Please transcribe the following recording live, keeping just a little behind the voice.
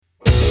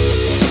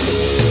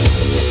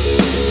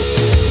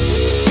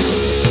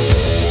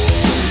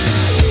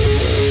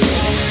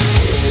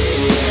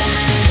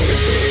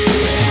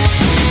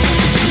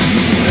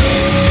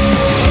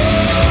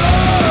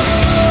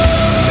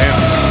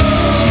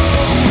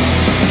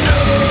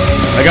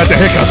got the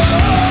hiccups.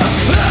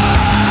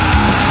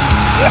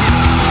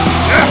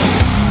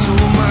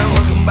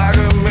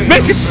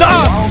 Make it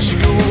stop!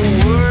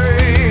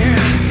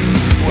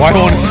 Why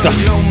won't it stop?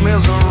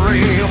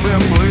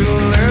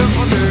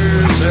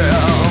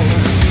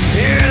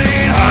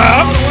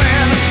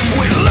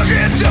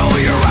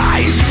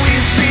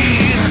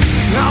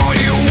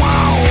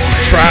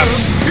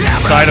 Trapped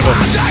inside of him.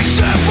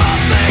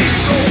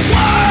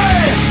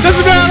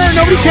 Doesn't matter,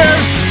 nobody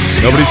cares.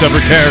 Nobody's ever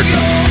cared.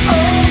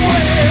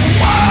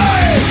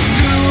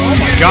 Oh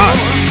my God.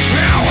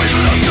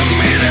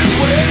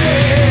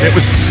 It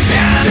was...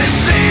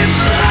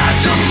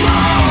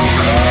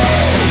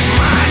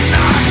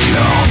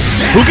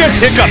 Who gets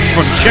hiccups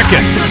from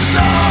chicken?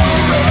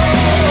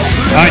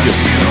 I do.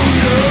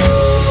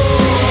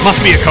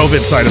 Must be a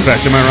COVID side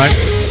effect, am I right?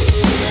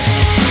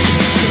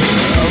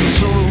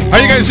 How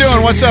you guys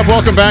doing? What's up?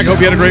 Welcome back. Hope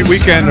you had a great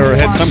weekend or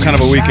had some kind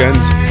of a weekend.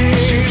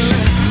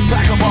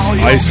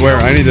 I swear,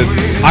 I need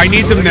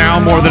them now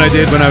more than I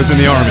did when I was in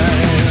the Army.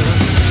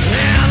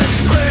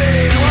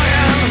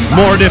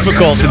 More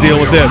difficult to deal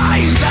with this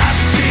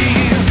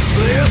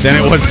than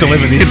it was to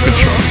live in the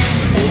infantry.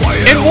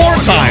 In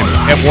wartime.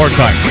 At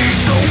wartime.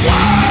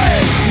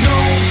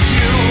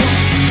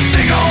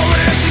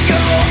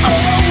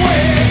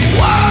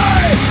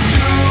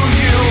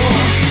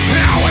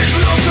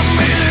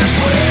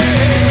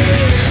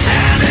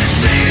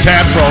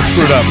 Tabs are all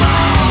screwed up.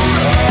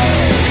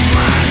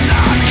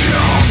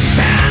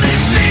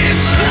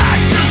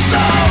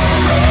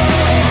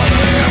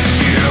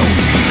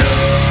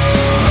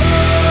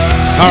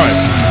 All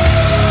right.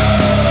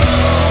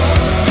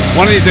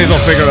 One of these days I'll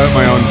figure it out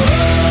my own.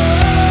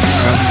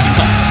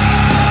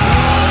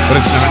 But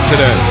it's not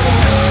today.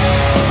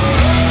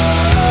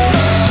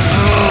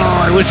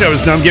 Oh, I wish I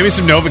was dumb. Give me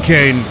some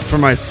Novocaine for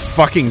my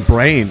fucking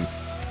brain.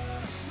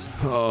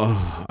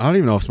 Oh, I don't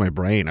even know if it's my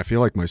brain. I feel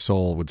like my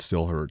soul would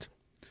still hurt.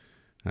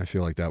 I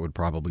feel like that would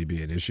probably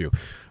be an issue.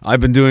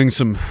 I've been doing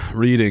some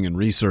reading and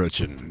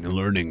research and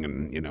learning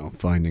and,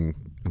 finding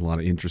a lot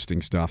of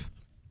interesting stuff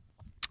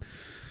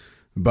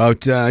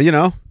about,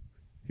 your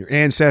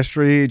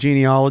ancestry,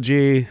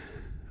 genealogy,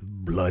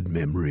 blood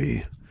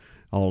memory,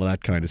 all of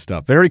that kind of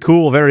stuff. Very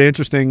cool, very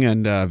interesting,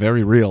 and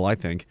very real, I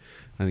think.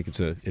 I think it's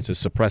a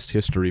suppressed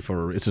history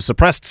it's a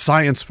suppressed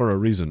science for a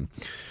reason.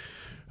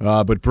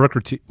 But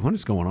Brooker what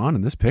is going on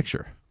in this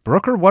picture?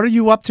 Brooker, what are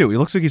you up to? He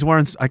looks like he's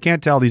wearing, I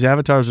can't tell. These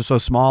avatars are so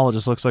small. It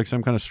just looks like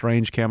some kind of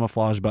strange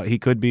camouflage, but he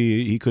could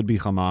be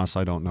Hamas.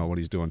 I don't know what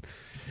he's doing.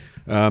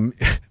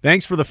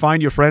 Thanks for the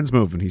find your friends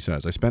movement, he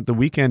says. I spent the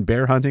weekend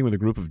bear hunting with a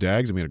group of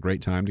dags and we had a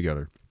great time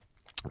together.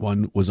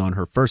 One was on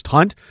her first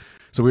hunt,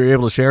 so we were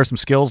able to share some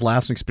skills,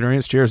 laughs, and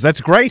experience. Cheers.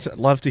 That's great. I'd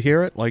love to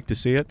hear it. Like to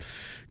see it.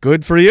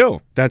 Good for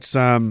you. That's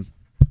what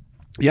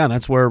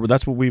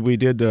we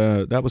did.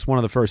 That was one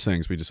of the first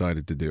things we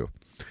decided to do.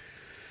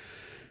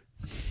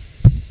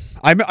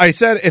 I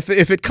said if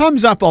it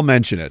comes up, I'll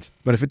mention it.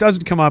 But if it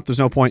doesn't come up, there's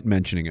no point in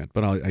mentioning it.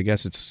 But I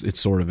guess it's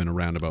sort of in a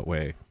roundabout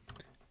way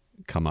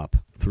come up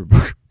through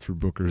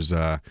Brooker's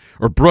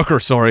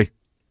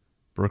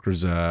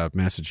Brooker's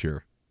message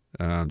here.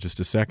 Just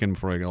a second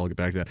before I'll get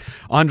back to that.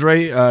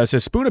 Andre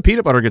says spoon of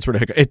peanut butter gets rid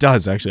of hiccup. It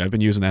does, actually. I've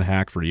been using that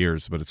hack for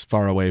years, but it's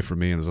far away from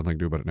me and there's nothing to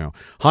do about it now.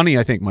 Honey,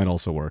 I think, might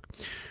also work.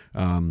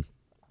 Simon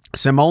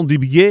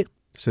Dubier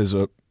says,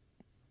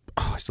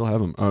 I still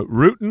have him.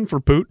 Rootin'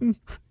 for Putin.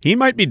 He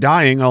might be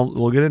dying.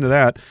 We'll get into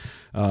that.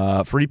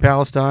 Free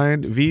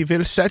Palestine. We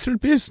will settle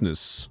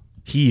business.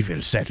 He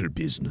will settle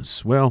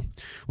business. Well,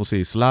 we'll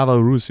see. Slava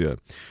Russia.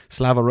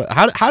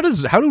 How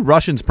do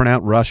Russians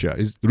pronounce Russia?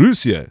 Is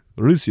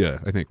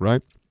Russia, I think,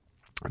 right?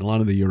 And a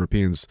lot of the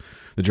Europeans,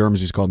 the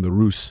Germans used to call them the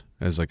Rus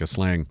as like a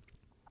slang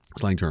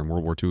term.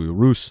 World War II,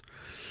 Rus.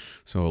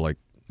 So like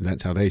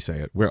that's how they say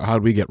it. How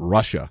do we get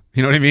Russia?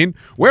 You know what I mean?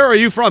 Where are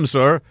you from,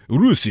 sir?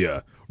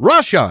 Russia.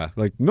 Russia.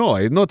 Like, no,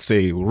 I did not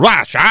say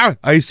Russia.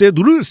 I said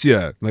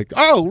Russia. Like,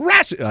 oh,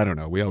 Russia. I don't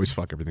know. We always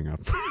fuck everything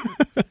up.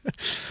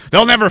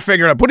 They'll never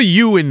figure it out. Put a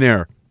U in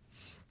there.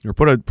 Or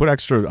put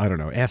extra, I don't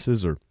know,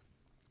 S's or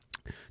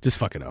just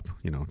fuck it up.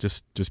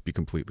 Just be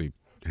completely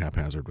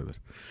haphazard with it.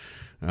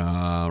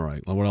 All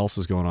right. What else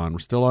is going on? We're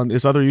still on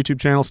this other YouTube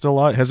channel, still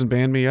on. It hasn't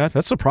banned me yet.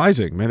 That's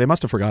surprising. Man, they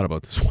must have forgot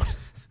about this one.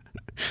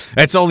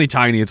 It's only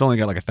tiny. It's only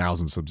got like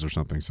 1,000 subs or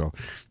something. So,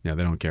 yeah,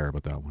 they don't care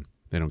about that one.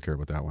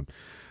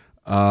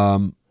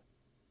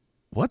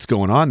 What's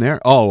going on there?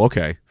 Oh,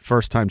 okay.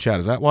 First time chat.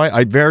 Is that why?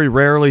 I very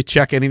rarely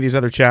check any of these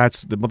other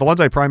chats. The ones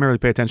I primarily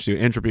pay attention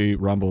to, Entropy,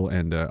 Rumble,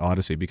 and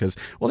Odyssey, because,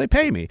 well, they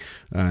pay me.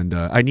 And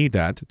I need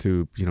that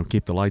to,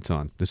 keep the lights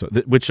on,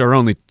 which are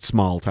only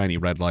small, tiny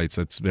red lights.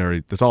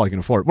 That's all I can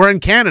afford. We're in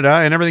Canada,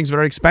 and everything's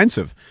very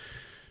expensive.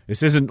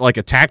 This isn't like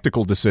a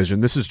tactical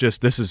decision. This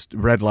is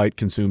red light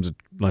consumes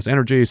less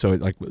energy, so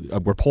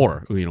we're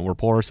poor. We're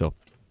poor, so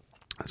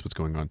that's what's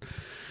going on.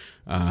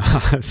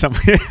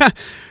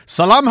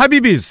 Salam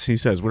Habibis, he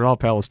says. We're all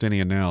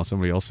Palestinian now.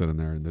 Somebody else said in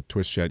there in the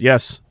Twitch chat.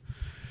 Yes,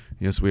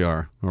 we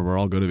are. Or we're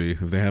all going to be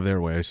if they have their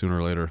way sooner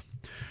or later.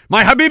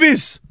 My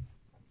Habibis!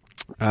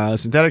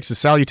 Synthetics is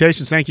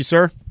salutations. Thank you,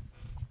 sir.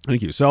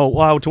 Thank you.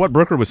 So, to what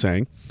Brooker was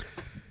saying,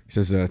 he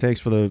says, thanks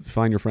for the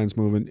Find Your Friends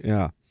movement.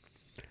 Yeah.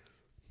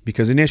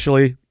 Because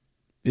initially,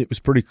 it was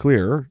pretty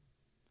clear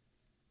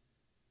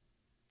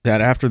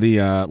that after the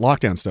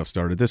lockdown stuff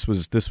started, this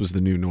was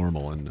the new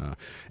normal, and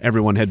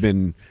everyone had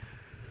been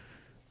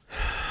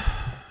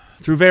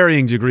through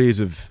varying degrees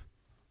of,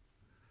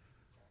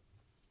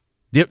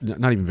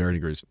 not even varying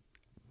degrees,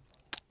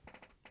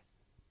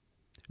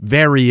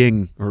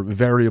 varying or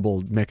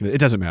variable mechanism. It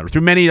doesn't matter.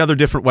 Through many other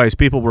different ways,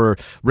 people were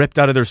ripped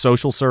out of their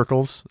social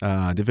circles,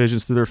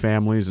 divisions through their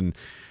families, and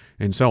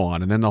so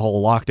on. And then the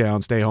whole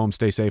lockdown, stay home,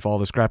 stay safe, all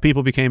this crap.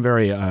 People became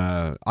very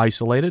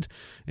isolated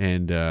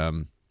and,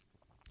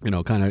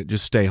 kind of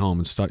just stay home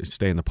and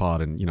stay in the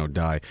pod and,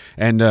 die.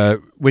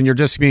 And when you're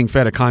just being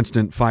fed a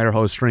constant fire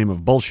hose stream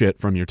of bullshit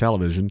from your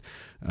television,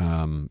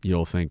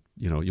 you'll think,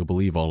 you'll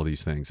believe all of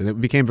these things. And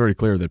it became very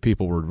clear that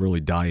people were really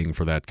dying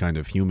for that kind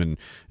of human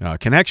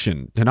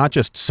connection to not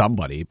just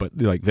somebody, but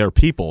like their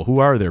people. Who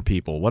are their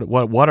people?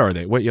 What are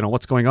they?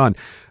 What's going on?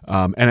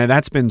 And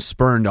that's been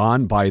spurned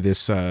on by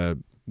this,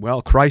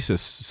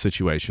 crisis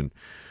situation.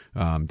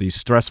 These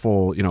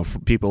stressful,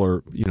 people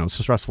are,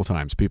 stressful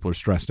times. People are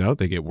stressed out.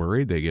 They get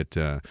worried. They get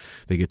to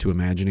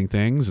imagining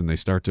things, and they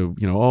start to,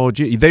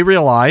 they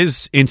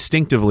realize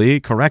instinctively,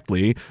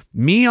 correctly,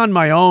 me on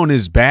my own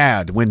is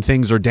bad when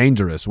things are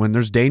dangerous. When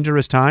there's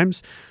dangerous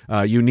times,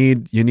 you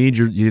need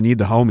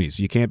the homies.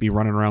 You can't be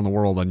running around the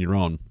world on your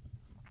own,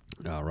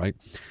 right?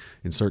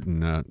 In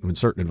certain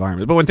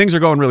environments. But when things are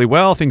going really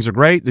well, things are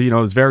great.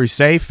 It's very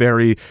safe,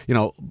 very,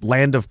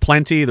 land of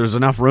plenty. There's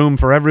enough room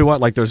for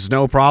everyone. Like there's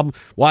no problem.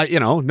 Why,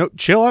 no,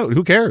 chill out.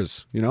 Who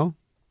cares?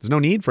 There's no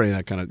need for any of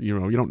that kind of, you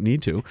don't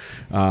need to.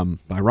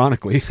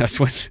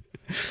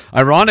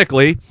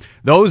 Ironically,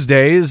 those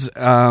days,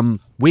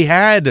 we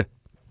had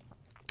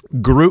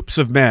groups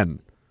of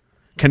men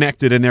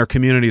connected in their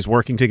communities,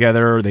 working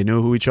together. They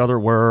knew who each other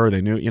were.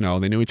 They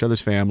knew each other's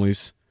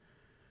families.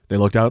 They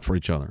looked out for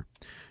each other.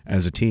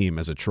 As a team,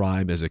 as a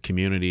tribe, as a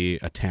community,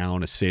 a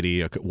town, a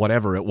city,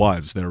 whatever it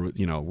was,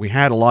 we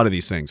had a lot of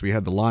these things. We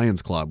had the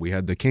Lions Club, we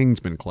had the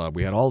Kingsman Club,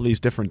 we had all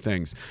these different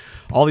things,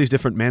 all these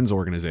different men's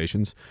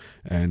organizations,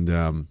 and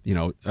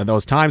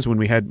those times when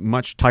we had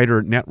much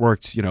tighter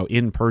networked,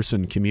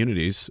 in-person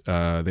communities,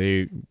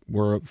 they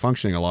were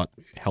functioning a lot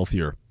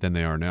healthier than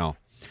they are now.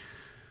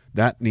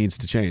 That needs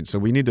to change.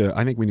 So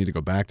I think we need to go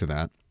back to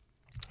that.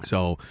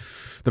 So,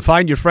 the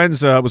Find Your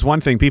Friends was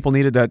one thing. People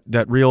needed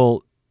that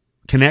real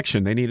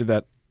connection. They needed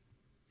that.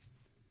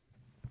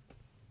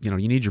 You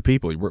need your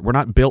people. We're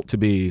not built to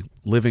be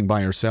living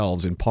by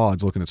ourselves in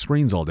pods looking at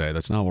screens all day.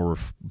 That's not what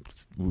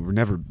we've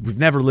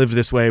never lived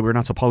this way. We're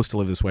not supposed to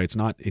live this way. It's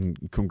not in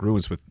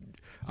congruence with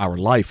our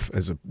life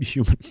as a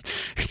human.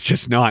 It's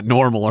just not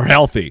normal or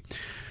healthy,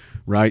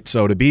 right?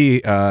 So to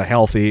be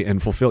healthy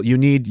and fulfilled, you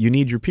need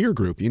your peer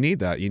group. You need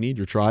that. You need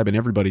your tribe, and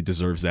everybody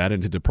deserves that.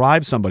 And to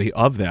deprive somebody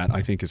of that,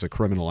 I think, is a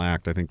criminal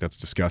act. I think that's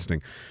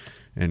disgusting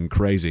and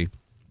crazy.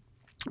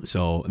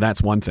 So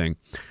that's one thing.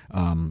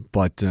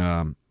 But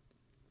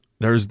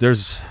there's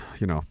definitely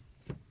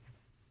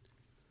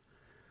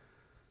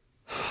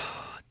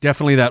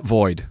that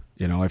void.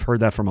 I've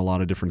heard that from a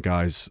lot of different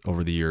guys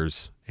over the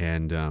years,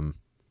 and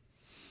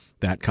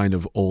that kind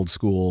of old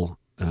school,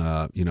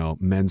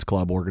 men's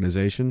club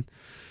organization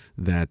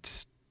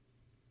that,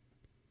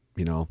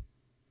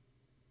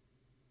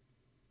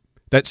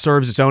 that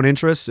serves its own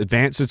interests,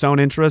 advances its own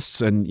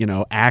interests, and,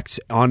 acts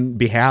on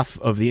behalf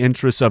of the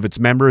interests of its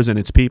members and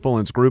its people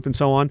and its group and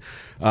so on.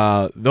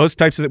 Those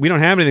types of, we don't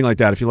have anything like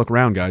that. If you look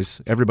around,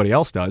 guys, everybody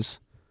else does,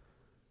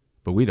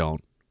 but we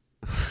don't.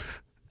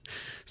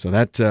 So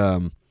that's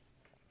as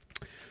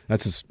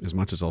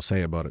much as I'll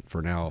say about it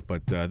for now.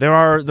 But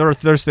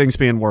there's things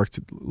being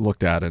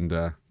looked at,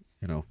 and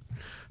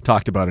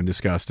talked about and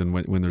discussed. And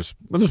when there's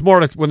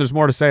more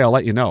to say, I'll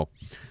let you know.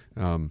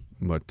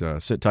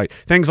 But sit tight.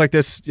 Things like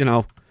this,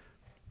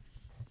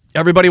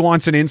 everybody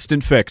wants an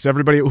instant fix.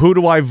 Who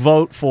do I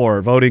vote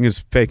for? Voting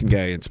is fake and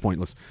gay. It's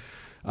pointless.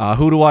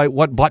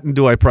 What button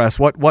do I press?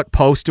 What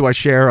post do I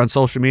share on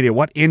social media?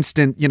 What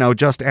instant,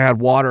 just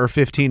add water,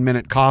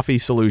 15-minute coffee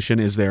solution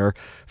is there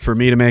for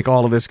me to make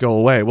all of this go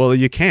away? Well,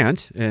 you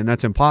can't, and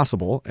that's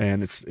impossible.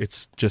 And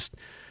it's just,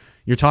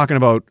 you're talking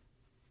about,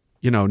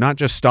 not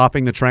just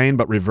stopping the train,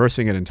 but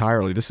reversing it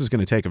entirely. This is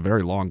going to take a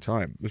very long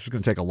time. This is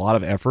going to take a lot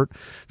of effort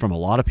from a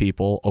lot of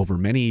people over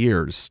many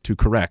years to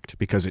correct,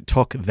 because it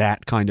took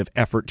that kind of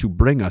effort to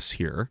bring us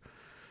here,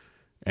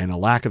 and a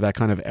lack of that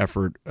kind of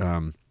effort,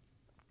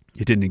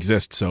 it didn't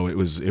exist. So it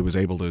was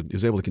able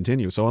to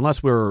continue. So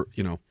unless we're,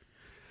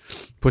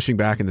 pushing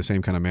back in the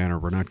same kind of manner,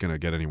 we're not going to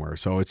get anywhere.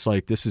 So it's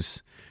like, this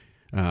is,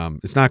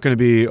 it's not going to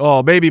be,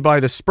 maybe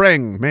by the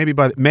spring,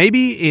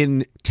 maybe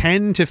in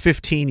 10 to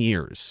 15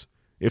 years.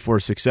 If we're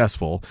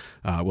successful,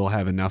 we'll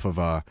have enough of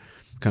a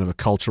kind of a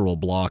cultural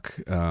block,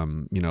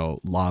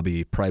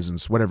 lobby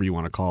presence, whatever you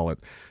want to call it,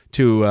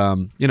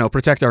 to,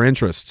 protect our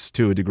interests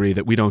to a degree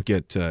that we don't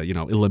get,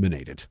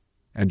 eliminated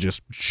and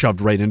just shoved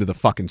right into the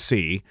fucking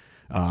sea,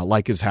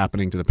 like is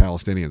happening to the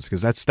Palestinians.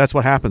 Because that's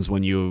what happens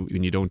when you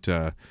don't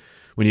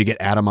when you get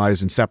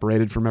atomized and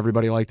separated from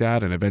everybody like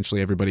that, and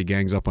eventually everybody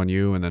gangs up on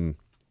you, and then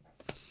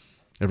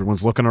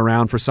everyone's looking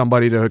around for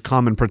somebody to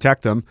come and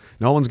protect them.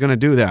 No one's going to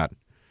do that.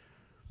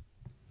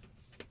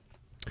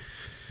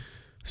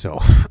 So,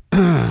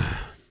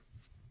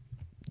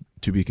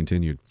 to be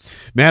continued.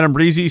 Madam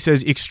Breezy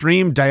says,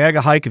 extreme Diaga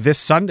hike this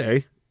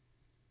Sunday.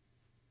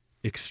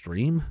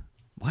 Extreme?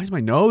 Why is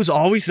my nose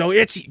always so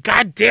itchy?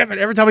 God damn it.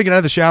 Every time I get out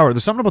of the shower,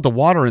 there's something about the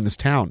water in this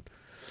town.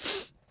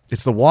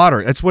 It's the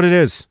water. That's what it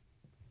is.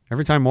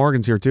 Every time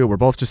Morgan's here, too, we're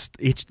both just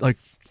itched, like,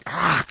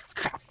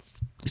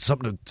 it's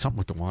something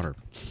with the water.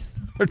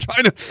 They're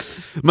trying to...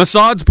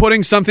 Mossad's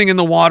putting something in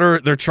the water.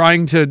 They're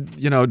trying to,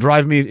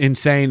 drive me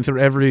insane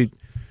through every...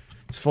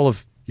 It's full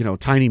of,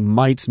 tiny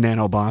mites,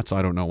 nanobots.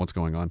 I don't know what's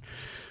going on.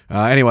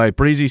 Anyway,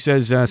 Breezy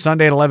says,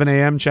 Sunday at 11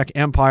 a.m., check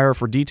Empire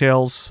for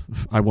details.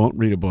 I won't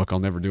read a book.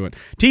 I'll never do it.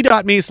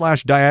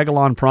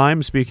 T.me/Diagolon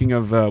Prime. Speaking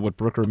of what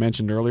Brooker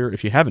mentioned earlier,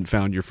 if you haven't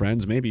found your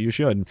friends, maybe you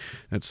should.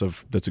 That's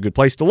a good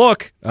place to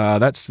look.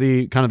 That's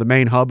the kind of the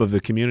main hub of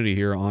the community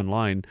here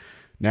online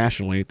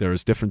nationally.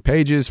 There's different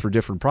pages for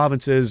different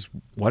provinces,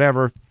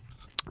 whatever.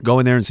 Go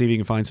in there and see if you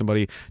can find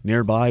somebody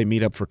nearby,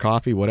 meet up for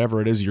coffee,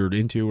 whatever it is you're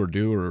into or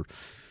do, or,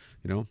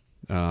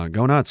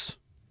 go nuts.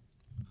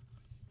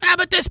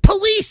 But there's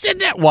police in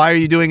there. Why are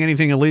you doing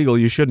anything illegal?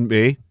 You shouldn't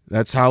be.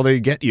 That's how they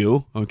get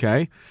you,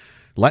 okay?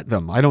 Let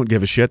them. I don't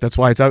give a shit. That's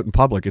why it's out in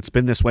public. It's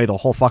been this way the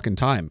whole fucking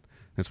time.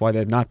 That's why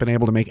they've not been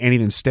able to make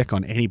anything stick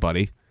on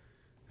anybody,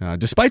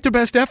 despite their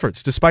best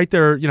efforts, despite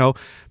their,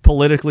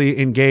 politically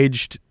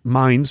engaged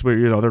minds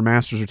where, their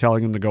masters are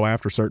telling them to go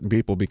after certain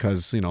people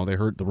because, they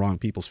hurt the wrong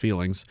people's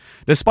feelings.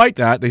 Despite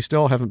that, they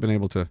still haven't been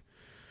able to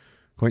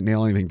quite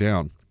nail anything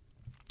down.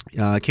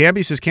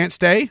 Camby says, can't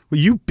stay? Well,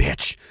 you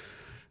bitch.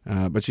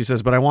 But she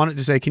says, but I wanted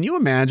to say, can you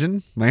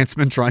imagine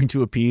Lanceman trying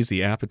to appease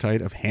the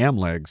appetite of ham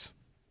legs?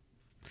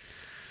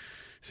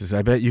 She says,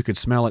 I bet you could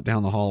smell it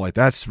down the hallway.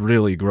 That's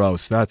really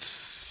gross.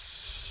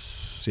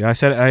 See, I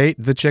said I ate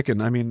the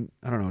chicken. I mean,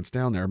 I don't know. It's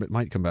down there, but it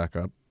might come back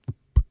up.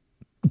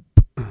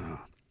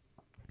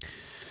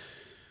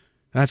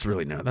 That's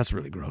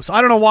really gross.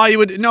 I don't know why you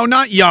would. No,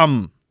 not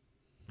yum.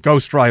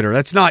 Ghost Rider.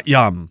 That's not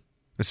yum.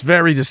 It's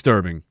very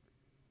disturbing.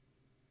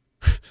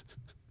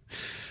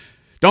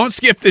 Don't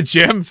skip the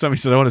gym. Somebody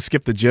said, I want to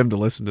skip the gym to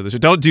listen to this.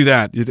 Don't do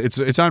that.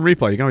 It's on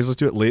replay. You can always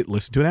listen to it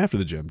listen to it after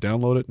the gym.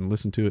 Download it and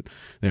listen to it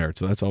there.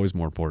 So that's always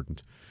more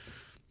important.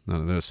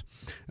 None of this.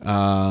 Where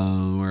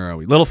are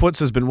we? Littlefoot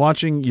says, been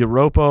watching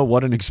Europa.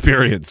 What an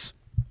experience.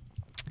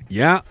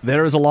 Yeah,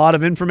 there is a lot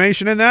of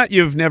information in that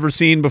you've never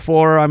seen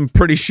before. I'm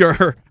pretty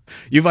sure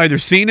you've either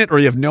seen it or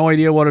you have no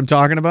idea what I'm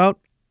talking about.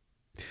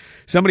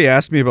 Somebody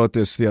asked me about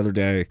this the other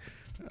day.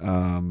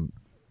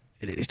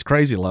 It's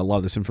crazy. A lot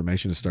of this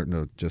information is starting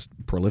to just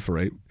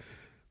proliferate.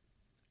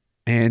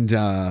 And,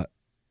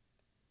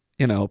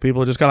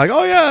 people are just kind of like,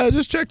 oh, yeah,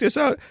 just check this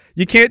out.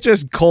 You can't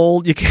just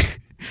cold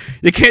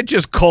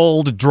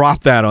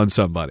drop that on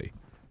somebody.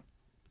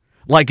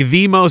 Like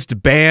the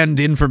most banned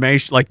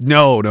information. Like,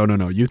 no.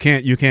 You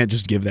can't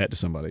just give that to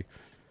somebody.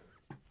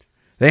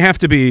 They have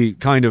to be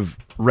kind of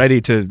ready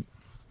to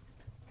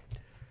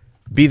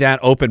be that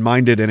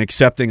open-minded and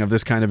accepting of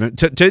this kind of,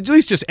 to at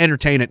least just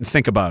entertain it and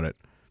think about it.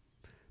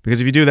 Because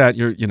if you do that,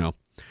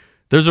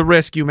 there's a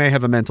risk you may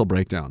have a mental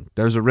breakdown.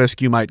 There's a risk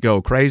you might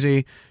go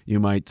crazy. You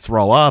might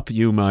throw up.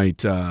 You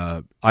might,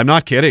 I'm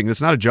not kidding.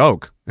 It's not a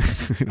joke.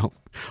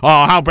 Oh,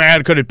 how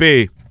bad could it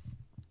be?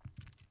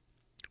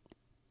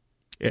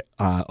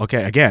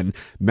 Okay, again,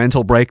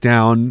 mental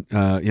breakdown,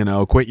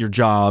 quit your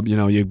job,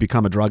 you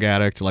become a drug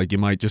addict. Like you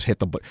might just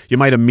you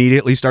might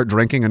immediately start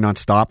drinking and not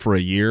stop for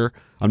a year.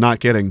 I'm not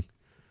kidding.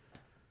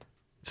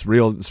 It's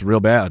real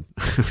bad.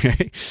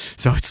 Okay,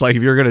 so it's like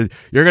if you're gonna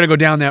go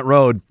down that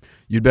road,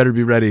 you'd better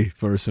be ready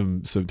for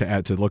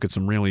to look at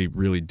some really,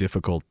 really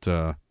difficult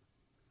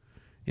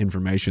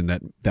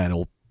information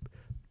that'll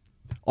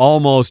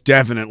almost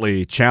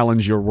definitely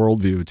challenge your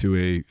worldview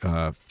to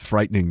a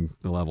frightening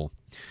level.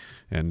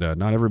 And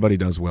not everybody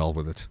does well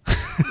with it.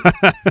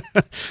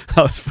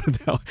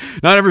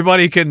 Not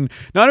everybody can,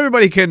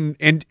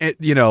 and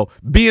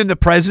be in the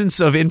presence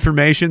of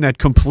information that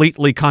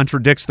completely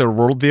contradicts their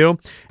worldview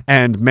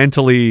and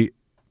mentally,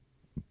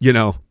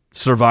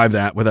 survive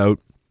that without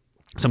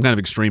some kind of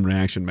extreme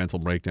reaction, mental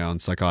breakdown,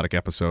 psychotic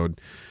episode.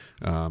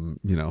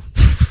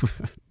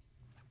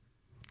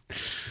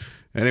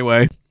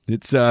 Anyway.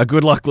 It's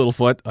good luck,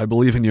 Littlefoot. I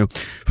believe in you.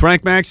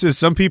 Frank Max says,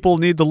 some people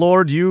need the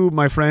Lord. You,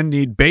 my friend,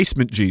 need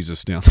basement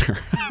Jesus down there.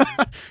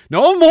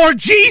 No more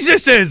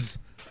Jesuses!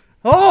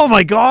 Oh,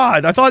 my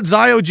God. I thought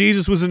Zio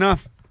Jesus was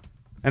enough.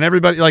 And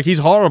everybody, he's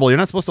horrible. You're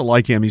not supposed to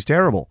like him. He's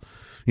terrible.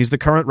 He's the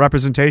current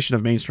representation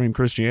of mainstream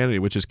Christianity,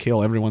 which is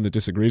kill everyone that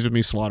disagrees with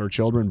me, slaughter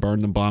children, burn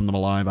them, bomb them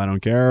alive. I don't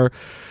care.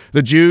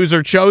 The Jews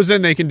are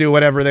chosen. They can do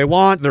whatever they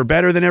want. They're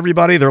better than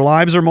everybody. Their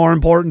lives are more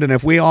important. And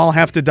if we all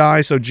have to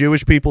die so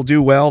Jewish people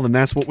do well, then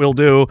that's what we'll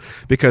do.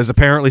 Because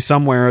apparently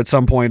somewhere at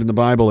some point in the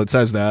Bible it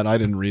says that. I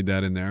didn't read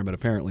that in there, but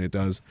apparently it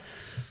does.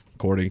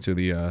 according to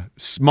the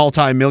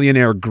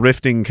multi-millionaire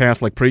grifting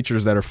Catholic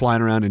preachers that are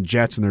flying around in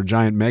jets in their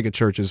giant mega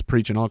churches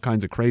preaching all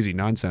kinds of crazy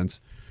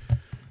nonsense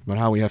about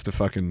how we have to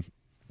fucking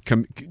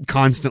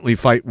constantly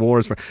fight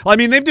wars for. I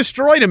mean, they've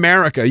destroyed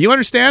America. You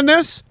understand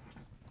this?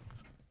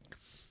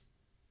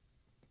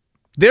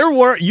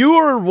 You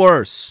were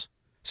worse.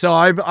 So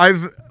I've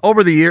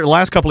over the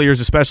last couple of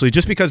years especially,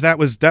 just because that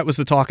was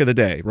the talk of the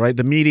day, right?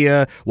 The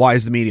media, why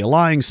is the media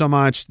lying so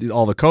much?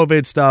 All the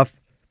COVID stuff.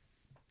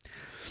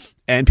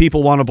 And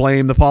people want to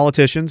blame the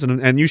politicians,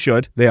 and you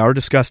should. They are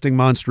disgusting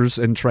monsters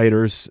and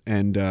traitors,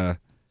 and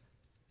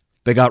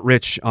they got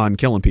rich on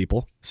killing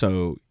people.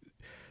 So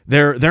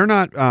they're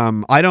not.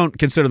 I don't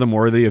consider them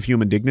worthy of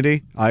human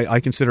dignity. I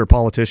consider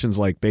politicians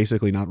like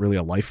basically not really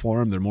a life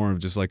form. They're more of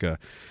just like a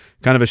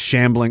kind of a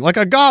shambling, like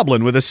a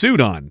goblin with a suit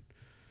on.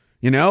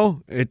 You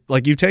know, it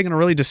like you've taken a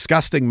really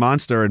disgusting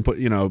monster and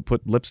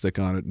put lipstick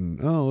on it, and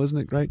isn't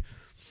it great?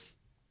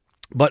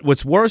 But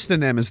what's worse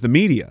than them is the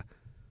media,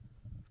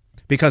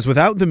 because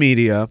without the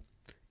media,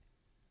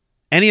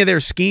 any of their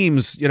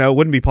schemes,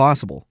 wouldn't be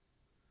possible.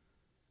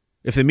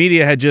 If the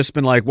media had just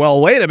been like, well,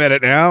 wait a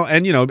minute now,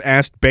 and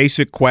asked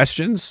basic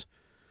questions,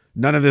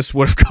 none of this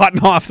would have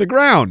gotten off the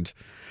ground.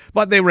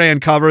 But they ran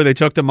cover. They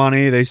took the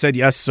money. They said,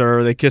 yes,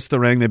 sir. They kissed the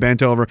ring. They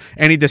bent over.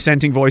 Any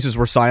dissenting voices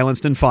were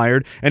silenced and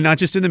fired. And not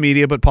just in the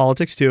media, but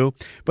politics too.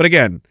 But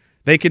again,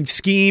 they can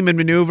scheme and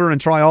maneuver and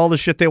try all the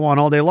shit they want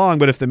all day long.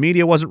 But if the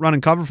media wasn't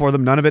running cover for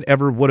them, none of it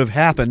ever would have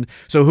happened.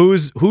 So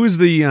who's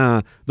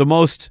the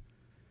most,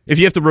 if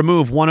you have to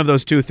remove one of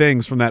those two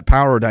things from that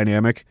power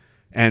dynamic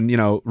and,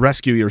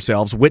 rescue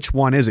yourselves, which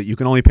one is it? You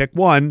can only pick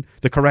one.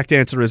 The correct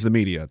answer is the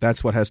media.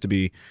 That's what has to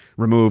be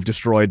removed,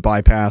 destroyed,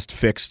 bypassed,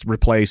 fixed,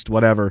 replaced,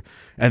 whatever.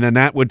 And then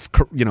that would,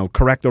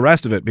 correct the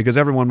rest of it, because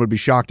everyone would be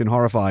shocked and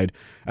horrified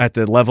at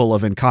the level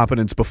of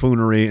incompetence,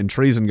 buffoonery, and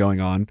treason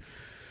going on.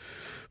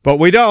 But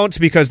we don't,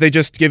 because they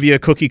just give you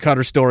cookie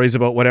cutter stories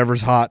about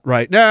whatever's hot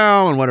right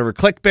now and whatever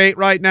clickbait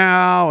right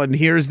now. And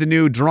here's the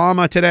new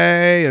drama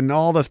today and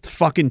all the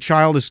fucking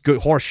childish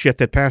horse shit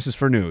that passes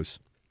for news.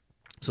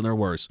 So they're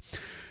worse.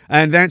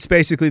 And that's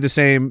basically the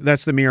same.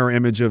 That's the mirror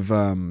image of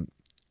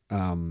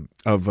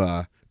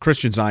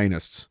Christian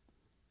Zionists.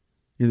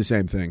 You're the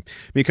same thing.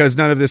 Because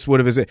none of this would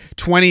have...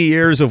 20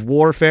 years of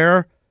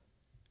warfare,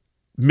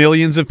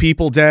 millions of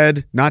people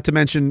dead, not to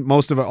mention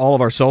all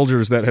of our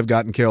soldiers that have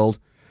gotten killed.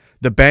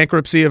 The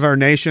bankruptcy of our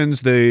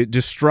nations, the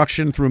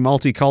destruction through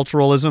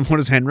multiculturalism. What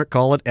does Henrik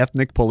call it?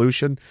 Ethnic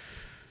pollution.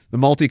 The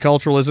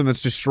multiculturalism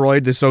that's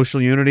destroyed the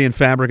social unity and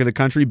fabric of the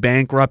country,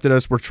 bankrupted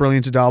us. We're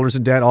trillions of dollars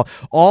in debt.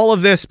 All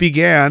of this kicked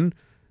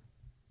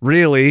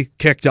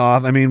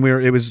off. I mean,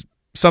 it was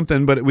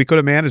something, but we could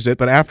have managed it.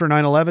 But after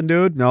 9/11,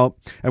 dude, no.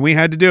 And we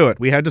had to do it.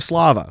 We had to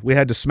Slava. We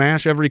had to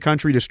smash every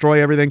country, destroy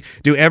everything,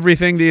 do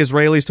everything the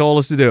Israelis told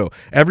us to do.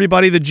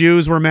 Everybody the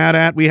Jews were mad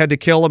at, we had to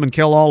kill them and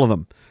kill all of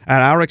them at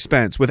our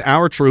expense, with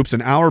our troops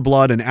and our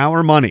blood and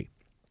our money.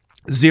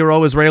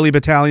 0 Israeli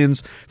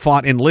battalions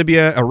fought in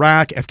Libya,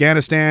 Iraq,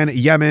 Afghanistan,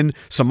 Yemen,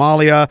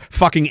 Somalia,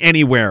 fucking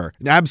anywhere.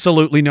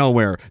 Absolutely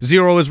nowhere.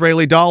 0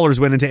 Israeli dollars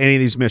went into any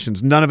of these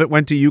missions. None of it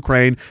went to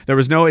Ukraine. There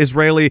was no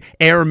Israeli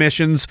air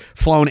missions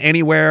flown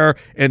anywhere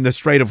in the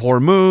Strait of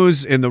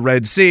Hormuz, in the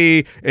Red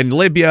Sea, in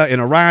Libya, in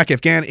Iraq,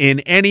 in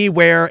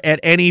anywhere at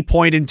any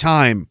point in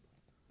time.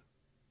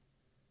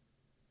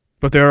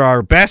 But they're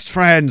our best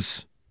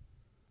friends.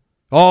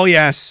 Oh,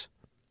 yes.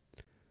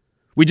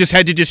 We just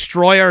had to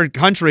destroy our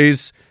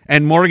countries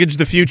and mortgage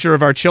the future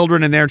of our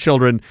children and their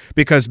children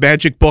because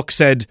Magic Book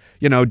said,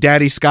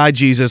 Daddy Sky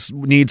Jesus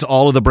needs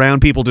all of the brown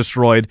people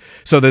destroyed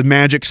so the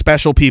magic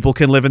special people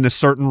can live in this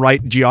certain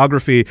right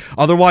geography.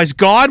 Otherwise,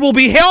 God will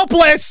be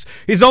helpless.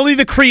 He's only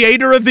the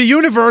creator of the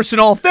universe and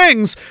all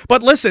things.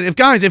 But listen,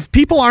 if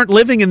people aren't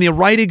living in the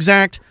right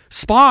exact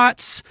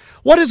spots,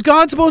 what is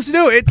God supposed to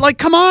do?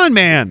 Come on,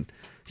 man.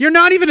 You're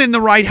not even in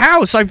the right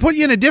house. I put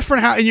you in a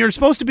different house and you're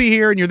supposed to be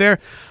here and you're there.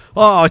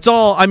 Oh, it's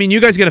all,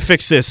 you guys got to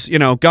fix this.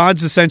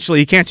 God's essentially,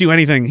 he can't do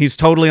anything. He's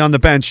totally on the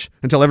bench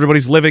until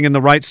everybody's living in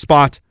the right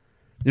spot.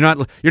 You're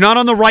not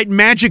on the right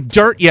magic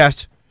dirt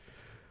yet.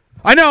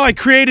 I know I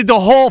created the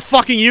whole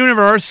fucking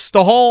universe,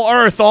 the whole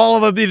earth,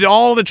 all of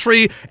the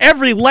tree,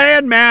 every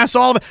land mass,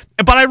 all of it.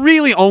 But I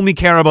really only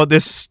care about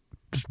this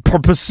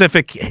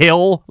Pacific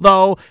Hill,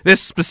 though.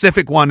 This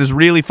specific one is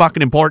really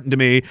fucking important to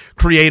me,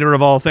 creator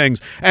of all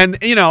things. And,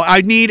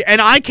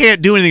 I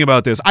can't do anything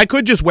about this. I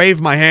could just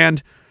wave my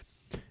hand.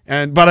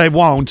 But I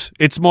won't.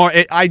 It's more,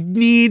 I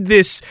need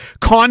this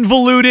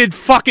convoluted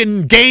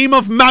fucking game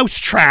of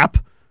mousetrap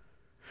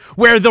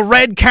where the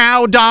red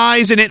cow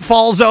dies and it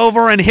falls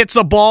over and hits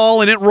a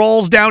ball and it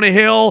rolls down a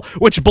hill,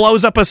 which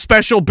blows up a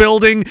special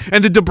building,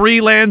 and the debris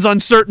lands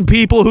on certain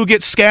people who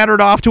get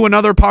scattered off to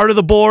another part of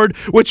the board,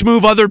 which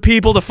move other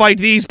people to fight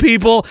these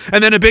people,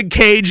 and then a big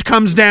cage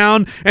comes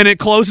down and it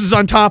closes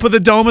on top of the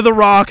Dome of the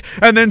Rock,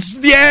 and then,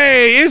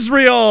 yay,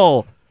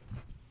 Israel!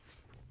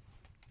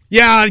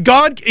 Yeah,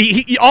 God,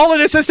 all of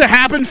this has to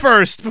happen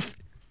first.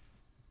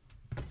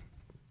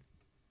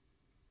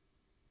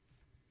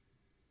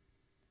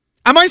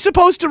 Am I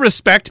supposed to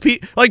respect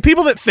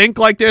people that think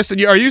like this? And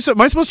am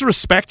I supposed to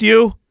respect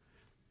you?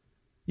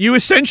 You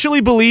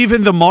essentially believe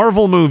in the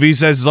Marvel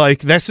movies as like,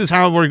 this is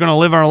how we're going to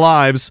live our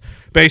lives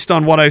based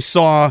on what I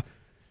saw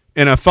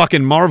in a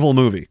fucking Marvel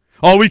movie.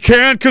 Oh, we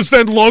can't because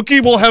then Loki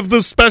will have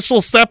the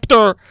special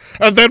scepter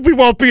and then we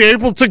won't be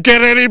able to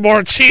get any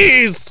more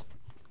cheese.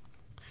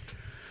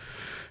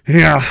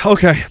 Yeah,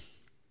 okay.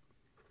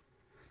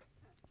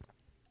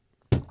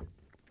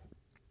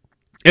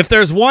 If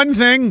there's one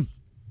thing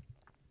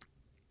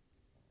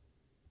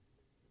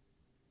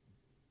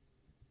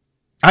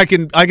I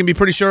can be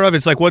pretty sure of,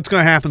 it's like what's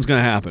going to happen is going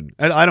to happen.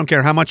 I don't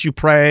care how much you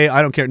pray.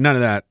 I don't care. None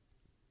of that.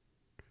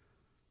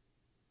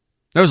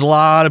 There's a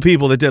lot of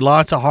people that did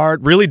lots of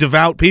really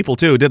devout people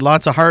too, did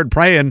lots of hard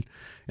praying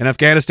in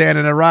Afghanistan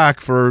and Iraq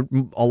for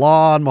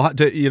Allah and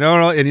you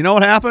know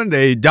what happened?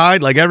 They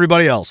died like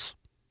everybody else.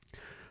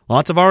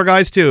 Lots of our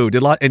guys too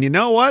did and you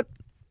know what?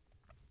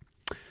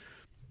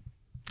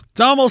 It's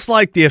almost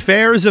like the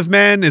affairs of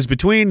men is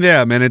between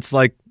them, and it's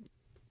like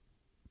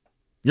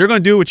you're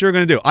going to do what you're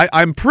going to do.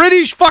 I'm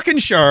pretty fucking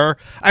sure,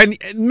 and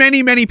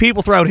many, many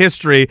people throughout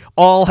history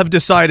all have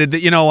decided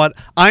that, you know what,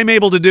 I'm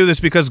able to do this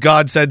because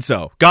God said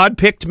so. God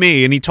picked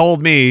me, and he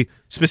told me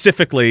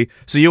specifically,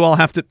 so you all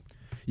have to...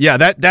 Yeah,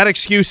 that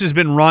excuse has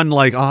been run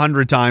like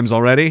 100 times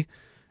already,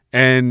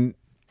 and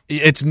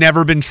it's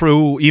never been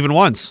true even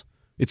once.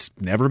 It's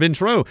never been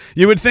true.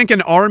 You would think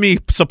an army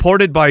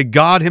supported by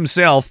God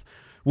himself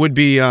would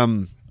be...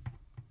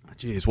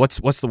 Jeez,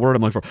 what's the word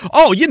I'm looking for?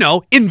 Oh,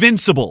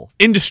 invincible,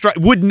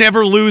 would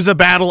never lose a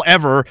battle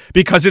ever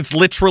because it's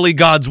literally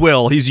God's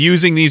will. He's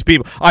using these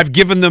people. I've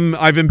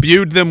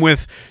imbued them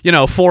with,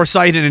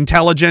 foresight and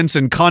intelligence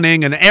and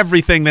cunning and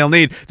everything they'll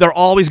need. They're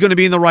always going to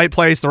be in the right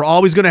place. They're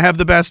always going to have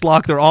the best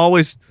luck.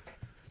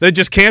 They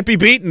just can't be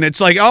beaten.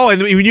 It's like, oh,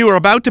 and when you were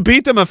about to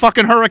beat them, a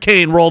fucking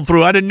hurricane rolled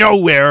through out of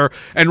nowhere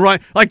and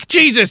like,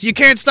 Jesus, you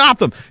can't stop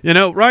them,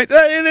 right?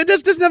 It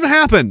just doesn't ever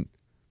happen.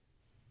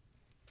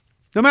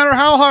 No matter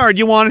how hard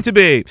you want it to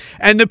be.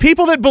 And the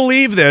people that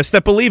believe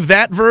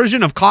that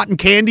version of cotton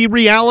candy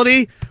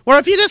reality, where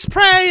if you just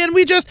pray and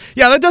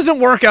that doesn't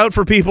work out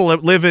for people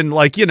that live in,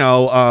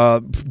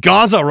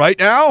 Gaza right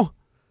now.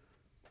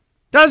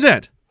 Does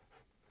it?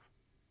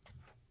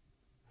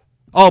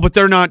 Oh, but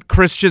they're not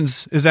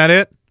Christians. Is that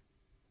it?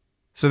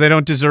 So they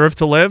don't deserve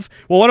to live?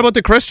 Well, what about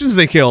the Christians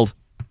they killed?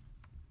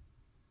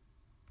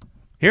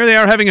 Here they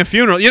are having a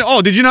funeral.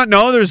 Did you not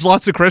know there's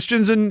lots of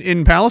Christians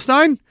in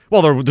Palestine?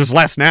 Well, there's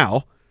less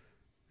now.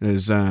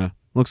 There's,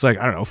 looks like,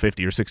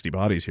 50 or 60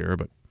 bodies here,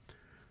 but...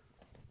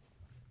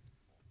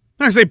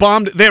 As they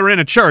were in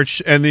a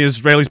church, and the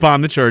Israelis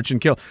bombed the church and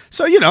killed...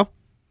 So,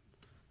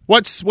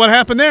 what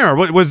happened there?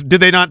 Did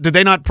they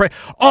not pray?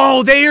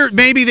 Oh,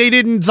 maybe they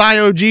didn't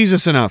Zio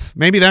Jesus enough.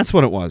 Maybe that's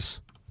what it was.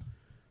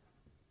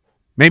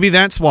 Maybe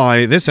that's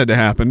why this had to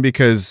happen,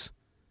 because...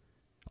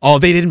 Oh,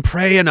 they didn't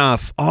pray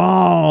enough.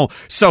 Oh,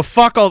 so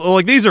fuck all...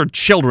 these are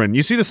children.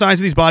 You see the size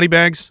of these body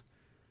bags?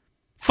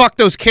 Fuck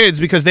those kids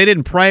because they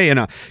didn't pray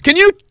enough. Can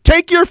you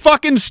take your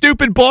fucking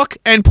stupid book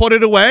and put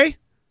it away?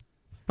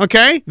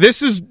 Okay?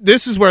 This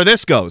is where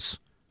this goes.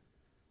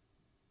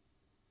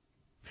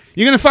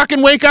 You gonna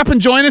fucking wake up and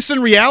join us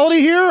in reality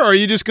here, or are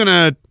you just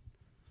gonna...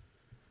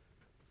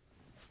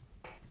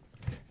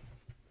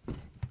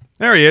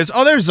 There he is.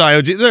 Oh, there's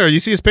Zio. There, you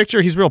see his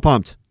picture? He's real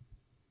pumped.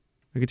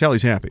 I can tell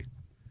he's happy.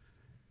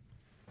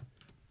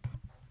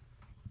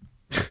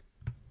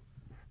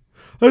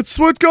 That's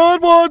what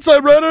God wants. I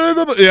read it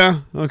in the...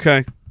 Yeah,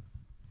 okay.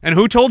 And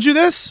who told you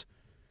this?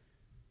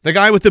 The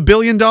guy with the $1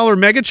 billion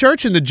mega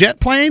church and the jet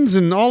planes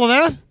and all of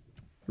that?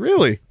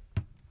 Really?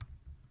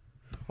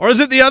 Or is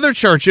it the other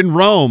church in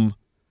Rome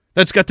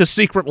that's got the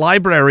secret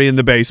library in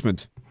the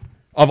basement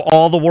of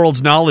all the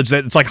world's knowledge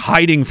that it's like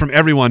hiding from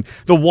everyone?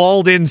 The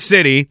walled-in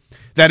city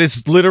that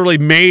is literally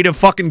made of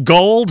fucking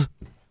gold?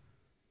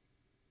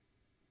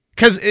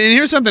 Because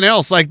here's something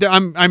else.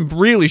 I'm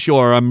really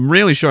sure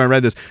I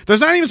read this.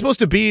 There's not even supposed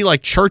to be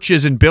like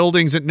churches and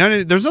buildings.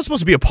 There's not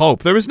supposed to be a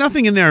pope. There was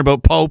nothing in there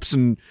about popes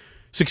and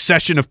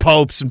succession of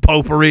popes and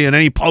popery and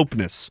any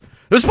popeness.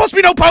 There's supposed to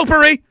be no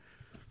popery.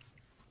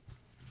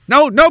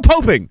 No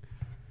poping.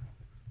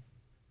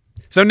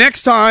 So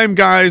next time,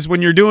 guys,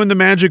 when you're doing the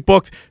magic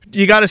book,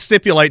 you got to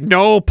stipulate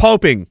no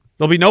poping.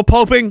 There'll be no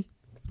poping.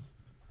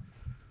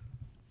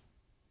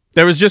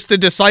 There was just the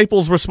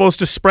disciples were supposed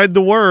to spread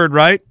the word,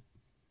 right?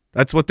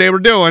 That's what they were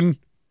doing,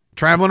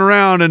 traveling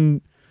around,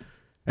 and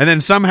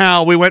then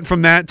somehow we went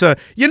from that to,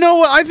 you know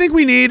what, I think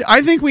we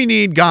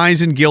need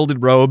guys in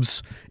gilded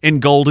robes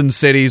in golden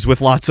cities with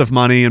lots of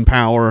money and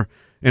power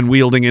and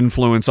wielding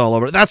influence all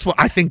over. That's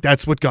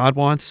what God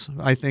wants.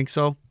 I think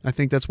so. I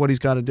think that's what he's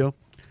got to do.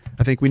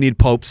 I think we need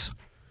popes.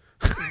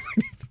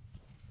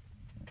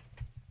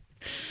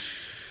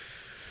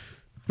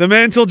 The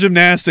mental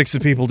gymnastics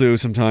that people do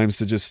sometimes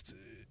to just,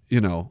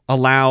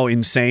 allow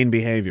insane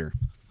behavior.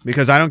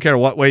 Because I don't care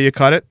what way you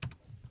cut it.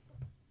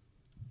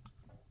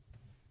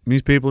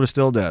 These people are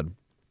still dead.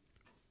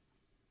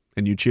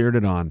 And you cheered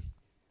it on.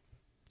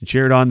 You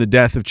cheered on the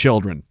death of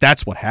children.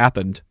 That's what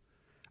happened.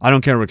 I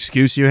don't care what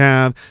excuse you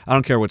have. I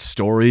don't care what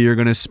story you're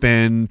going to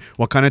spin,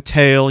 what kind of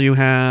tale you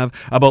have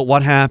about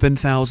what happened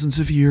thousands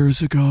of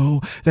years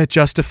ago that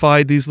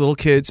justified these little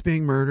kids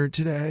being murdered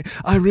today.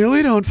 I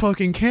really don't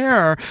fucking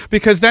care,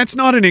 because that's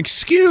not an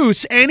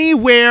excuse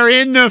anywhere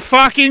in the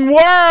fucking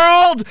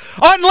world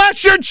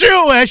unless you're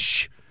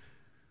Jewish.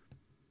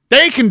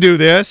 They can do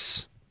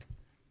this.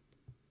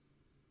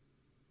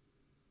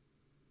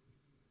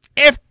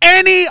 If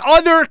any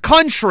other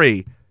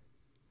country,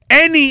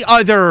 any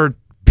other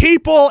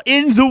people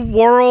in the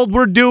world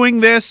were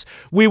doing this,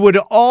 we would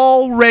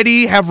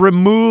already have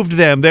removed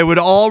them. They would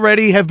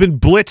already have been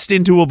blitzed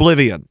into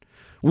oblivion.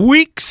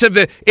 Weeks of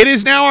it. It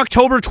is now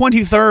October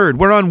 23rd.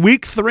 We're on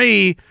week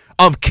 3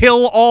 of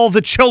Kill All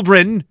the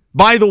Children.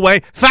 By the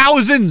way,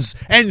 thousands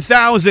and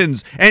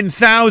thousands and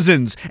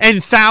thousands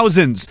and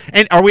thousands.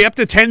 And are we up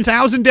to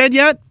 10,000 dead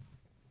yet?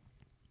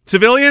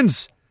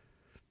 Civilians?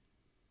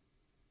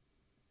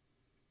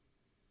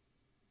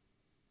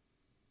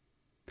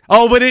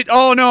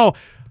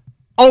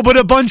 But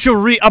a bunch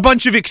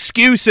of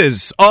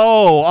excuses.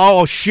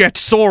 Oh shit,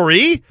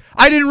 sorry.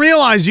 I didn't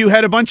realize you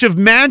had a bunch of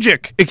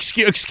magic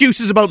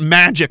excuses about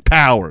magic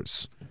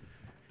powers.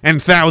 And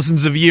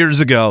thousands of years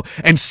ago,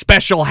 and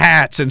special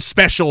hats, and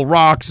special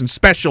rocks, and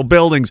special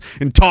buildings,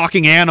 and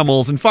talking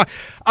animals, and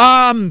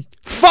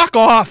fuck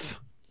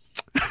off.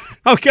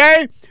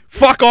 Okay?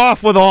 Fuck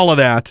off with all of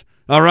that.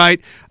 All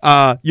right?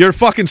 You're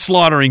fucking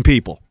slaughtering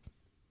people.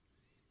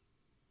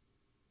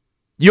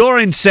 You're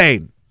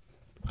insane.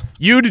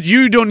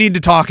 You don't need to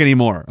talk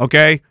anymore,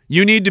 okay?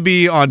 You need to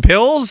be on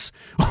pills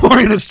or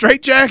in a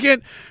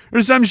straitjacket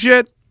or some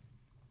shit.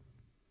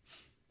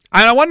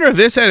 And I wonder if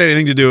this had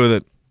anything to do with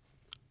it.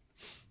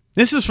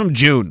 This is from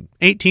June,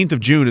 18th of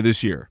June of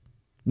this year.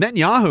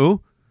 Netanyahu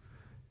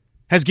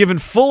has given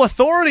full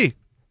authority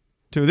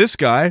to this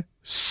guy,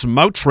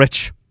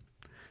 Smotrich,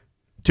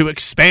 to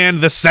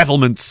expand the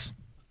settlements.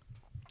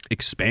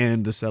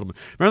 Expand the settlement.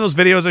 Remember those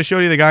videos I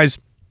showed you, the guys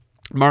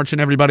marching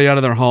everybody out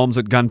of their homes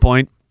at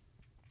gunpoint?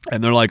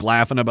 And they're like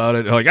laughing about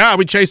it. They're like,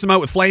 we chase them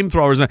out with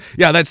flamethrowers.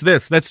 Yeah, that's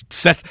this. That's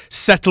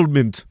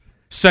settlement.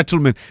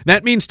 Settlement.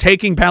 That means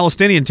taking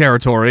Palestinian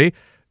territory,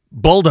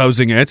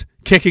 bulldozing it,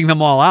 kicking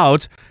them all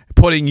out,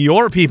 putting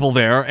your people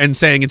there and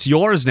saying it's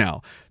yours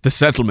now. The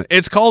settlement.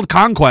 It's called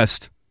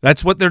conquest.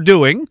 That's what they're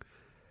doing.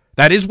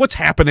 That is what's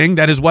happening.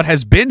 That is what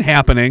has been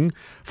happening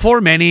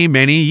for many,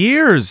 many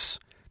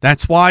years.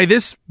 That's why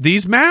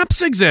these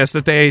maps exist,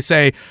 that they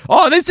say,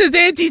 this is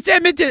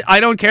anti-Semitic.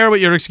 I don't care what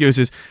your excuse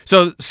is.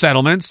 So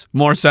settlements,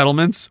 more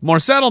settlements, more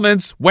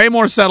settlements, way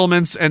more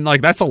settlements. And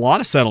like, that's a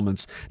lot of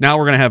settlements. Now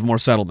we're going to have more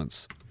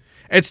settlements.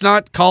 It's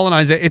not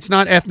colonizing. It's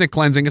not ethnic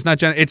cleansing. It's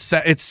not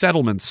it's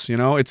settlements. You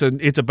know, it's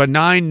a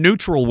benign,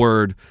 neutral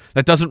word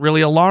that doesn't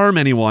really alarm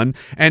anyone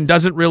and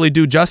doesn't really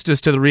do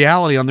justice to the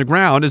reality on the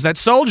ground. Is that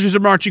soldiers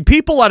are marching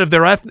people out of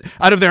their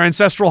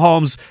ancestral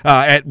homes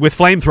with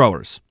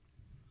flamethrowers,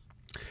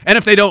 and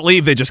if they don't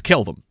leave, they just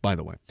kill them. By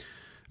the way,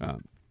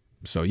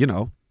 so you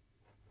know,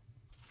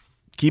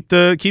 keep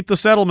the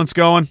settlements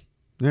going.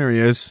 There he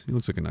is. He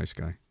looks like a nice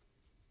guy.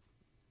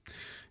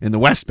 In the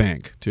West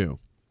Bank too,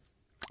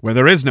 where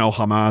there is no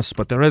Hamas,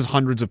 but there is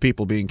hundreds of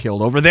people being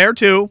killed over there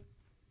too.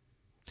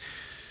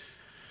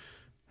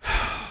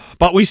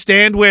 But we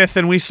stand with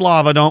and we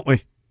Slava, don't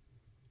we?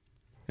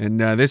 And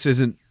this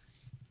isn't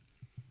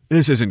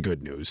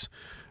good news.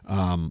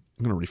 I'm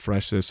going to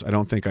refresh this. I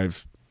don't think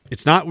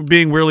it's not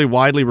being really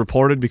widely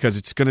reported because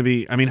it's going to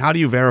be, I mean, how do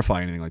you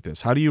verify anything like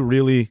this? How do you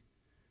really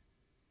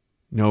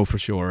know for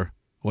sure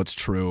what's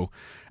true?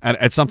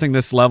 At something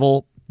this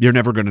level, you're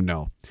never going to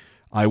know.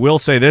 I will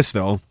say this,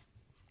 though.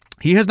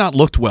 He has not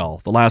looked well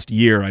the last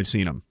year I've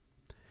seen him.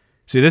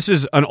 See, this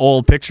is an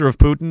old picture of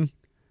Putin.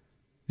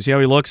 You see how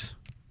he looks?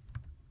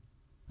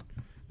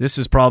 This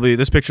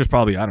picture's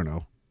probably, I don't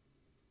know,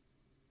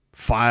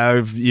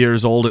 5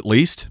 years old at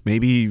least,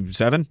 maybe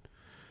 7.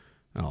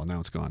 Oh,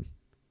 now it's gone.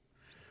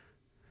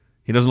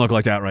 He doesn't look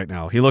like that right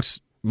now. He looks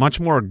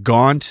much more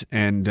gaunt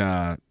and,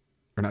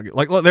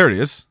 look, there it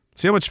is.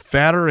 See how much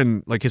fatter,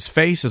 and like his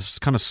face is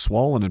kind of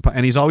swollen,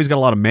 and he's always got a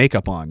lot of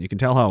makeup on. You can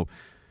tell how,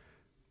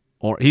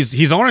 or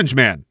he's Orange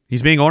Man.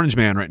 He's being Orange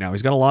Man right now.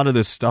 He's got a lot of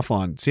this stuff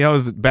on. See how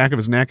the back of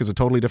his neck is a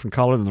totally different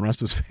color than the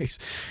rest of his face.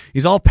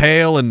 He's all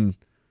pale, and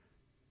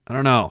I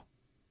don't know.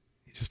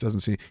 He just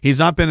doesn't seem. He's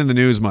not been in the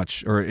news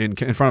much or in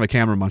front of a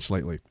camera much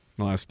lately.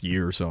 The last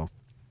year or so.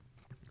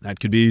 That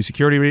could be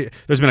security.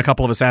 There's been a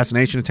couple of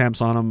assassination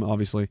attempts on him,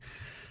 obviously.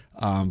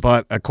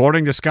 But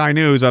according to Sky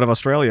News out of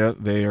Australia,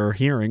 they are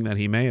hearing that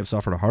he may have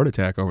suffered a heart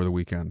attack over the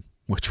weekend.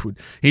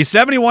 He's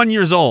 71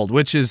 years old,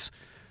 which is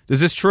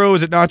this true?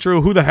 Is it not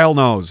true? Who the hell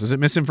knows? Is it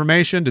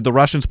misinformation? Did the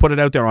Russians put it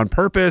out there on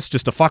purpose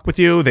just to fuck with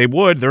you? They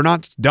would. They're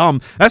not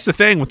dumb. That's the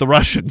thing with the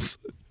Russians.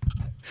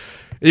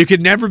 You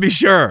can never be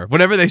sure.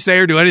 Whenever they say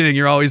or do anything,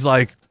 you're always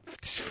like,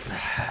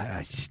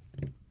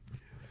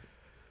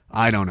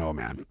 I don't know,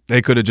 man.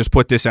 They could have just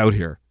put this out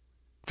here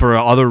for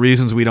other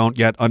reasons we don't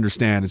yet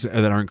understand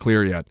that aren't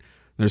clear yet.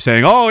 They're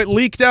saying, it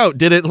leaked out.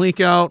 Did it leak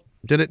out?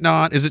 Did it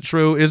not? Is it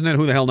true? Isn't it?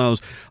 Who the hell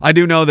knows? I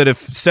do know that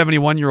if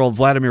 71-year-old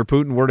Vladimir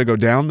Putin were to go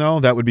down,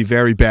 though, that would be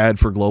very bad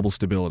for global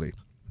stability.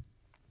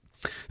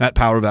 That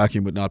power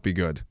vacuum would not be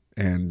good.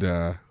 And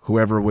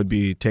whoever would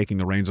be taking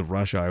the reins of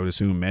Russia, I would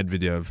assume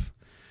Medvedev.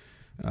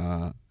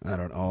 I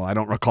don't know. I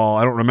don't recall.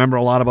 I don't remember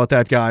a lot about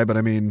that guy, but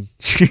I mean,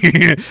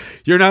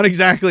 you're not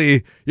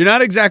exactly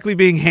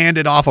being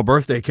handed off a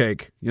birthday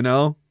cake, you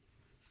know?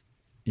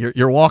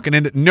 You're walking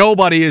into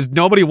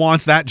nobody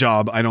wants that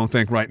job, I don't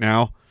think, right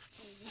now.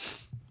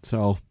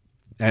 So,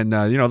 and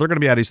they're going to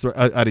be at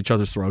each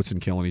other's throats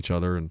and killing each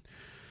other, and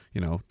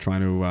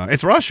trying to.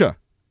 It's Russia.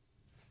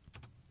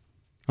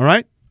 All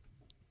right,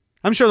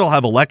 I'm sure they'll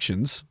have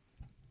elections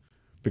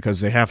because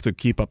they have to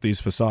keep up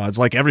these facades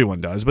like everyone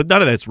does, but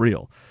none of that's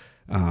real.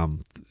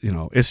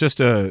 It's just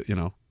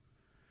there'll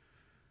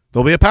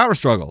be a power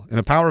struggle and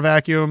a power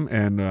vacuum,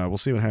 and we'll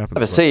see what happens.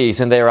 Overseas,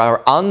 and there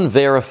are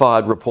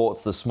unverified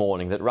reports this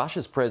morning that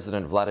Russia's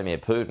President Vladimir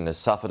Putin has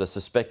suffered a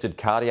suspected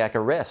cardiac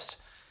arrest.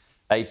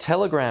 A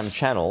Telegram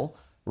channel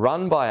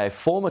run by a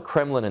former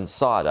Kremlin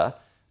insider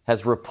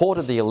has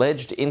reported the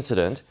alleged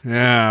incident.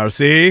 Yeah,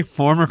 see?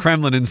 Former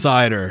Kremlin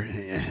insider.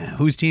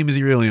 Whose team is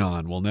he really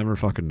on? We'll never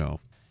fucking know.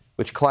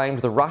 Which claimed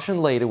the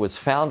Russian leader was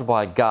found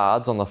by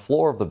guards on the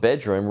floor of the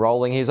bedroom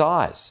rolling his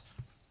eyes.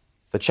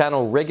 The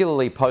channel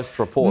regularly posts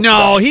reports.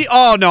 No,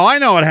 I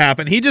know what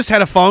happened. He just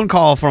had a phone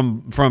call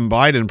from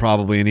Biden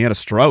probably, and he had a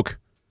stroke.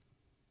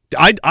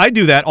 I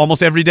do that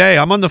almost every day.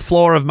 I'm on the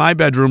floor of my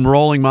bedroom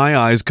rolling my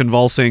eyes,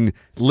 convulsing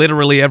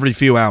literally every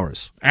few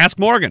hours. Ask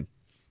Morgan.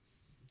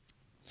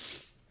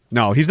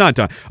 No, he's not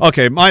dying.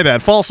 Okay, my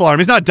bad. False alarm.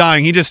 He's not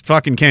dying. He just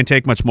fucking can't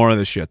take much more of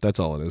this shit. That's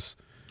all it is.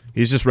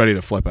 He's just ready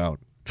to flip out.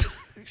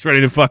 He's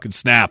ready to fucking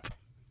snap.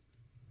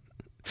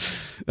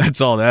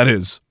 That's all that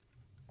is.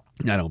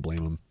 I don't blame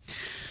him.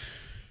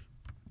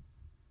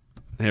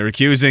 They're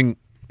accusing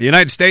the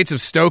United States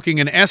of stoking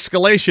an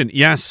escalation.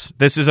 Yes,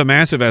 this is a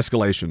massive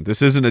escalation.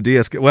 This isn't a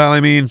de-escalation. Well, I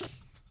mean,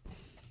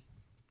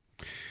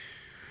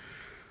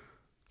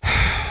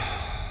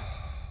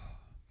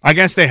 I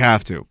guess they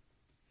have to.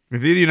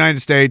 If you're the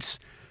United States,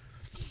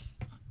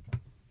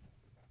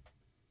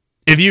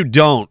 if you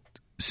don't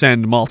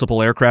send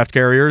multiple aircraft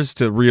carriers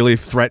to really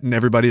threaten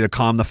everybody to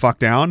calm the fuck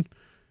down,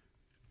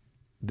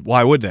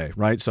 why would they,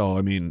 right? So,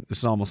 I mean,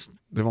 this is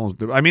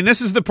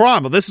this is the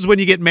problem. This is when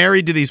you get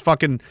married to these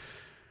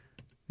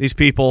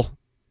people.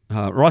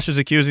 Russia's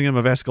accusing him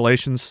of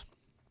escalations.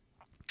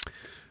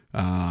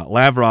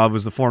 Lavrov,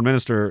 was the foreign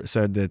minister,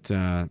 said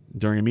that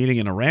during a meeting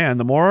in Iran,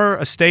 the more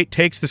a state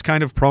takes this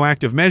kind of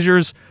proactive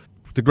measures,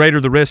 the greater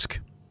the risk,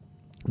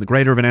 the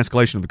greater of an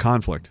escalation of the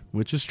conflict,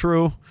 which is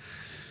true.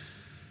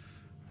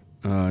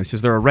 He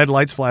says there are red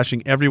lights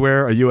flashing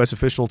everywhere, a U.S.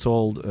 official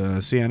told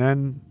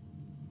CNN.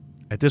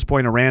 At this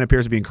point, Iran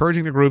appears to be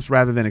encouraging the groups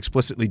rather than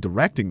explicitly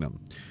directing them.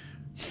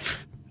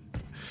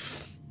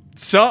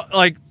 So,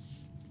 like,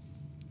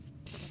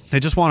 they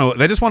just want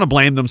to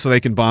blame them so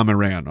they can bomb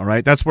Iran, all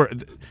right? That's where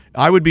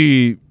I would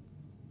be,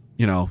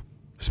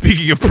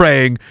 speaking of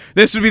praying,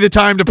 this would be the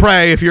time to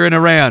pray if you're in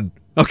Iran,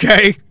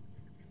 okay?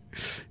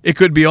 It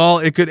could be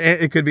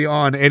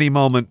on any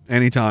moment,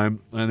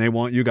 anytime, and they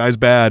want you guys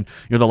bad.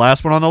 You're the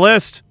last one on the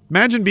list.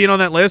 Imagine being on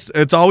that list.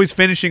 It's always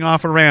finishing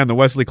off Iran, the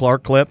Wesley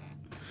Clark clip.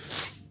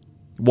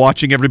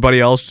 Watching everybody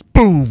else.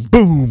 Boom,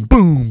 boom,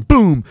 boom,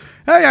 boom.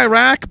 Hey,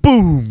 Iraq.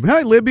 Boom.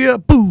 Hey, Libya.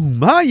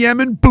 Boom. Hi,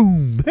 Yemen.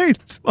 Boom. Hey,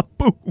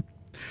 boom.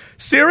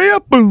 Syria.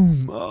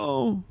 Boom.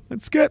 Oh,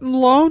 it's getting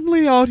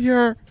lonely out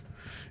here.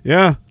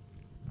 Yeah.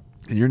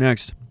 And you're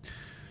next.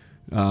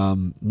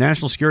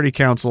 National Security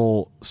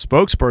Council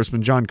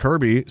spokesperson John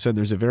Kirby said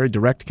there's a very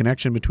direct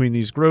connection between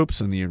these groups,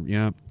 and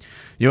the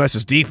U.S.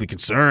 is deeply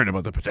concerned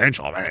about the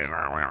potential.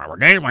 We're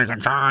deeply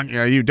concerned.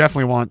 Yeah, you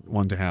definitely want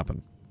one to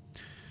happen.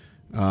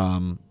 Is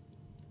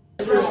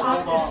the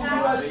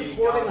U.S.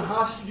 supporting the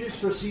hostages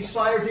for a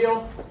ceasefire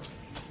deal?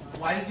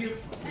 Why did you?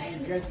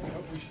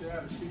 We should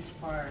have a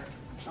ceasefire.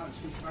 Not a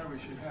ceasefire. We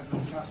should have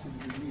those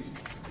hostages released,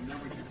 and then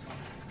we can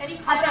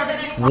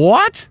talk.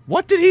 What?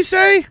 What did he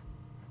say?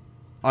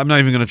 I'm not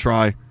even going to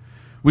try.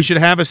 We should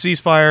have a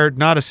ceasefire,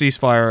 not a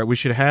ceasefire. We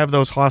should have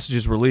those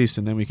hostages released,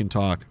 and then we can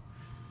talk.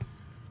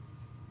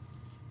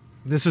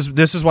 This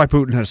is why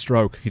Putin had a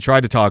stroke. He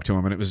tried to talk to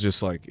him, and it was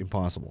just like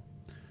impossible.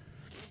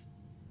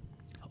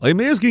 I'm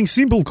asking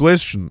simple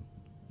question.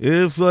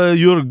 If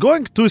you're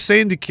going to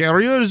send the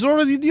carriers,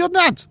 or you're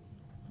not.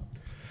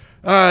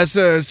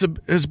 It's a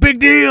big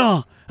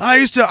deal. I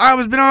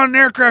was been on an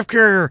aircraft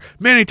carrier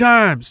many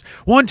times.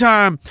 One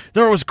time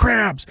there was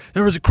crabs.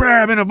 There was a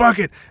crab in a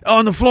bucket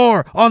on the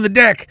floor on the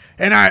deck,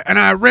 and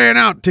I ran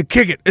out to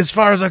kick it as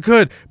far as I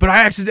could. But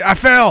I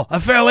fell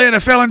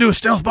into a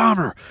stealth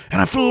bomber, and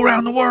I flew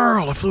around the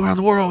world.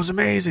 It was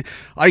amazing.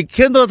 I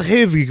cannot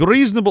have a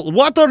reasonable.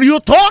 What are you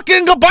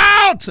talking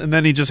about? And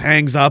then he just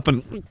hangs up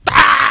and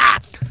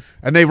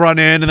and they run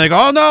in and they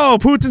go, oh no,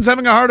 Putin's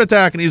having a heart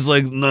attack, and he's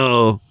like,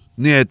 no,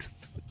 niet.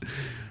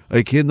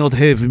 I cannot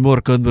have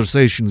more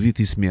conversations with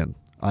this man.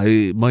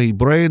 My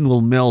brain will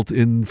melt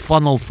and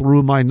funnel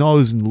through my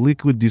nose in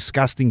liquid,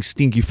 disgusting,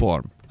 stinky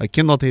form. I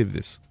cannot have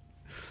this.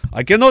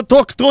 I cannot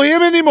talk to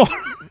him anymore.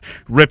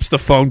 Rips the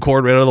phone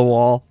cord right out of the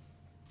wall.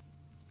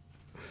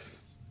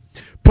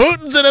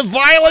 Putin's in a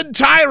violent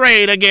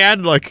tirade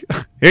again. Like,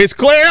 he's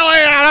clearly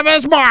out of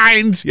his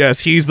mind. Yes,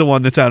 he's the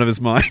one that's out of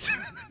his mind.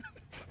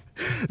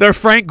 They're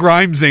Frank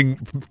Grimesing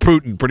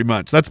Putin, pretty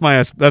much. That's my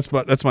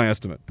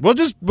estimate. We'll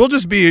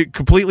just be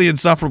completely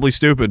insufferably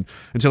stupid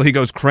until he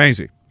goes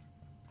crazy.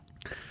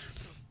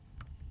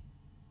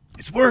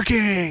 It's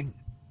working.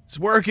 It's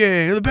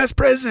working. You're the best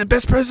president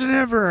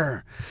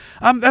ever.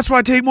 That's why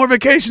I take more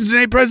vacations than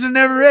any president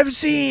ever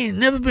seen.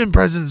 Never been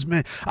president's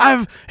man.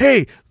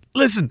 Hey,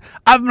 listen,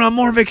 I've been on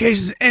more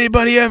vacations than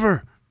anybody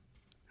ever.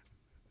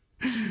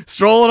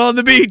 Strolling on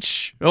the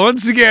beach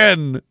once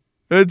again.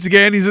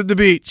 He's at the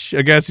beach.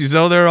 I guess he's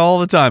out there all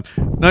the time.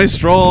 Nice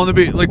stroll on the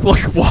beach, like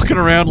walking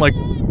around like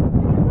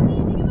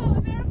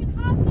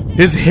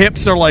his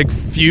hips are like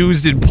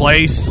fused in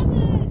place.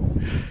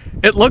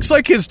 It looks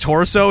like his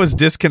torso is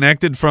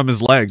disconnected from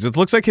his legs. It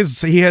looks like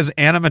he has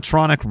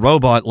animatronic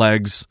robot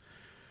legs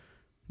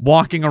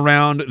walking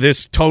around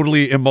this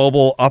totally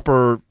immobile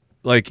upper.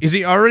 Like, is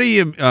he already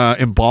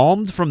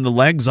embalmed from the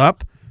legs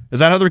up? Is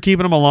that how they're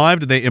keeping him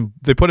alive? Did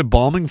they put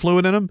embalming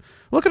fluid in him?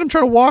 Look at him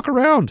try to walk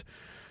around.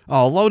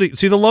 Oh, loading.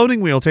 See, the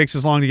loading wheel takes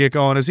as long to get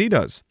going as he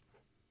does.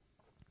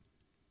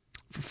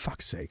 For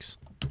fuck's sakes.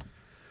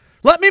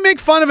 Let me make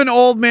fun of an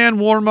old man,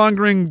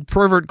 warmongering,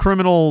 pervert,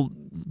 criminal,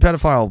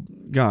 pedophile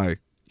guy.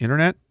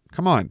 Internet?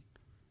 Come on.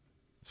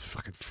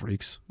 Fucking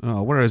freaks.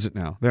 Oh, where is it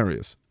now? There he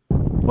is.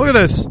 Look at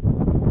this.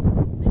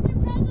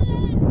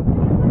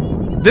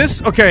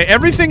 Okay,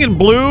 everything in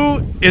blue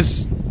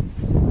is...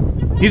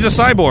 He's a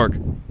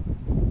cyborg.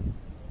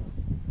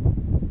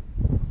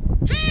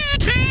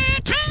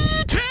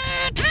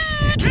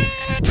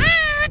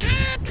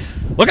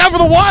 Look out for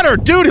the water!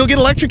 Dude, he'll get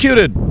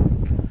electrocuted.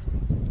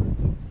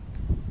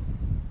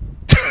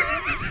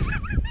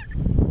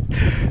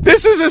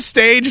 This is a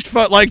staged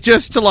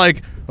just to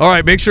all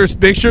right, make sure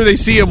they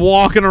see him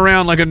walking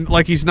around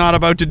like he's not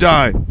about to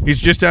die. He's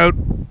just out.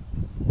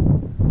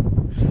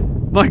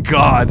 My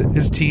God,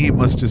 his team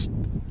must just...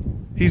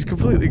 He's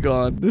completely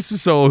gone. This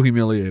is so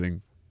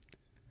humiliating.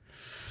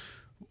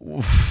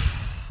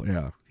 Oof.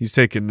 Yeah, he's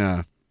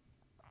taken...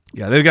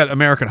 Yeah, they've got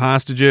American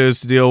hostages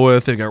to deal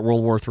with. They've got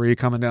World War III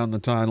coming down the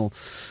tunnel.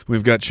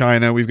 We've got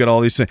China. We've got all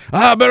these things.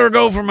 I better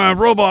go for my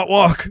robot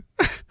walk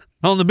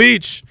on the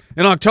beach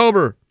in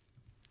October.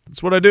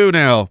 That's what I do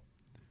now.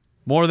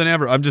 More than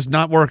ever. I'm just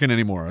not working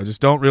anymore. I just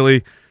don't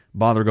really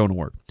bother going to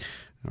work.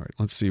 All right,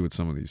 let's see what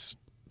some of these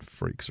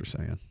freaks are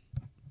saying.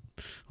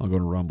 I'll go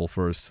to Rumble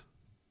first.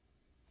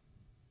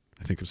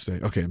 I think I'm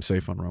safe. Okay, I'm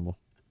safe on Rumble.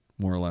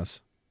 More or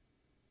less.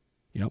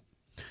 Yep.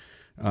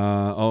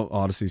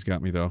 Odyssey's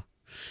got me, though.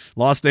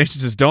 Lost Nation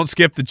says, don't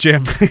skip the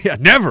gym. Yeah,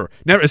 never.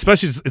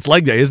 Especially, it's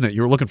leg day, isn't it?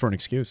 You were looking for an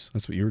excuse.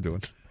 That's what you were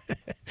doing.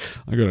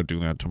 I got to do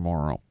that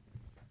tomorrow.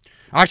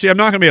 Actually, I'm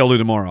not going to be able to do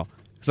tomorrow.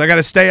 Because I got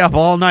to stay up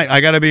all night.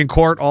 I got to be in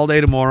court all day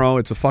tomorrow.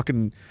 It's a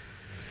fucking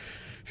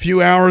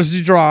few hours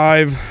to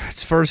drive.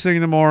 It's first thing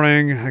in the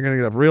morning. I got to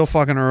get up real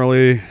fucking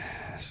early.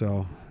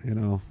 So,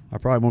 I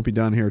probably won't be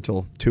done here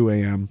till 2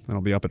 a.m. Then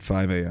I'll be up at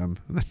 5 a.m.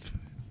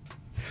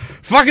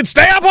 Fucking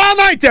stay up all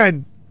night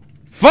then!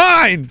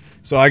 Fine!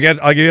 So I'll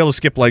be able to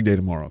skip leg day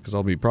tomorrow because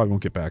probably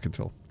won't get back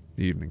until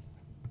the evening.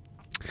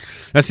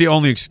 That's the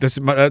only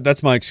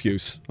that's my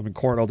excuse. I'm in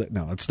court all day.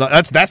 No,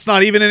 that's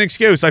not even an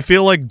excuse. I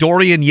feel like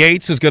Dorian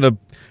Yates is gonna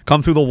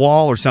come through the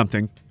wall or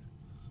something.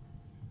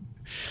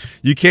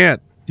 You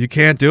can't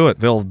do it.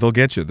 They'll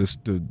get you.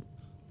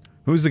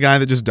 Who's the guy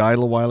that just died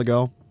a little while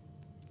ago?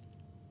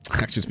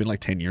 Actually, it's been like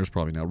 10 years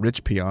probably now.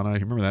 Rich Piana, you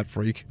remember that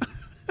freak?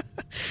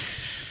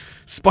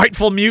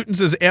 Spiteful Mutant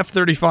says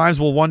F-35s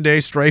will one day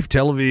strafe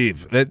Tel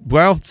Aviv.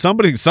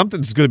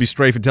 Something's going to be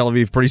strafing Tel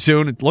Aviv pretty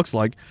soon, it looks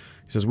like.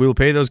 He says, we will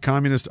pay those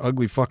communist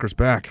ugly fuckers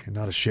back, and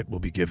not a shit will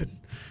be given.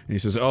 And he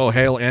says, oh,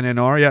 hail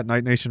NNR. Yeah,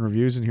 Night Nation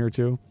Reviews in here,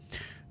 too.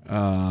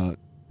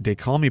 They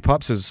Call Me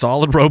Pup says,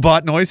 solid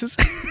robot noises.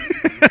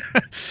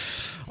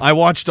 I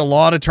watched a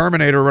lot of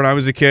Terminator when I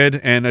was a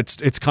kid, and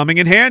it's coming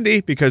in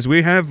handy because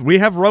we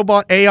have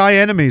robot AI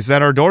enemies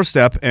at our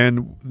doorstep,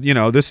 and,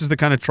 this is the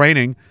kind of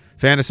training...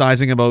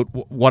 fantasizing about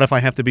what if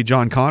I have to be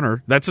John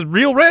Connor. That's a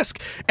real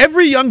risk.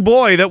 Every young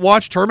boy that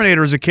watched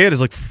Terminator as a kid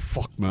is like,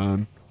 fuck,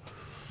 man.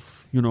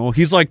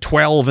 He's like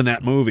 12 in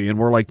that movie, and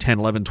we're like 10,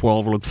 11,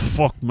 12. We're like,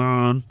 fuck,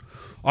 man.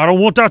 I don't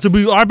want that to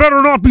be... I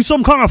better not be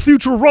some kind of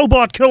future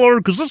robot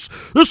killer, because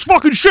this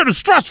fucking shit is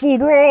stressful,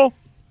 bro.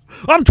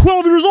 I'm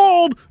 12 years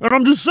old, and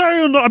I'm just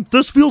saying,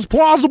 this feels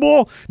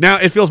plausible. Now,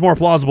 it feels more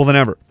plausible than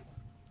ever.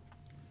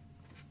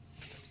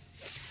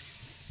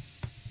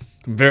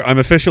 I'm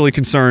officially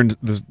concerned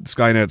the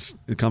Skynet's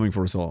coming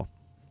for us all.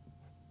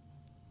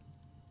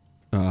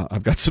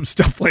 I've got some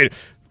stuff later.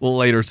 A little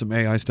later, some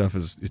AI stuff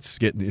it's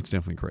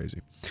definitely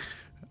crazy.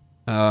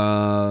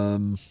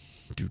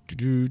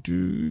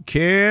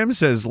 Kim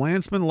says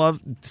Lanceman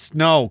loves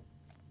no.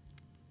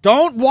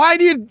 Don't. Why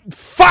do you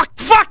fuck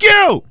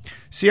you?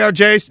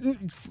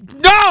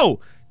 CRJ. No.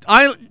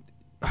 How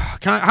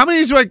many of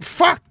these are like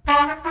fuck?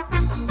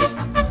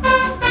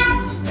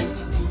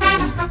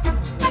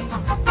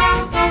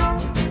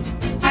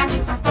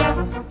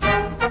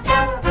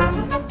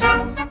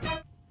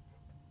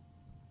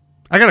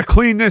 I got to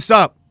clean this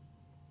up.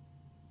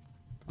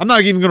 I'm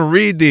not even going to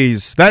read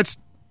these. That's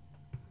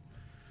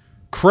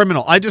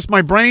criminal.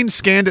 My brain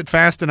scanned it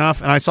fast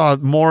enough, and I saw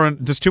more.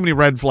 There's too many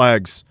red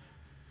flags.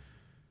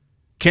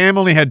 Cam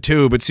only had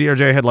 2, but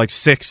CRJ had like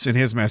 6 in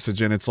his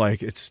message, and it's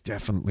like, it's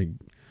definitely...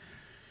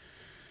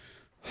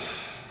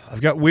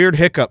 I've got weird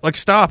hiccup. Like,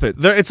 stop it.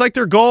 It's like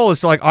their goal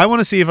is to like, I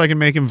want to see if I can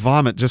make him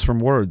vomit just from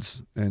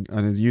words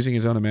and using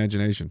his own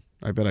imagination.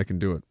 I bet I can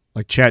do it.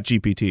 Like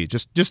ChatGPT.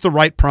 Just the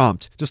right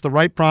prompt. Just the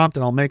right prompt,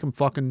 and I'll make him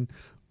fucking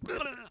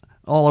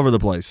all over the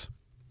place.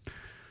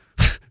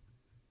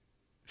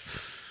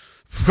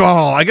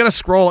 Oh, I gotta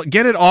scroll.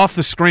 Get it off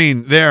the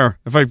screen. There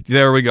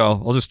we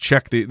go. I'll just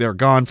check they're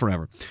gone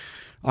forever.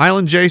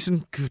 Island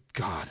Jason, good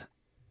God.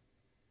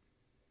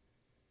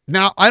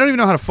 Now, I don't even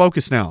know how to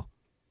focus now.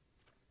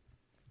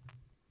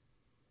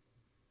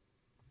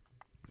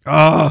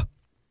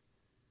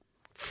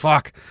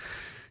 Fuck.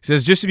 He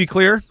says, just to be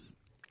clear,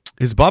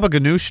 is Baba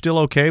Ganoush still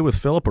okay with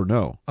Philip or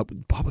no?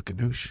 Baba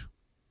Ganoush.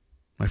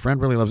 My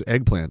friend really loves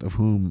eggplant, of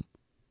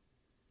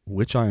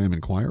which I am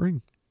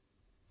inquiring.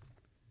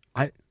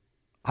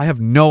 I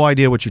have no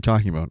idea what you're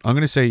talking about. I'm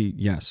going to say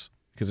yes,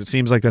 because it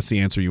seems like that's the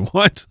answer you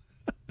want.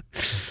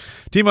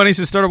 T-Money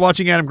says, started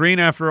watching Adam Green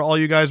after all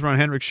you guys were on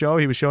Henrik's show.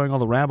 He was showing all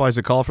the rabbis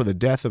a call for the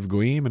death of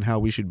Goyim and how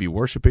we should be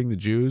worshiping the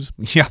Jews.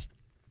 Yeah.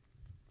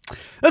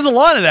 There's a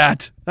lot of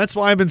that. That's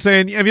why I've been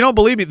saying, if you don't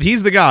believe me,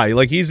 he's the guy.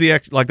 Like, he's the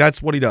like,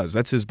 that's what he does.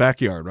 That's his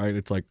backyard, right?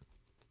 It's like,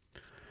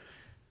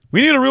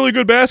 we need a really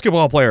good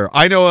basketball player.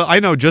 I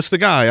know just the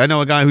guy. I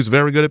know a guy who's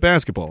very good at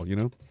basketball, you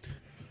know?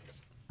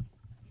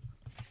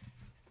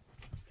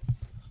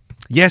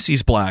 Yes,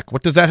 he's black.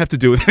 What does that have to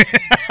do with it?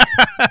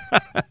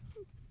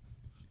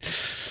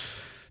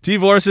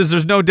 T-Vor says,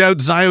 there's no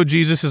doubt Zio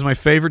Jesus is my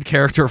favorite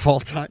character of all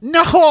time.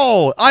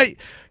 No!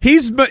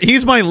 He's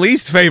my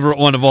least favorite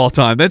one of all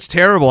time. That's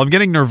terrible. I'm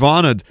getting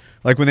Nirvana'd.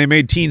 Like when they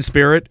made Teen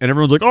Spirit, and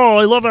everyone's like, oh,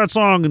 I love that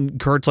song. And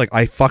Kurt's like,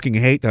 I fucking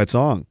hate that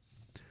song.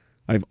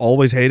 I've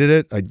always hated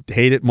it. I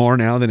hate it more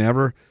now than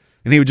ever.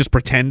 And he would just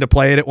pretend to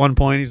play it at one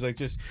point. He's like,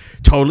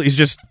 he's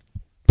just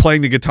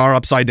playing the guitar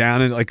upside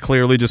down and like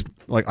clearly just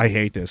like, I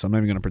hate this. I'm not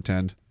even going to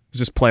pretend. He's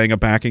just playing a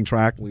backing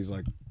track. He's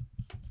like...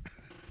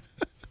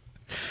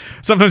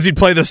 Sometimes he'd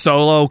play the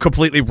solo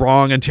completely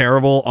wrong and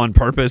terrible on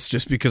purpose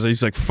just because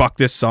he's like, fuck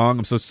this song.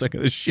 I'm so sick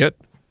of this shit.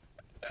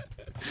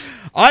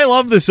 I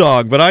love the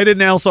song, but I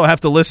didn't also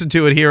have to listen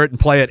to it, hear it, and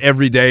play it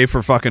every day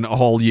for fucking a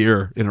whole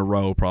year in a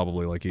row,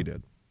 probably like he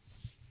did.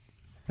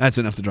 That's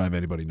enough to drive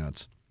anybody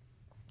nuts.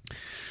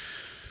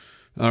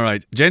 All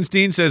right. Jen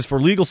Steen says, for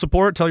legal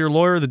support, tell your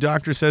lawyer the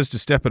doctor says to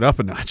step it up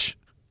a notch.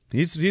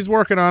 He's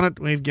working on it.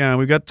 We've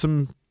got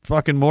some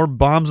fucking more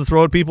bombs to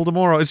throw at people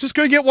tomorrow. It's just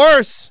going to get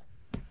worse.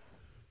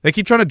 They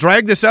keep trying to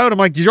drag this out. I'm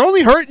like, you're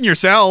only hurting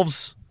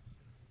yourselves.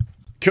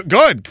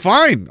 Good,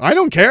 fine. I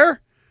don't care.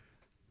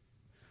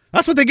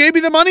 That's what they gave me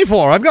the money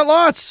for. I've got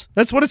lots.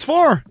 That's what it's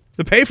for.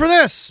 To pay for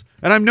this.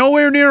 And I'm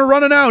nowhere near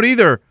running out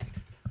either.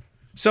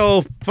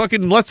 So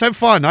fucking let's have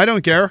fun. I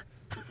don't care.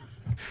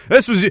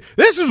 This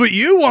is what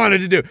you wanted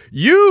to do.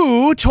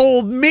 You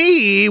told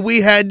me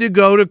we had to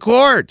go to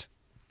court.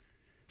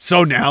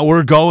 So now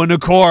we're going to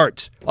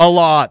court. A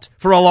lot.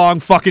 For a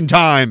long fucking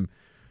time.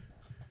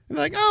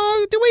 Like,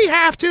 oh, do we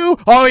have to?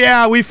 Oh,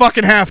 yeah, we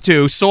fucking have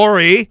to.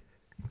 Sorry.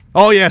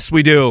 Oh, yes,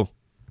 we do.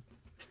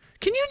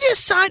 Can you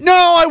just sign?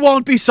 No, I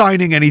won't be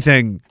signing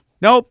anything.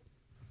 Nope.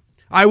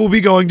 I will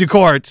be going to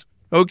court.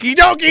 Okie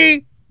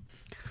dokie.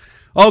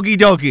 Okie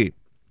dokie.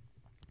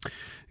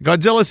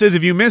 Godzilla says,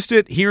 if you missed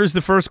it, here's the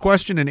first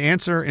question and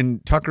answer in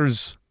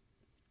Tucker's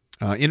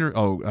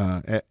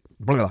Twitter,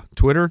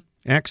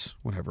 X,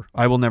 whatever.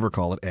 I will never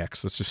call it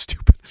X. That's just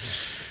stupid.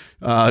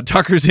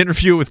 Tucker's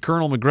interview with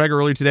Colonel McGregor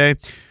earlier today.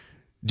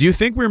 Do you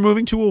think we're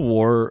moving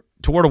toward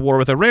a war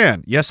with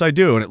Iran? Yes, I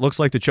do, and it looks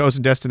like the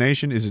chosen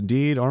destination is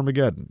indeed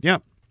Armageddon. Yeah.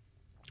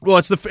 Well,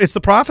 it's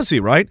the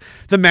prophecy, right?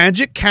 The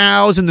magic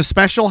cows and the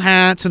special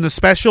hats and the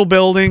special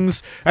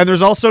buildings, and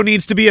there's also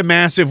needs to be a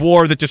massive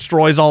war that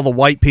destroys all the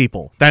white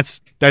people.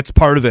 That's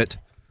part of it.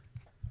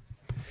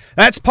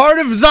 That's part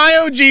of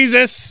Zio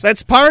Jesus.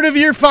 That's part of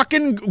your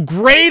fucking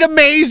great,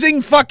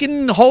 amazing,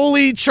 fucking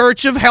holy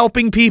church of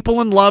helping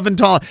people and love and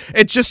tolerance.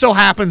 It just so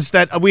happens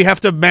that we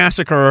have to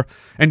massacre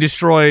and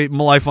destroy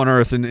life on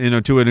Earth,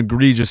 and to an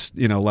egregious,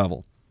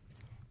 level.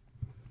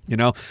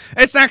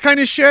 It's that kind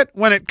of shit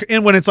when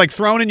it's like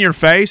thrown in your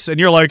face, and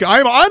you're like,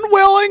 I'm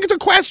unwilling to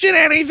question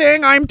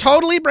anything. I'm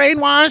totally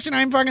brainwashed, and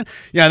I'm fucking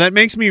that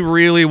makes me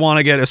really want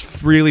to get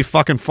as really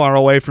fucking far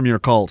away from your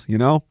cult.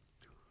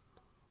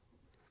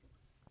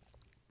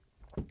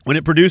 When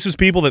it produces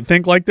people that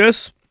think like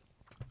this,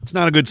 it's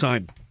not a good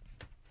sign.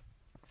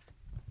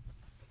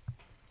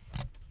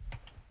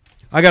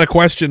 I got a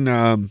question.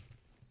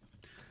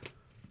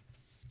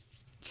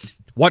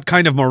 What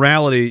kind of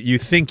morality you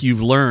think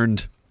you've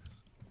learned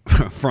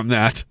from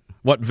that?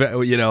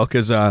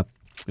 Because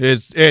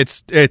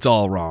it's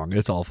all wrong.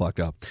 It's all fucked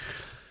up.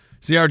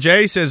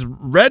 CRJ says,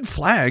 red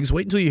flags.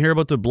 Wait until you hear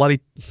about the bloody...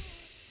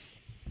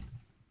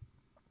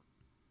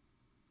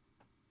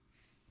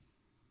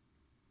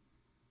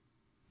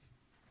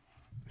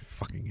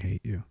 fucking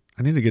hate you.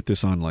 I need to get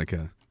this on like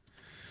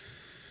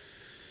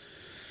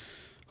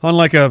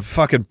a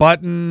fucking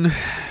button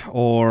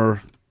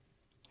or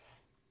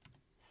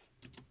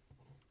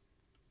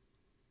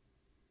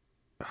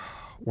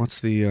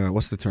what's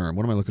the term?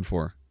 What am I looking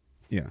for?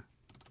 Yeah.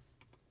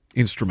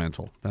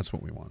 Instrumental. That's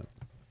what we wanted.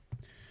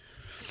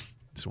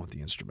 Just want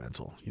the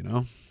instrumental, you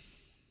know?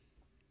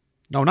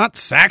 No, not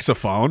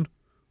saxophone.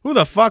 Who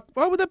the fuck?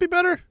 What would that be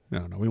better?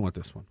 No, we want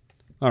this one.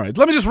 All right,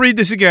 let me just read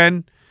this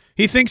again.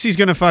 He thinks he's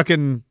going to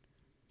fucking...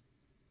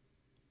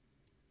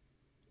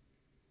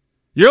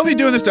 You're only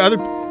doing this to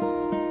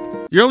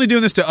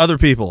other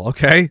people,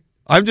 okay?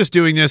 I'm just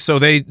doing this so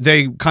they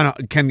kind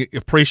of can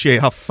appreciate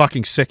how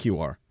fucking sick you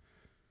are.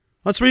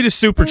 Let's read a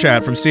super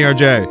chat from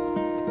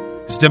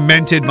CRJ. His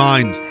demented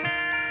mind.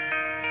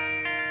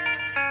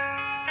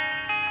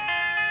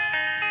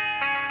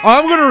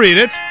 I'm going to read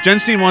it. Jen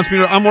Steen wants me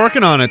to... I'm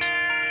working on it.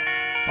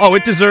 Oh,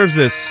 it deserves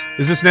this.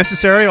 Is this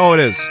necessary? Oh, it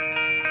is.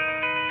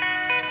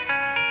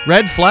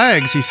 Red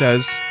flags, he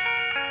says.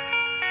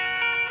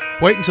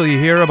 Wait until you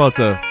hear about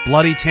the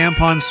bloody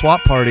tampon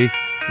swap party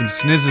in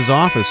Snizz's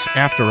office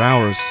after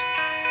hours.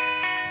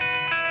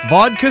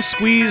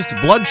 Vodka-squeezed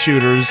blood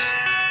shooters.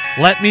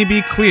 Let me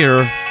be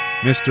clear,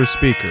 Mr.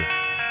 Speaker.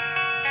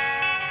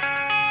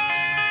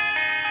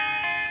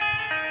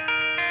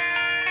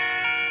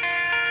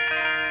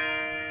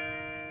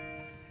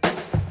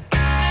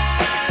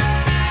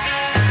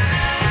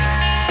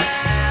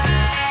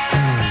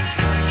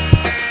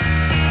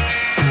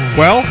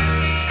 Well,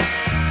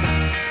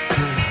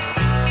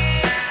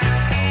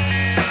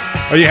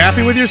 are you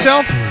happy with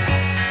yourself?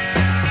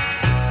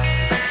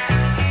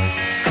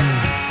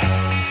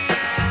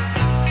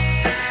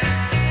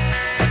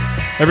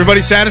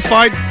 Everybody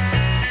satisfied?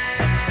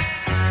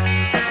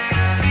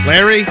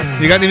 Larry,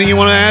 you got anything you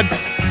want to add?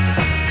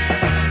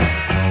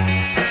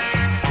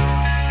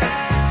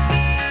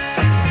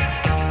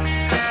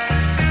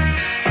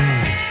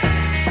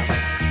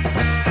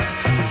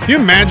 Can you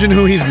imagine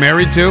who he's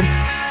married to?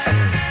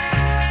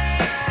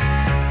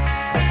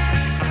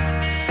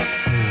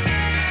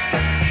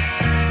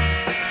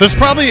 There's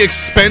probably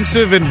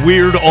expensive and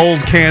weird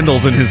old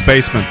candles in his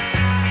basement.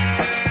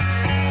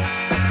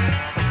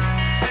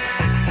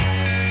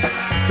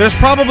 There's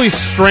probably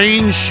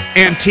strange,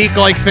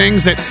 antique-like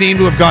things that seem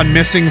to have gone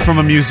missing from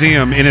a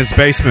museum in his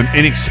basement,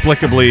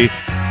 inexplicably,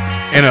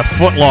 in a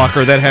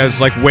footlocker that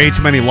has, like, way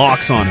too many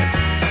locks on it.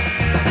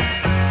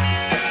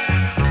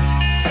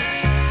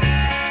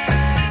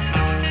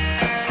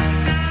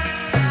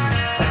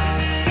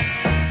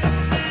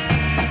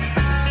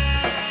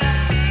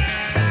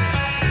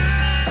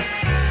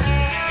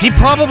 He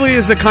probably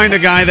is the kind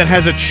of guy that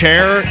has a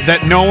chair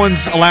that no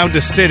one's allowed to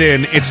sit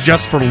in. It's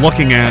just for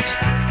looking at.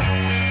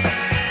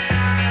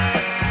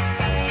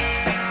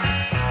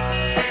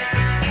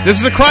 This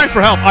is a cry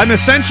for help. I'm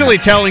essentially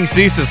telling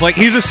Cesis, like,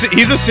 he's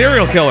a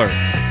serial killer.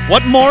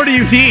 What more do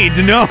you need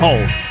to know?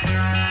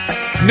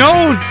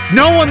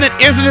 No one that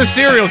isn't a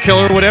serial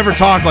killer would ever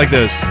talk like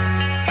this.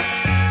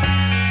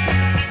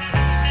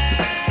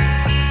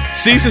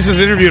 Cesis has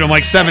interviewed him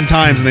like 7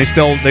 times, and they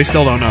still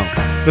don't know.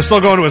 They're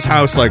still going to his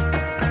house like,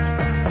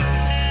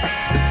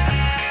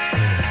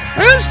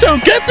 I just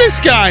don't get this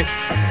guy.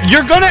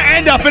 You're going to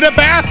end up in a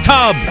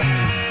bathtub.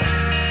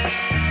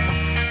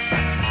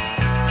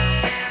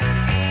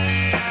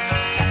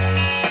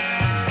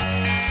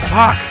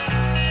 Fuck.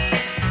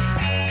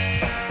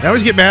 They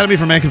always get mad at me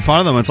for making fun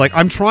of them. It's like,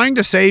 I'm trying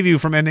to save you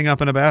from ending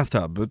up in a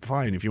bathtub. But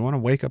fine, if you want to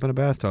wake up in a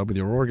bathtub with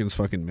your organs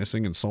fucking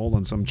missing and sold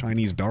on some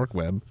Chinese dark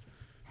web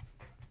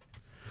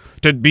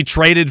to be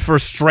traded for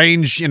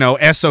strange,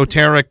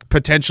 esoteric,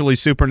 potentially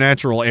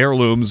supernatural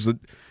heirlooms that,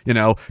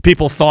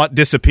 people thought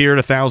disappeared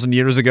 1,000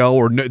 years ago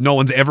or no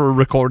one's ever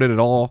recorded at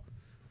all.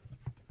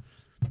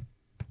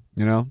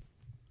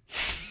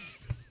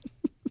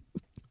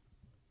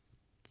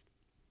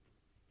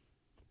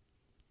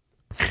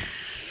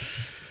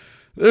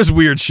 There's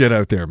weird shit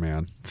out there,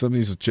 man. Some of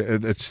these,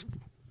 it's,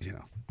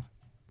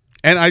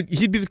 and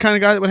he'd be the kind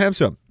of guy that would have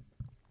some.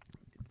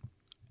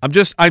 I'm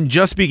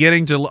just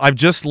beginning to. I've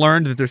just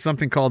learned that there's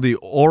something called the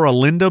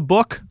Oralinda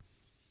book.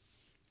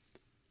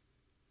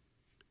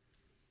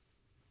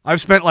 I've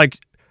spent like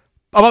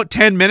about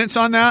 10 minutes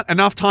on that.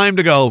 Enough time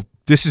to go,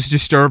 this is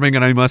disturbing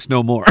and I must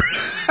know more.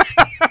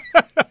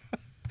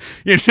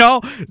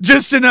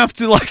 Just enough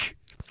to like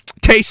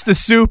taste the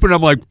soup and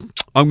I'm like,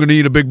 I'm going to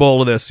eat a big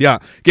bowl of this. Yeah.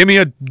 Give me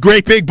a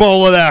great big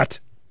bowl of that.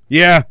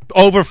 Yeah.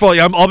 Overfull.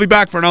 I'll be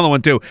back for another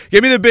one too.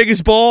 Give me the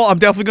biggest bowl. I'm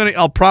probably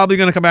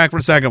going to come back for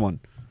a second one.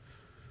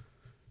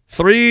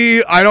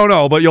 3, I don't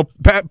know, but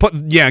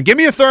give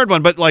me a third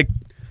one, but like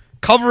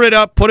cover it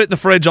up, put it in the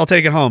fridge. I'll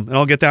take it home and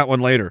I'll get that one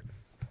later.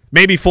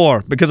 Maybe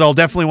 4 because I'll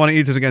definitely want to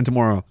eat this again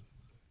tomorrow.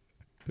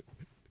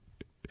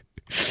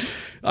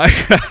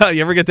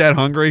 You ever get that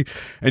hungry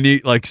and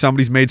you like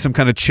somebody's made some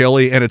kind of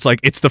chili and it's like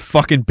it's the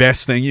fucking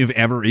best thing you've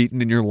ever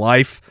eaten in your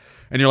life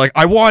and you're like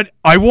I want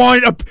my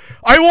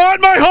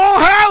whole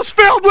house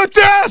filled with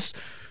this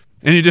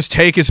and you just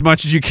take as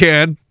much as you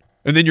can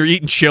and then you're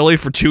eating chili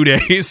for 2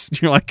 days.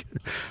 You're like,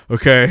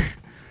 okay,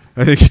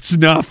 I think it's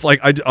enough. Like,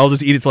 I'll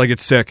just eat it till I get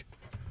sick.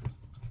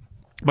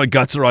 My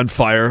guts are on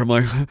fire. I'm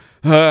like,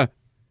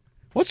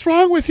 what's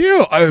wrong with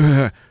you?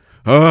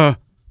 I've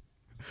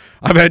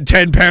had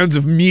 10 pounds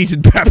of meat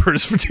and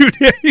peppers for 2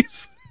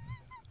 days.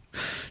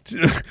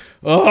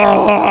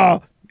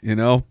 You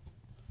know,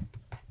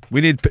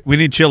 we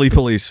need chili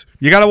police.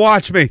 You got to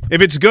watch me.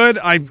 If it's good,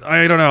 I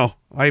don't know.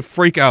 I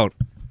freak out.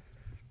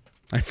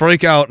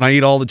 And I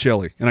eat all the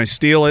chili and I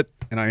steal it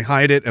and I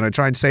hide it and I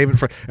try and save it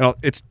for,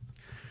 it's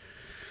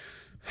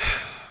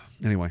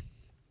anyway,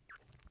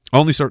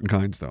 only certain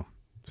kinds though.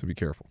 So be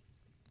careful.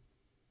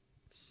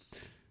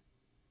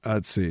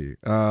 Let's see.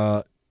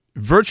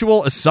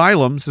 Virtual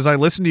Asylum says, I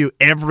listen to you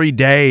every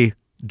day.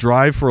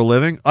 Drive for a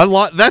living. A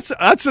lot. That's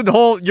a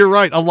whole. You're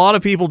right. A lot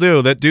of people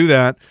do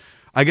that.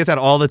 I get that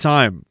all the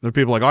time. There are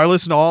people like, I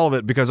listen to all of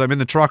it because I'm in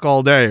the truck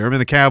all day, or I'm in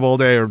the cab all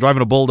day, or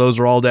driving a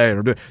bulldozer all day.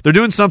 Or they're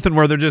doing something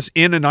where they're just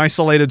in an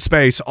isolated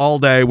space all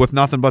day with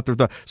nothing but their.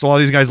 So all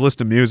these guys listen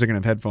to music and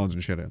have headphones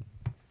and shit in.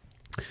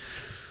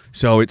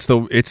 So it's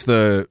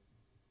the.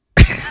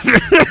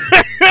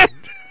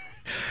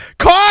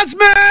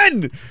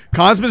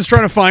 Cosman's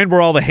trying to find where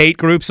all the hate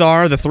groups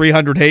are, the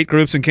 300 hate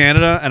groups in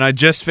Canada, and I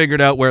just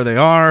figured out where they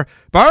are.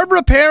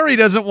 Barbara Perry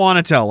doesn't want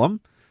to tell him.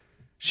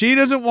 She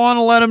doesn't want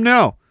to let him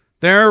know.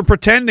 They're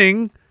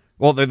pretending.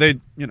 Well, they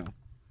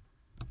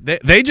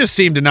just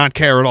seem to not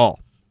care at all.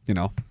 You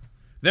know,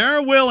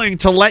 they're willing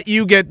to let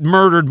you get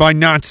murdered by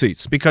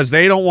Nazis because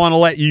they don't want to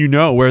let you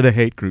know where the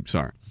hate groups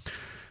are.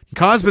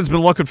 Cosman's been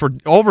looking for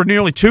over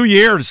nearly 2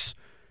 years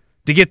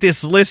to get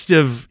this list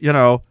of,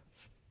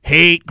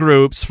 hate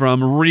groups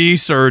from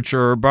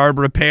researcher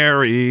Barbara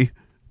Perry.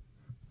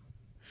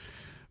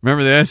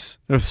 Remember this?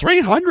 There were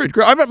 300.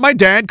 My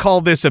dad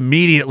called this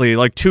immediately,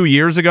 like 2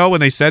 years ago when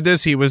they said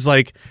this. He was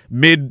like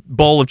mid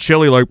bowl of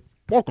chili, like,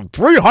 welcome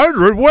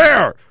 300.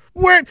 Where?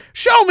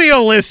 Show me a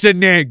list of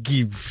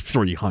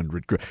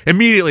 300.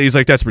 Immediately, he's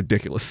like, that's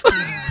ridiculous.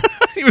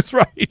 He was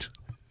right.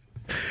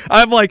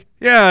 I'm like,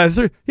 yeah,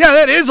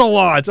 that is a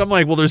lot. I'm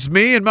like, well, there's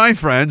me and my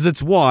friends.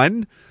 It's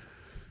one.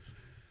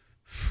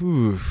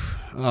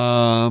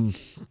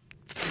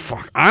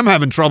 Fuck, I'm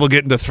having trouble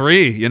getting to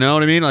 3. You know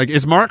what I mean? Like,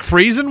 is Mark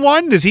Friesen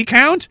one? Does he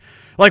count?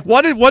 Like,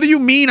 what do you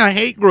mean a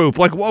hate group?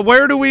 Like,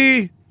 where do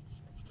we?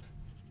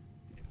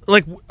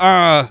 Like,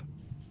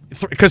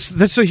 because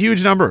that's a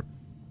huge number.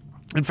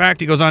 In fact,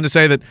 he goes on to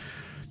say that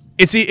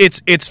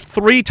it's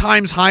 3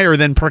 times higher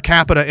than per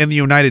capita in the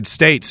United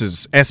States.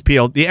 Is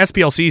SPL? The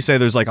SPLC say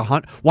there's like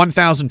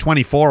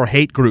 1,024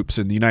 hate groups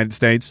in the United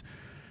States.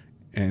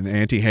 And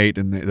anti-hate,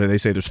 and they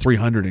say there's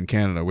 300 in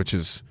Canada, which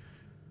is,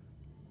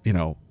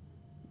 a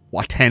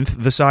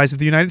tenth the size of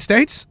the United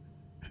States.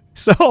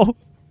 So,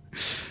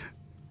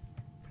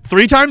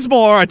 3 times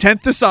more, a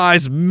tenth the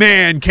size.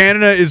 Man,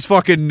 Canada is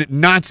fucking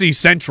Nazi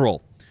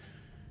central.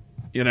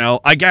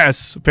 I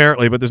guess,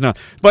 apparently, but there's not.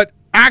 But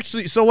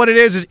actually, so what it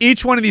is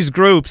each one of these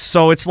groups,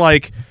 so it's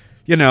like,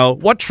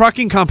 what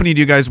trucking company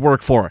do you guys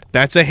work for?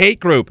 That's a hate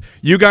group.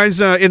 You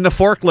guys in the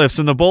forklifts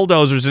and the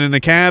bulldozers and in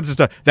the cabs and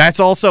stuff, that's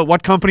also,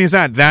 what company is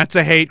that? That's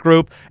a hate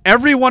group.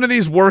 Every one of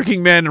these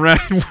working men around,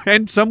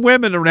 and some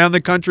women around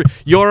the country,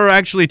 you're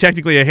actually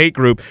technically a hate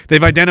group.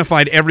 They've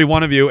identified every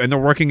one of you, and they're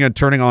working at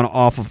turning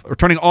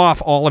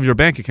off all of your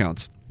bank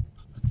accounts.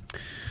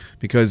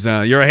 Because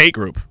you're a hate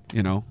group,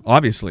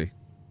 obviously.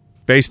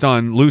 Based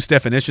on loose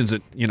definitions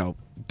that,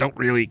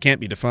 can't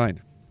be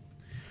defined.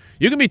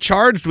 You can be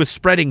charged with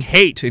spreading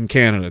hate in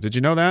Canada. Did you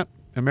know that,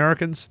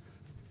 Americans?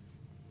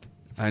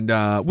 And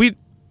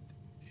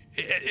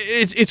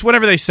it's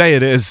whatever they say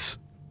it is.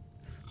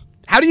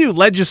 How do you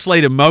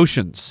legislate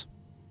emotions?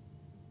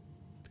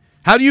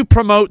 How do you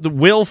promote the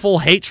willful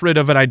hatred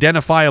of an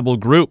identifiable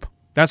group?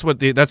 That's what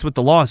the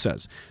law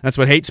says. That's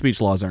what hate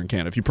speech laws are in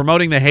Canada. If you're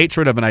promoting the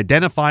hatred of an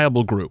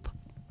identifiable group.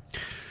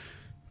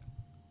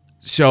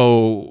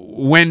 So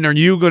when are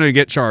you going to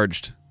get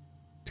charged?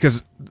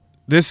 Because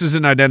this is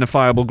an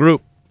identifiable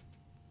group,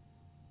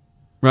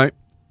 right?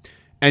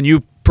 And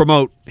you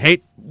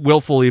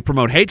willfully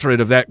promote hatred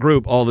of that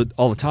group all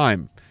the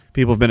time.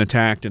 People have been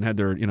attacked and had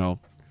their,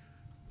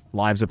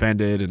 lives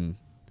upended and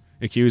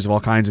accused of all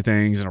kinds of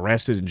things and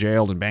arrested and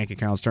jailed and bank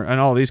accounts turned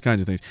and all these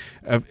kinds of things.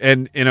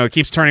 And it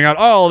keeps turning out,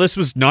 oh, this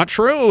was not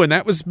true and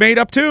that was made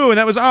up too. And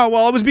that was, it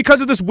was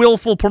because of this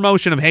willful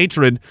promotion of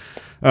hatred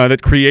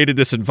that created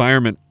this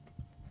environment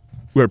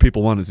where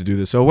people wanted to do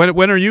this. So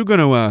when are you going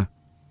to...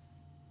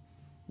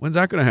 When's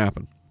that going to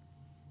happen?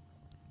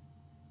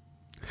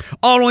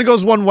 Oh, it only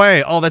goes one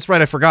way. Oh, that's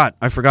right. I forgot.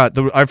 I forgot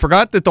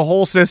that the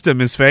whole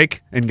system is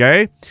fake and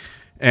gay,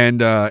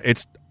 and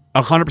it's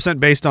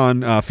 100% based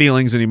on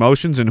feelings and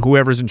emotions and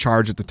whoever's in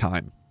charge at the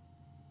time.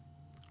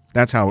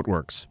 That's how it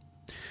works.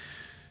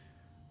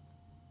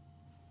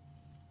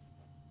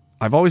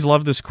 I've always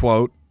loved this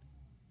quote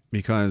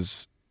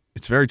because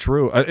it's very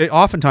true. It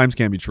oftentimes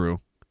can be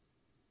true.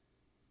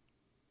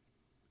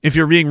 If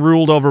you're being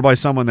ruled over by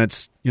someone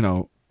that's,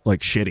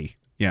 like shitty,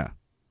 yeah,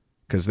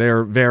 because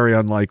they're very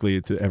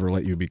unlikely to ever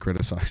let you be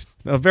criticized.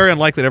 Very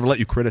unlikely to ever let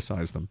you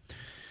criticize them.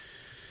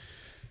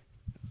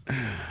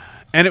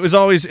 And it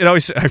always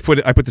I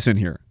put this in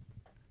here.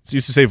 It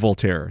used to say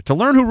Voltaire. To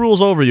learn who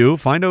rules over you,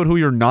 find out who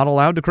you're not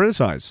allowed to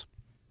criticize.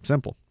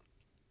 Simple.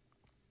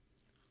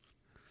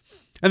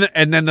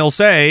 And then they'll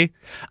say,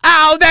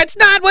 "Oh, that's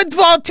not what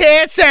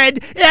Voltaire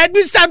said. That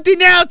was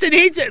something else." And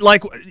he said,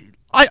 like,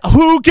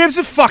 who cares?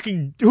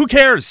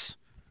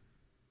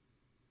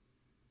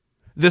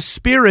 The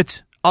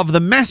spirit of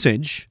the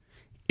message,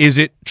 is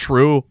it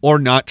true or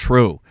not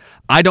true?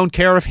 I don't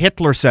care if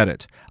Hitler said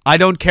it. I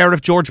don't care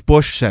if George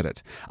Bush said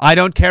it. I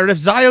don't care if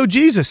Zio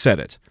Jesus said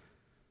it.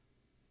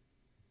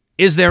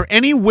 Is there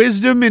any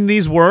wisdom in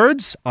these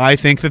words? I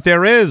think that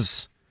there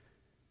is.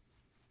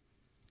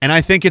 And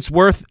I think it's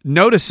worth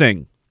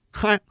noticing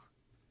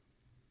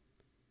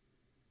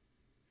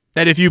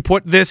that if you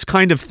put this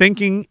kind of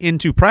thinking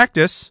into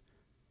practice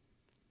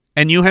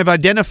and you have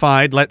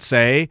identified, let's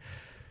say,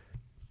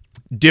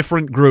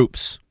 different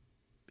groups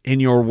in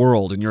your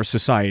world, in your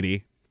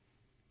society,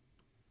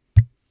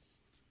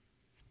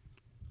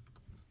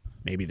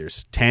 maybe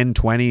there's 10,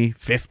 20,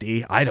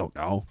 50, I don't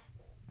know.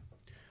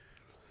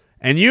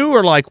 And you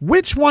are like,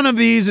 which one of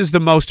these is the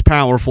most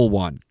powerful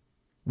one?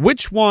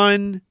 Which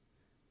one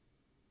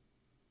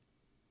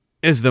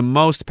is the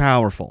most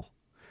powerful?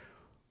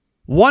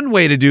 One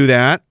way to do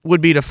that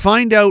would be to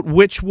find out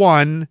which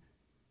one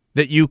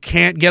that you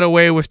can't get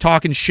away with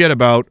talking shit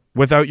about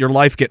without your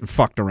life getting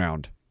fucked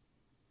around.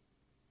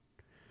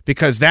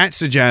 Because that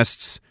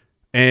suggests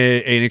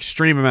an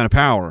extreme amount of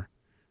power,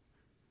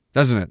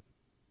 doesn't it?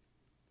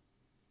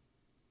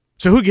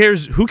 So who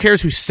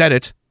cares who said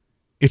it?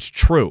 It's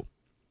true.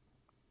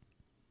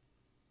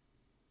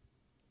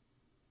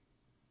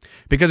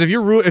 Because if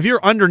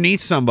you're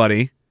underneath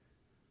somebody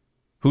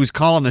who's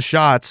calling the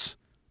shots,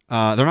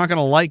 they're not going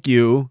to like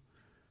you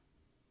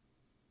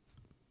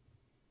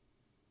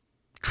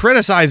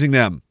criticizing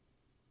them.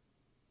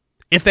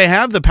 If they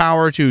have the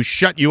power to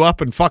shut you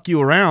up and fuck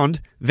you around,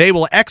 they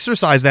will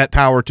exercise that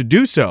power to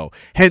do so.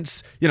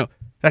 Hence,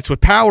 that's what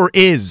power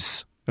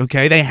is.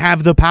 Okay? They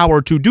have the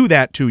power to do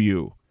that to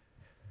you.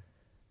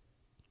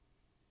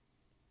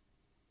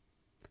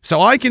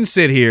 So I can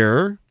sit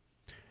here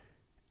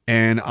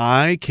and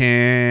I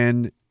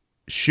can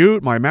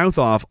shoot my mouth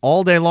off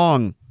all day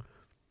long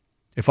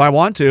if I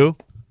want to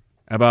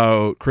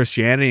about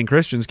Christianity and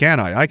Christians, can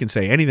I? I can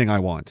say anything I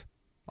want.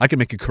 I can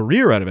make a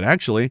career out of it,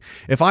 actually.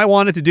 If I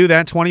wanted to do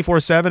that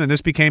 24/7 and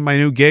this became my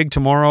new gig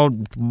tomorrow,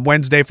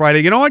 Wednesday,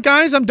 Friday, you know what,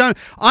 guys? I'm done.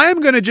 I'm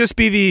going to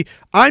be,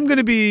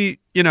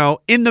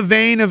 in the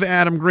vein of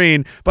Adam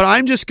Green, but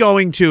I'm just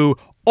going to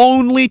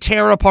only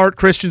tear apart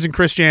Christians and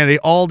Christianity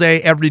all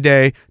day, every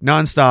day,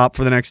 nonstop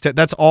for the next 10.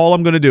 That's all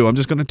I'm going to do. I'm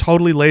just going to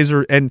totally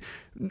laser and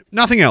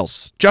nothing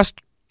else.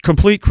 Just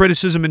complete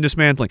criticism and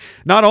dismantling.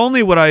 Not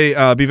only would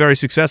I be very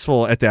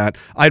successful at that,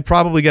 I'd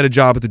probably get a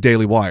job at the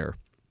Daily Wire.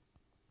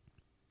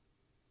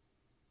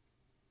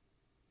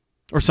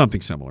 Or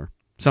something similar.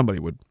 Somebody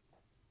would.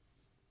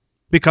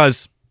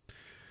 Because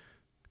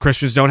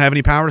Christians don't have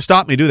any power to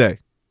stop me, do they?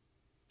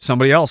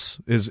 Somebody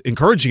else is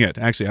encouraging it.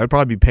 Actually, I'd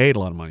probably be paid a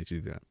lot of money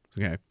to do that.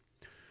 Okay.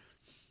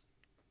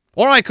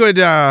 Or I could,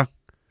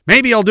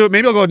 maybe I'll do it.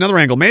 Maybe I'll go another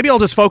angle. Maybe I'll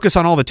just focus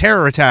on all the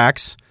terror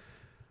attacks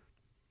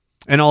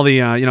and all the,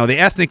 the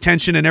ethnic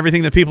tension and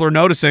everything that people are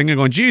noticing and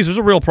going, geez, there's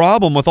a real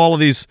problem with all of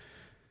these.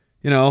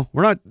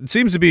 It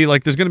seems to be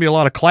like there's going to be a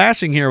lot of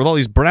clashing here with all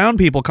these brown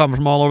people coming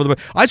from all over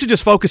the. I should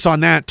just focus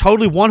on that.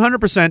 Totally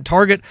 100%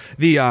 target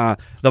the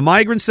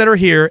migrants that are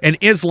here and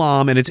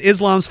Islam, and it's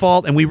Islam's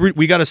fault, and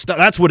we got to stop.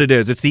 That's what it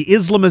is. It's the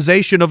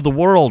Islamization of the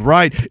world,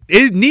 right?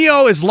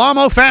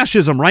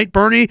 Neo-Islamo-fascism, right,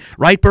 Bernie?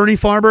 Right, Bernie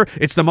Farber?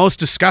 It's the most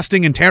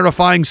disgusting and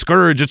terrifying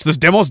scourge. It's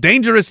the most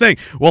dangerous thing.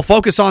 We'll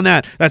focus on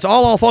that. That's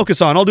all I'll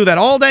focus on. I'll do that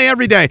all day,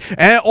 every day.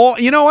 Or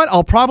you know what?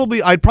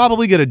 I'd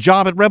probably get a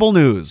job at Rebel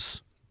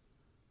News.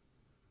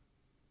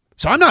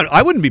 So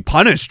I wouldn't be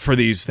punished for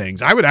these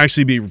things. I would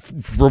actually be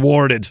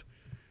rewarded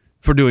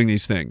for doing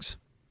these things.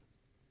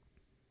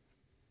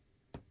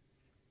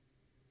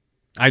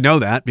 I know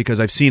that because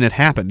I've seen it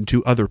happen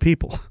to other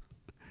people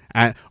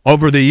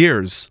over the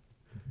years.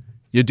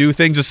 You do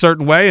things a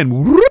certain way and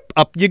whoop,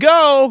 up you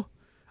go.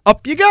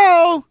 Up you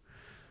go.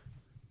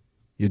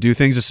 You do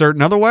things a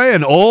certain other way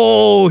and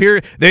here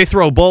they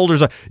throw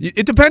boulders.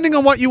 It depending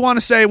on what you want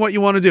to say, what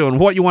you want to do, and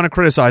what you want to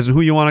criticize and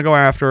who you want to go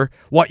after,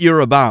 what you're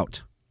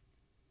about.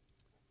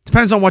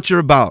 Depends on what you're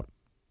about.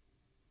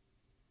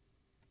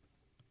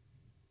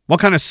 What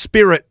kind of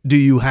spirit do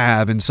you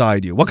have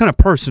inside you? What kind of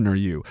person are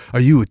you? Are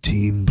you a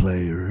team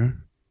player?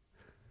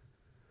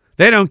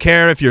 They don't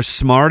care if you're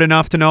smart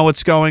enough to know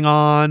what's going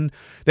on.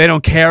 They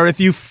don't care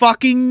if you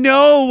fucking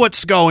know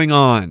what's going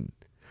on.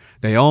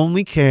 They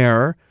only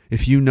care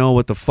if you know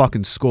what the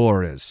fucking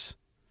score is.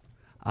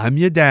 I'm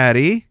your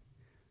daddy,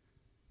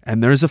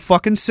 and there's a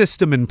fucking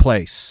system in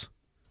place.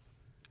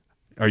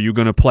 Are you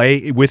going to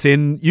play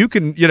within, you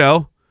can,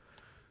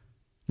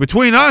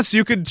 between us,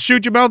 you could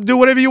shoot your mouth, do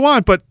whatever you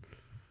want, but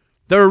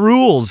there are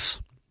rules.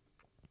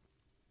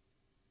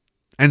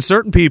 And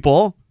certain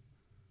people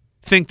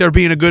think they're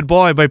being a good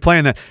boy by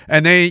playing that.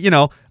 And they,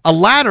 a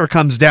ladder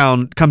comes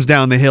down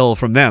the hill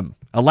from them.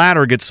 A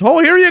ladder gets, oh,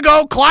 here you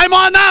go, climb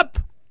on up.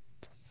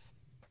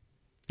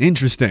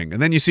 Interesting.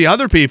 And then you see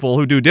other people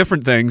who do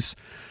different things,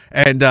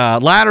 and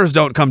ladders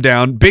don't come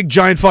down. Big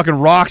giant fucking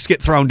rocks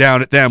get thrown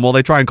down at them while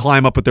they try and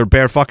climb up with their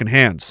bare fucking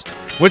hands.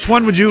 Which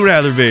one would you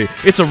rather be?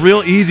 It's a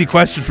real easy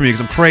question for me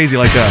because I'm crazy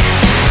like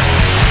that.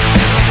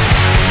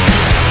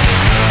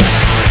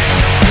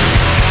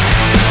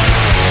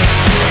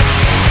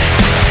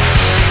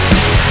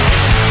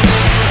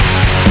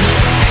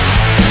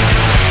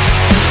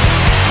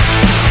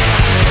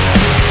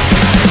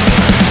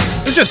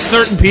 There's just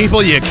certain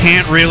people you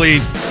can't really...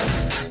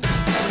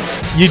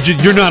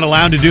 You're not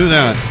allowed to do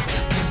that.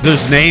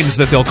 There's names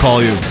that they'll call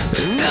you.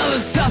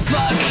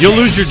 You'll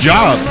lose your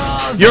job.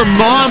 Your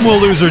mom will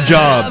lose her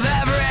job.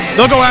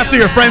 They'll go after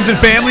your friends and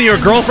family.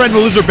 Your girlfriend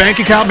will lose her bank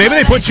account. Maybe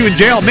they put you in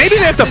jail. Maybe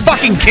they have to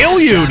fucking kill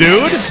you,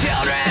 dude.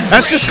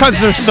 That's just because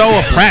they're so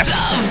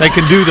oppressed. They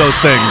can do those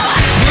things.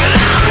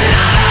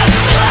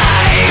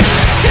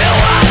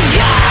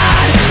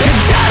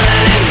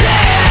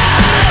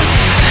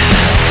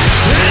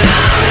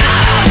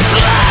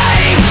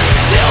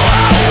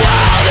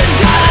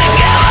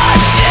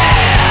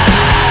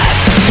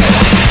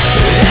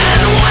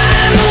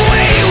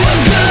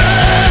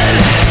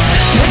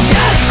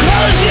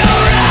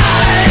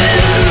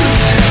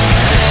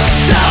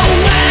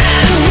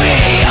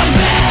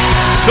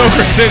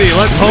 Soaker City,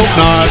 let's hope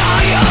not.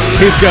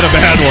 He's got a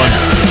bad one.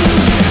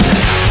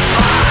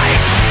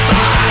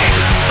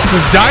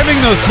 Says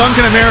diving those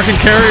sunken American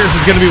carriers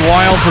is going to be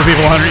wild for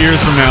people 100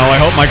 years from now. I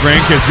hope my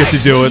grandkids get to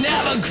do it.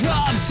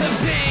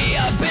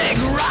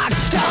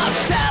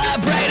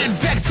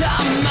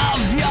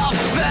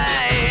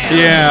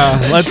 Yeah,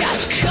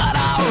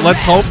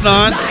 let's hope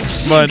not,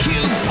 but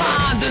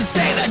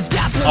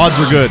odds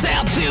are good.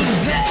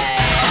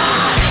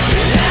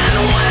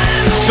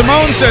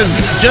 Simone says,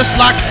 just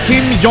like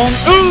Kim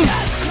Jong-un,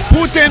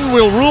 Putin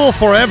will rule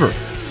forever.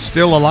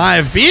 Still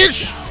alive,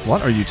 bitch?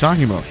 What are you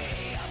talking about?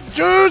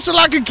 Just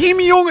like a Kim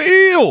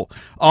Jong-il.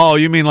 Oh,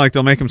 you mean like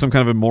they'll make him some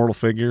kind of immortal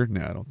figure?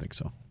 No, I don't think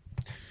so.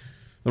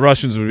 The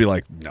Russians would be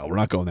like, no, we're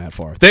not going that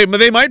far. They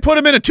might put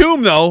him in a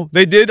tomb, though.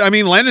 They did. I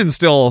mean, Lenin's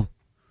still...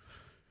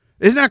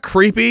 Isn't that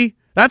creepy?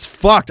 That's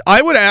fucked.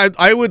 I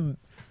would...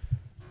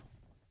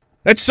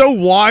 That's so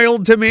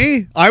wild to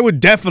me. I would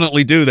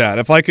definitely do that.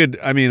 If I could,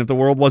 I mean, if the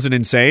world wasn't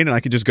insane and I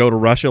could just go to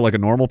Russia like a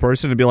normal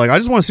person and be like, I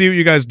just want to see what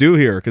you guys do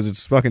here because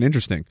it's fucking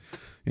interesting.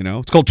 You know,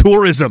 it's called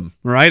tourism,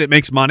 right? It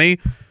makes money.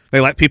 They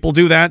let people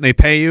do that and they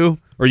pay you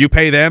or you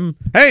pay them.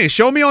 Hey,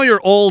 show me all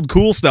your old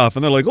cool stuff.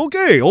 And they're like,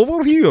 okay,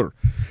 over here.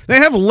 They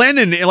have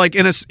Lenin like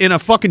in a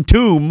fucking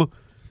tomb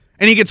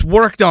and he gets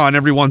worked on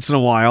every once in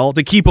a while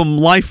to keep him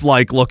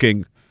lifelike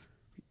looking.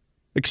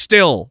 Like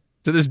still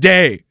to this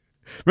day.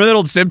 Remember that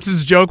old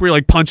Simpsons joke where he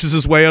like punches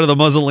his way out of the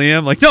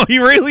mausoleum? Like, no, he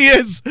really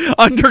is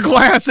under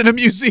glass in a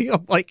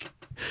museum. Like,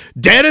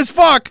 dead as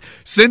fuck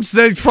since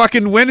the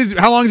fucking,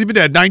 how long has he been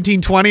dead?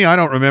 1920? I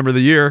don't remember the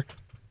year.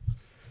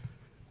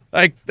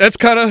 Like, that's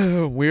kind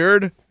of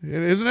weird,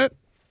 isn't it?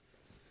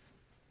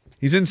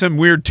 He's in some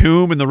weird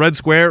tomb in the Red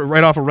Square,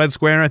 right off of Red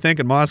Square, I think,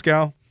 in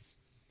Moscow.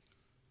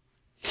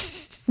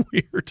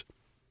 Weird.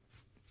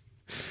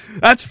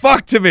 That's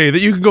fucked to me that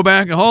you can go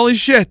back and holy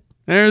shit,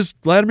 there's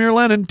Vladimir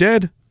Lenin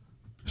dead.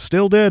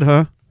 Still dead,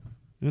 huh?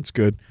 That's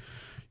good.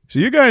 So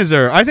you guys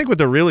are, I think what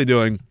they're really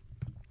doing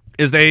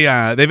is they've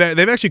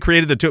actually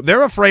created the tomb.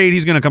 They're afraid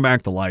he's going to come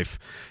back to life.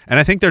 And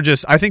I think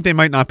I think they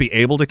might not be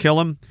able to kill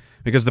him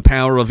because the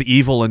power of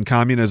evil and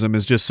communism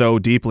is just so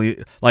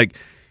deeply, like,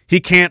 he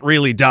can't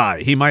really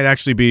die. He might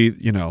actually be,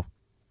 you know,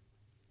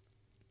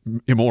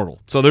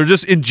 immortal. So they're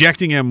just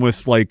injecting him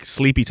with, like,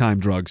 sleepy time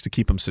drugs to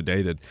keep him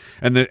sedated.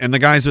 And the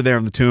guys are there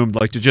in the tomb,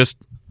 like, to just...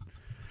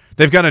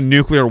 They've got a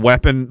nuclear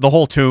weapon. The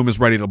whole tomb is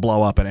ready to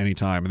blow up at any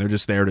time, and they're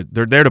just there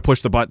to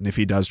push the button if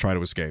he does try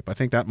to escape. I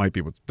think that might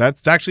be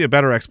that's actually a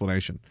better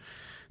explanation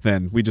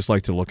than we just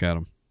like to look at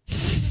him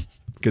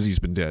because he's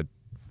been dead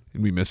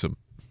and we miss him.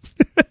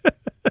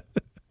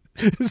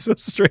 It's so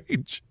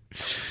strange.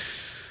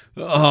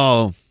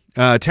 Oh,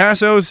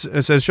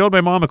 Tassos says showed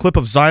my mom a clip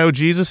of Zio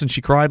Jesus and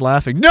she cried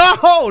laughing.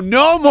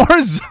 No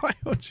more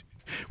Zio.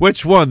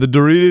 Which one? The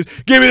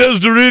Doritos? Give me those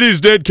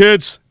Doritos, dead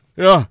kids.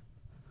 Yeah.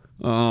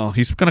 Oh,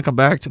 he's going to come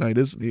back tonight,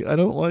 isn't he? I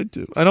don't want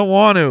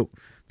to.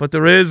 But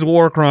there is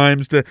war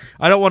crimes.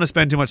 I don't want to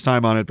spend too much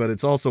time on it, but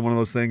it's also one of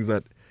those things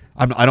that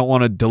I don't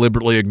want to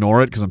deliberately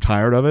ignore it because I'm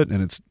tired of it,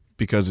 and it's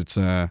because it's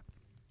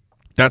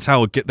that's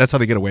how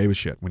they get away with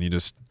shit when you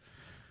just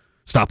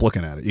stop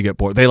looking at it. You get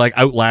bored. They like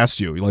outlast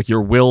you. Like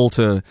your will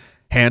to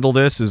handle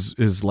this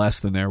is less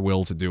than their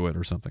will to do it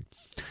or something.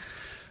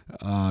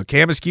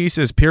 Kamiski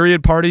says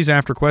period parties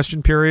after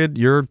question period.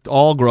 You're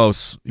all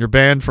gross. You're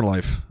banned for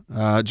life.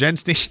 Jen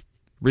Steen.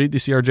 Read the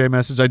CRJ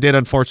message. I did,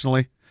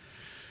 unfortunately.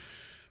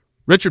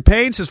 Richard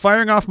Payne says,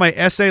 firing off my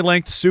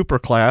essay-length super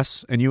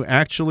class, and you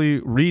actually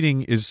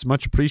reading is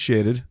much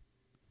appreciated,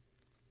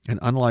 and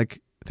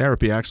unlike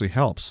therapy, actually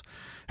helps.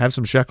 Have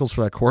some shekels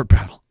for that court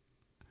battle.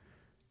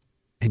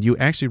 And you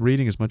actually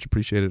reading is much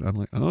appreciated.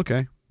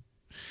 Okay.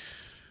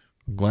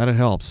 I'm glad it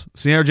helps.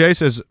 CRJ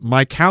says,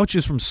 my couch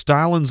is from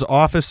Stalin's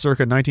office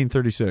circa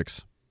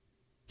 1936.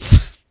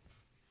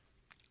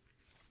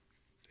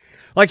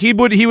 Like he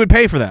would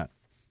pay for that.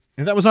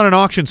 If that was on an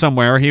auction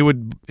somewhere, he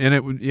would, and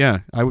it would, yeah,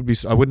 I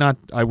would not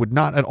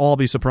at all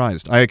be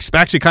surprised. I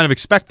actually kind of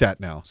expect that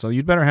now. So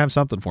you'd better have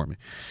something for me.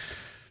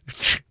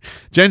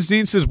 Jen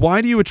Steen says,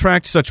 why do you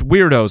attract such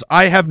weirdos?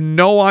 I have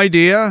no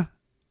idea.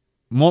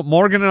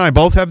 Morgan and I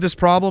both have this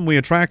problem. We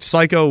attract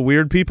psycho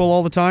weird people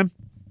all the time.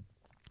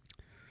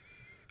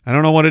 I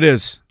don't know what it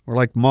is. We're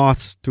like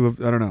moths to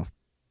I don't know.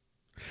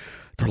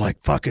 They're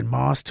like fucking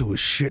moths to a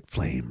shit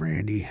flame,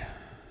 Randy.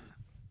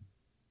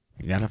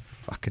 You gotta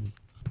fucking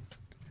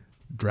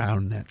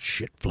drown that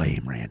shit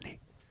flame, Randy.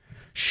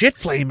 Shit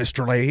flame,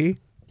 Mr. Leahy.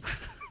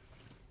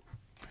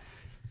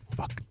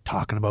 Fucking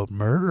talking about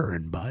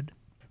murdering, bud.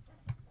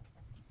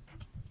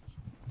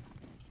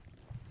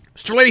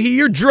 Mr. Leahy,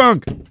 you're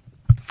drunk.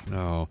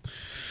 No.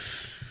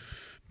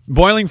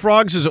 Boiling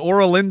Frogs is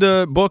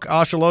Linda book,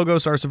 Asha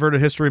Logos, Our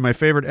Subverted History. My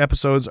favorite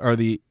episodes are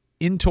the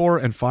Intor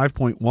and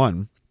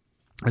 5.1.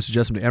 I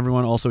suggest them to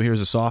everyone. Also, here's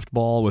a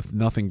softball with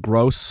nothing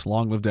gross.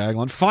 Long live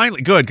Daglon.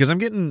 Finally, good, because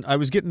I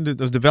was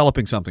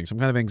developing something, some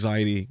kind of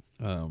anxiety.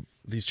 Some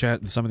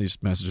of these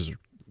messages are,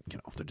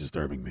 they're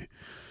disturbing me.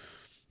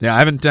 Yeah, I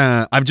haven't.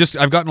 I've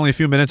gotten only a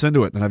few minutes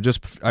into it, and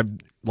I'm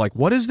like,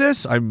 what is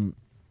this?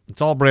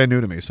 It's all brand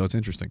new to me, so it's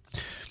interesting.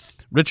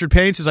 Richard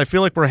Payne says, I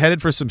feel like we're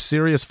headed for some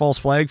serious false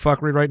flag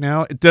fuckery right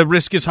now. The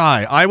risk is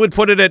high. I would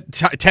put it at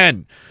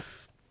 10.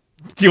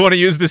 Do you want to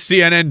use the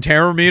CNN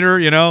terror meter,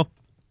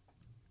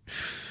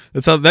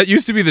 That's how that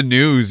used to be the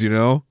news,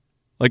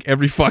 Like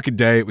every fucking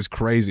day, it was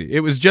crazy. It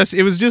was just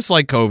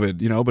like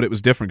COVID, but it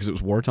was different because it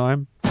was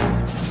wartime.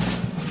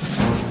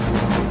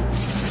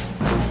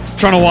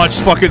 Trying to watch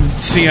fucking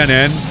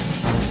CNN.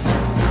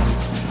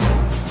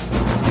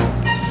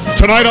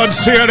 Tonight on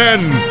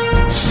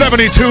CNN,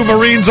 72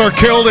 Marines are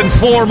killed and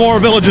 4 more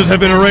villages have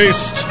been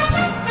erased.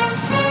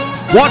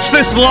 Watch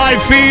this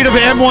live feed of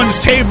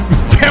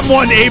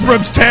M1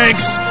 Abrams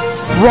tanks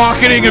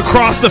rocketing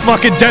across the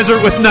fucking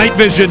desert with night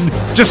vision,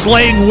 just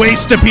laying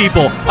waste to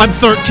people. I'm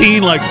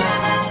 13, like...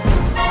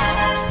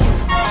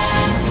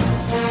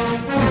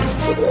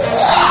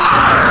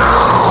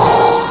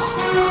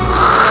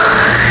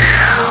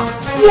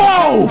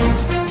 Whoa!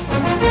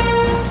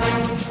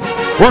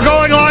 We're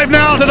going live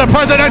now to the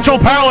presidential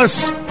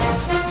palace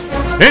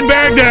in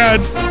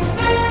Baghdad.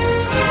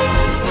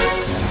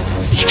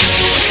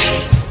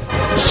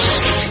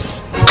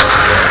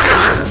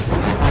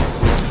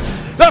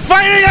 The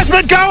fighting has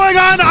been going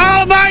on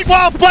all night,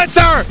 Wolf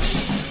Blitzer!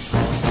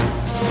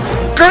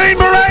 Green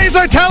Berets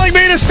are telling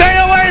me to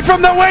stay away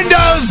from the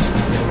windows!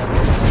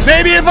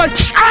 Maybe if I...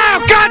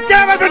 Oh,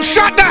 goddamn, I've been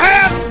shot in the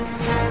head!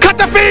 Cut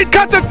the feed,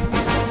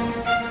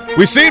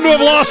 We seem to have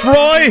lost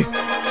Roy.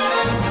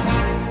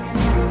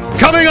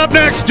 Coming up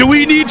next, do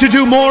we need to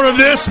do more of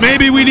this?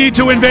 Maybe we need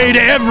to invade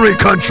every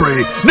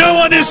country. No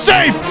one is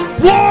safe!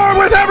 War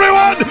with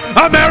everyone!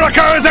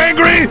 America is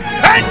angry!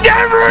 And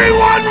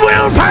everyone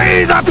will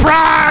pay the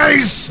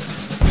price!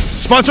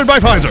 Sponsored by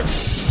Pfizer.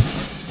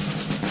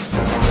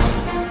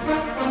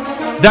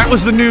 That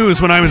was the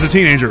news when I was a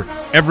teenager.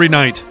 Every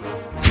night.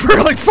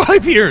 For like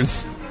 5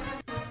 years.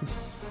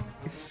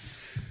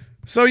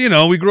 So,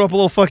 we grew up a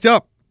little fucked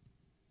up.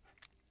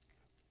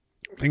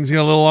 Things get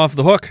a little off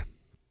the hook.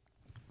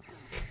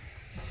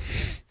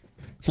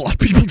 A lot of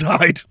people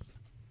died.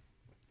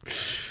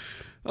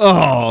 Oh,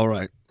 all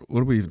right.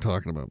 What are we even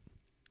talking about?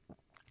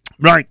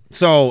 Right.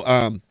 So,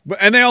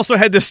 and they also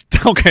had this,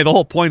 okay, the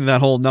whole point of that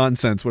whole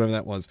nonsense, whatever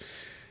that was,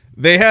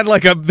 they had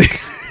like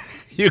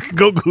you can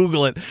go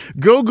Google it.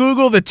 Go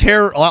Google the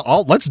terror.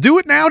 Let's do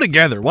it now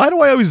together. Why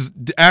do I always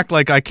act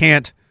like I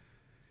can't,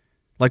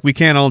 like we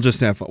can't all just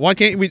have fun? Why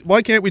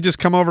can't we just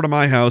come over to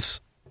my house?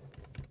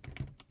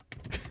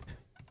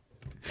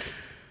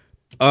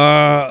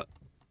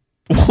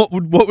 What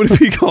would it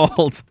be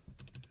called?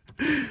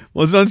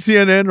 Was it on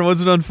CNN or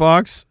was it on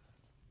Fox?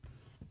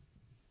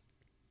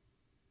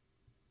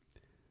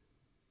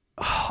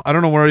 I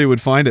don't know where you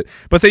would find it.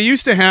 But they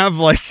used to have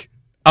like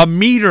a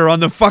meter on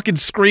the fucking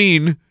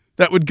screen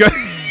that would go...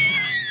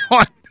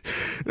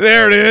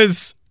 There it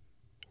is.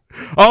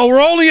 Oh,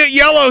 we're only at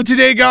yellow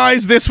today,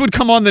 guys. This would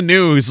come on the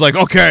news. Like,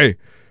 okay,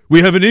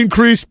 we have an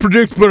increase but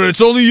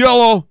it's only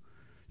yellow.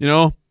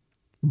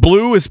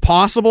 Blue is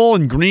possible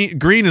and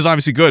green is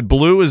obviously good.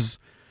 Blue is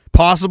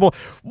possible.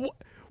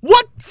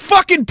 What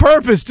fucking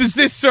purpose does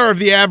this serve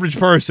the average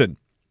person?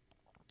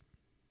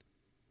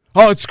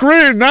 Oh, it's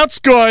green. That's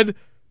good.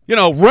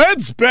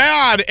 Red's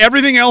bad.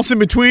 Everything else in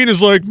between is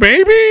like,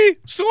 maybe?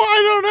 So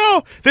I don't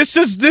know.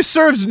 This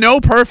serves no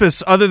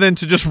purpose other than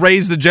to just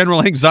raise the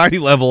general anxiety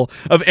level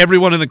of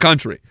everyone in the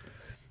country.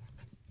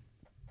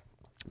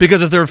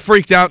 Because if they're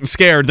freaked out and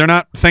scared, they're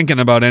not thinking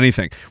about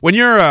anything. When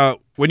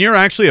you're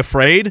actually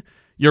afraid,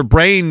 your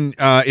brain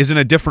is in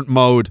a different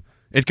mode.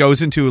 It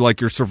goes into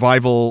like your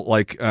survival,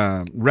 like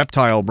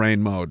reptile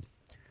brain mode.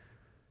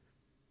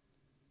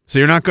 So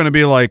you're not going to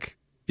be like,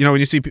 you know, when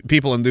you see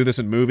people and do this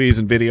in movies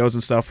and videos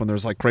and stuff when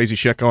there's like crazy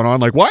shit going on,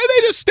 like, why are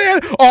they just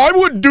stand? Oh, I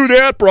wouldn't do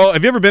that, bro.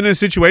 Have you ever been in a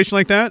situation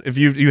like that? If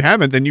you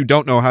haven't, then you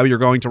don't know how you're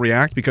going to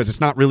react because it's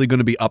not really going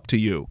to be up to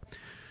you.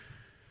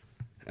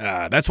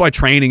 That's why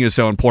training is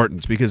so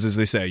important because, as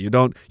they say, you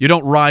don't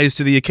rise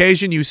to the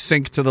occasion, you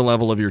sink to the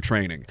level of your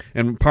training.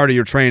 And part of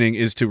your training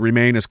is to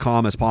remain as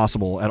calm as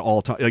possible at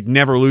all times. Like,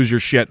 never lose your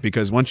shit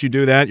because once you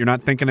do that, you're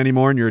not thinking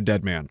anymore and you're a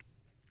dead man.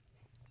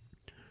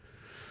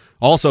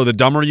 Also, the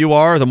dumber you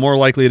are, the more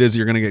likely it is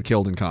you're going to get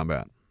killed in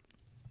combat.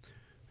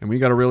 And we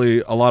got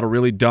a lot of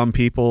really dumb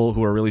people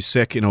who are really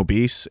sick and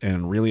obese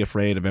and really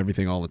afraid of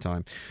everything all the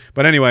time.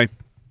 But anyway,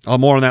 I'll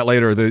more on that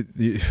later.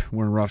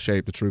 We're in rough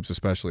shape, the troops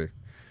especially.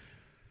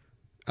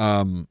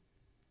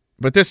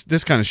 But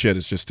this kind of shit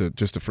is just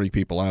to freak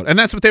people out, and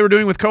that's what they were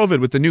doing with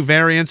COVID, with the new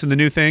variants and the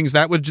new things.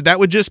 That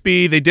would just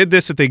be they did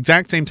this at the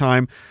exact same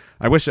time.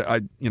 I wish I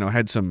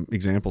had some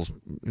examples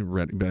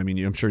ready, but I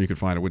mean I'm sure you could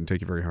find it. Wouldn't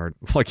take you very hard.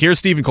 Like here's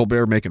Stephen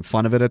Colbert making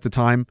fun of it at the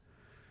time.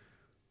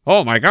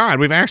 Oh my God,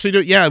 we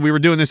were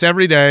doing this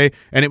every day,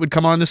 and it would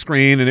come on the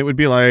screen, and it would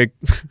be like,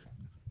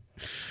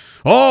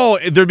 oh,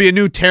 there'd be a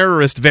new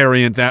terrorist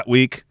variant that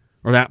week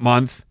or that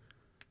month.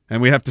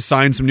 And we have to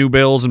sign some new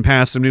bills and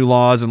pass some new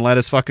laws and let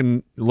us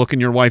fucking look in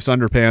your wife's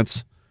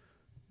underpants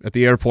at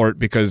the airport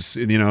because,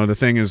 the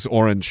thing is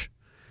orange.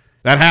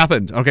 That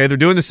happened. Okay, they're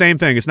doing the same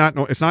thing. It's not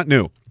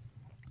new.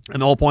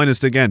 And the whole point is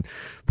to, again,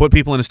 put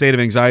people in a state of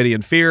anxiety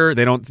and fear.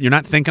 You're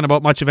not thinking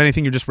about much of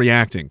anything. You're just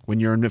reacting. When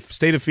you're in a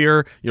state of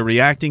fear, you're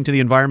reacting to the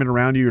environment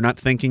around you. You're not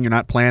thinking. You're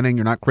not planning.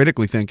 You're not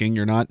critically thinking.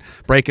 You're not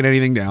breaking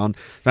anything down.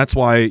 That's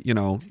why,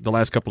 the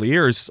last couple of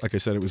years, like I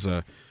said, it was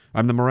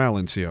I'm the morale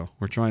NCO.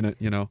 We're trying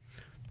to,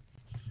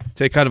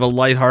 take kind of a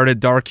lighthearted,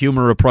 dark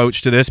humor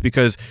approach to this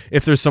because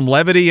if there's some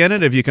levity in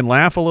it, if you can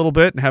laugh a little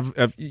bit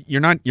and you're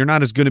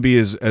not as going to be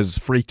as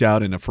freaked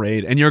out and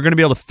afraid, and you're going to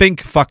be able to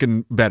think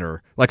fucking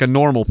better like a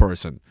normal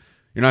person.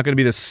 You're not going to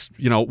be this,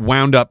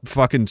 wound up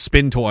fucking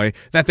spin toy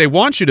that they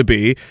want you to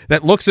be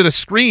that looks at a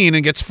screen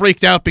and gets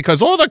freaked out because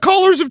the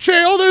colors have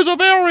changed. Oh, there's a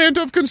variant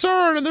of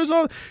concern and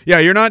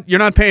you're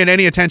not paying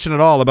any attention at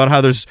all about how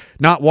there's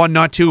not one,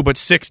 not two, but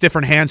 6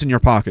 different hands in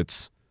your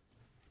pockets.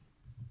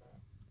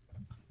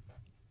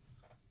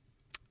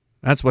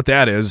 That's what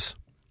that is.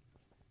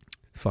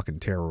 Fucking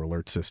terror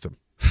alert system.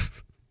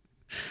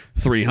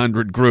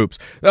 300 groups.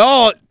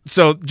 Oh,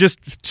 so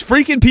just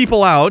freaking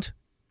people out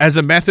as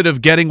a method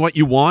of getting what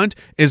you want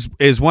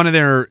is one of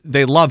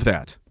they love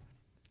that.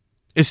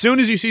 As soon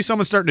as you see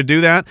someone starting to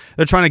do that,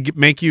 they're trying to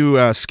make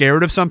you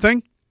scared of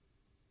something.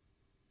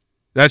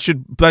 That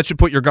should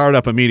put your guard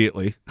up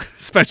immediately,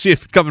 especially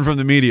if it's coming from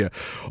the media.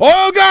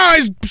 Oh,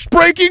 guys,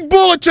 breaking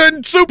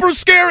bulletin, super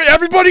scary.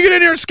 Everybody get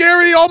in here,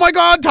 scary. Oh, my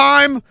God,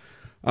 time.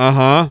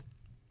 Uh-huh.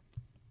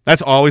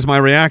 That's always my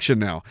reaction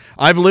now.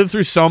 I've lived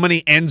through so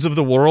many ends of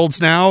the worlds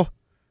now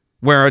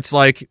where it's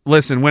like,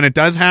 listen, when it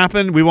does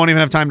happen, we won't even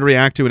have time to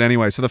react to it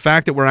anyway. So the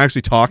fact that we're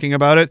actually talking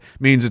about it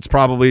means it's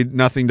probably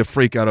nothing to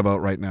freak out about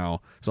right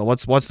now. So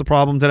what's the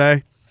problem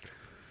today?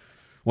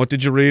 What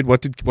did you read?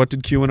 What did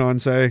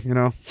QAnon say,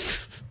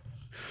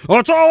 Oh,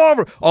 it's all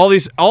over. All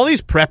these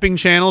prepping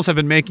channels have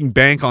been making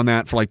bank on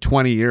that for like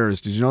 20 years.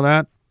 Did you know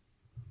that?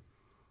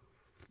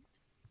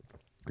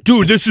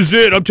 Dude, this is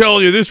it. I'm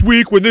telling you, this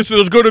week when there's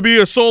going to be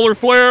a solar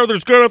flare,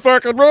 there's going to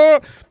fucking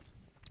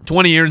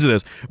 20 years of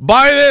this.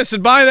 Buy this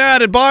and buy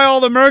that and buy all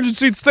the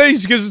emergency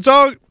things because it's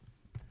all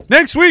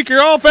next week.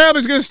 Your whole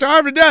family's going to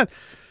starve to death.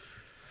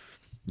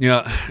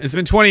 It's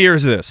been 20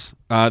 years of this.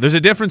 There's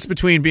a difference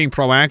between being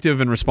proactive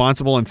and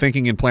responsible and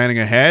thinking and planning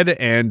ahead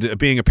and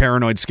being a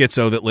paranoid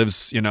schizo that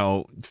lives,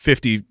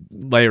 50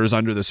 layers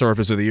under the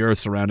surface of the earth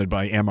surrounded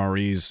by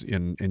MREs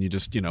and you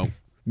just,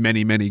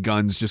 many, many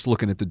guns just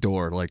looking at the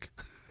door like...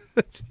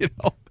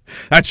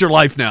 that's your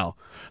life now.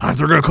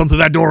 They're going to come through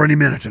that door any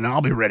minute, and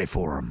I'll be ready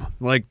for them.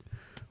 Like,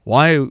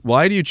 why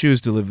do you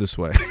choose to live this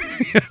way?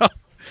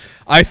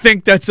 I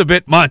think that's a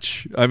bit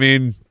much. I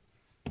mean,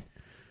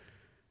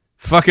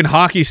 fucking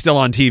hockey's still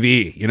on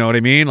TV. You know what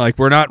I mean? Like,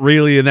 we're not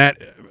really in that.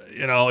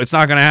 It's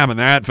not going to happen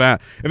that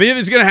fast. If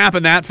it's going to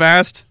happen that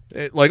fast,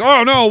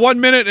 oh no, 1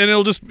 minute, and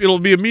it'll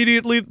be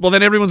immediately. Well,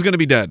 then everyone's going to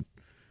be dead.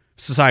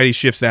 Society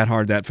shifts that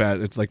hard, that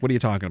fast. It's like, what are you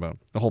talking about?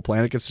 The whole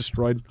planet gets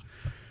destroyed?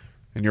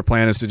 And your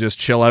plan is to just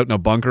chill out in a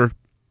bunker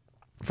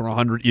for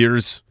 100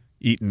 years,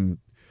 eating,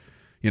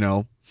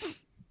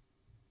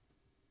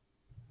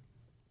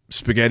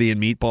 spaghetti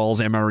and meatballs,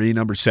 MRE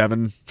number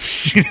 7,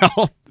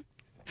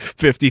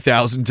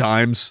 50,000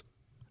 times.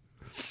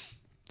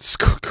 It's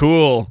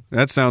cool.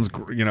 That sounds,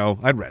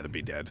 I'd rather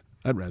be dead.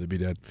 What's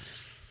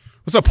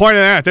the point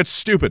of that? That's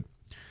stupid.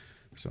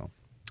 So,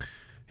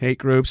 hate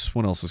groups.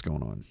 What else is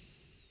going on?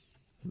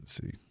 Let's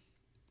see.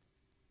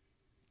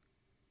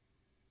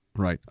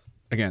 Right.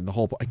 Again, the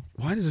whole...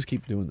 Why does this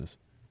keep doing this?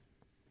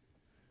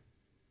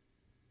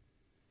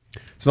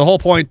 So the whole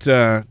point...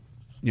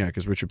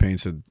 because Richard Payne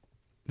said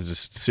there's a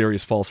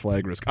serious false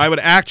flag risk. I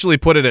would actually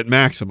put it at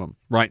maximum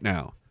right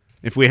now.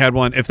 If we had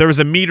one... If there was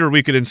a meter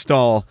we could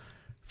install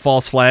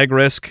false flag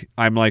risk,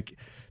 I'm like...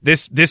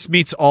 This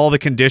meets all the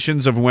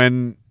conditions of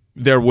when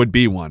there would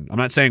be one. I'm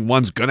not saying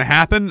one's going to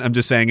happen. I'm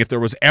just saying if there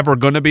was ever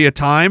going to be a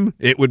time,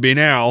 it would be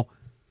now.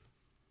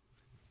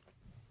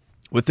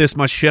 With this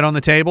much shit on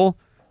the table,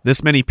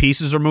 this many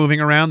pieces are moving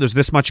around, there's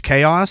this much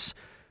chaos,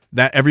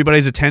 that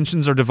everybody's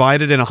attentions are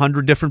divided in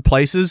 100 different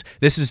places,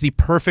 this is the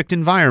perfect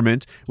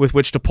environment with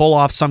which to pull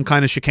off some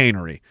kind of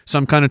chicanery,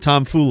 some kind of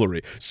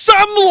tomfoolery,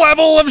 some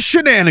level of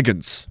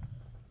shenanigans.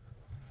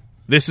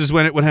 This is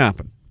when it would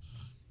happen.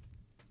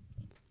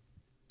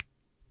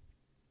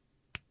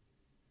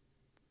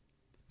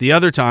 The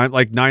other time,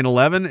 like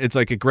 9/11, it's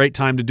like a great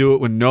time to do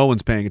it when no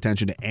one's paying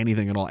attention to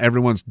anything at all.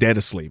 Everyone's dead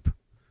asleep.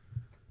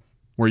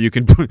 Where you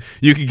can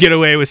get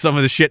away with some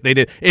of the shit they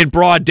did in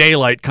broad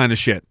daylight kind of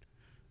shit.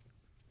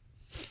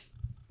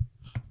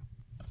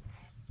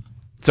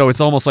 So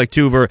it's almost like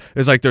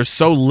it's like there's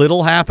so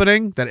little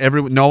happening that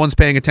no one's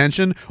paying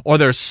attention, or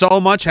there's so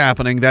much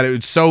happening that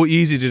it's so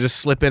easy to just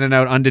slip in and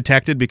out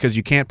undetected because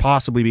you can't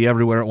possibly be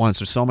everywhere at once.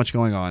 There's so much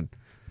going on.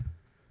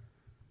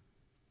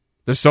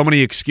 There's so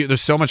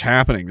much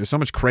happening. There's so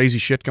much crazy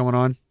shit going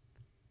on.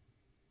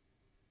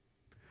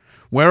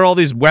 Where are all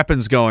these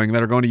weapons going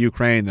that are going to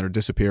Ukraine that are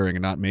disappearing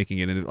and not making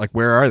it? Like,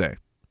 where are they?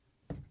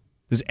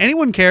 Does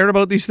anyone care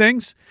about these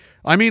things?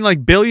 I mean,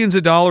 like billions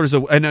of dollars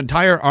of an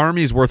entire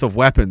army's worth of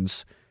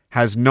weapons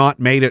has not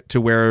made it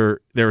to where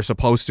they're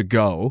supposed to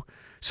go.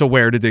 So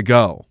where did they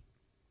go?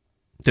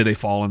 Did they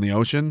fall in the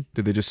ocean?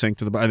 Did they just sink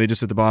to are they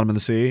just at the bottom of the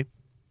sea?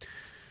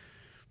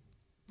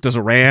 Does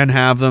Iran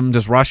have them?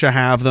 Does Russia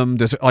have them?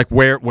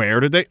 Where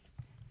did they?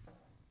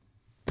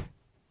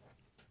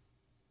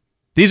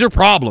 These are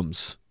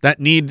problems that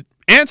need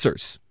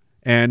answers.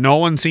 And no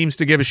one seems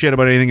to give a shit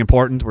about anything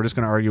important. We're just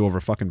going to argue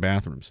over fucking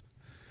bathrooms.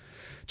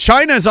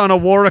 China's on a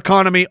war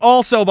economy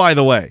also, by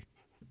the way.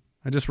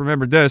 I just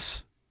remembered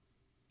this.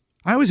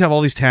 I always have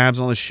all these tabs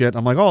and all this shit.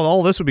 I'm like, oh,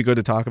 all this would be good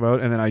to talk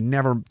about. And then I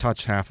never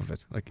touch half of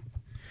it.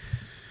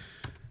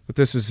 But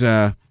this is,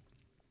 I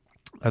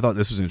thought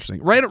this was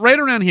interesting. Right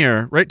around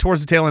here, right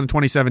towards the tail end of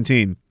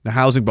 2017, the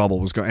housing bubble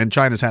was going, and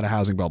China's had a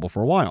housing bubble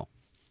for a while.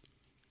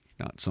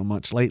 Not so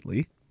much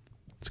lately.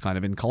 It's kind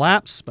of in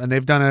collapse, and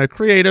they've done a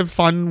creative,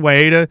 fun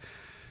way to,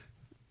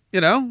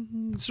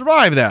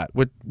 survive that,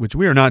 which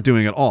we are not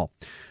doing at all.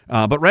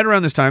 But right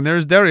around this time, there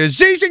is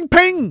Xi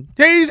Jinping.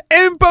 He's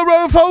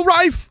emperor for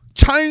life.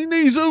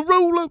 Chinese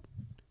ruler.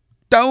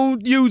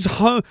 Don't use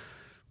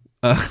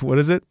what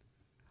is it?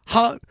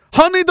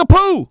 Honey the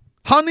Pooh.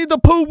 Honey the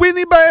Pooh,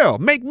 Winnie Bear.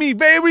 Make me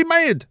very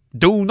mad.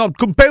 Do not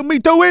compare me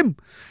to him.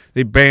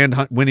 They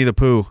banned Winnie the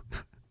Pooh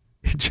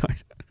in China.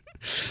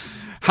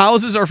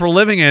 Houses are for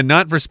living in,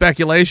 not for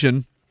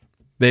speculation.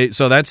 They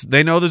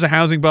know there's a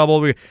housing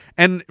bubble.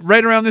 And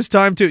right around this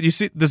time, too, you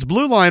see this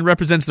blue line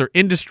represents their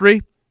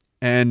industry,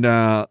 and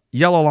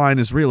yellow line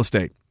is real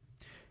estate,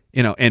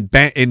 and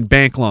in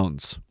bank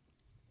loans.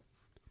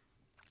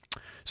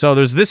 So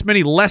there's this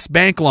many less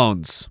bank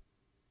loans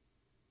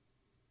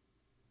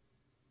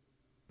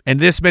and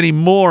this many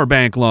more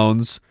bank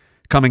loans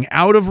coming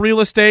out of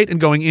real estate and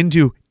going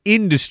into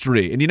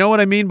industry. And you know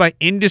what I mean by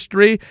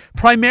industry?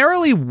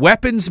 Primarily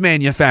weapons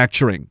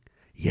manufacturing.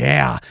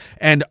 Yeah.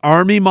 And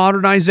army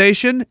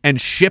modernization and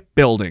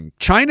shipbuilding.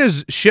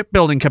 China's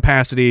shipbuilding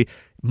capacity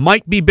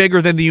might be bigger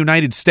than the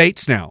United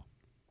States now.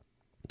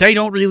 They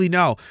don't really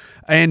know.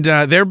 And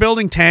they're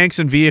building tanks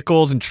and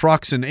vehicles and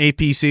trucks and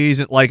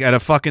APCs like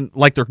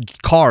they're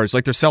cars,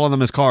 like they're selling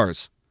them as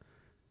cars.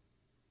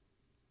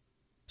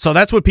 So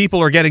that's what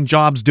people are getting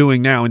jobs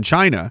doing now in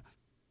China.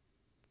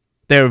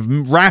 They're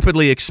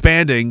rapidly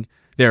expanding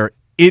their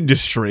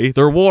industry,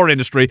 their war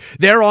industry.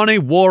 They're on a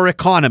war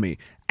economy,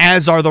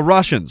 as are the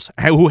Russians,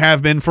 who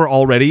have been for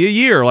already a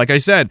year. Like I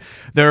said,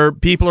 their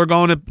people are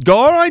going to go,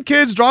 all right,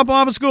 kids, drop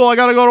off at school. I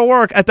got to go to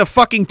work at the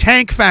fucking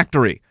tank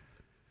factory.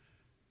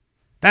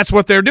 That's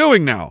what they're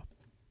doing now.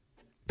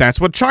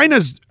 That's what China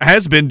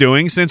has been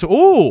doing since,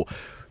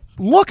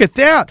 look at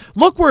that.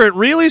 Look where it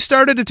really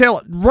started to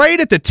tail. Right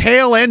at the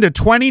tail end of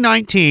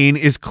 2019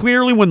 is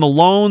clearly when the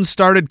loans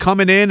started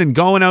coming in and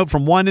going out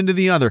from one end to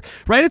the other.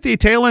 Right at the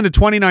tail end of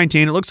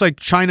 2019, it looks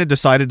like China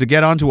decided to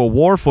get onto a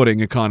war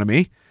footing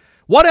economy.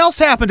 What else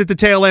happened at the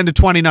tail end of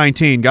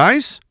 2019,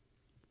 guys?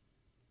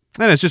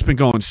 And it's just been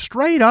going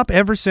straight up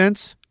ever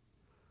since.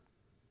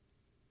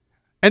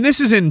 And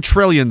this is in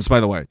trillions, by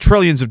the way.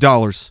 Trillions of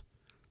dollars.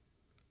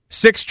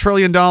 $6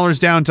 trillion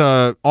down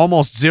to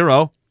almost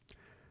zero.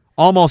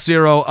 Almost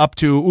zero up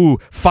to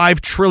 $5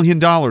 trillion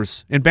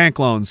in bank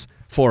loans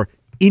for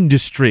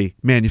industry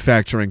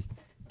manufacturing.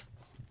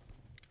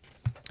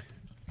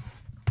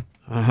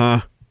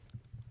 What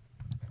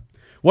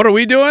are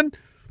we doing?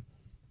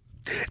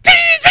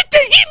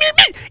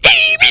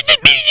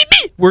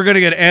 We're going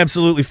to get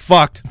absolutely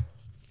fucked.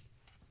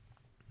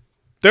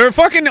 They're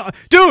fucking...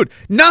 Dude,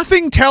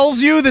 nothing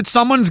tells you that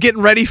someone's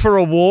getting ready for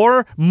a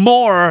war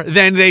more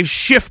than they've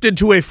shifted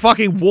to a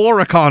fucking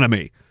war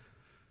economy.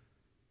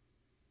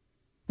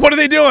 What are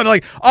they doing?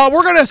 Like,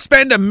 we're going to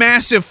spend a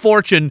massive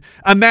fortune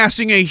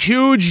amassing a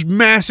huge,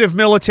 massive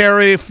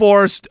military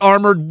force,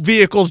 armored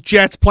vehicles,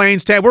 jets,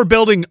 planes. We're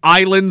building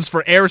islands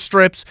for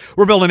airstrips.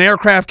 We're building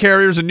aircraft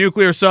carriers and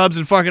nuclear subs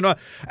and fucking...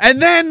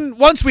 And then,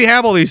 once we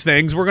have all these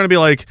things, we're going to be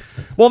like,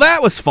 well,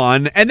 that was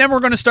fun. And then we're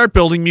going to start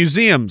building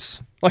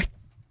museums. Like...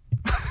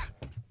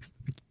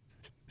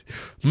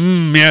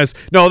 yes.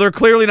 No, they're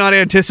clearly not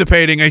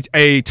anticipating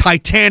a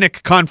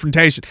titanic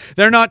confrontation.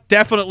 They're not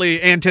definitely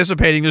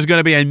anticipating there's going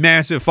to be a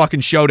massive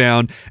fucking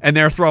showdown, and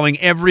they're throwing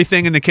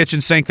everything in the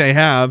kitchen sink they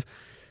have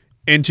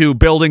into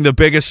building the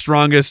biggest,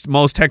 strongest,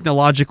 most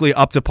technologically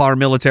up-to-par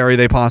military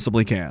they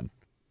possibly can.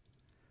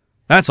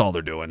 That's all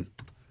they're doing.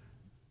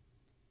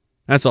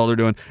 That's all they're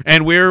doing.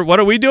 And what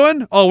are we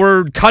doing? Oh,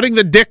 we're cutting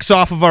the dicks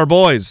off of our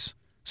boys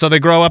so they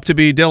grow up to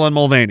be Dylan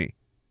Mulvaney.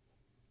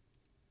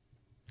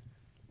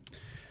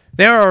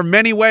 There are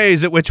many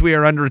ways at which we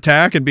are under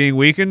attack and being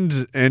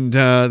weakened, and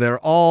they're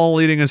all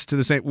leading us to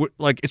the same...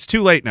 Like, it's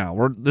too late now.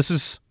 They're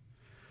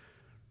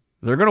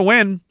going to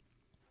win.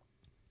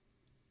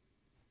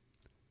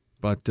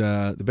 But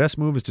the best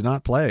move is to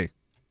not play,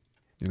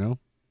 you know?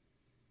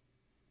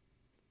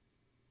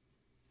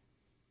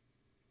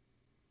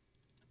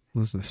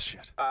 What's this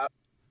shit?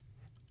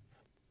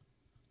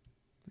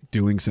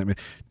 Doing's we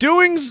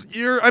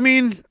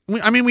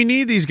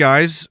need these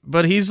guys,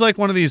 but he's like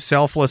one of these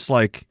selfless,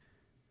 like...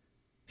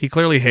 He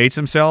clearly hates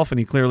himself, and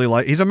he's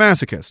a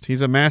masochist.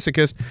 He's a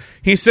masochist.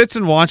 He sits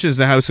and watches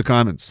the House of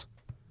Commons,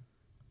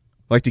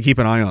 like to keep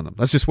an eye on them.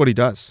 That's just what he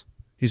does.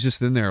 He's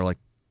just in there like,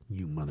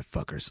 you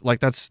motherfuckers. Like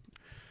that's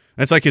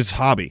like his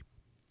hobby.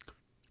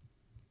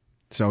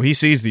 So he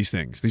sees these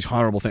things, these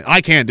horrible things.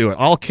 I can't do it.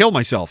 I'll kill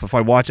myself if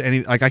I watch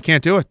any. Like I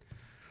can't do it.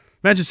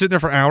 Imagine sitting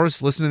there for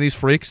hours listening to these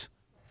freaks.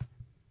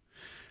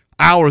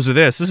 Hours of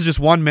this. This is just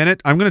 1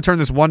 minute. I'm going to turn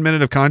this 1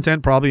 minute of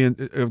content, probably a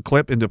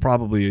clip, into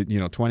probably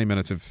 20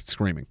 minutes of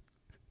screaming.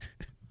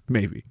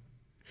 Maybe.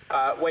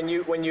 When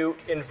you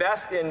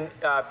invest in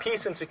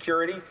peace and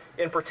security,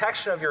 in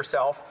protection of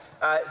yourself,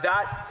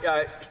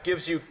 that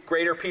gives you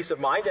greater peace of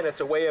mind, and it's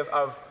a way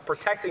of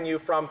protecting you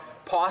from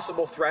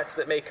possible threats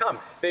that may come.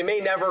 They may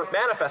never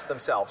manifest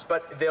themselves,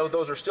 but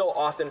those are still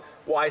often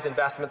wise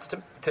investments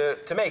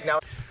to make. Now,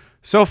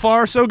 so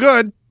far, so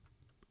good.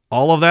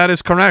 All of that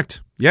is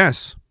correct.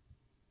 Yes.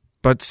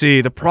 But see,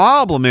 the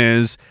problem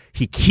is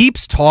he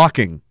keeps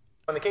talking.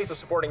 In the case of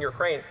supporting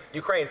Ukraine,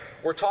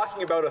 we're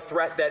talking about a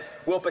threat that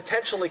will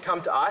potentially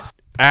come to us.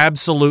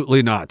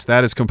 Absolutely not.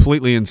 That is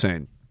completely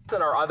insane.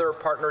 And our other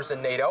partners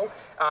in NATO.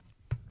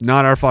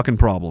 Not our fucking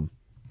problem.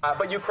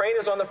 But Ukraine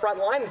is on the front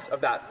lines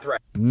of that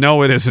threat.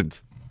 No, it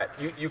isn't.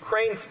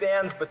 Ukraine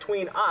stands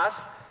between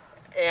us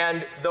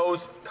and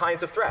those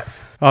kinds of threats.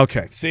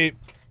 Okay, see...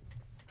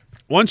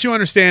 Once you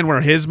understand where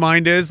his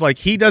mind is, like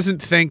he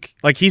doesn't think,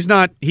 like he's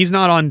not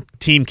on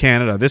Team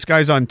Canada. This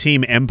guy's on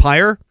Team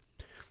Empire.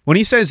 When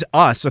he says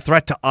us, a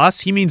threat to us,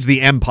 he means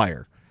the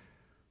Empire.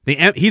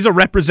 He's a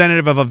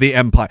representative of the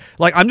Empire.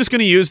 Like I'm just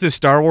going to use this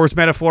Star Wars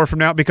metaphor from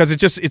now because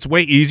it's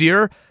way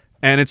easier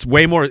and it's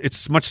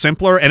much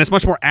simpler and it's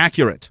much more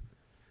accurate.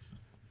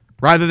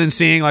 Rather than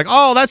seeing like,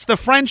 oh, that's the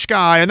French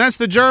guy and that's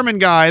the German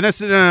guy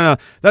and no.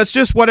 That's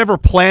just whatever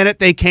planet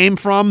they came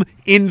from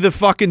in the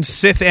fucking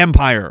Sith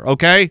Empire,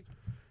 okay?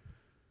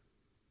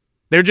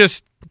 They're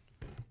just,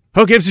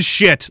 who gives a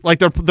shit? Like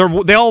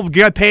they all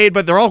get paid,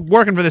 but they're all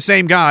working for the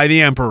same guy,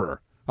 the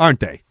Emperor, aren't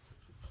they?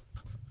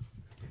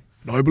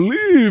 I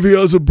believe he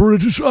has a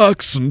British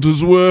accent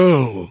as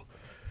well.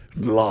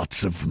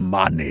 Lots of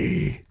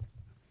money.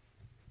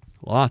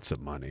 Lots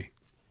of money.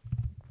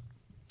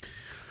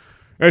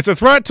 It's a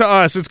threat to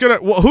us. It's gonna.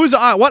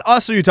 What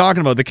us are you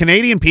talking about? The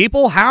Canadian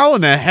people? How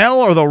in the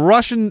hell are the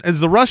Russian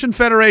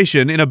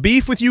Federation in a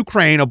beef with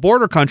Ukraine, a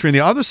border country on the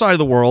other side of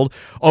the world,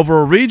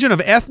 over a region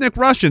of ethnic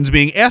Russians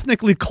being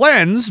ethnically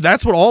cleansed?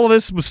 That's what all of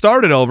this was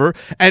started over.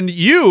 And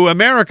you,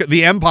 America,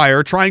 the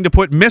Empire, trying to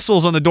put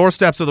missiles on the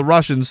doorsteps of the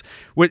Russians.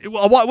 What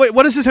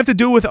does this have to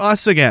do with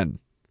us again?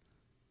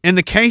 In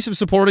the case of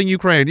supporting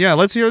Ukraine. Yeah,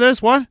 let's hear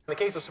this. What? In the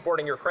case of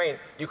supporting Ukraine,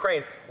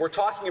 we're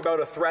talking about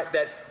a threat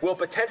that will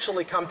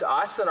potentially come to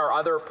us and our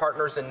other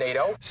partners in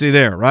NATO. See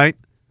there, right?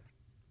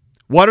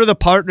 What are the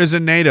partners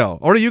in NATO?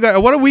 Or do you guys,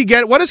 what do we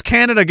get? What does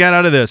Canada get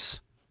out of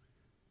this?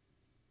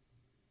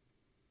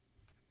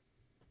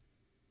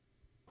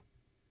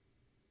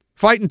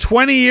 Fighting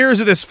 20 years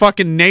of this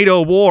fucking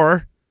NATO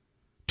war.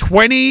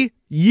 20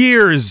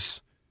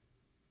 years.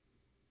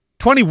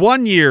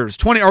 21 years.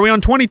 Are we on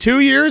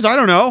 22 years? I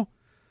don't know.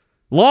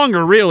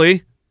 Longer,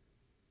 really.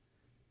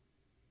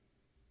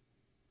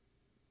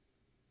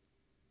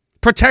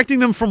 Protecting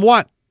them from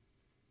what?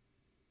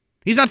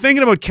 He's not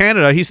thinking about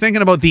Canada. He's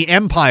thinking about the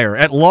empire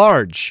at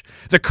large,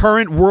 the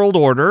current world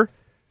order.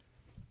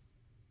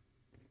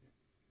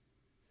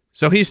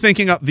 So he's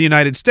thinking of the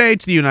United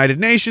States, the United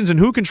Nations, and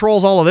who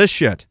controls all of this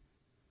shit?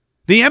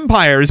 The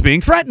empire is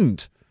being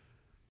threatened.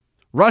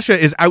 Russia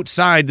is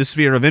outside the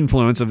sphere of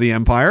influence of the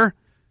empire,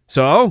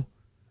 so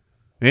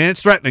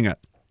it's threatening it.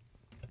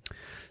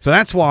 So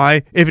that's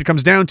why, if it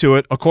comes down to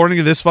it, according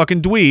to this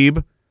fucking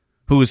dweeb,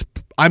 who's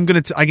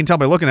I can tell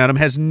by looking at him,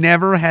 has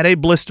never had a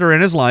blister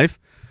in his life,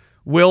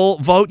 will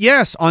vote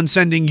yes on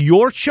sending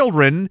your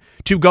children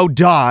to go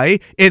die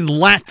in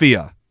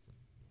Latvia.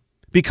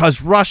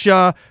 Because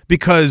Russia,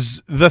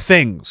 because the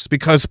things,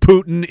 because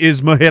Putin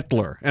is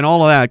Hitler, and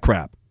all of that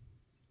crap.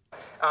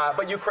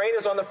 But Ukraine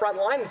is on the front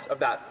lines of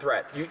that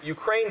threat.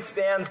 Ukraine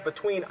stands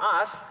between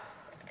us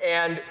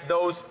and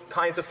those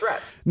kinds of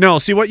threats. No,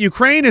 see, what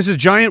Ukraine is a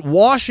giant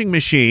washing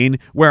machine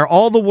where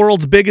all the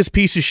world's biggest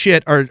piece of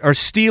shit are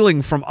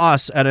stealing from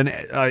us at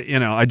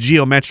a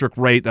geometric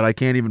rate that I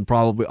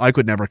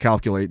could never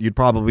calculate. You'd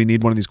probably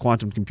need one of these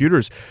quantum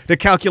computers to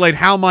calculate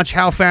how much,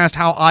 how fast,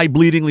 how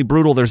eye-bleedingly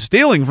brutal they're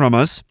stealing from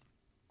us.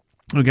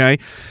 Okay?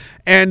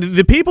 And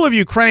the people of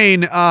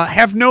Ukraine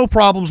have no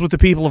problems with the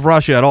people of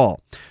Russia at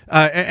all,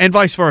 and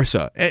vice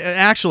versa.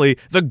 Actually,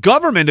 the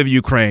government of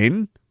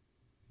Ukraine,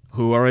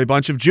 who are a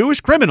bunch of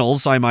Jewish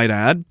criminals, I might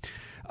add,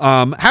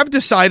 have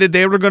decided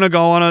they were going to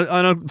go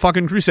on a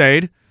fucking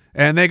crusade,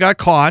 and they got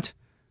caught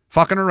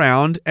fucking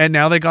around, and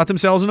now they got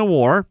themselves in a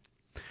war.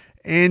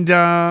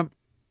 And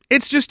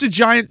it's just a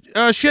giant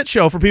shit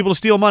show for people to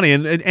steal money,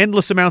 and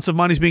endless amounts of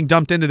money is being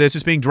dumped into this.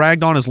 It's being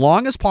dragged on as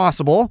long as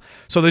possible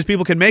so those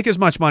people can make as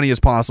much money as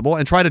possible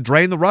and try to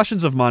drain the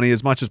Russians of money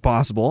as much as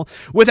possible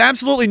with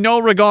absolutely no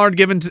regard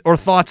given to, or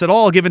thoughts at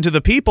all given to the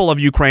people of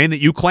Ukraine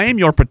that you claim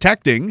you're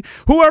protecting,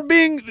 who are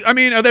being,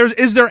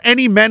 is there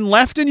any men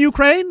left in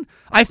Ukraine?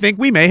 I think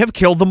we may have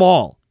killed them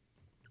all.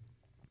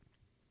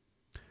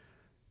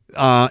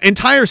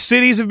 Entire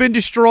cities have been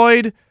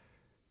destroyed.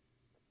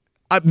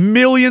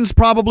 Millions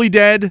probably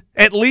dead.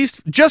 At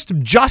least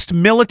just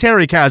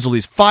military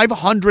casualties.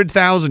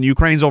 500,000.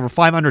 Ukraine's over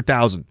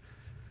 500,000.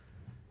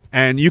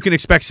 And you can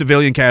expect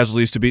civilian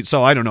casualties to be,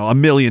 so I don't know, 1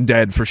 million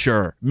dead for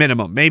sure.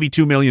 Minimum. Maybe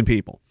 2 million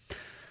people.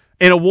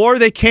 In a war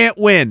they can't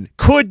win.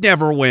 Could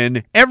never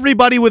win.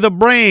 Everybody with a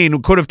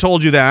brain could have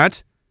told you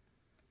that.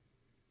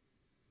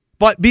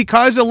 But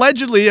because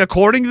allegedly,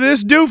 according to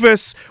this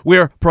doofus,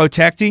 we're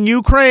protecting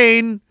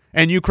Ukraine,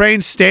 and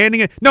Ukraine's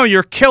standing it. No,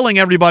 you're killing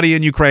everybody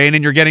in Ukraine,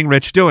 and you're getting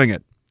rich doing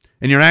it.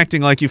 And you're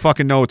acting like you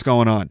fucking know what's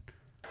going on.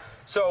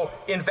 So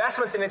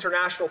investments in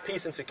international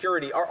peace and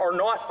security are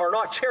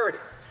not charity.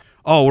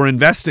 Oh, we're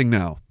investing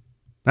now.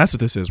 That's what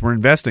this is. We're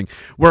investing.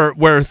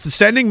 We're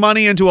sending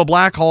money into a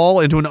black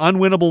hole, into an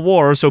unwinnable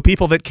war, so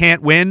people that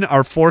can't win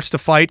are forced to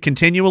fight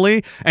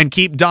continually and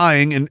keep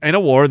dying in a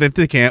war that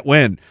they can't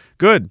win.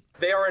 Good.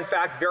 They are, in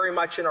fact, very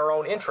much in our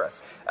own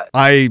interests.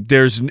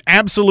 There's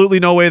absolutely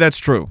no way that's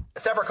true. A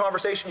separate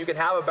conversation you can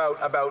have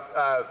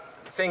about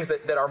things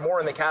that are more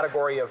in the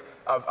category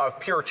of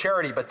pure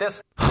charity, but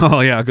this...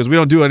 Oh, yeah, because we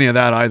don't do any of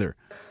that either.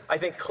 I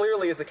think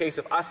clearly is the case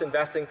of us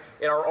investing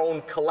in our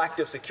own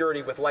collective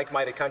security with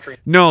like-minded countries.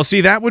 No,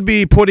 see, that would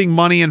be putting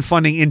money and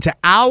funding into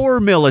our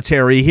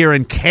military here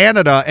in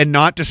Canada and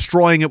not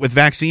destroying it with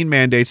vaccine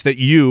mandates that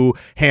you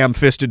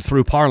ham-fisted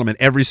through Parliament.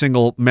 Every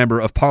single member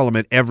of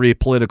Parliament, every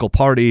political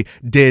party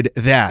did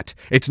that.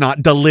 It's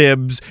not the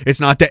Libs,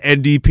 it's not the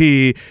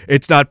NDP,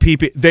 it's not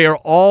PP. They are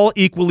all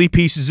equally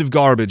pieces of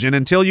garbage. And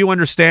until you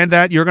understand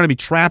that, you're going to be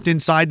trapped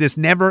inside this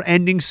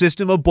never-ending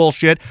system of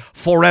bullshit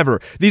forever.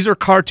 These are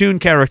cartoon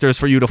characters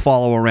for you to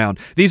follow around.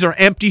 These are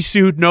empty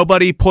suit,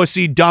 nobody,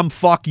 pussy, dumb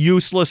fuck,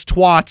 useless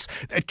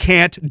twats that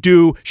can't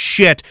do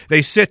shit.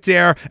 They sit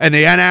there and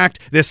they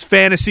enact this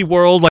fantasy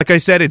world. Like I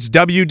said, it's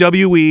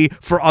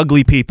WWE for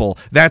ugly people.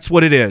 That's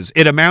what it is.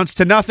 It amounts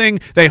to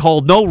nothing. They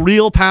hold no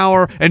real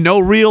power and no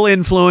real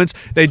influence.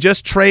 They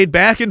just trade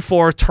back and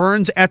forth,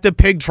 turns at the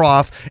pig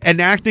trough,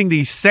 enacting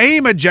the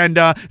same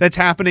agenda that's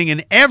happening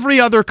in every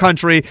other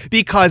country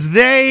because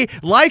they,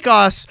 like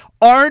us,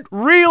 aren't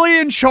really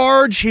in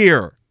charge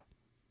here.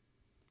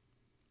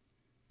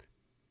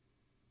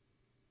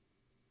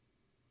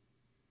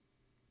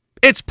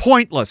 It's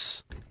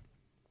pointless.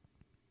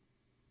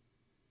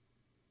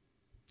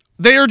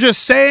 They are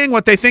just saying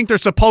what they think they're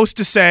supposed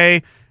to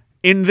say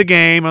in the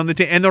game, and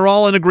they're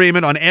all in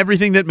agreement on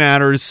everything that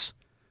matters.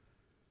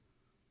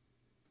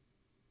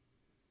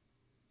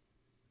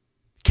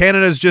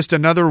 Canada's just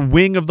another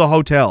wing of the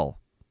hotel.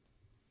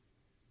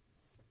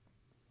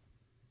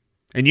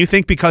 And you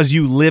think because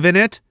you live in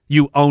it,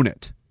 you own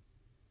it.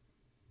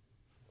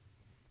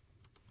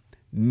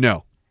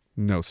 No.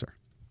 No, sir.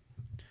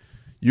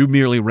 You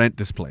merely rent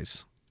this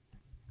place.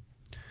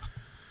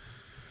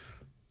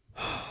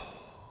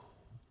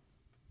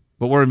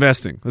 But we're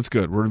investing. That's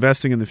good. We're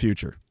investing in the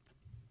future.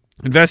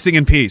 Investing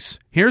in peace.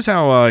 Here's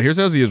how the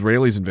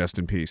Israelis invest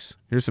in peace.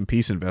 Here's some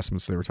peace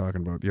investments they were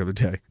talking about the other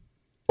day.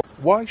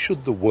 Why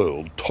should the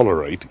world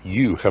tolerate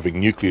you having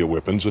nuclear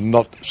weapons and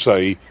not,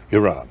 say,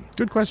 Iran?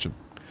 Good question.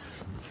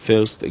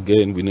 First,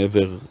 again, we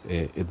never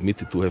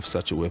admitted to have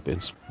such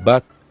weapons.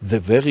 But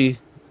the very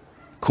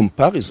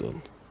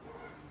comparison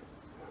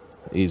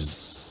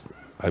is,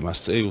 I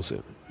must say,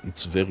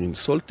 it's very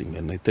insulting,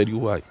 and I tell you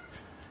why.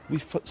 We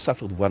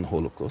suffered one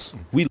Holocaust.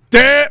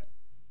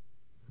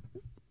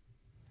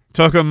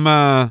 Took him,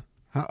 how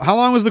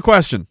long was the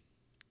question?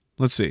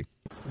 Let's see.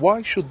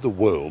 Why should the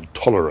world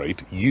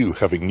tolerate you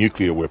having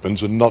nuclear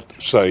weapons and not,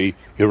 say,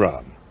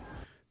 Iran?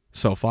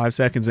 So 5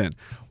 seconds in.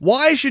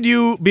 Why should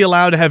you be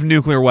allowed to have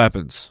nuclear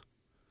weapons?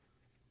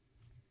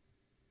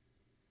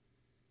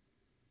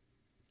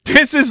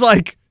 This is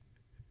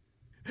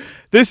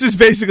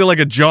basically like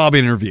a job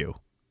interview.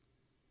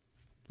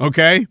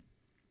 Okay?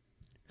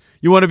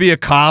 You want to be a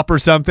cop or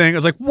something?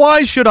 It's like,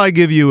 why should I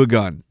give you a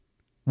gun?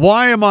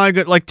 Why am I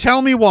good? Like,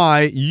 tell me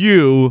why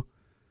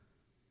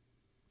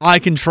I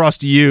can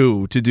trust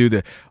you to do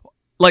this.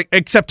 Like,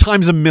 except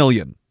times a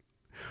million.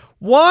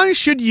 Why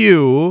should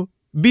you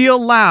be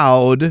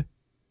allowed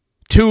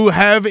to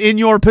have in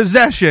your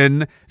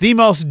possession the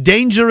most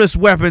dangerous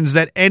weapons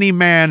that any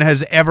man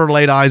has ever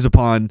laid eyes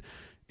upon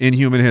in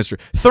human history?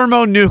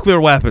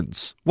 Thermonuclear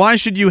weapons. Why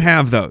should you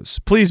have those?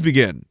 Please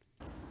begin.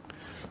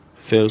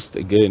 First,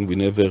 again, we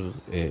never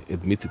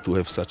admitted to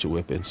have such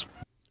weapons.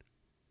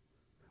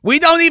 We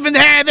don't even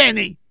have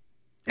any.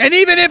 And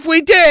even if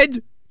we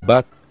did.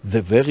 But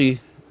the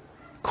very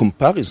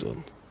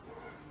comparison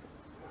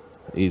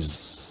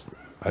is,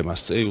 I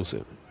must say,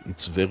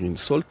 it's very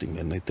insulting,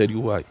 and I tell you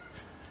why.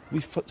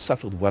 We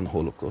suffered one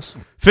Holocaust.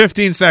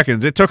 15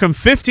 seconds. It took him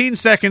 15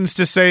 seconds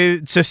to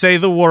say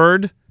the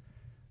word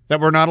that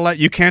we're not allowed.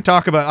 You can't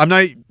talk about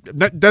it.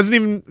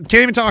 Can't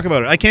even talk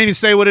about it. I can't even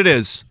say what it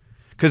is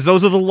because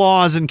those are the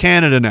laws in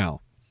Canada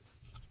now.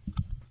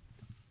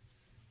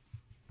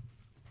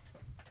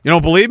 You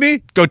don't believe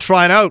me? Go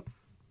try it out.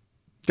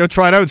 Go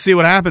try it out and see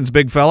what happens,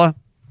 big fella.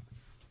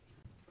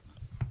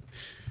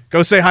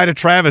 Go say hi to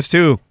Travis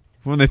too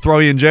when they throw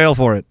you in jail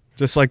for it,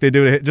 just like they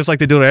do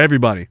to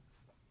everybody.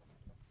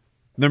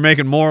 They're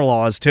making more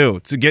laws too.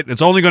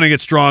 It's only going to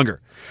get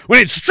stronger. We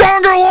need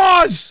stronger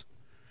laws.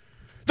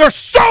 They're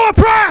so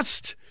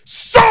oppressed,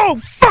 so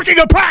fucking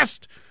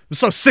oppressed. I'm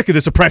so sick of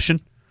this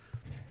oppression.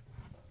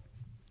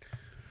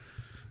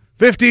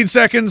 15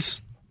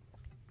 seconds.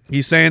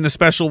 He's saying the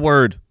special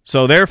word.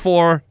 So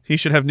therefore, he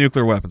should have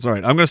nuclear weapons. All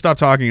right, I'm going to stop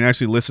talking and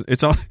actually listen.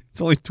 It's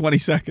only 20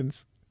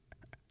 seconds.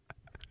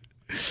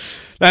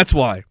 That's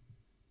why.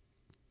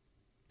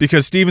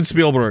 Because Steven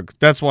Spielberg,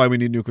 that's why we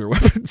need nuclear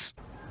weapons.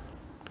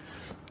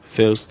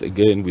 First,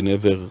 again, we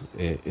never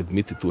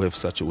admitted to have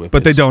such weapons.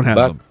 But they don't have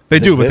them. They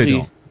do, but they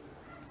don't.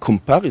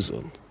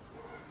 Comparison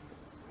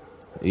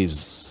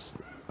is,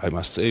 I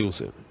must say,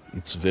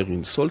 it's very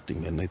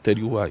insulting, and I tell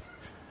you why.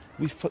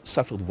 We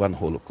suffered one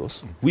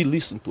Holocaust. We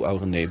listened to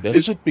our neighbors.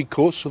 Is it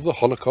because of the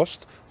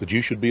Holocaust that you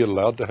should be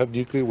allowed to have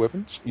nuclear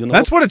weapons? You know,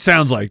 that's what it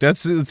sounds like. It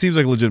seems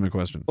like a legitimate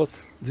question. But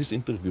this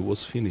interview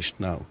was finished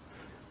now.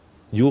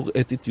 Your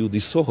attitude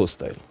is so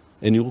hostile,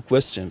 and your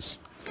questions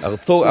are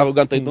so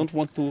arrogant. I don't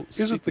want to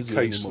speak with you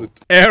anymore.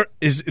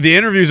 The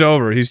interview's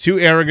over. He's too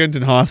arrogant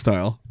and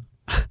hostile.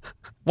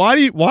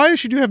 Why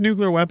should you have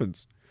nuclear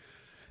weapons?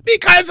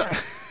 Because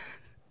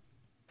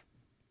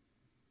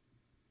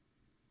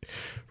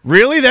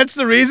really, that's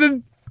the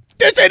reason?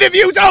 This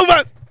interview's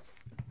over.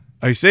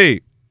 I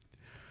see.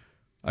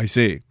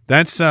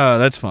 That's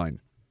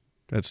fine.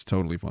 That's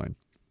totally fine.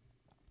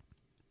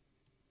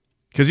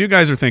 Because you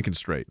guys are thinking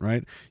straight,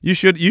 right? You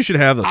should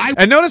have them.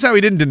 And notice how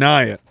he didn't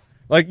deny it.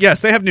 Like,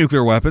 yes, they have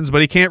nuclear weapons,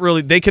 but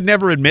they could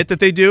never admit that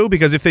they do,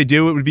 because if they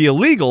do, it would be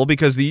illegal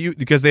because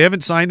they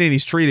haven't signed any of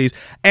these treaties,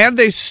 and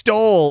they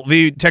stole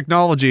the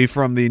technology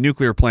from the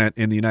nuclear plant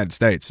in the United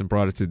States and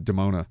brought it to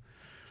Dimona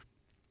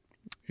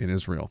in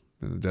Israel,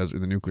 in the desert,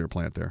 the nuclear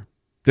plant there.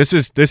 This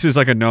is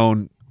like a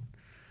known.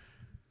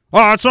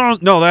 Oh, it's all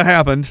no, that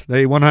happened.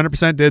 They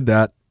 100% did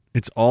that.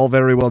 It's all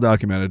very well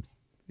documented.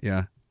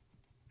 Yeah,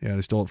 they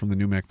stole it from the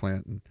NUMEC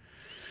plant, and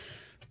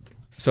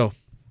so.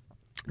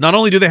 Not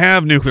only do they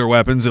have nuclear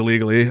weapons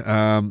illegally,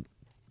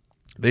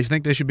 they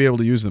think they should be able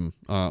to use them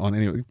on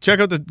any. Check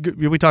out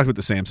we talked about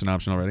the Samson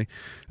option already,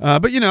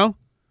 but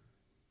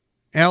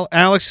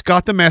Alex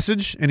got the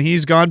message, and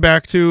he's gone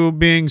back to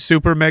being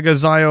super mega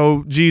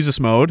Zio Jesus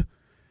mode,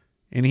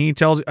 and he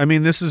tells. I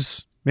mean,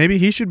 maybe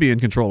he should be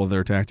in control of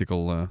their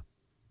tactical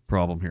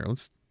problem here.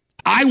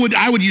 I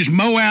would use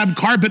Moab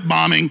carpet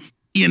bombing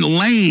in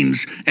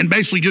lanes and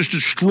basically just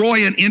destroy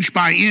it inch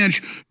by inch,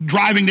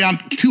 driving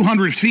down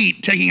 200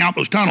 feet, taking out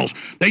those tunnels.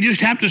 They just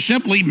have to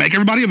simply make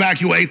everybody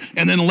evacuate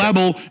and then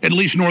level at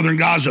least northern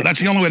Gaza. That's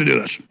the only way to do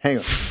this. Hang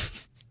on.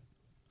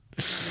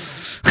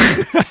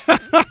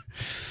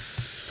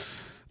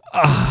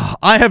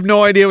 I have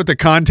no idea what the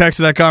context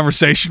of that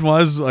conversation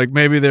was. Like,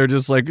 maybe they're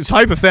just like, it's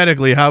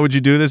hypothetically, how would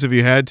you do this if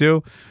you had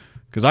to?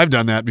 Because I've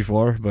done that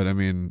before, but I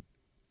mean,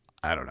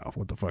 I don't know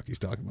what the fuck he's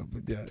talking about.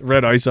 But yeah,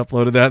 Red Ice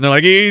uploaded that, and they're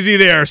like, easy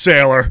there,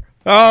 sailor.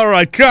 All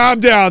right,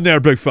 calm down there,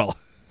 big fella.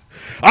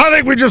 I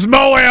think we just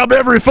Moab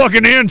every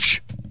fucking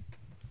inch.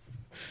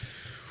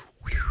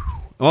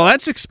 Well,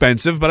 that's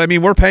expensive, but I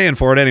mean, we're paying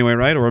for it anyway,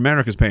 right? Or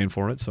America's paying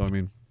for it, so I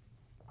mean,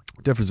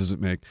 what difference does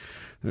it make?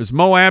 There's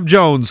Moab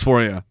Jones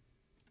for you.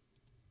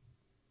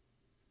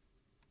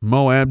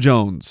 Moab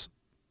Jones.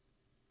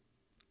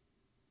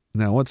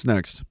 Now, what's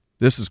next?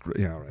 This is,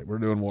 yeah, all right, we're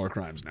doing war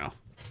crimes now.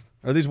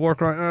 Are these war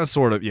crimes?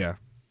 Sort of, yeah.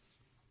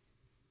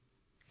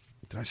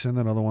 Did I send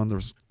that other one?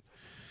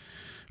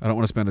 I don't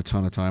want to spend a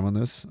ton of time on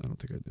this. I don't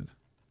think I did.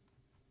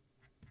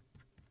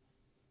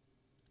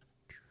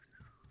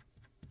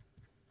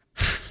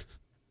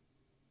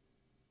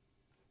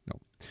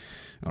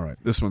 All right,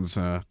 this one's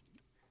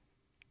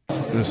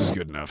this is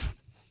good enough.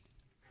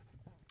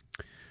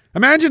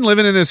 Imagine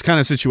living in this kind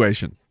of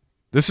situation.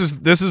 This is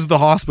the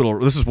hospital.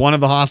 This is one of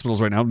the hospitals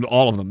right now.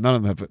 All of them. None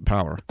of them have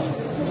power.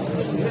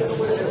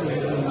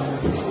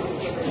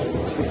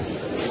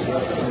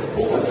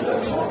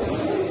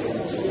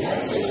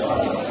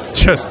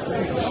 Just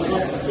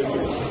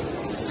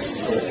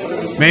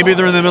maybe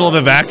they're in the middle of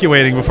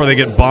evacuating before they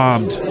get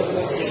bombed.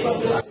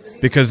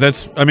 Because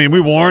that's, I mean, we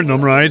warned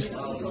them, right?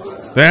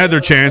 They had their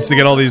chance to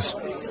get all these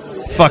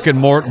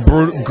fucking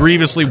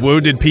grievously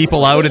wounded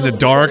people out in the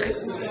dark.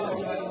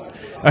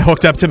 I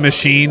hooked up to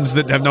machines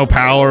that have no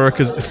power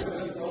because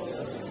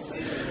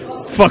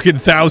fucking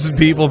 1,000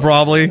 people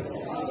probably.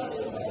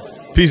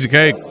 Piece of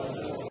cake.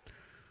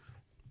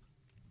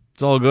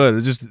 It's all good.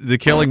 It's just the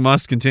killing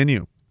must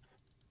continue.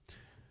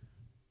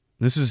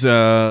 This is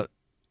and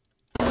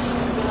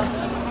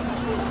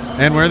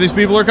where these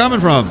people are coming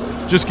from.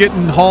 Just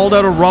getting hauled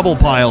out of rubble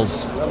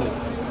piles.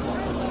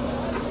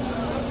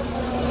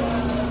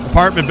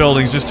 Apartment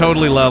buildings just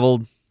totally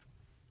leveled.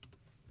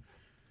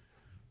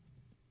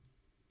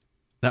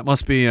 That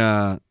must be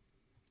that's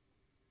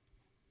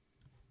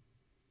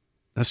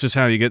just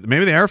how you get,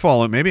 maybe the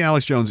airfall, maybe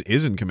Alex Jones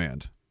is in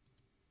command.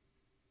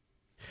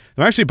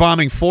 They're actually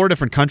bombing 4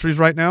 different countries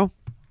right now.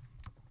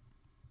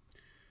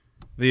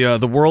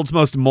 The world's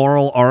most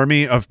moral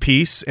army of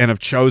peace and have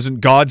chosen,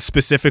 God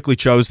specifically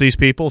chose these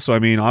people. So I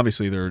mean,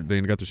 obviously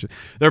they got their shit.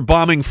 They're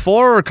bombing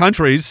 4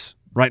 countries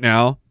right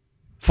now.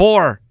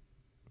 4.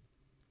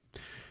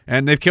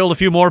 And they've killed a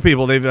few more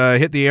people. They've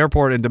hit the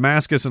airport in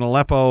Damascus and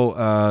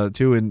Aleppo,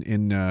 too,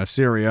 in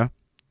Syria,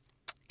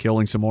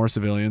 killing some more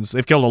civilians.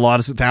 They've killed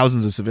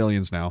thousands of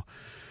civilians now.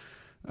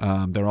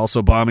 They're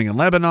also bombing in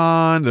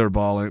Lebanon. They're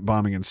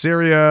bombing in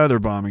Syria. They're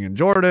bombing in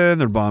Jordan.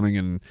 They're bombing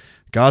in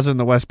Gaza and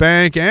the West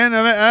Bank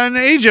and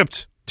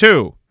Egypt,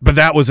 too. But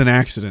that was an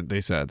accident,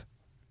 they said.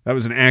 That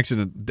was an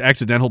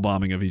accidental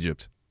bombing of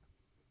Egypt.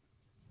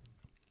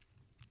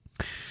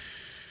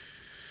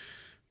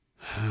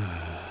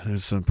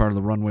 There's some part of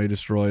the runway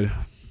destroyed.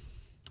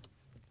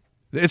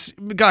 It's,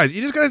 guys, you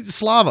just got to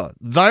Slava.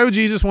 Zio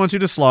Jesus wants you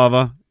to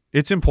Slava.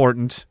 It's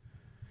important.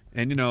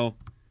 And, you know,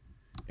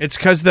 it's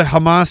because the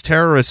Hamas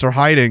terrorists are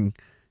hiding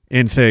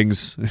in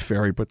things.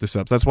 Ferry put this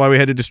up. That's why we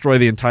had to destroy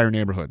the entire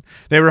neighborhood.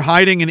 They were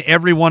hiding in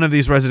every one of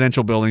these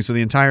residential buildings, so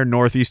the entire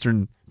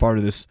northeastern part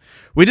of this.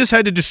 We just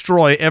had to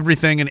destroy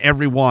everything and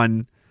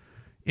everyone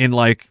in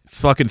like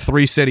fucking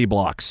 3 city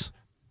blocks.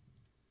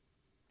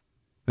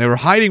 They were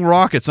hiding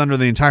rockets under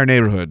the entire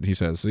neighborhood, he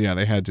says. So yeah,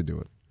 they had to do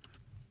it.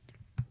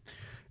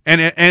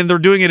 And they're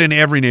doing it in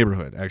every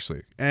neighborhood,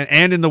 actually.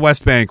 And in the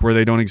West Bank where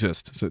they don't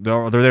exist. So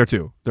they're there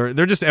too.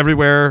 They're just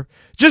everywhere.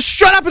 Just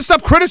shut up and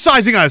stop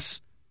criticizing us.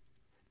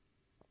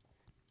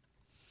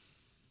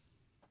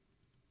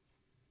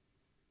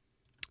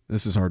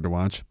 This is hard to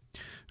watch.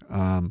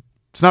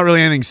 It's not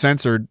really anything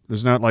censored.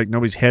 There's not like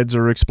nobody's heads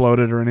are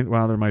exploded or anything.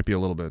 Well, there might be a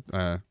little bit.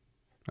 I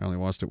only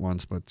watched it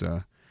once, but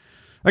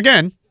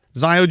again,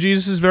 Zio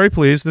Jesus is very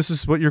pleased. This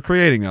is what you're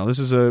creating now. This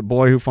is a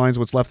boy who finds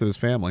what's left of his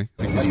family.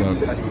 I think he's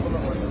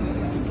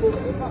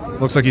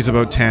looks like he's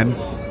about 10.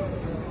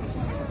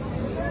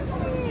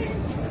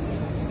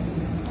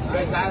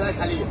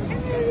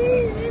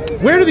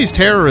 Where do these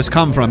terrorists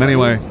come from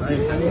anyway?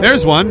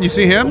 There's one. You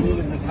see him?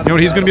 You know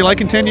what he's going to be like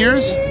in 10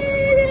 years?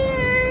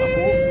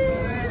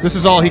 This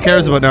is all he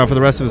cares about now for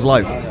the rest of his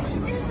life.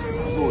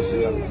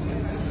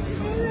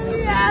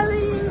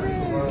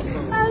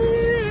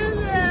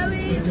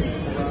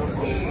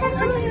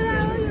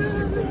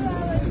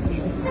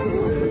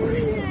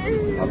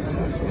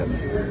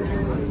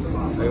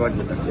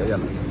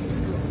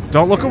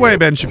 Don't look away,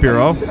 Ben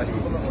Shapiro.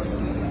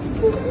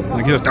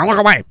 Like he says, don't look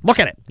away. Look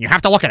at it. You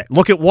have to look at it.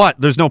 Look at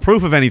what? There's no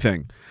proof of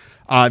anything.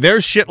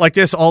 There's shit like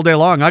this all day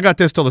long. I got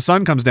this till the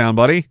sun comes down,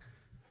 buddy.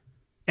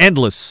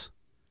 Endless.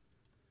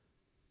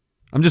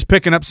 I'm just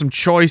picking up some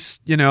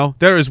choice, you know.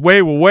 There is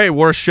way, way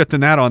worse shit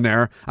than that on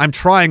there. I'm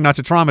trying not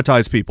to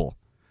traumatize people.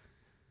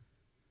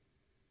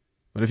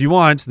 But if you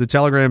want, the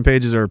Telegram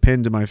pages are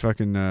pinned to my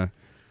fucking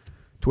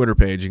Twitter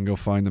page. You can go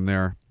find them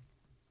there.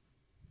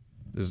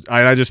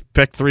 I just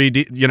picked 3.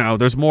 You know,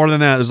 there's more than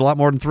that. There's a lot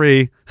more than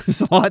 3.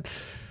 There's a lot.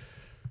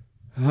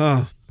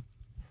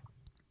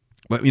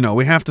 But, you know,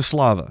 we have to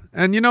Slava.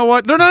 And you know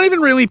what? They're not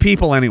even really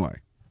people anyway.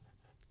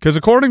 Because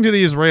according to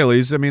the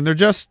Israelis, I mean, they're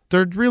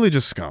really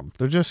just scum.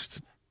 They're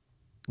just...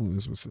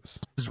 What's this?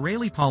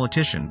 Israeli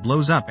politician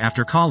blows up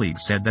after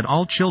colleagues said that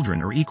all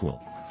children are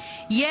equal.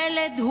 A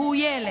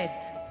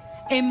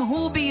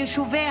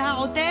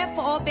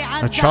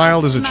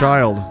child is a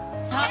child.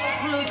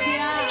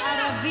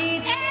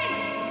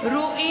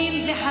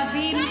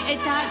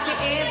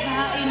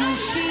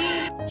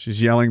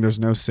 She's yelling, there's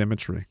no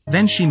symmetry.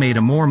 Then she made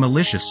a more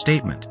malicious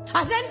statement.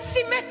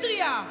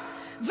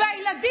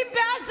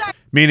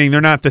 Meaning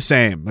they're not the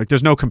same. Like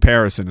there's no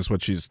comparison is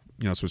what she's,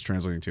 you know, that's what's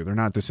translating to. They're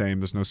not the same.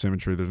 There's no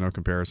symmetry. There's no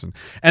comparison.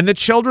 And the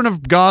children of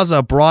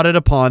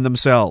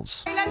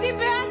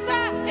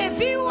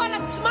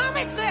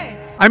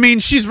I I mean,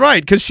 she's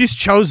right, because she's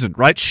chosen,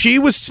 right? She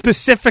was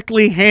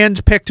specifically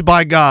handpicked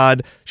by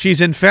God. She's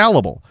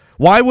infallible.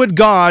 Why would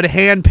God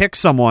handpick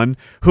someone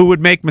who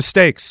would make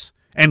mistakes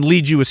and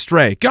lead you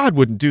astray? God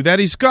wouldn't do that.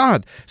 He's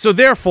God. So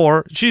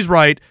therefore, she's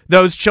right.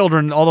 Those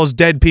children, all those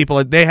dead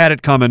people, they had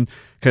it coming,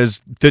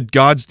 because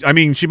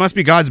she must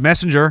be God's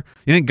messenger.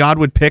 You think God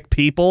would pick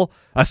people,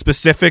 a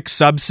specific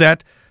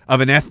subset of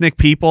an ethnic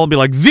people, and be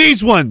like,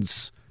 these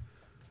ones?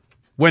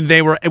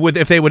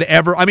 If they would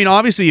ever, I mean,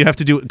 obviously you have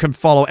to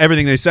follow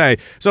everything they say.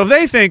 So if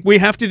they think we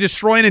have to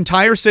destroy an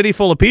entire city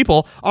full of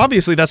people,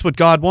 obviously that's what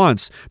God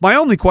wants. My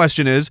only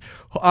question is,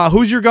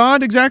 who's your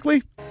God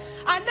exactly?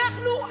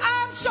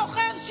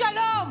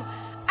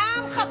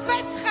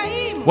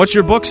 What's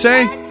your book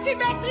say?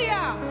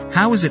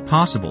 How is it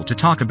possible to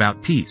talk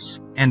about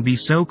peace and be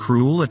so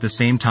cruel at the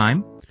same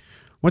time?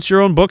 What's your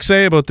own book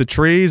say about the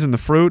trees and the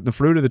fruit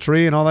of the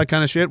tree and all that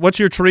kind of shit? What's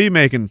your tree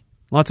making?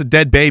 Lots of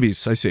dead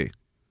babies, I see.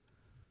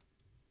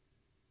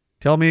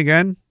 Tell me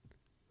again.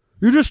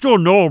 You just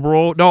don't know,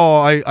 bro.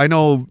 No, I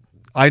know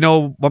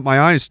what my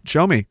eyes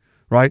show me,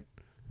 right?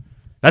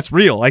 That's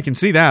real. I can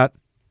see that.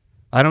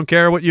 I don't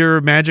care what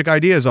your magic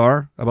ideas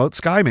are about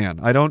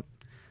Skyman. I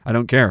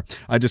don't care.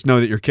 I just know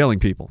that you're killing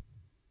people.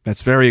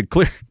 That's very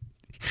clear.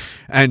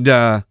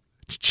 And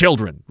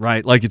children,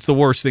 right? Like, it's the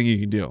worst thing you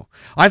can do.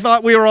 I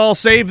thought we were all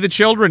save the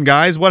children,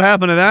 guys. What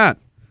happened to that?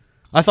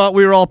 I thought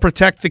we were all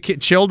protect the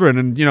children,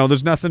 and,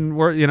 there's nothing,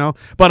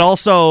 but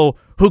also,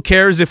 who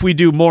cares if we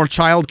do more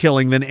child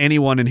killing than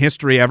anyone in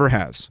history ever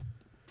has?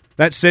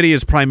 That city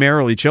is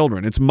primarily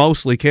children. It's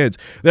mostly kids.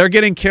 They're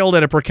getting killed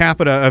at a per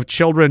capita of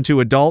children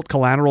to adult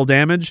collateral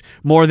damage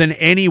more than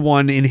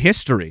anyone in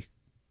history.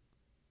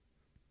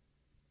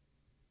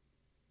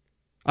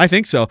 I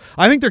think so.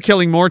 I think they're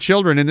killing more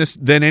children in this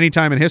than any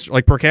time in history,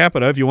 like per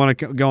capita, if you want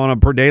to go on a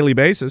per daily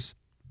basis.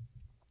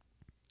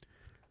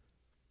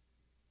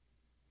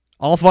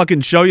 I'll fucking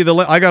show you the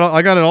I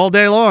got it all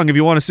day long if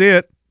you want to see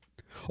it.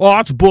 Oh,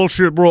 that's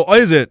bullshit, bro.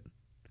 Is it?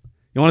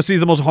 You want to see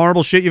the most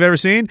horrible shit you've ever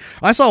seen?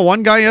 I saw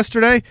one guy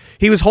yesterday.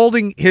 He was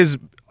holding his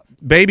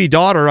baby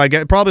daughter, I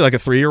get probably like a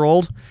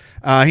 3-year-old.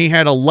 He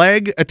had a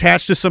leg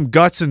attached to some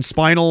guts and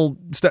spinal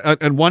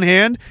in one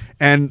hand,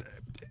 and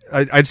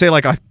I'd say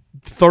like a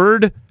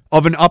third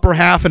of an upper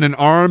half and an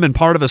arm and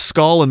part of a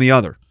skull in the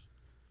other.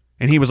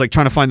 And he was like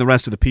trying to find the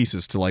rest of the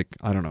pieces to, like,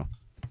 I don't know.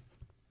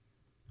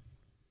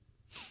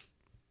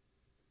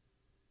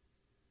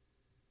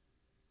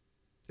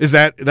 Is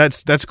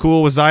that's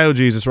cool with Zio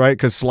Jesus, right?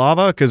 Because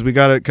Slava,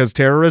 because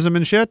terrorism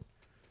and shit.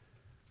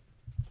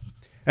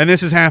 And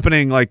this is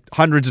happening like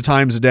hundreds of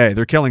times a day.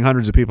 They're killing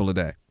hundreds of people a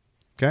day.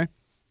 Okay?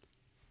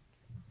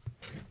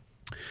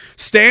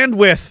 Stand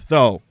with,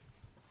 though.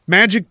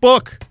 Magic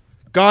book.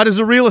 God is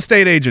a real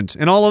estate agent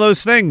and all of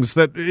those things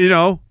that,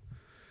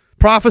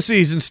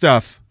 prophecies and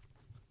stuff.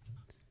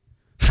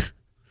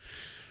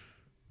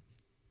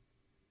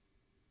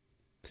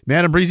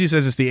 Madam Breezy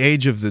says it's the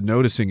age of the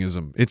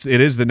noticingism. It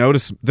is the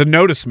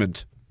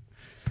noticement.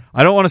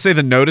 I don't want to say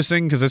the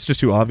noticing because that's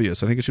just too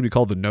obvious. I think it should be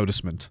called the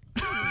noticement.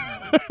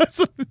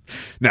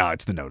 No,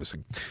 it's the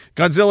noticing.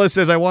 Godzilla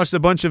says, I watched a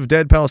bunch of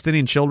dead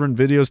Palestinian children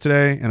videos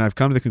today, and I've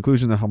come to the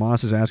conclusion that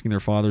Hamas is asking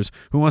their fathers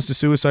who wants to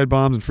suicide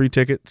bombs and free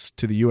tickets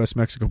to the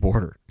U.S.-Mexico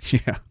border.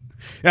 Yeah,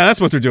 that's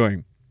what they're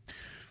doing.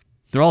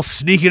 They're all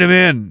sneaking them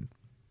in.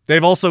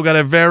 They've also got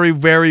a very,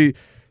 very...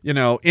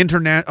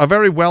 a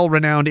very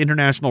well-renowned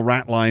international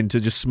rat line to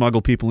just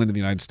smuggle people into the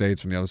United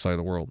States from the other side of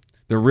the world.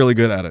 They're really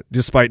good at it,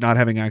 despite not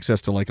having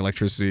access to, like,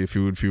 electricity,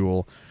 food,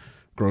 fuel,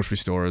 grocery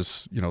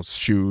stores,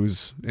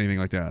 shoes, anything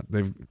like that.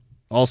 They've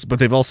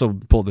also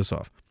pulled this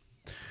off.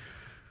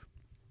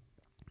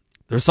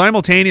 They're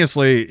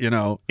simultaneously,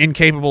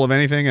 incapable of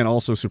anything and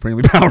also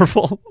supremely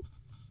powerful.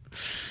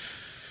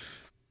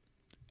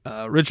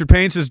 Richard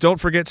Payne says, don't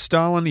forget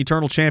Stalin,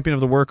 eternal champion of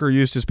the worker,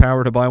 used his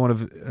power to buy one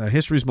of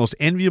history's most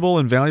enviable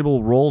and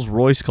valuable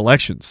Rolls-Royce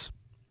collections.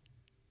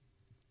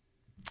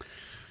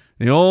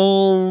 The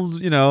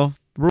old,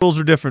 rules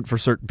are different for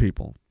certain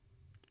people.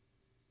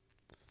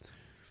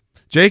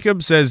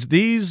 Jacob says,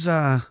 these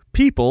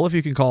people, if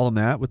you can call them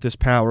that, with this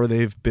power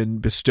they've been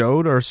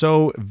bestowed are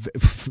so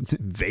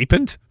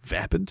vapid?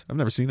 I've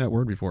never seen that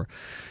word before.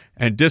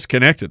 And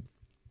disconnected.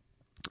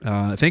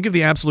 Think of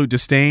the absolute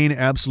disdain,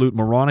 absolute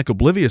moronic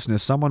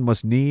obliviousness someone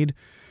must need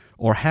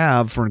or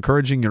have for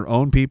encouraging your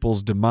own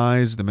people's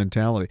demise, the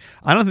mentality.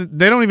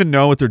 They don't even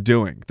know what they're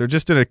doing. They're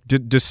just in a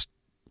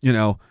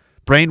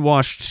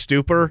brainwashed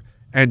stupor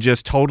and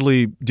just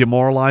totally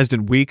demoralized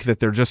and weak that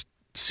they're just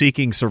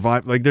seeking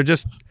survival. Like, they're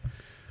just,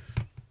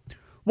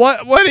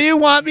 what do you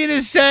want me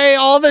to say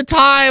all the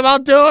time? I'll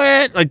do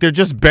it. Like, they're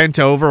just bent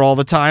over all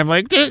the time.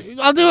 Like,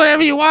 I'll do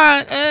whatever you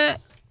want.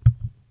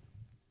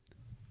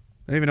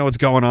 They don't even know what's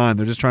going on.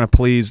 They're just trying to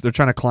please. They're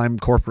trying to climb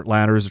corporate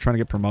ladders. They're trying to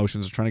get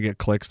promotions. They're trying to get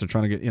clicks. They're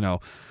trying to get,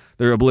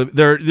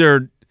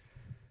 they're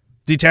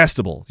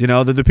detestable.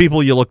 They're the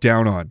people you look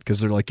down on because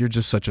they're like, you're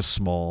just such a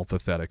small,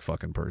 pathetic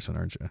fucking person,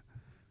 aren't you?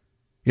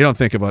 You don't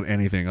think about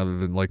anything other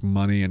than like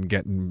money and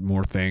getting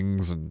more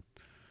things and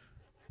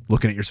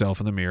looking at yourself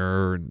in the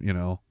mirror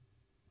and,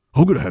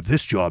 I'm going to have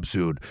this job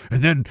soon.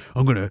 And then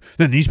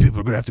then these people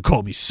are going to have to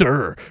call me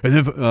sir. And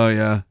then, oh,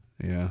 yeah.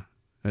 Yeah.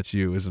 That's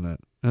you, isn't it?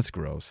 That's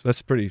gross.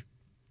 It's pretty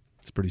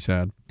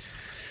sad.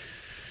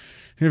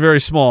 You're very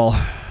small.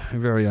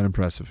 You're very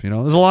unimpressive.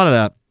 There's a lot of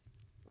that.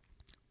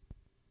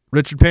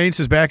 Richard Payne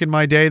says, back in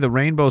my day, the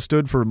rainbow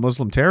stood for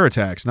Muslim terror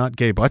attacks, not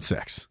gay butt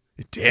sex.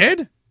 It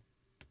did?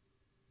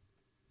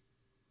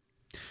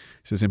 He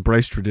says,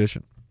 embrace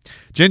tradition.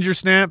 Ginger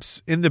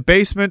Snaps, in the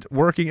basement,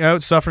 working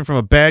out, suffering from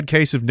a bad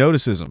case of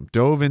noticism.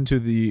 Dove into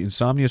the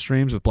insomnia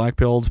streams with black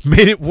pilled.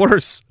 Made it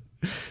worse.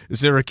 Is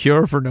there a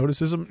cure for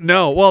noticism?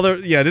 No. Well,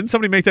 didn't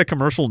somebody make that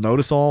commercial,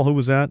 Notice All? Who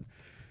was that?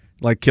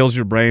 Like, kills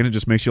your brain and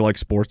just makes you like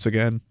sports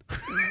again?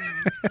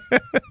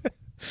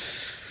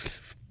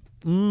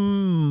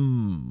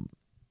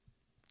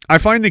 I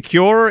find the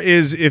cure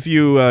is if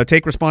you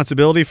take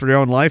responsibility for your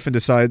own life and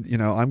decide,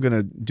 I'm going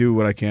to do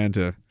what I can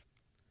to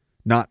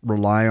not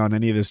rely on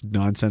any of this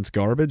nonsense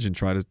garbage and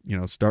try to,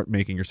 start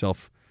making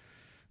yourself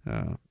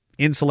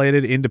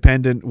insulated,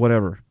 independent,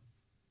 whatever,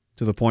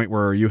 to the point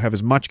where you have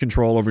as much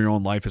control over your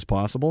own life as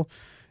possible.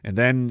 And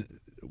then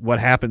what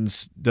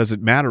happens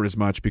doesn't matter as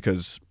much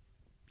because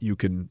you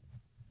can.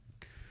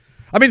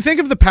 I mean, think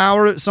of the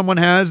power someone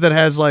has that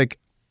has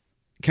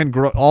can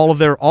grow all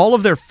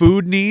of their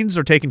food needs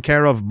are taken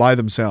care of by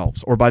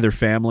themselves or by their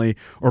family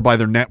or by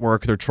their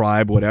network, their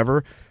tribe,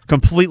 whatever,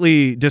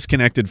 completely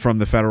disconnected from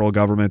the federal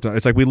government.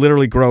 It's like we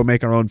literally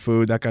make our own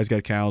food. That guy's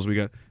got cows. We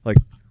got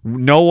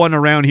no one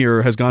around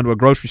here has gone to a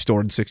grocery store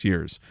in 6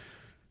 years.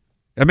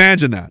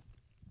 Imagine that.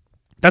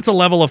 That's a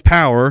level of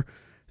power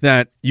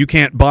that you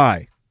can't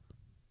buy.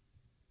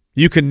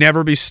 You can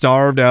never be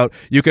starved out.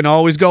 You can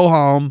always go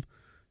home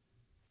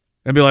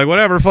and be like,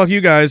 whatever, fuck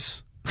you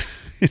guys.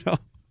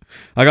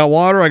 I got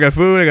water, I got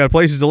food, I got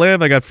places to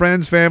live, I got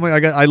friends, family.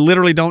 I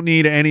literally don't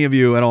need any of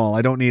you at all.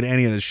 I don't need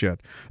any of this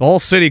shit. The whole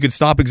city could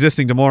stop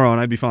existing tomorrow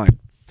and I'd be fine.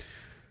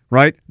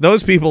 Right?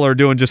 Those people are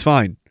doing just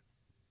fine.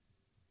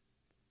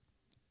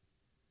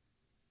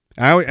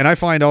 And I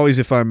find always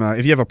if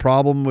you have a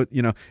problem with,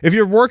 if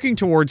you're working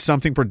towards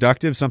something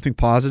productive, something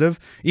positive,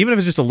 even if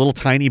it's just a little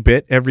tiny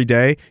bit every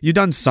day, you've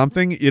done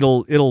something,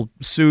 it'll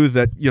soothe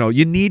that,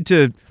 you need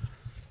to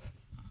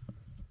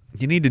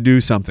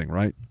do something,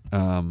 right?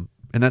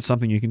 And that's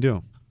something you can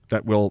do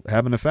that will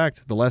have an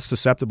effect. The less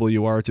susceptible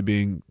you are to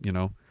being,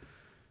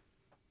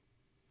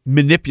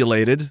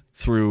 manipulated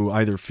through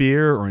either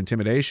fear or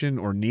intimidation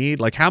or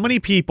need. Like how many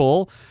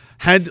people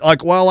had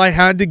I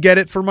had to get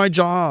it for my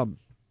job.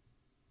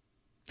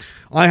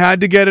 I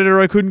had to get it or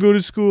I couldn't go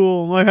to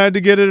school. I had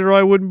to get it or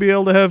I wouldn't be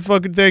able to have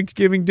fucking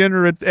Thanksgiving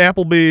dinner at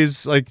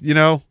Applebee's.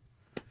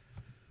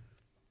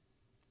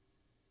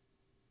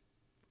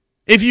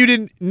 If you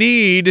didn't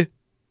need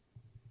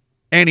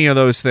any of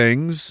those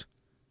things,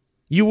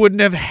 you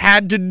wouldn't have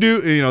had to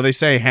do, they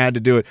say had to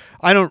do it.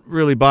 I don't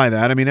really buy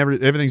that. I mean,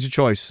 everything's a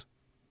choice.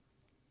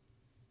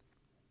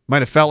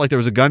 Might have felt like there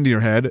was a gun to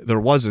your head. There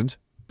wasn't.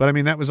 But I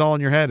mean, that was all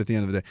in your head at the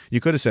end of the day. You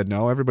could have said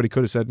no. Everybody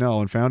could have said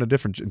no and found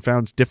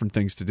different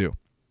things to do.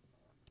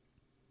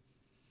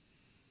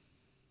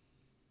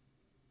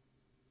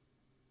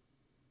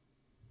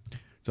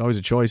 It's always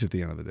a choice at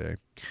the end of the day.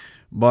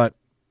 But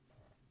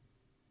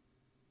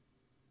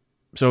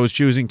so is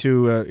choosing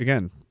to,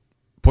 again,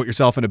 put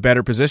yourself in a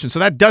better position so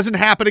that doesn't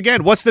happen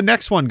again. What's the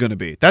next one going to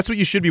be? That's what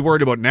you should be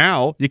worried about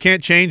now. You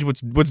can't change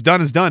what's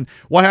done is done.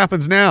 What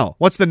happens now?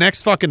 What's the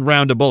next fucking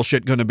round of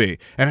bullshit going to be?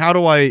 And how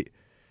do I...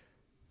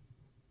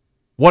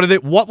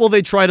 What will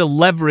they try to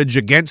leverage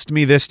against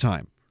me this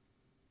time?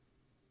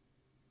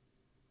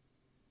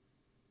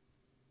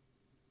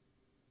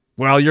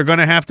 Well, you're going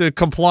to have to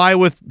comply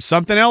with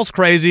something else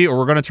crazy or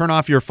we're going to turn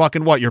off your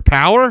fucking what? Your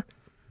power?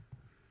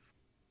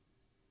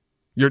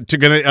 Are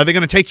they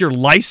going to take your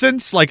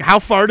license? Like, how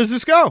far does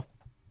this go?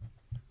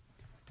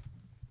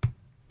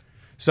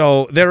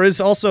 So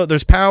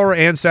there's power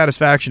and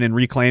satisfaction in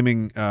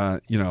reclaiming,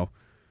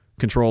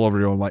 control over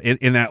your own life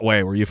in that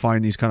way, where you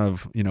find these kind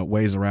of,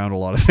 ways around a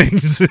lot of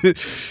things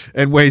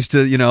and ways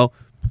to,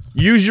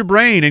 use your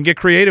brain and get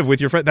creative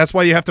with your friends. That's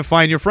why you have to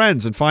find your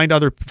friends and find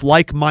other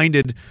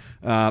like-minded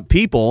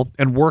people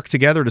and work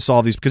together to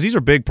solve these, because these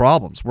are big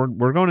problems.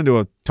 We're going into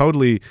a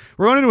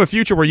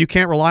future where you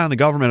can't rely on the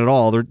government at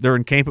all. They're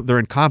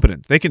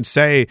incompetent. They can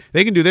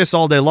do this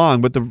all day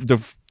long, but the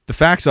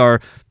facts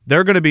are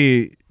they're going to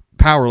be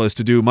powerless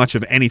to do much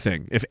of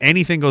anything. If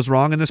anything goes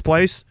wrong in this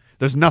place,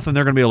 there's nothing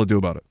they're going to be able to do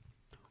about it.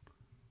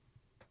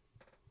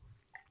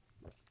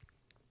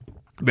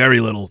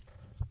 Very little.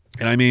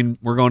 And I mean,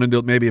 we're going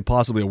into maybe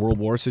possibly a world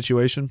war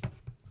situation.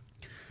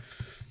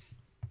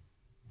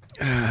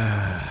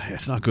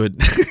 It's not good.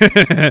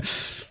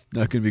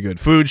 Not going to be good.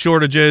 Food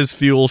shortages,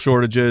 fuel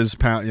shortages,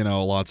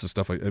 lots of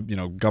stuff like,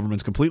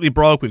 government's completely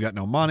broke. We've got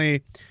no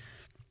money.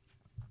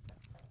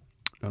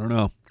 I don't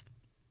know.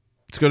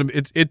 It's going to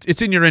be,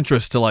 it's in your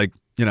interest to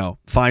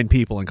find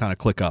people and kind of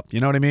click up. You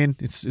know what I mean?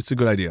 It's a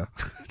good idea.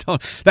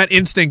 That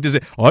instinct is,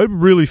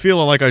 I'm really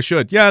feeling like I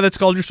should. Yeah, that's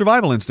called your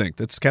survival instinct.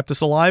 That's kept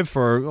us alive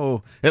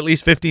for at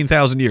least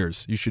 15,000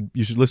 years. You should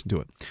listen to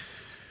it.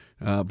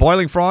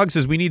 Boiling Frog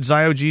says we need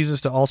Zio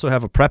Jesus to also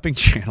have a prepping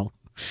channel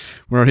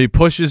where he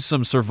pushes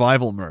some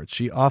survival merch.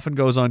 He often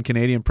goes on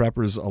Canadian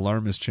Preppers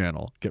Alarmist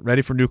channel. Get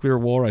ready for nuclear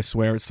war. I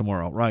swear it's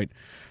tomorrow. Right.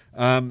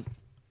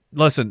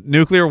 Listen,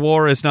 nuclear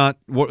war is not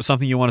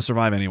something you want to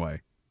survive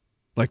anyway.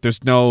 Like,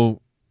 there's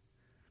no...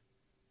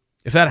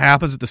 If that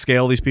happens at the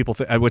scale these people...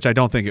 which I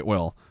don't think it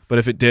will. But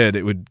if it did,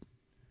 it would...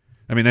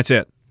 I mean, that's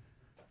it.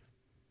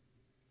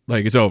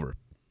 Like, it's over.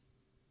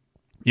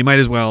 You might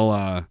as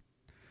well...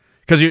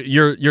 Because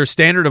your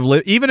standard of...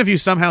 even if you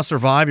somehow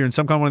survive, you're in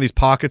some kind of one of these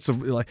pockets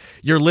of... like,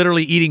 you're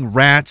literally eating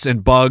rats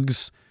and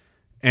bugs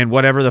and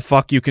whatever the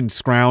fuck you can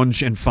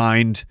scrounge and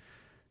find.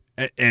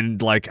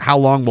 And, like, how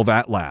long will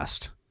that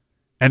last?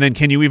 And then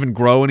can you even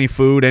grow any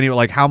food?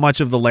 Like, how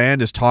much of the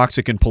land is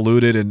toxic and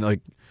polluted? And,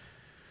 like,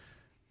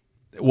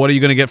 what are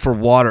you going to get for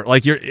water?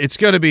 Like, it's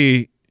going to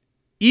be,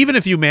 even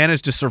if you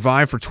manage to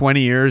survive for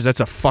 20 years, that's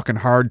a fucking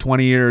hard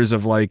 20 years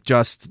of, like,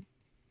 just,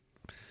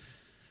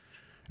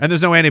 and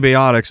there's no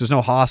antibiotics, there's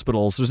no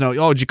hospitals, there's no,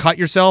 oh, did you cut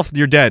yourself?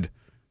 You're dead.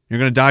 You're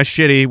going to die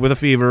shitty with a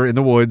fever in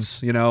the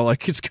woods, you know,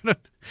 like, it's going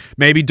to,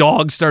 maybe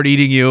dogs start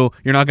eating you.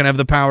 You're not going to have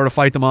the power to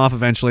fight them off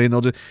eventually, and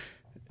they'll just,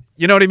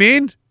 you know what I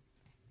mean?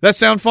 That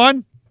sound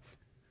fun?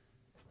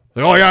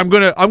 Like, oh yeah, I'm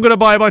gonna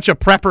buy a bunch of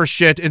prepper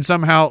shit and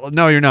somehow...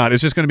 No, you're not.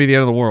 It's just gonna be the end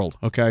of the world,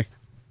 okay?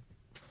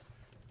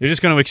 You're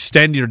just gonna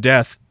extend your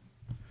death.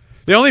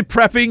 The only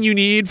prepping you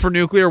need for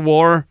nuclear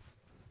war...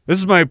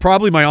 This is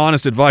probably my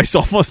honest advice,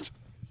 almost.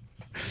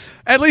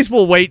 At least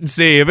we'll wait and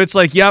see. If it's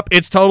like, yep,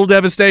 it's total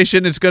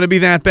devastation, it's gonna be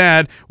that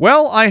bad.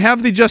 Well, I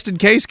have the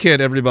just-in-case kit,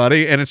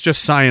 everybody, and it's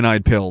just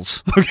cyanide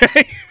pills,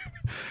 okay?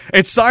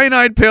 It's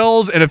cyanide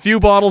pills and a few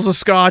bottles of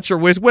scotch or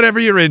whiskey, whatever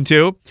you're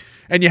into...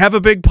 and you have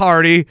a big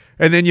party,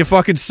 and then you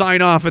fucking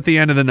sign off at the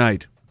end of the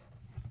night.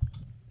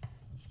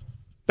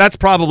 That's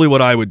probably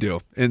what I would do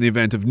in the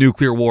event of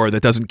nuclear war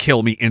that doesn't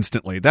kill me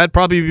instantly. That'd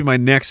probably be my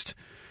next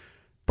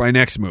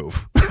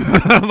move.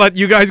 But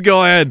you guys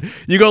go ahead.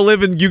 You go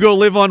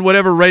live on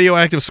whatever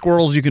radioactive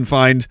squirrels you can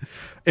find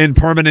in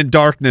permanent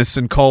darkness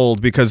and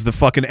cold, because the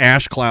fucking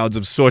ash clouds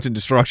of soot and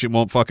destruction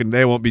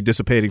they won't be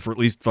dissipating for at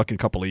least fucking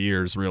couple of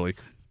years, really.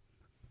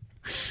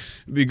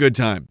 It'd be a good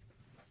time.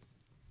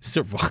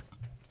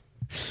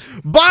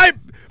 Buy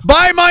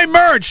my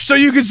merch so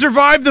you can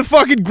survive the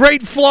fucking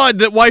great flood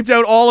that wiped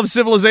out all of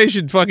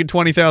civilization fucking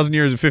 20,000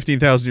 years and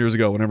 15,000 years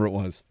ago, whenever it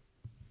was.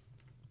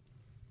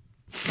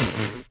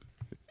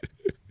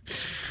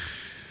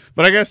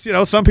 But I guess, you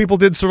know, some people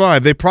did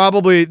survive.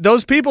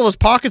 Those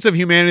pockets of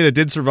humanity that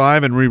did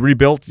survive and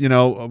rebuilt, you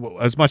know,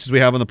 as much as we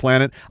have on the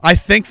planet, I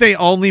think they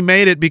only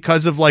made it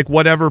because of, like,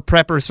 whatever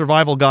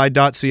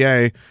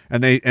preppersurvivalguide.ca,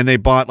 and they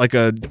bought, like,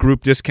 a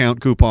group discount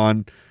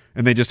coupon,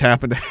 and they just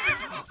happened to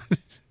have...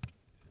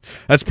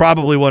 That's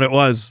probably what it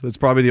was. That's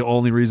probably the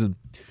only reason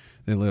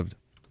they lived.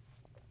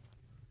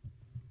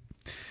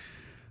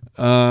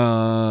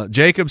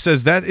 Jacob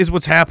says that is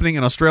what's happening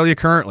in Australia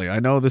currently.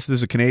 I know this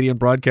is a Canadian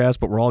broadcast,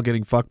 but we're all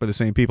getting fucked by the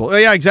same people. Oh,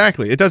 yeah,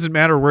 exactly. It doesn't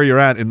matter where you're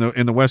at in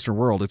the Western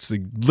world. It's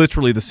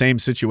literally the same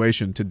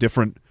situation to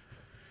different.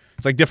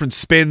 It's like different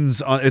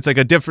spins. It's like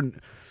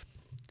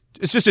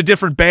it's just a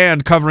different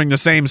band covering the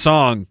same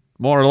song,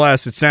 more or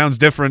less. It sounds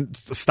different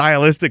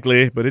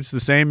stylistically, but it's the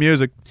same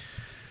music.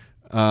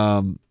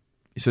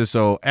 He says,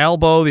 so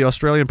Albo, the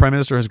Australian Prime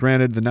Minister, has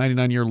granted the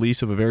 99-year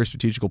lease of a very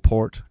strategical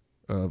port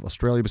of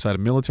Australia beside a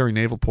military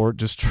naval port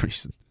just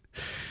recent.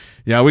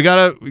 Yeah, we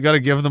gotta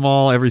give them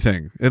all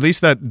everything. At least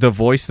that the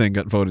voice thing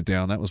got voted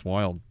down. That was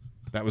wild.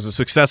 That was a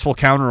successful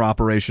counter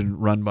operation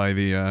run by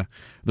the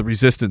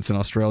resistance in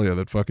Australia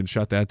that fucking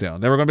shut that down.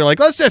 They were gonna be like,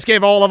 let's just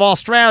give all of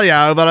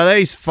Australia over to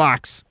these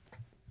fucks.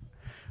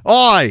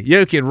 Oi,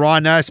 you can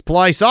run this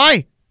place,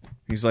 eh?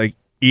 He's like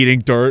eating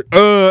dirt.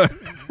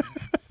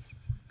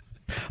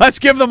 Let's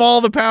give them all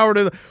the power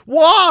to...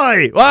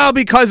 Why? Well,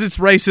 because it's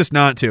racist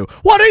not to.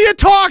 What are you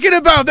talking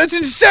about? That's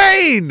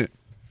insane!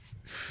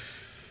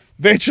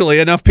 Eventually,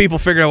 enough people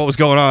figured out what was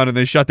going on, and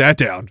they shut that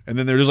down. And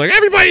then they're just like,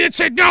 everybody that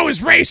said no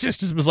is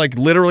racist. It was like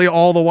literally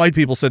all the white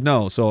people said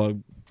no.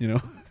 So, you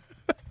know,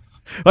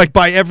 like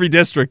by every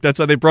district, that's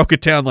how they broke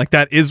it down. Like,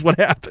 that is what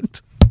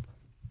happened.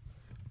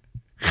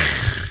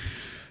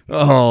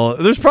 Oh,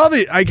 there's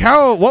probably... like,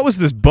 what was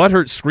this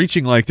butthurt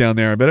screeching like down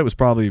there? I bet it was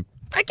probably...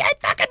 I can't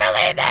fucking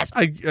believe this.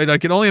 I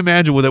can only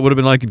imagine what that would have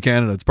been like in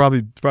Canada. It's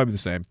probably the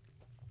same.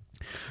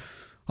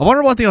 I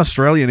wonder what the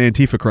Australian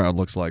Antifa crowd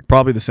looks like.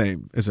 Probably the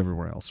same as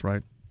everywhere else,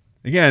 right?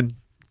 Again,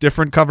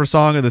 different cover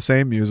song of the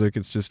same music.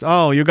 It's just,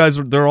 oh, you guys,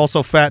 they're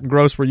also fat and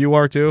gross where you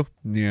are too?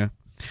 Yeah.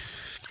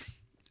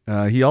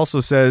 He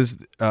also says,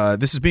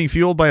 this is being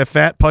fueled by a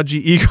fat,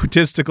 pudgy,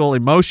 egotistical,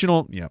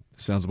 emotional, yeah,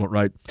 sounds about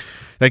right,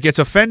 that gets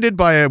offended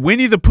by a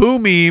Winnie the Pooh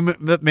meme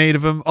that made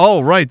of him,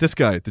 oh, right, this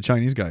guy, the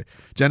Chinese guy,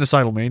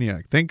 genocidal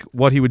maniac. Think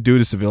what he would do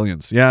to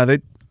civilians. Yeah,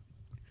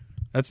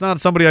 that's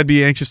not somebody I'd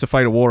be anxious to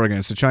fight a war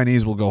against. The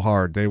Chinese will go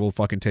hard. They will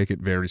fucking take it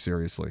very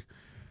seriously.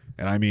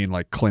 And I mean,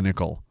 like,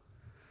 clinical.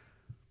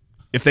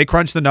 If they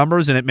crunch the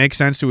numbers and it makes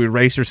sense to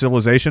erase your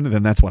civilization,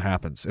 then that's what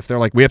happens. If they're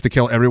like, we have to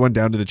kill everyone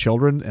down to the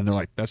children, and they're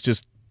like, that's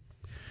just...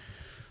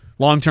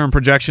 long-term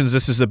projections,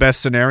 this is the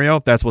best scenario,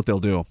 that's what they'll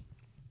do.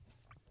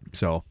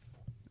 So,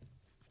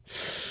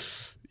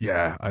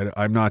 yeah,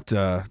 I'm not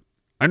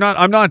in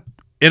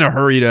a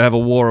hurry to have a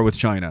war with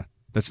China.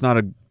 It's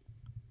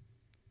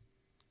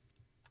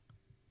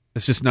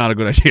just not a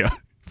good idea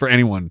for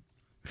anyone.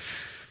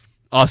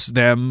 Us,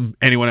 them,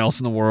 anyone else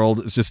in the world.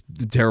 It's just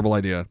a terrible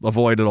idea.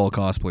 Avoid at all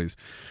costs, please.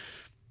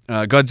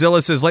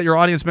 Godzilla says, let your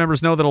audience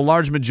members know that a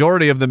large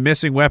majority of the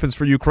missing weapons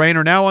for Ukraine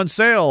are now on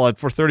sale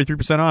for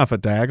 33% off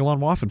at Diagolon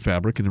Waffen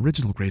Fabric, an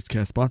original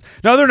RageCast bot.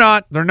 No, they're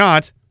not. They're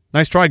not.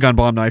 Nice try, gun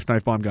bomb, knife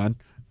bomb, gun.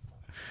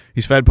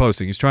 He's fed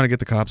posting. He's trying to get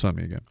the cops on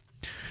me again.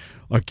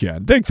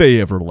 Again. Think they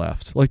ever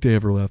left. Like they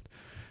ever left.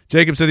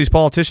 Jacob said these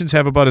politicians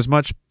have about as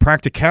much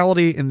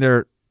practicality in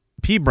their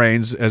pea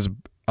brains as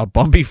a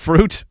bumpy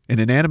fruit. An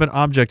inanimate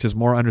object has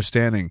more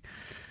understanding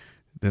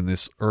than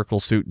this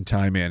Urkel suit and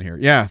tie man here.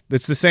 Yeah,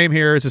 it's the same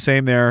here. It's the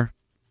same there.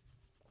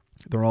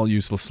 They're all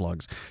useless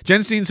slugs.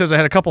 Jenstein says, I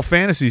had a couple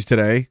fantasies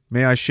today.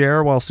 May I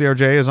share while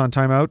CRJ is on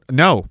timeout?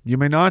 No, you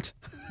may not.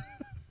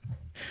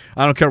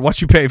 I don't care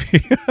what you pay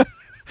me.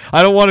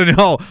 I don't want to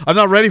know. I'm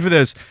not ready for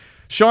this.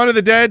 Shaun of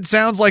the Dead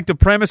sounds like the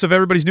premise of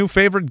everybody's new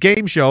favorite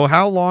game show.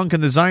 How long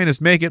can the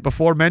Zionists make it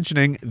before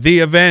mentioning the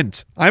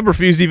event? I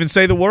refuse to even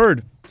say the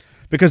word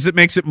because it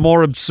makes it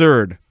more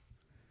absurd.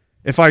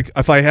 If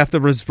I have to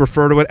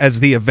refer to it as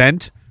the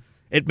event,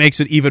 it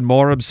makes it even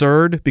more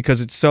absurd because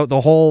it's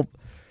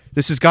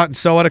this has gotten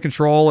so out of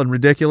control and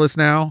ridiculous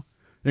now.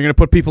 You're going to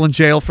put people in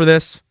jail for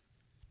this?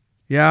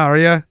 Yeah, are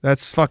you?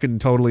 That's fucking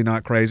totally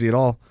not crazy at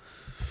all.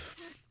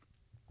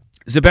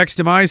 Zebex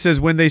Demise says,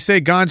 when they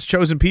say God's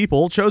chosen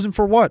people, chosen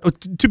for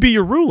what? To be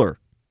your ruler.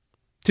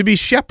 To be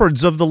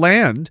shepherds of the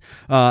land.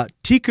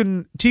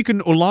 Tikkun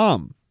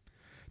Olam.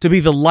 To be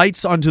the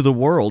lights unto the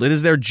world. It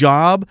is their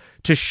job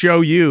to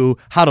show you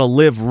how to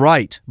live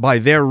right by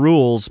their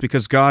rules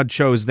because God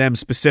chose them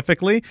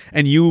specifically,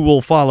 and you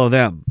will follow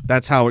them.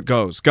 That's how it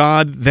goes.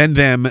 God, then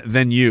them,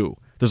 then you.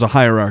 There's a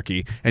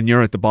hierarchy, and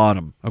you're at the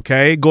bottom.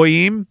 Okay?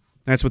 Goyim,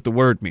 that's what the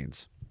word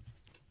means.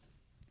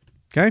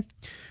 Okay?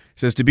 It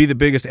says to be the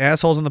biggest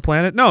assholes on the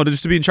planet? No,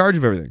 just to be in charge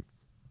of everything.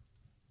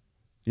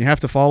 You have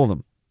to follow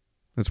them.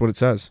 That's what it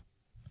says.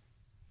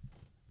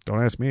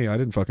 Don't ask me. I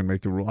didn't fucking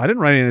make the rule. I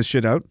didn't write any of this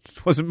shit out.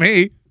 It wasn't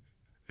me.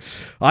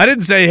 I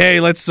didn't say, hey,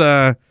 let's,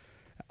 I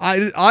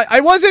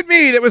wasn't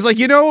me that was like,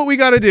 you know what we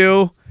got to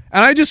do?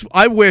 And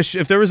I wish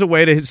if there was a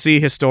way to see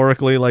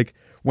historically, like,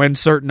 when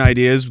certain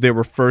ideas, they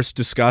were first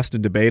discussed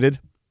and debated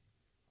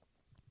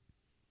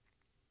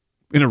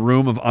in a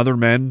room of other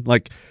men.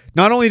 Like,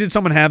 not only did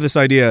someone have this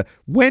idea,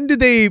 when did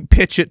they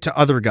pitch it to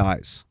other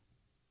guys?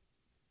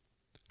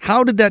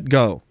 How did that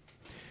go?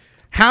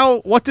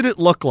 What did it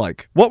look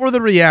like? What were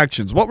the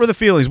reactions? What were the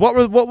feelings?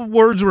 What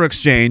words were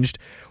exchanged?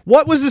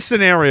 What was the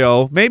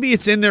scenario? Maybe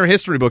it's in their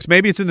history books.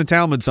 Maybe it's in the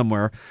Talmud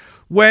somewhere.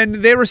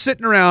 When they were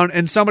sitting around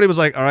and somebody was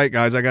like, all right,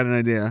 guys, I got an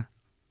idea.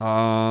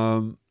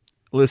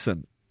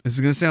 Listen, this is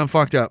going to sound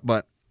fucked up,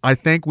 but I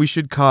think we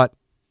should cut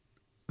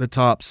the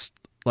tops,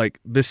 like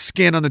the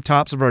skin on the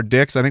tops of our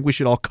dicks. I think we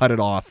should all cut it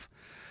off.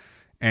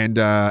 And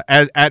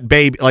as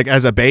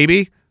a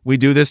baby, we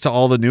do this to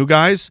all the new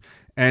guys,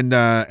 and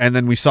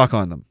then we suck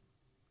on them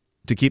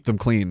to keep them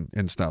clean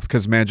and stuff,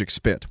 because magic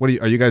spit. Are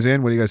you guys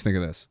in? What do you guys think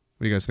of this?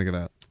 What do you guys think of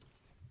that?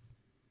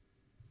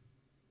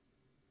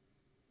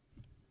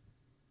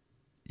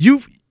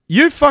 You're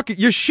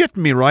shitting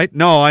me, right?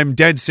 No, I'm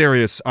dead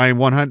serious. I'm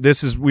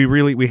 100.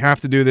 We have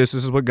to do this.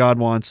 This is what God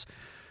wants.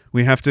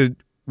 We have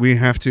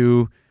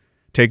to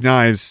take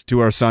knives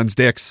to our sons'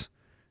 dicks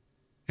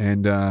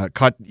and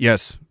cut.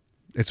 Yes,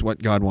 it's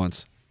what God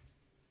wants.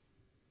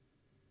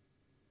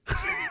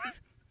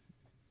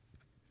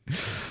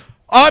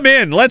 I'm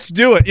in. Let's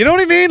do it. You know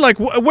what I mean? Like,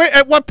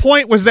 at what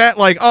point was that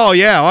like, oh,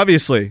 yeah,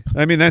 obviously.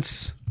 I mean,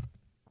 that's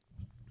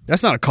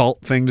not a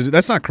cult thing to do.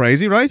 That's not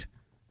crazy, right?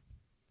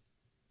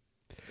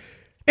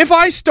 If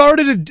I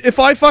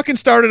fucking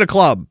started a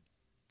club,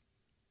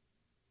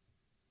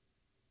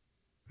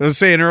 I was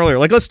saying earlier,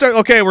 like, let's start,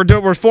 okay,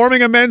 we're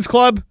forming a men's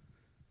club.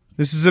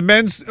 This is a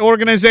men's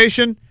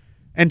organization.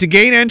 And to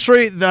gain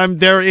entry,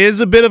 there is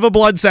a bit of a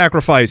blood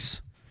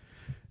sacrifice.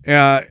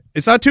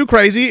 It's not too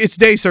crazy. It's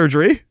day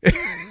surgery.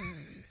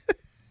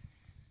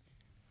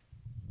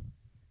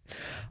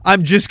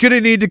 I'm just going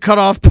to need to cut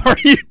off part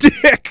of your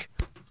dick.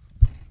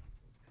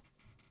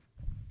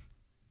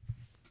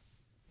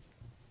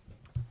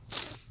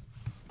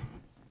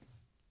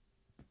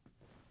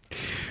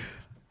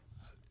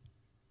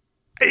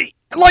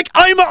 Like,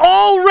 I'm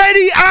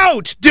already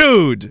out,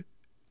 dude.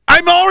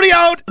 I'm already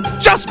out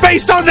just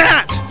based on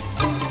that.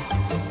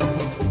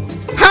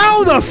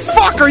 How the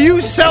fuck are you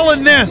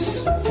selling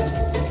this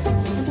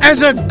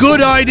as a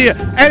good idea,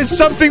 as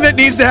something that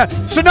needs to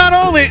happen? So not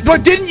only,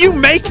 but didn't you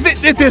make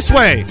it this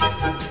way?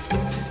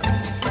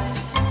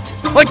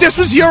 Like, this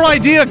was your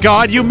idea,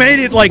 God. You made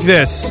it like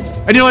this.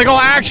 And you're like, oh,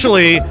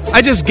 actually,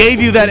 I just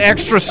gave you that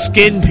extra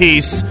skin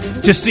piece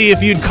to see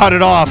if you'd cut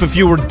it off, if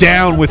you were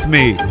down with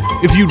me,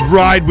 if you'd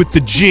ride with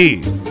the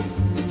G.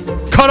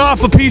 Cut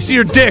off a piece of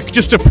your dick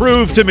just to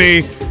prove to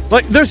me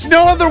Like, there's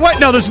no other way.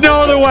 No, there's no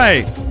other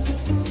way.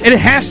 It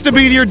has to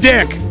be your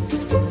dick.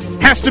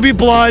 Has to be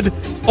blood.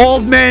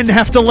 Old men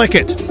have to lick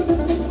it.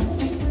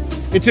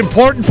 It's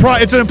important.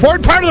 It's an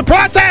important part of the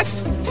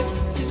process.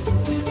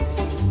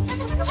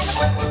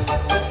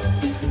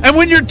 And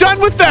when you're done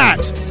with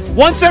that,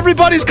 once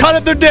everybody's cut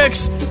at their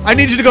dicks, I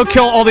need you to go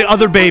kill all the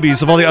other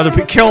babies of all the other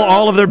people. Kill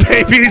all of their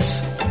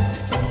babies.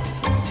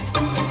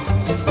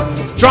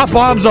 Drop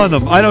bombs on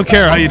them. I don't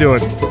care how you do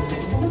it.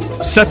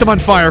 Set them on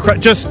fire.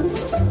 Just...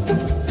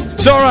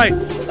 It's all right.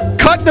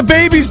 Cut the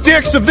babies'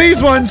 dicks of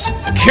these ones.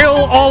 Kill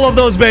all of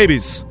those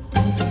babies.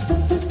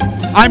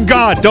 I'm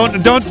God.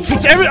 Don't.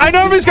 I know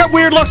everybody's got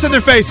weird looks on their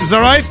faces.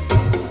 All right.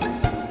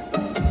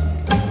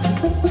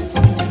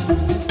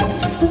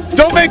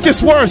 Don't make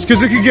this worse,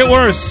 because it could get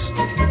worse.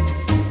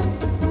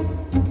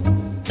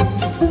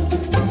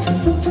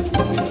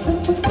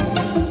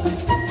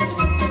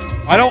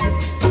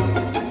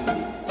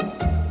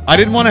 I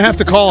didn't want to have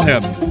to call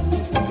him.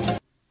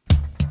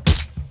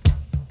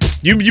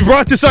 You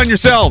brought this on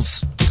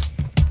yourselves.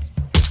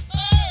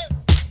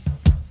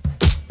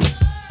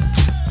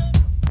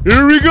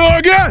 Here we go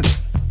again.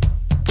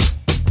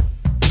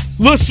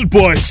 Listen,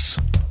 boys.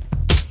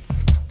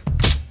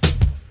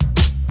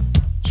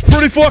 It's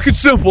pretty fucking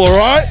simple,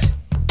 alright?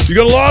 You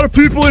got a lot of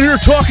people in here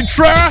talking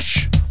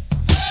trash.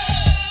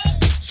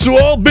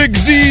 So all big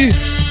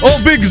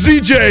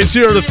ZJ's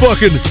here to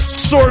fucking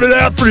sort it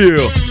out for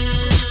you.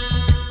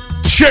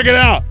 Check it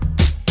out.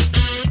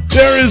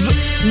 There is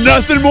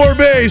nothing more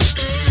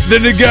based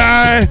than the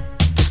guy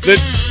that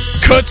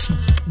cuts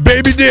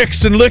baby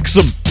dicks and licks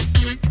them.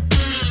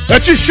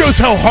 That just shows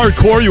how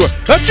hardcore you are.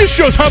 That just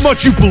shows how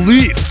much you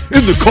believe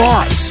in the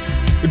cause.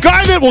 The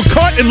guy that will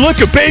cut and lick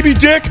a baby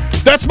dick,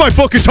 that's my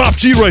fucking top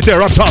G right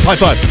there. Up top, high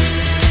five.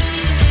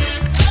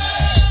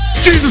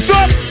 Jesus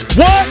up!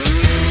 What?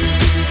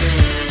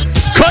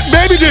 Cutting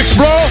baby dicks,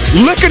 bro.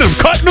 Licking them,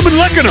 cutting them and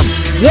licking them.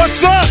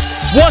 What's up?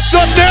 What's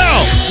up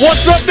now?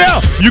 What's up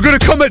now? You gonna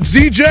come at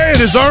ZJ and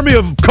his army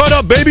of cut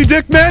up baby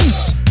dick men?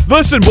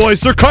 Listen,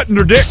 boys, they're cutting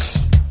their dicks.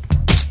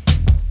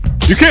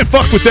 You can't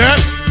fuck with that.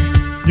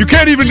 You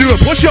can't even do a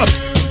push-up.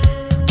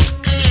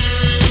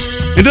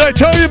 And did I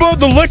tell you about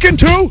the licking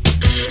too?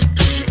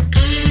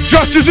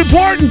 Just as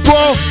important,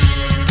 bro.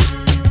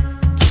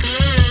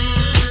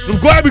 I'm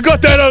glad we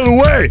got that out of the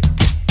way.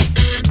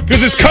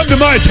 Because it's come to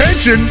my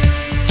attention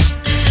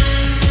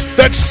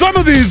that some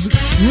of these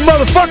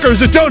motherfuckers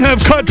that don't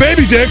have cut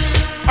baby dicks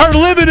are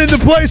living in the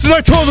place that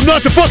I told them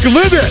not to fucking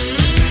live in.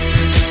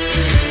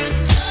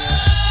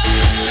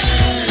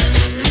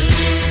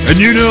 And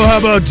you know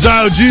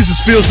how Jesus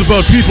feels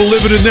about people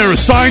living in their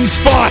assigned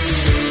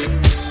spots.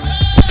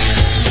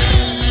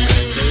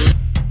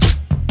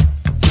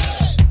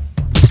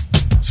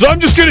 So I'm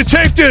just gonna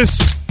take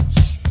this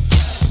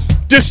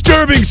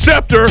disturbing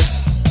scepter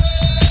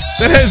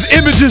that has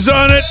images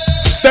on it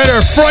that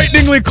are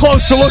frighteningly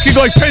close to looking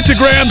like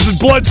pentagrams and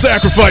blood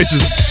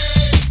sacrifices.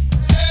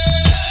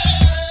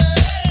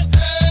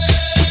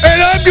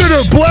 And I'm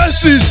gonna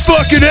bless these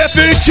fucking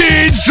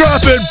F-18s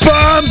dropping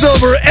bombs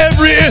over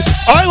every...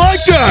 I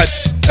like that!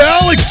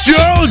 Alex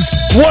Jones,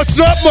 what's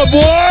up, my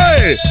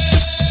boy?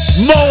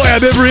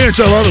 Moab every inch,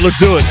 I love it, let's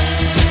do it.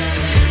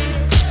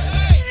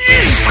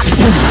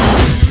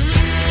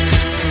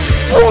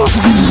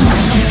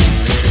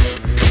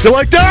 You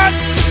like that?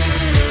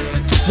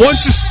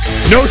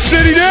 No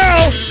city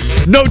now!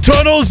 No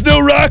tunnels, no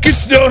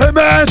rockets, no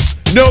Hamas,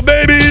 no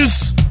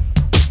babies!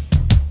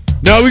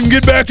 Now we can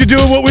get back to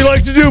doing what we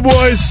like to do,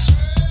 boys.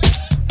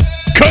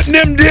 Cutting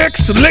them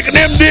dicks, licking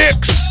them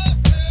dicks.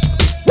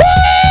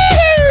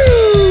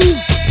 Woo!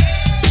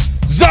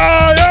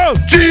 Zion,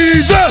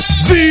 Jesus,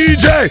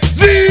 ZJ,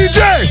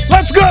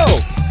 let's go!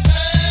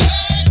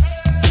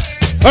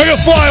 I'm gonna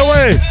fly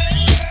away.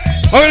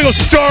 I'm gonna go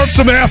starve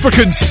some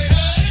Africans.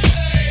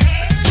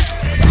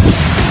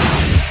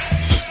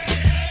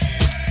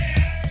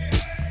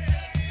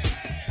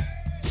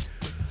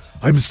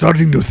 I'm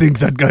starting to think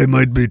that guy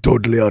might be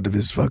totally out of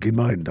his fucking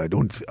mind. I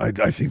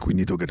think we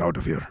need to get out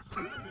of here.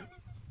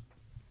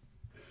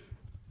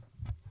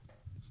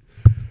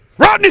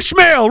 Run,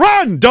 Ishmael,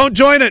 run! Don't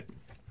join it.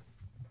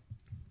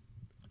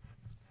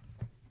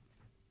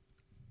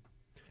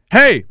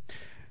 Hey,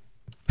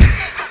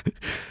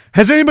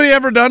 has anybody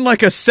ever done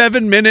like a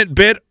 7-minute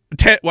bit?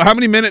 How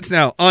many minutes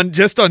now on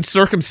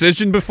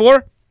circumcision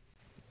before?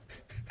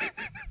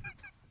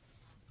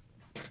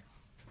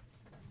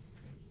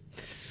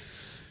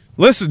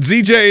 Listen,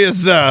 ZJ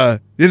is,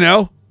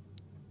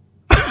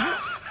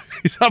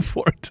 he's up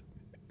for it.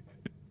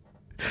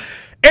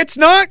 It's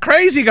not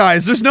crazy,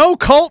 guys. There's no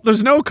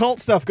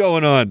cult stuff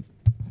going on.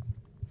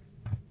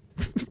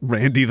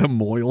 Randy the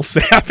Moyle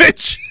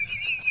Savage.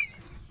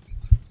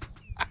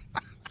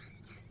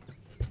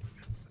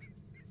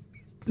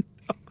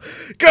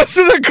 Because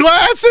of the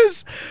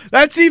glasses?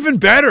 That's even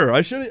better.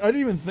 I didn't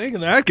even think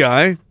of that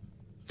guy.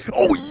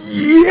 Oh,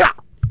 yeah.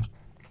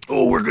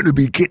 Oh, we're going to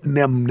be getting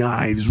them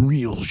knives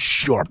real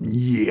sharp,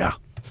 yeah.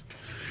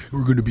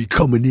 We're going to be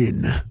coming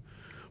in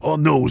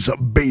on those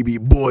baby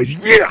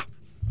boys, yeah.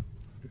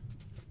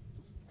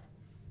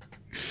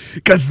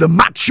 Because the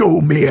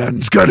macho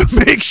man's gonna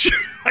make sure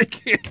I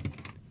can't.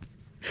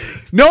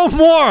 No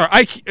more.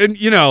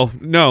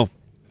 No.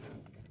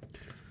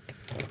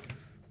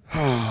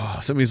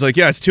 Somebody's like,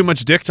 yeah, it's too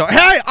much dick talk.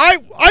 Hey,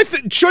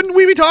 shouldn't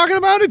we be talking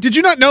about it? Did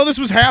you not know this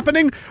was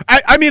happening?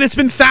 I mean, it's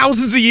been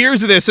thousands of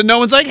years of this, and no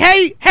one's like,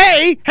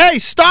 hey,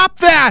 stop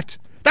that.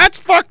 That's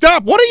fucked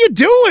up. What are you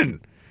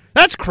doing?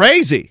 That's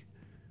crazy.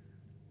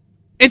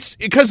 It's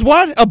because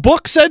what? A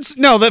book said,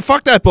 no,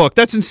 fuck that book.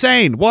 That's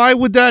insane. Why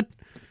would that?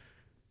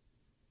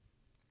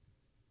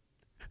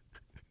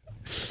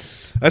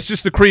 That's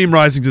just the cream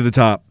rising to the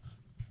top.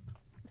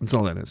 That's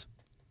all that is.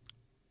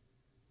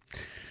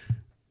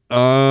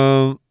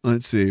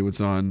 Let's see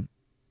what's on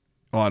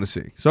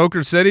Odyssey.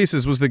 Soker City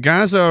says, was the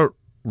Gaza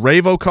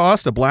Ravo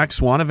cost a Black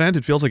Swan event?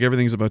 It feels like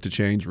everything's about to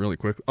change really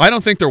quick. I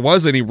don't think there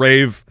was any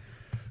rave.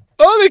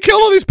 Oh, they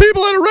killed all these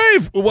people at a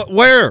rave.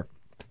 Where?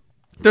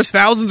 There's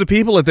thousands of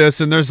people at this,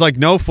 and there's like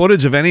no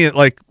footage of any.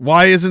 Like,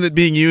 why isn't it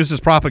being used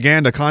as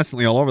propaganda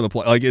constantly all over the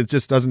place? Like, it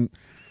just doesn't.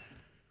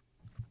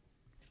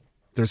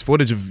 There's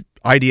footage of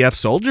IDF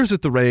soldiers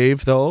at the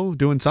rave, though,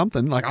 doing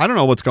something. Like, I don't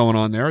know what's going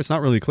on there. It's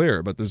not really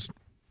clear, but there's.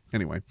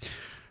 Anyway.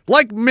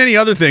 Like many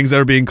other things that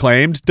are being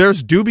claimed,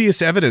 there's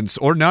dubious evidence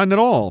or none at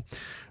all.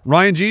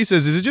 Ryan G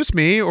says, is it just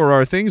me or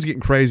are things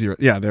getting crazier?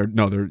 Yeah,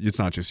 it's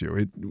not just you.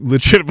 It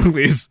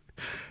legitimately is.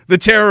 The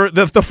terror,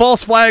 the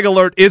false flag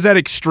alert is at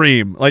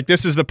extreme. Like,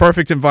 this is the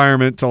perfect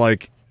environment to,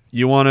 like,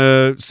 you want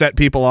to set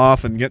people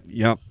off and get,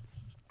 yep.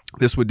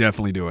 This would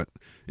definitely do it.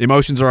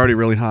 Emotions are already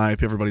really high.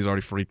 Everybody's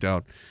already freaked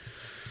out.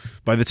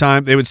 By the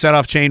time they would set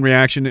off chain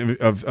reaction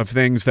of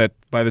things that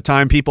by the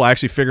time people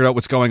actually figured out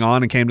what's going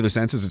on and came to their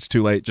senses, it's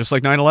too late. Just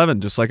like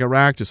 9/11, just like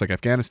Iraq, just like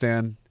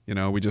Afghanistan. You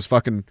know, we just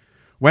fucking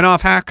went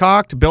off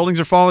half-cocked.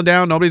 Buildings are falling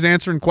down. Nobody's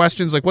answering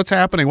questions like, what's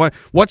happening?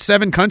 What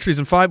 7 countries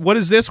and 5? What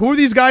is this? Who are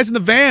these guys in the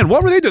van?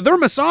 What were they doing? They're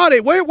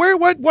Mossad. Where,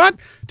 what?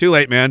 Too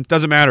late, man.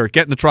 Doesn't matter.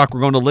 Get in the truck.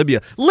 We're going to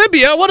Libya.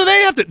 Libya? What do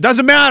they have to?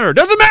 Doesn't matter.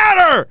 Doesn't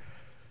matter.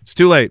 It's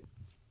too late.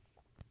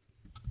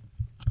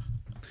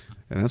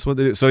 And that's what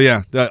they do. So,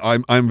 yeah,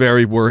 I'm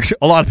very worried.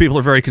 A lot of people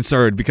are very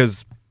concerned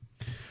because,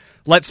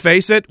 let's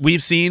face it,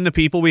 we've seen the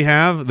people we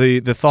have, the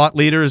thought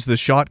leaders, the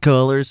shot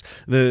callers,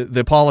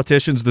 the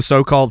politicians, the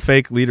so-called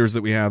fake leaders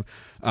that we have.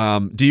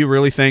 Do you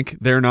really think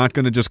they're not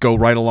going to just go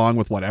right along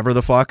with whatever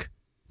the fuck?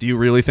 Do you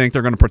really think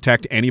they're going to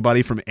protect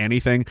anybody from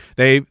anything?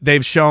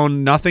 They've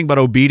shown nothing but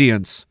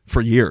obedience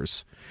for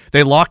years.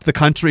 They locked the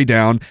country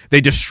down.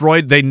 They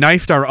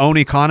knifed our own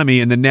economy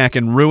in the neck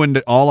and ruined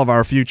all of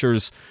our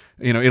futures.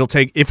 You know,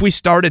 if we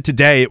started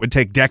today, it would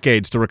take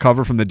decades to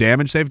recover from the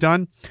damage they've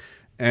done.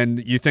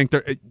 And you think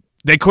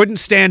they couldn't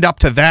stand up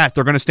to that.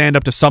 They're going to stand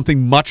up to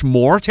something much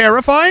more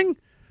terrifying?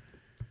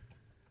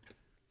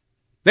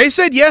 They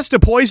said yes to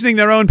poisoning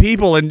their own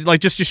people and like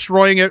just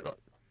destroying it.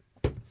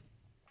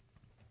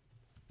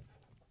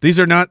 These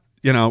are not,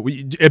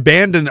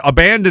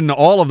 abandon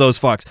all of those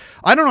fucks.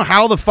 I don't know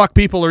how the fuck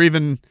people are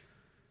even.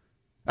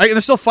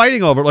 They're still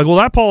fighting over it. Like, well,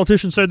 that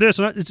politician said this.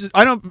 And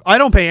I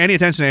don't pay any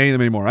attention to any of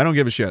them anymore. I don't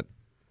give a shit.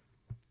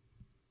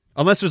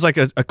 Unless there's like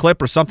a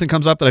clip or something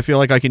comes up that I feel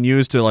like I can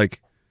use to like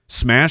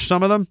smash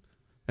some of them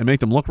and make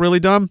them look really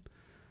dumb.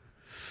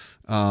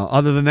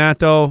 Other than that,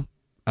 though,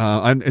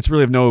 it's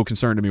really of no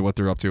concern to me what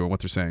they're up to and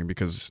what they're saying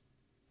because,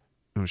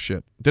 oh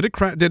shit, did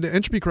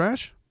Entropy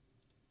crash?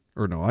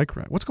 Or no, I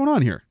crashed. What's going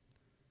on here?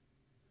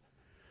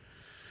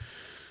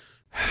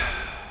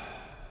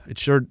 It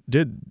sure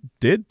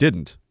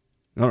didn't.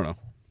 I don't know.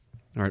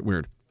 All right,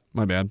 weird.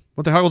 My bad.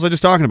 What the hell was I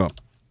just talking about?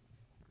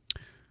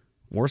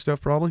 War stuff,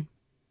 probably?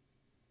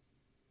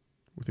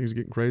 Were things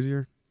getting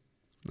crazier?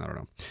 I don't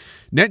know.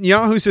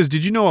 Netanyahu says,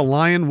 did you know a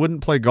lion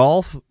wouldn't play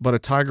golf, but a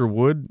tiger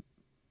would?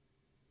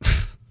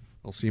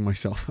 I'll see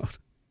myself out.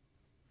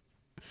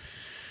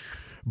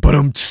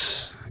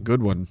 But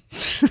good one.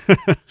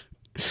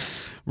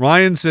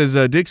 Ryan says,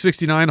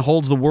 Dick69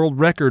 holds the world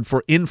record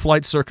for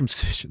in-flight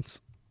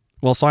circumcisions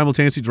while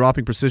simultaneously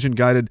dropping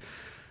precision-guided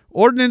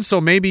ordnance, so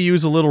maybe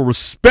use a little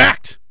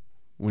respect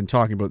when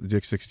talking about the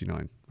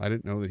Dick69. I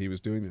didn't know that he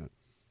was doing that.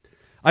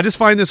 I just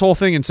find this whole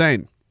thing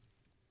insane.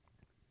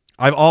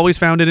 I've always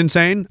found it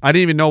insane. I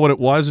didn't even know what it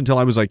was until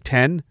I was like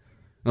 10.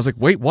 I was like,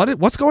 wait,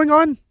 what's going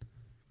on?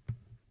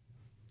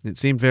 It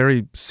seemed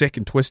very sick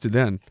and twisted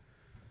then.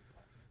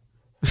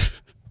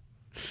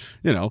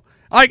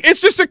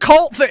 It's just a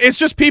cult thing. It's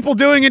just people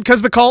doing it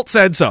because the cult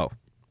said so.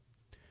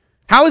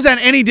 How is that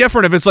any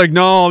different if it's like,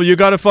 no, you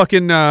got to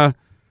fucking...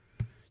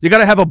 you got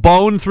to have a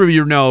bone through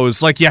your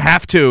nose. Like, you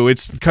have to.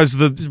 It's because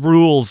the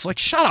rules. Like,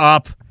 shut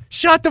up.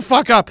 Shut the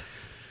fuck up.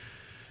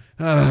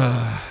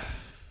 My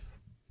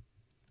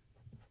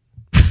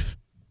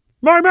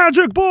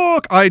magic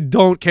book. I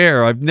don't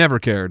care. I've never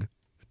cared.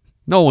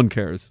 No one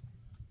cares.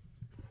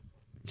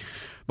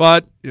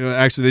 But,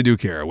 actually, they do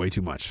care way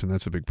too much, and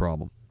that's a big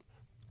problem.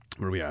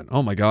 Where are we at?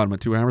 Oh, my God. I'm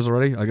at 2 hours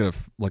already? I got to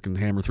fucking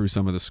hammer through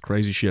some of this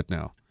crazy shit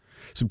now.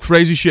 Some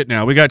crazy shit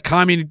now. We got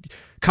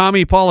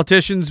commie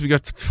politicians. We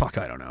got,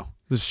 I don't know.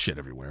 There's shit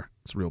everywhere.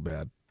 It's real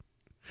bad.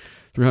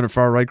 300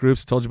 far-right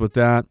groups. I told you about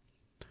that.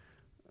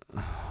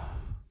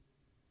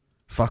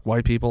 Fuck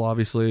white people,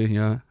 obviously.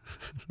 Yeah,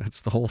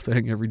 that's the whole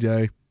thing every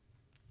day.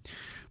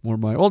 More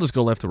money. We'll just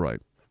go left to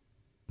right,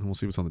 and we'll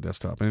see what's on the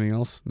desktop. Anything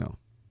else? No.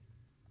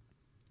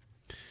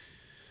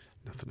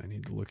 Nothing I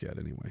need to look at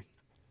anyway.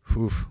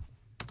 Oof.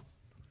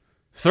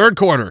 Third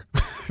quarter.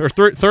 Or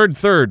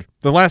third.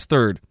 The last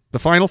third. The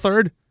final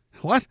third?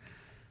 What?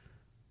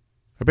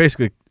 Or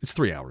basically, it's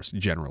 3 hours,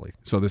 generally.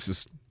 So this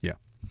is, yeah.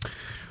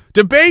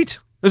 Debate!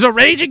 There's a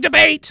raging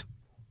debate!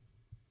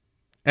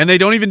 And they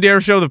don't even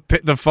dare show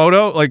the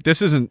photo. Like,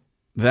 this isn't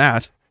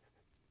that.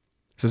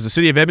 It says the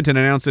city of Edmonton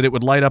announced that it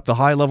would light up the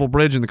high-level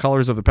bridge in the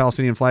colors of the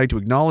Palestinian flag to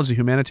acknowledge the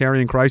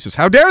humanitarian crisis.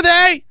 How dare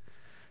they?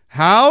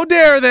 How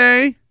dare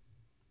they?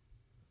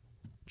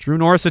 True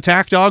North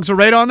attack dogs are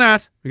right on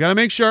that. We got to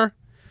make sure.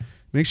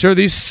 Make sure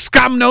these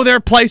scum know their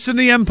place in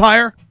the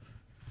empire.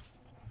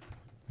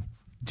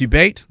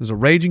 Debate. There's a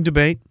raging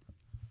debate.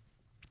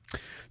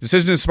 The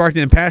decision has sparked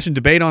an impassioned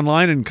debate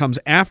online and comes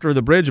after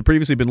the bridge had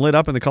previously been lit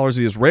up in the colors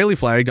of the Israeli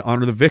flag to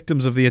honor the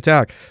victims of the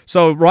attack.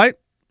 So, right?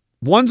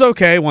 One's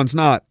okay, one's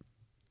not.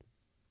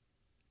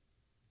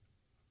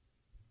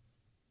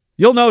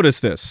 You'll notice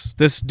this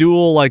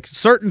dual, like,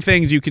 certain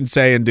things you can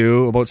say and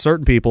do about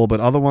certain people, but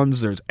other ones,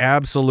 there's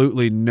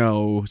absolutely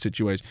no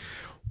situation.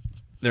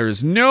 There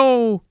is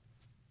no...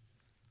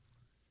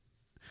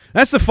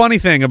 That's the funny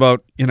thing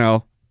about,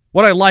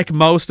 what I like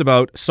most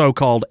about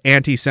so-called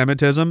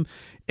anti-Semitism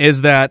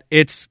is that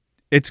it's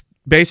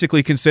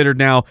basically considered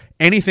now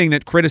anything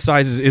that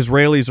criticizes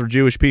Israelis or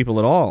Jewish people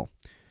at all.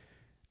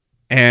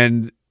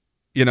 And,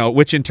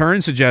 which in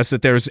turn suggests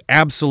that there's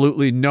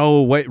absolutely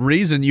no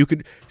reason you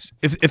could,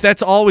 if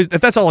that's all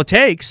it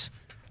takes,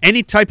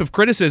 any type of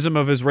criticism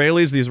of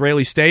Israelis, the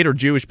Israeli state, or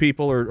Jewish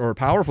people, or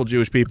powerful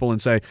Jewish people,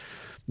 and say,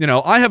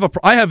 I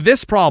have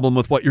this problem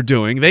with what you're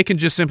doing. They can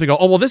just simply go,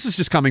 oh, well, this is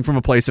just coming from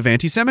a place of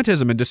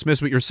anti-Semitism, and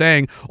dismiss what you're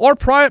saying, or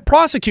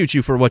prosecute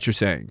you for what you're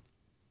saying.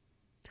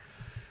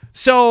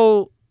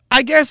 So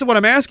I guess what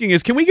I'm asking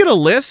is, can we get a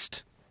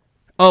list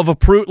of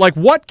approved, like,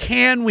 what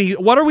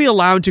are we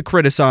allowed to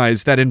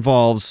criticize that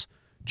involves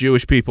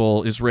Jewish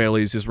people,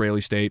 Israelis, Israeli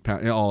state,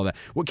 all of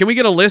that? Can we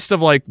get a list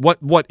of, like,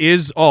 what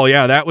is, oh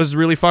yeah, that was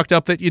really fucked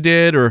up that you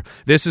did, or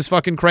this is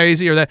fucking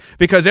crazy, or that?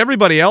 Because every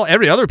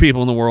other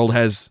people in the world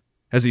has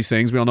these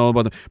things. We all know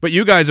about them. But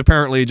you guys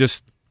apparently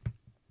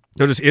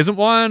there just isn't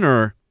one,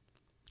 or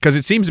because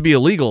it seems to be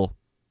illegal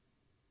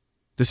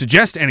to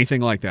suggest anything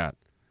like that,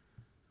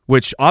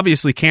 which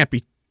obviously can't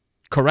be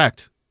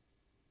correct.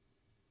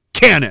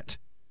 Can it?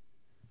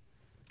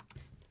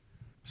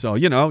 So,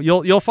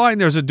 you'll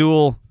find there's a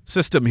dual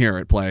system here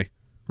at play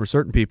where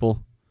certain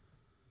people,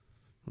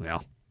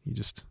 well, and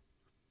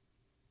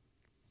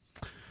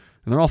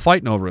they're all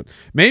fighting over it.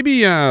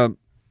 Maybe,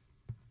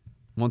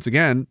 once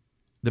again,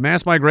 the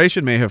mass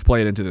migration may have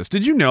played into this.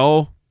 Did you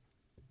know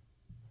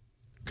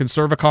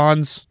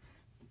conservacons,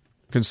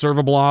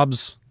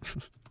 conservablobs?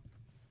 Have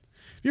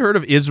you heard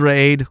of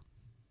Israel?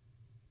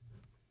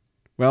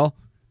 Well,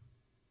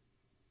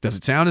 does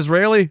it sound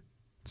Israeli?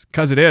 It's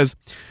because it is.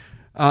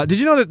 Did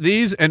you know that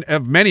these, and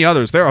of many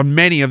others, there are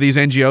many of these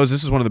NGOs,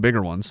 this is one of the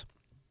bigger ones,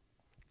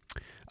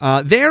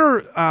 look at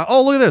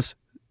this.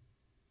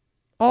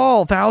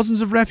 All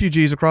thousands of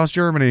refugees across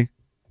Germany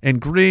and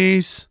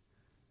Greece.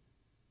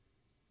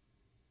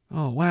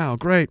 Oh, wow,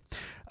 great.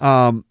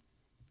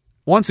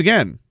 Once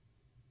again,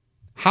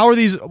 how are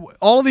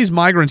all of these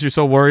migrants you're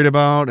so worried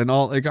about, and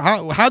all, like,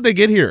 how'd they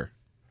get here?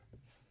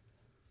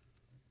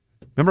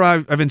 Remember,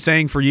 I've been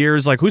saying for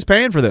years, like, who's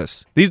paying for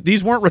this?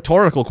 These weren't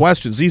rhetorical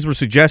questions. These were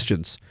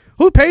suggestions.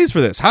 Who pays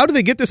for this? How do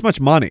they get this much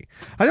money?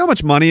 I know how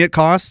much money it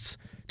costs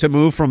to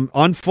move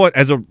on foot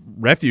as a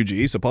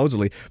refugee,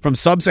 supposedly, from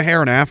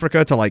sub-Saharan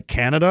Africa to, like,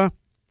 Canada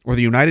or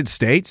the United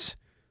States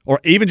or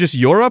even just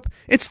Europe.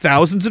 It's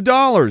thousands of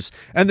dollars.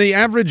 And the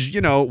average,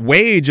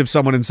 wage of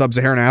someone in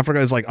sub-Saharan Africa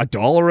is like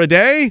 $1 a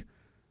day.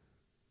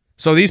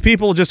 So these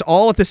people just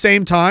all at the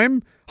same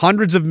time,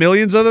 hundreds of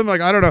millions of them,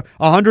 like, I don't know,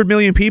 100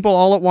 million people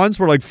all at once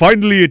were like,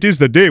 finally it is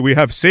the day. We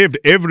have saved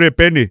every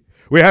penny.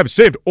 We have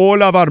saved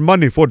all of our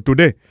money for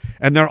today.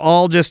 And they're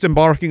all just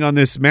embarking on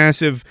this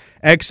massive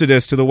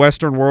exodus to the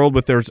Western world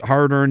with their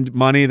hard-earned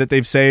money that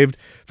they've saved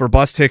for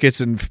bus tickets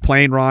and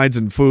plane rides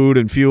and food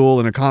and fuel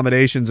and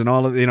accommodations and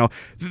all of, the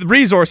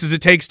resources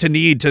it takes to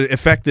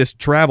effect this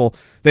travel.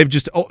 They've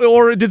just,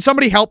 or did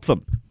somebody help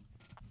them?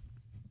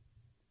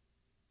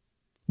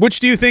 Which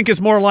do you think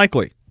is more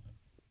likely?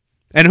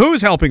 And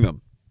who's helping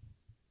them?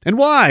 And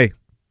why?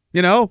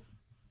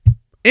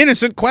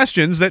 Innocent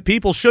questions that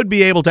people should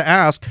be able to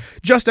ask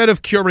just out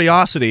of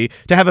curiosity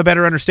to have a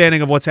better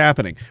understanding of what's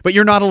happening. But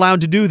you're not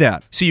allowed to do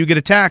that. So you get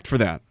attacked for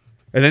that.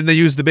 And then they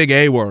use the big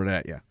A word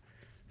at you.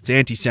 It's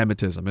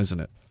anti-Semitism, isn't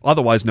it?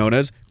 Otherwise known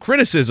as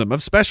criticism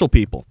of special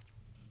people.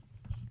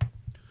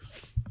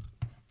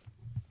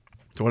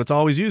 That's what it's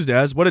always used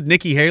as. What did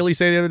Nikki Haley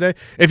say the other day?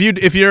 If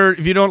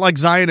you don't like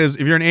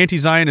Zionism, if you're an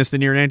anti-Zionist,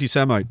 then you're an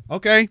anti-Semite.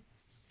 Okay.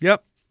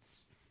 Yep.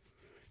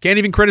 Can't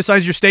even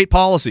criticize your state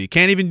policy.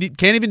 Can't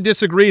even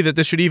disagree that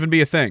this should even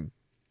be a thing.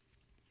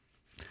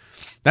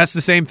 That's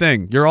the same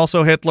thing. You're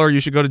also Hitler. You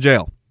should go to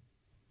jail.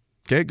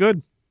 Okay,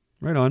 good.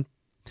 Right on.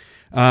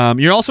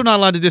 You're also not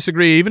allowed to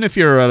disagree, even if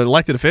you're an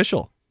elected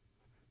official.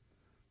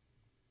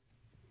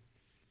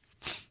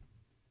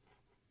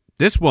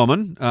 This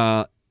woman,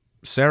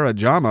 Sarah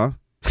Jama,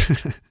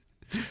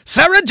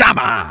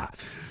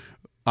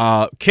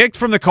 kicked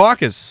from the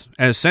caucus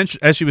as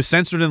she was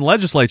censored in the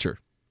legislature.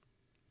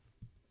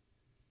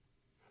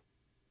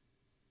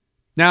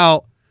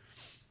 Now,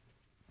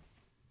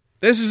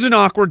 this is an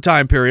awkward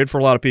time period for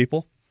a lot of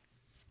people.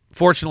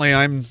 Fortunately,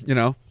 I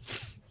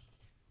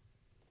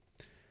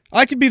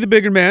could be the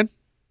bigger man.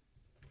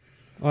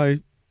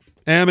 I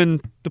am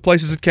in the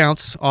places it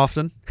counts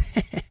often.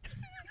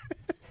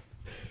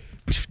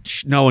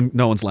 No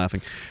one's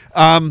laughing.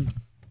 A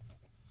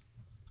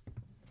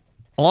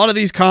lot of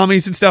these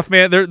commies and stuff,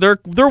 man,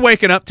 they're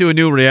waking up to a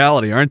new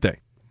reality, aren't they?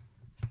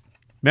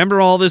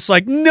 Remember all this,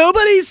 like,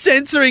 nobody's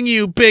censoring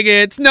you,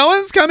 bigots. No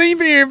one's coming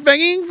for your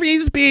fucking free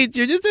speech.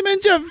 You're just a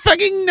bunch of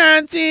fucking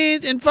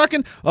Nazis and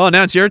fucking... Oh,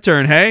 now it's your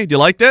turn, hey? Do you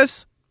like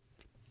this?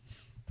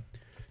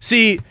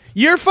 See,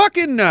 you're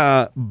fucking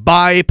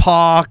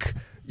BIPOC,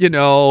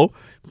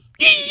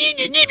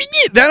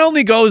 that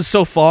only goes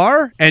so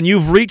far, and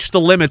you've reached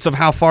the limits of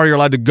how far you're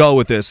allowed to go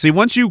with this. See,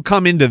 once you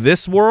come into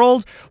this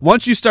world,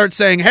 once you start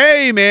saying,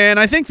 hey, man,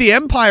 I think the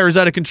empire is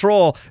out of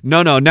control.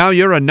 No, now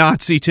you're a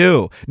Nazi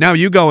too. Now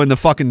you go in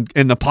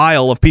the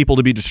pile of people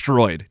to be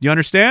destroyed. You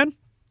understand?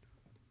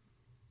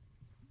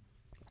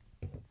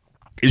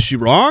 Is she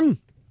wrong?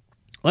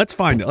 Let's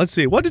find it. Let's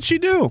see. What did she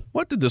do?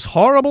 What did this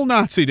horrible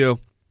Nazi do?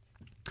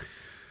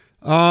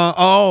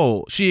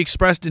 She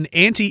expressed an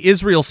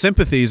anti-Israel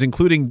sympathies,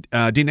 including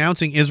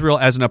denouncing Israel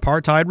as an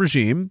apartheid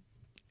regime.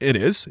 It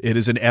is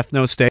an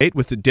ethno-state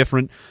with the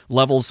different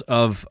levels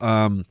of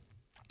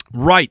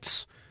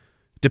rights,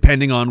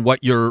 depending on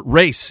what your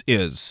race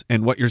is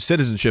and what your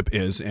citizenship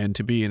is. And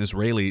to be an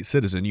Israeli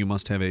citizen, you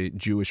must have a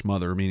Jewish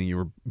mother, meaning you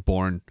were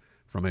born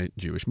from a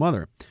Jewish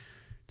mother.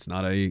 It's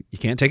not you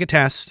can't take a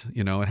test.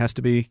 It has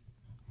to be.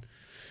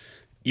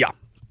 Yeah.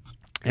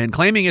 And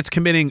claiming it's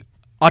committing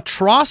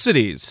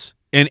atrocities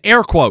in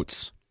air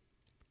quotes.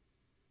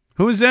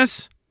 Who is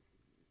this?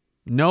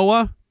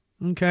 Noah?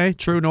 Okay.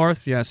 True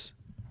North. Yes.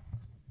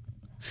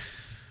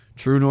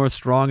 True North,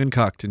 strong and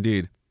cucked,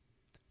 indeed.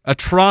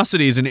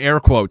 Atrocities in air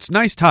quotes.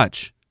 Nice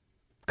touch.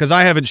 Because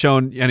I haven't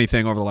shown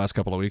anything over the last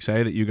couple of weeks,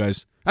 that you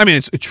guys... I mean,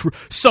 it's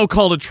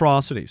so-called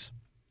atrocities.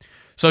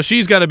 So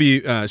she's got to be...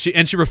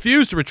 she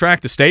refused to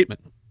retract the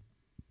statement.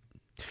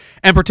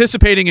 And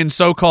participating in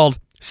so-called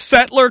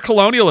settler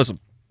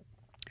colonialism.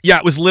 Yeah,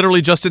 it was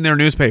literally just in their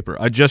newspaper.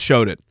 I just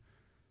showed it.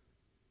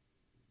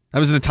 That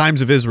was in the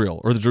Times of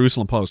Israel or the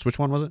Jerusalem Post. Which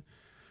one was it?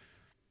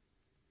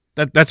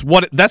 That's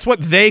what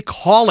they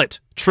call it,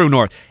 True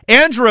North.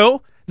 Andrew,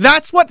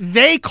 that's what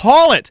they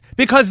call it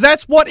because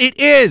that's what it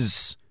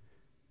is.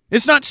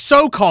 It's not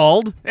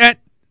so-called.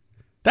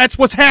 That's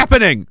what's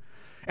happening.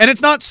 And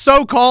it's not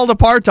so-called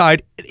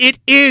apartheid. It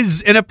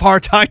is an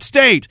apartheid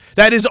state.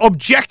 That is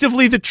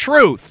objectively the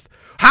truth.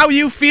 How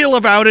you feel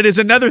about it is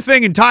another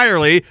thing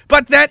entirely,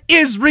 but that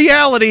is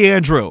reality,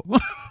 Andrew.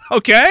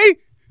 Okay?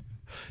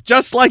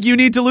 Just like you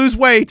need to lose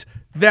weight,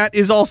 that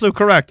is also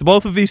correct.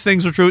 Both of these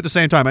things are true at the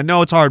same time. I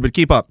know it's hard, but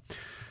keep up.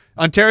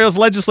 Ontario's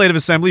Legislative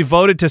Assembly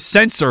voted to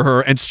censor her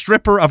and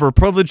strip her of her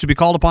privilege to be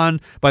called upon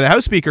by the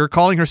House Speaker,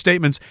 calling her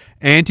statements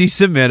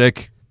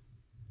anti-Semitic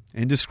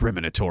and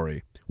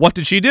discriminatory. What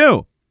did she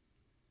do?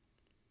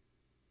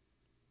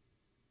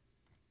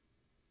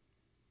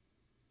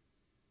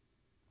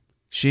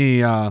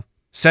 She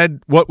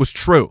said what was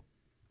true.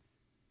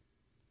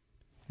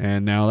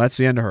 And now that's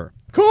the end of her.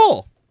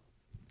 Cool.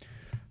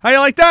 How you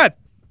like that?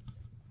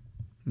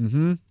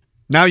 Mm-hmm.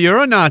 Now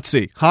you're a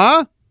Nazi,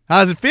 huh?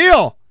 How does it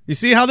feel? You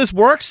see how this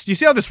works? Do you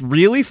see how this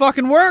really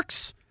fucking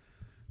works?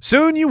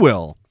 Soon you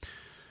will.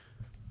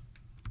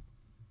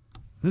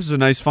 This is a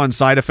nice, fun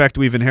side effect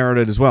we've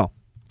inherited as well.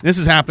 This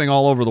is happening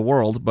all over the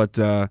world, but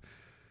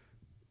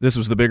this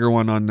was the bigger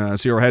one on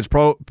Zero Hedge.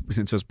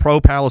 It says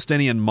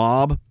pro-Palestinian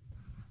mob.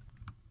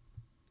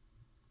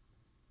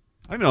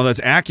 I don't know if that's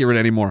accurate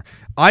anymore.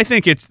 I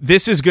think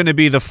this is going to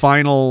be the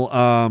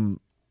final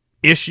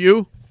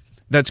issue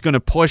that's going to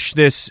push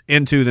this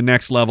into the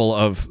next level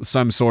of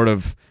some sort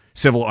of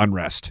civil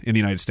unrest in the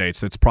United States.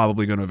 That's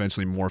probably going to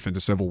eventually morph into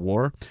civil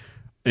war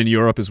in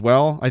Europe as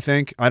well, I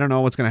think. I don't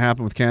know what's going to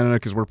happen with Canada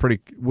because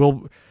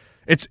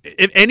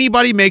if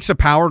anybody makes a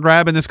power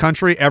grab in this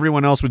country,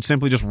 everyone else would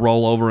simply just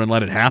roll over and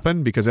let it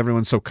happen because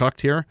everyone's so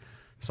cucked here.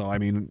 So, I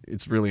mean,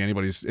 it's really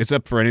it's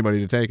up for anybody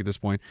to take at this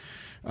point.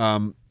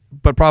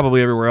 But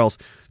probably everywhere else.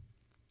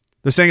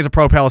 They're saying it's a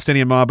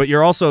pro-Palestinian mob, but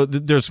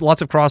there's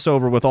lots of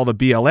crossover with all the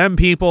BLM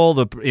people,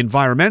 the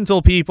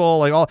environmental people,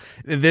 like all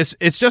this.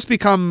 It's just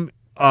become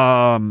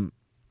an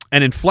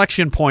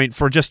inflection point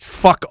for just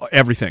fuck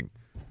everything.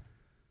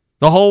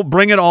 The whole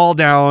bring it all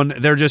down.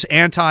 They're just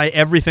anti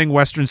everything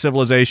Western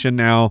civilization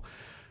now,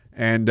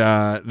 and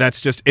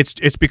that's just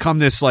it's become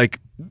this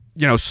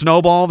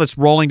snowball that's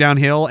rolling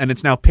downhill, and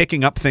it's now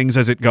picking up things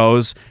as it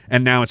goes,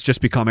 and now it's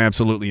just become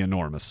absolutely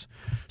enormous.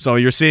 So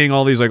you're seeing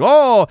all these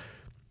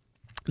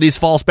these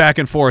false back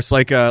and forths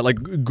like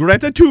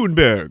Greta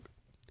Thunberg.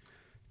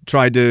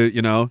 tried to,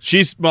 now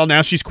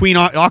she's Queen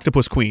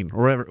Octopus Queen,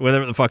 or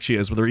whatever the fuck she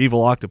is with her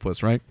evil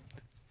octopus, right?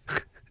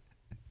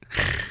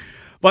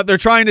 But they're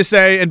trying to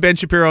say, and Ben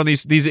Shapiro and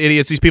these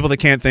idiots, these people that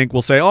can't think,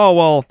 will say, oh,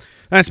 well,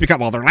 that's because,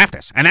 they're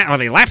leftists. And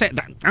they leftists.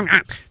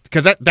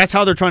 Because that's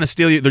how they're trying to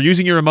steal you. They're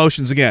using your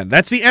emotions again.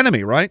 That's the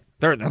enemy, right?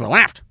 They're the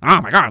left.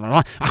 Oh, my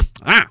God.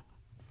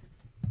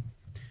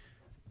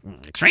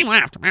 Extreme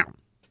left.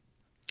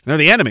 They're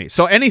the enemy.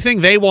 So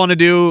anything they want to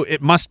do,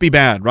 it must be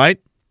bad,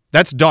 right?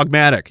 That's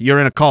dogmatic. You're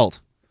in a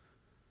cult.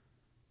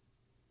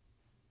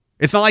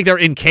 It's not like they're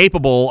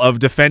incapable of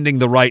defending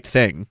the right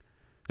thing.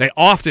 They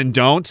often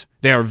don't.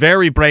 They are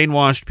very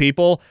brainwashed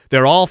people.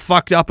 They're all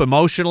fucked up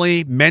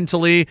emotionally,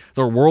 mentally.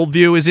 Their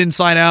worldview is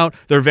inside out.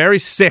 They're very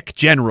sick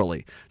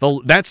generally.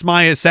 That's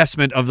my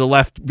assessment of the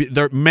left.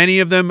 Many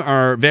of them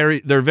are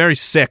very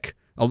sick.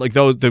 Like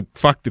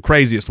the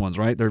craziest ones,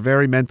 right? They're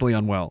very mentally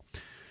unwell.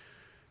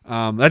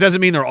 That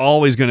doesn't mean they're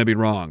always going to be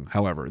wrong,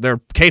 however.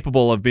 They're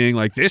capable of being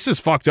like, this is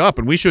fucked up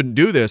and we shouldn't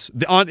do this.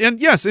 And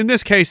yes, in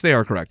this case, they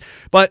are correct.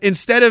 But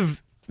instead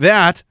of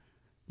that,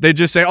 they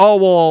just say, oh,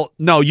 well,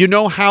 no, you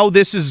know how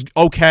this is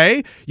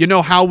okay? You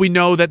know how we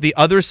know that the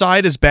other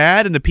side is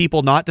bad and the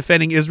people not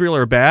defending Israel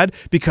are bad?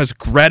 Because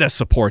Greta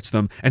supports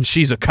them and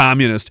she's a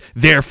communist.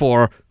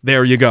 Therefore,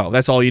 there you go.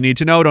 That's all you need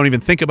to know. Don't even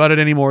think about it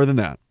any more than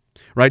that.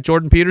 Right,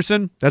 Jordan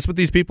Peterson? That's what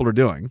these people are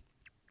doing.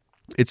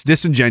 It's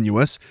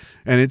disingenuous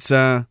and it's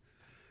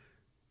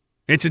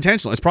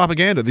intentional. It's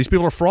propaganda. These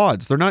people are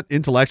frauds. They're not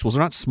intellectuals.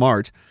 They're not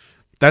smart.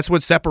 That's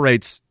what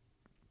separates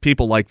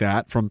people like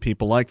that from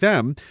people like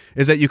them,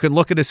 is that you can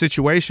look at a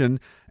situation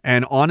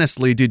and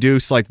honestly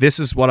deduce, like, this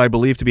is what I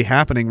believe to be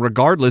happening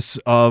regardless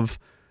of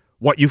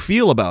what you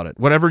feel about it.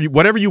 Whatever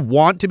you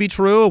want to be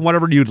true and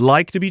whatever you'd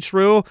like to be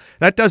true,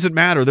 that doesn't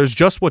matter. There's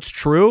just what's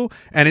true,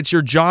 and it's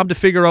your job to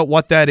figure out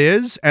what that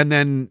is and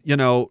then,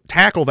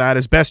 tackle that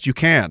as best you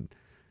can.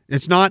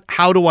 It's not,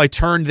 how do I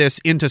turn this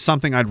into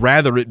something I'd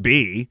rather it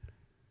be?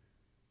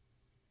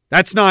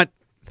 That's not...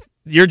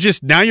 You're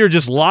just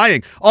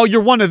lying. Oh,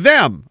 you're one of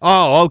them.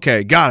 Oh,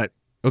 okay. Got it.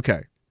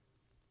 Okay.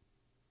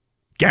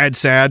 Gad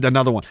Sad,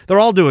 another one.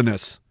 They're all doing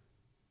this.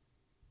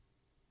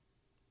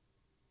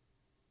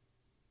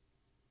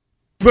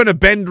 I'm going to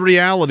bend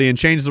reality and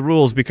change the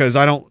rules because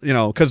I don't,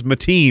 because my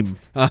team.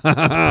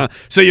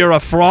 So you're a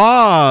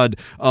fraud.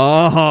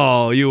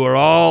 Oh, you were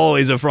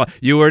always a fraud.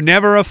 You were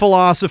never a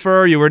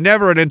philosopher. You were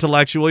never an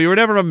intellectual. You were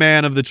never a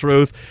man of the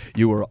truth.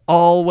 You were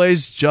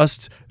always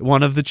just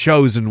one of the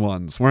chosen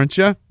ones, weren't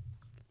you?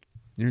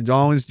 You're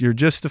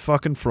just a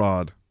fucking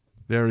fraud.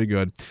 Very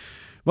good.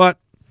 But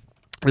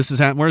this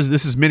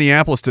is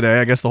Minneapolis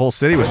today. I guess the whole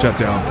city was shut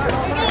down.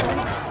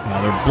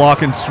 They're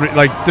blocking street,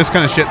 like this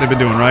kind of shit they've been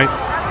doing, right?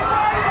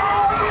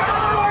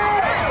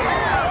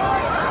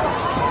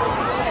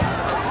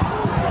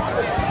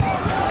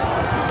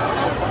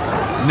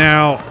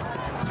 Now,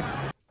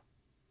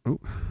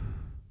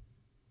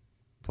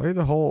 play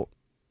the whole.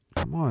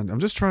 Come on, I'm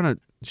just trying to.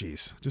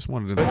 Jeez, just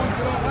wanted to.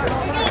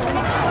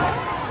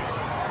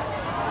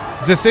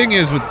 The thing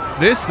is with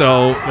this,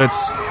 though,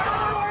 that's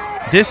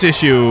this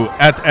issue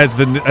as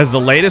the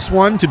latest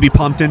one to be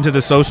pumped into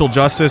the social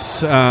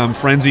justice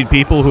frenzied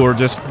people who are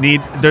just they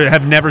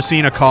have never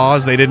seen a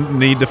cause they didn't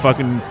need to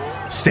fucking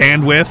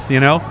stand with,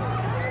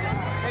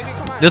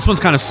 This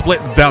one's kind of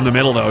split down the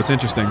middle, though. It's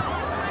interesting.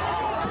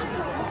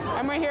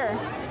 I'm right here.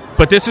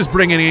 But this is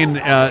bringing in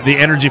the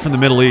energy from the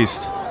Middle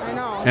East. I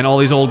know. And all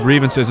these old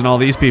grievances and all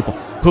these people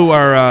who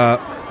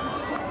are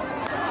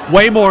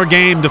way more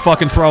game to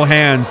fucking throw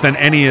hands than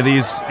any of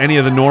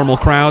the normal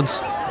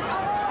crowds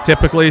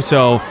typically.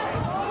 So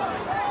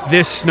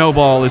this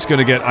snowball is going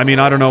to get, I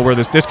don't know where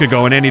this could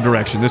go in any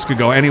direction. This could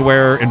go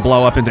anywhere and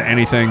blow up into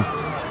anything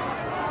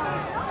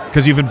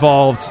because you've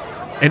involved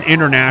an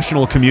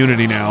international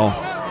community now,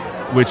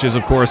 which is,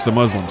 of course, the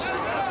Muslims.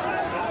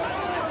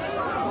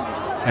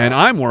 And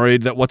I'm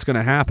worried that what's going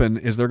to happen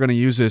is they're going to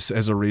use this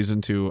as a reason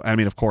to,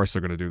 of course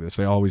they're going to do this.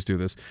 They always do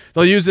this.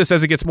 They'll use this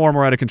as it gets more and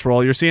more out of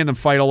control. You're seeing them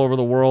fight all over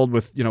the world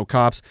with,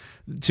 cops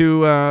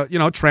to,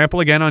 trample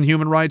again on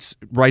human rights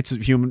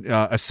of human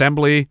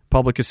assembly,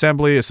 public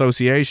assembly,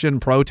 association,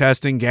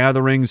 protesting,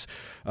 gatherings.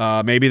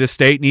 Maybe the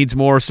state needs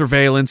more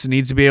surveillance. It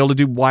needs to be able to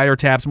do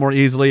wiretaps more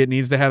easily. It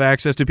needs to have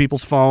access to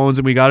people's phones.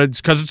 And we got it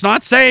because it's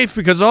not safe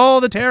because,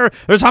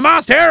 there's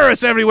Hamas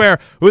terrorists everywhere.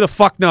 Who the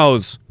fuck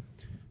knows?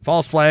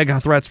 False flag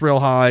threats real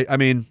high.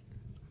 Because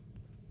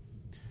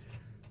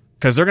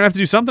they're going to have to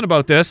do something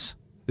about this.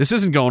 This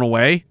isn't going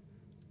away.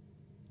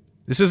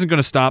 This isn't going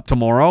to stop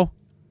tomorrow.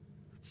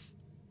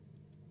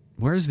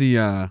 Where's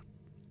the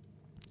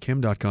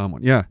Kim.com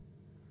one? Yeah.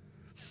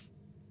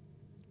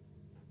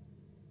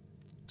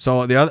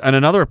 So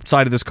another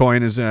side of this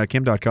coin is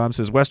Kim.com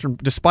says,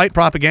 despite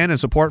propaganda and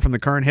support from the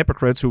current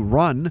hypocrites who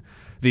run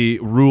the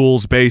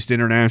rules-based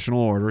international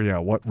order, yeah,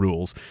 what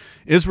rules?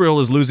 Israel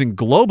is losing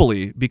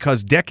globally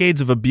because decades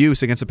of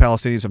abuse against the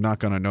Palestinians have not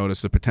gone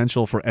unnoticed. The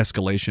potential for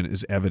escalation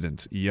is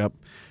evident. Yep.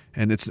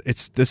 And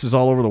this is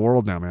all over the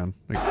world now, man.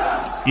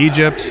 Like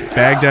Egypt,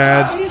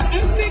 Baghdad,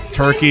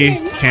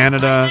 Turkey,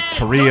 Canada,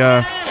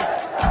 Korea.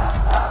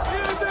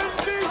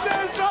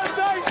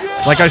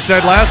 Like I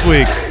said last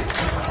week,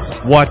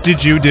 what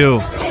did you do?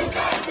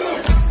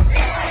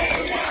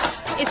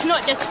 It's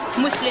not just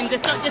Muslims,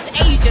 it's not just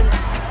Asians.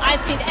 I've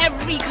seen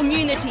every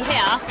community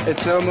here.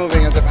 It's so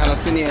moving as a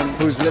Palestinian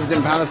who's lived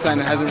in Palestine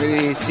and hasn't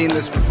really seen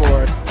this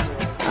before.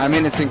 I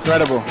mean, it's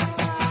incredible.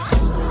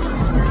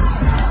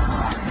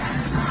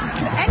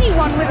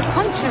 Anyone with a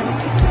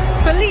conscience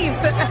believes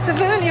that a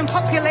civilian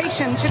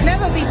population should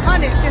never be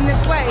punished in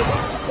this way.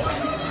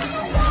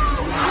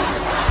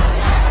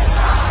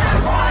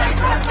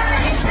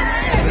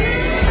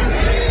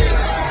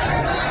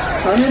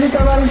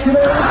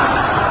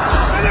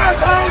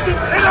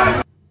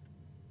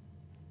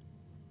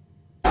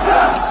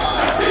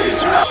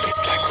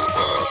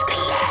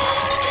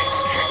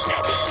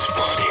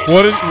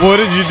 What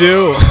did you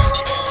do?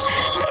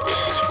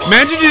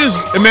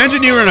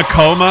 Imagine you were in a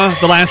coma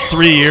the last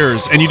 3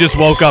 years and you just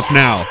woke up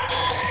now.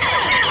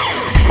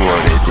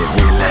 What is it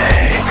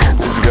really?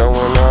 What's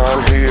going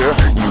on here?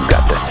 You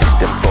got the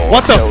system for.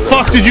 What the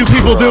fuck did you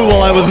people do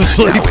while I was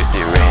asleep?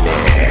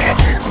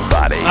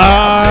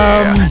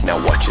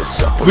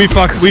 We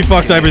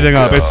fucked everything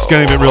up. It's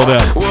gonna get real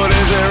bad. What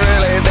is it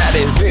really that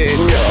is in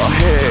your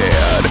head?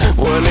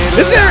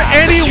 Is there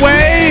any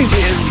way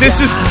this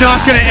is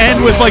not gonna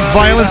end with like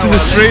violence in the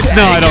streets?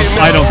 No,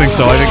 I don't think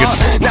so. I think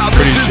it's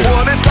pretty shit.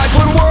 It's like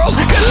when worlds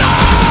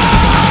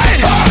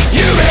collide.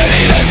 You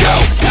ready to go?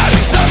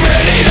 I'm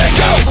ready to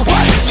go.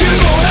 What you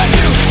gonna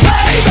do,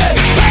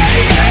 baby,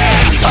 baby?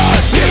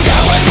 You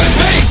going with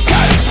me?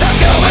 'Cause I'm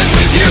going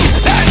with you.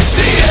 That's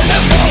the end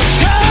of all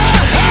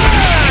time.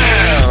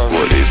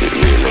 What is it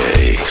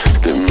really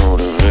that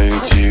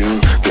motivates you?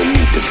 The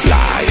need to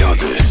fly or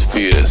this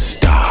fear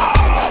star?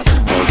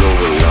 Or go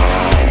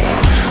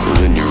along,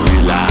 then you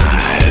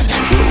realize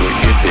when we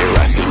get there,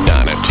 I see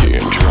 9 or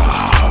 10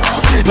 drop.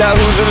 Now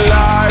who's the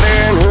light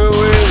and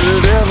who is the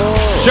devil?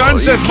 Sean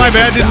says, my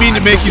bad, didn't mean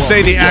to make you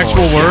say the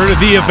actual word.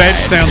 The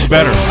event sounds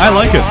better. I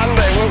like it.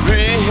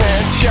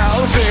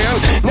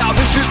 Now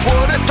this is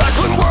what it's like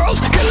when worlds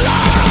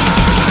collide.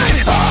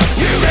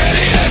 You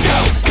ready to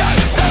go?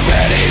 'Cause I'm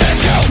ready to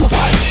go.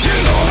 What you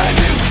gonna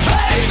do,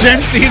 baby?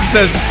 Jen Steen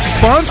says,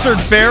 sponsored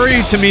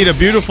ferry to meet a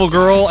beautiful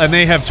girl and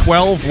they have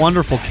 12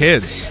 wonderful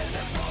kids.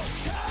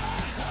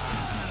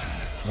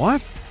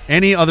 What?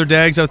 Any other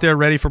dags out there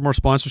ready for more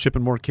sponsorship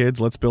and more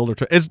kids? Let's build our...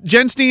 Is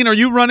Jen Steen, are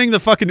you running the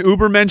fucking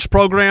Ubermensch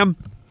program?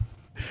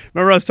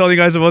 Remember I was telling you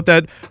guys about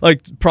that?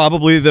 Like,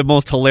 probably the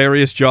most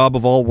hilarious job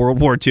of all World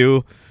War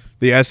II.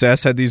 The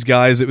SS had these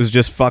guys. It was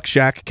just fuck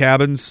shack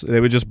cabins.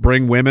 They would just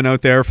bring women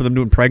out there for them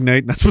to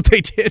impregnate, and that's what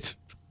they did.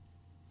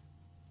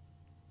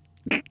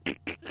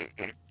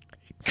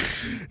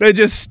 They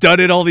just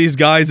studded all these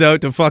guys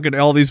out to fucking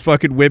all these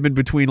fucking women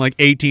between like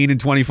 18 and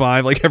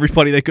 25, like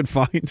everybody they could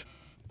find.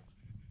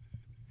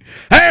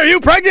 Hey, are you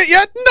pregnant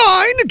yet?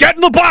 9! Get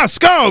in the bus!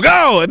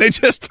 Go! And they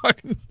just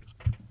fucking...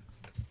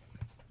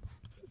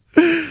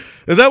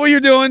 Is that what you're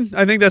doing?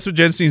 I think that's what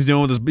Jenstein's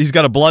doing with his... He's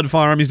got a blood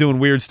farm. He's doing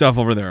weird stuff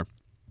over there.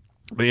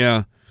 But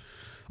yeah.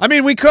 I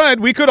mean, we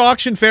could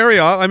auction Ferry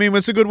off. I mean,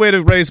 it's a good way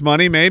to raise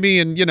money, maybe,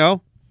 and, you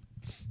know.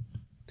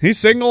 He's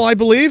single, I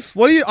believe.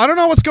 I don't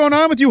know what's going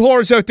on with you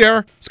whores out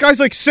there. This guy's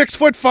like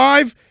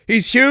 6'5".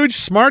 He's huge,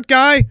 smart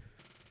guy.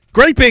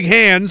 Great big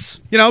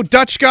hands. You know,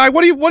 Dutch guy.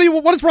 What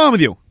is wrong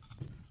with you?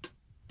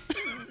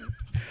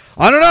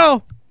 I don't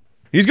know.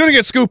 He's going to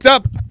get scooped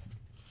up.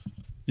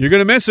 You're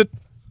going to miss it.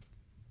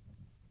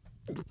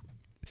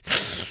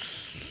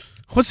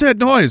 What's that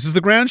noise? Is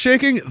the ground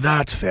shaking?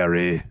 That,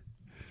 Ferry,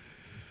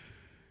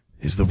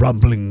 is the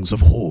rumblings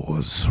of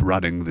whores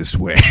running this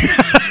way.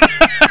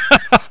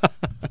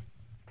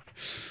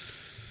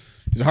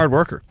 He's a hard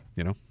worker,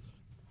 you know.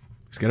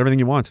 He's got everything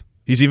you want.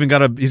 He's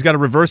got a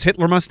reverse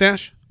Hitler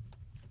mustache.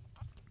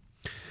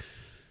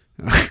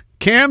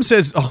 Cam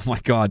says, oh my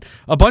God,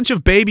 a bunch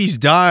of babies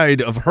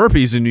died of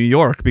herpes in New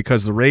York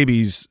because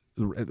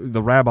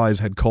the rabbis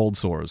had cold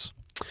sores.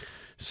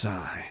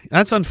 Sigh.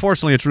 That's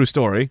unfortunately a true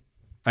story.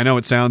 I know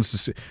it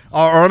sounds,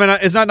 or am I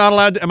not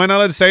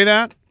allowed to say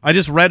that? I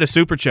just read a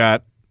super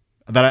chat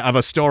of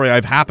a story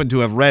I've happened to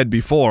have read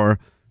before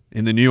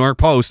in the New York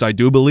Post, I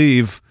do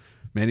believe,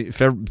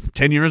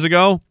 10 years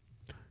ago.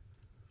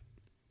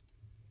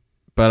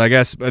 But I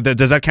guess,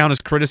 does that count as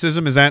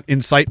criticism? Is that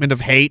incitement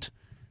of hate?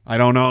 I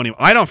don't know anymore.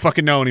 I don't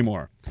fucking know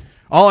anymore.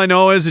 All I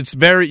know is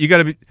you got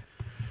to be...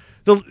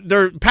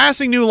 They're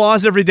passing new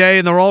laws every day,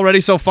 and they're already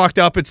so fucked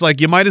up, it's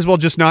like, you might as well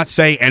just not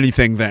say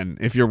anything then,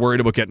 if you're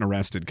worried about getting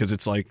arrested, because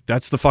it's like,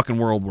 that's the fucking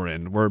world we're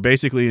in. We're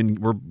basically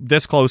we're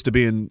this close to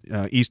being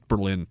East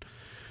Berlin.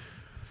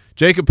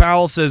 Jacob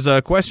Powell says,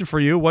 question for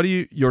you. What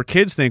do your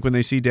kids think when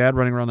they see dad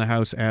running around the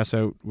house, ass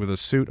out, with a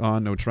suit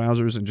on, no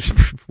trousers, and just...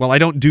 Well, I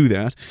don't do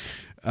that.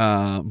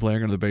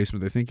 Blaring into the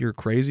basement. They think you're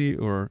crazy,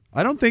 or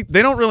I don't think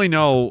they don't really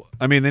know.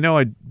 I mean, they know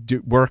I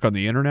do work on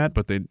the internet,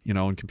 but they, you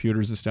know, on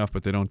computers and stuff,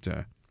 but they don't.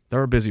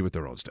 They're busy with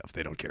their own stuff.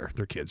 They don't care.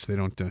 They're kids. They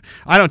don't.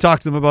 I don't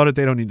talk to them about it.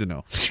 They don't need to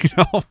know. You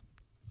know,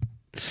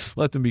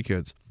 let them be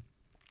kids.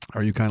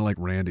 Are you kind of like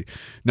Randy?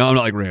 No, I'm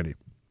not like Randy.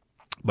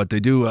 But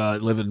they do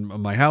live in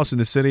my house in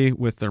the city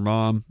with their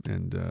mom,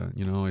 and,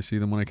 I see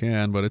them when I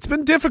can. But it's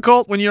been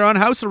difficult when you're on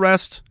house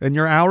arrest and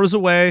you're hours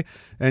away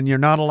and you're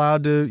not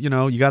allowed to,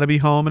 you got to be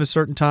home at a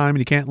certain time and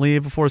you can't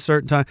leave before a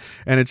certain time.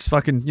 And it's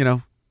fucking,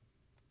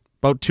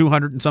 about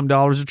 $200 and some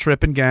a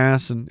trip in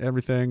gas and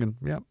everything. And,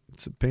 yeah,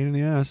 it's a pain in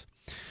the ass.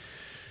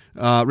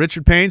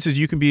 Richard Payne says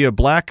you can be a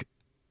black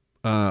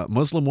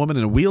Muslim woman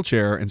in a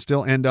wheelchair and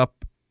still end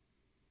up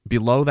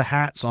below the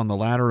hats on the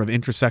ladder of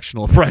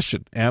intersectional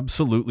oppression.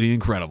 Absolutely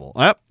incredible.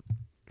 Yep.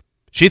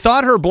 She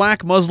thought her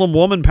black Muslim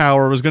woman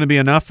power was going to be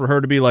enough for her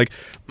to be like,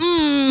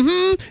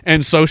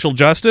 and social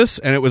justice.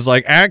 And it was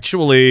like,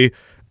 actually,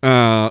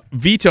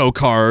 veto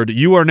card,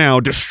 you are now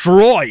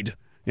destroyed.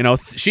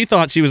 She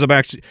thought she was going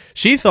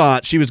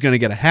to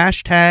get a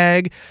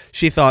hashtag.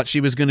 She thought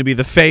she was going to be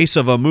the face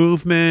of a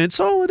movement,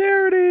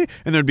 solidarity,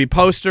 and there'd be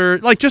poster,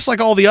 just like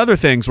all the other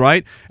things,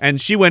 right?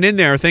 And she went in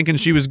there thinking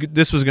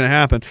this was going to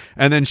happen,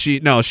 and then she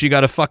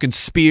got a fucking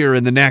spear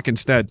in the neck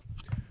instead.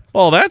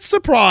 Oh, that's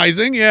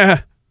surprising,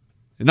 yeah.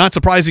 Not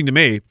surprising to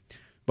me,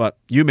 but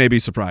you may be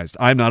surprised.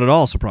 I'm not at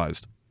all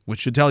surprised, which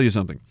should tell you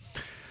something.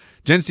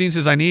 Jen Steen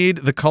says, I need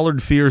the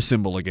colored fear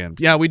symbol again.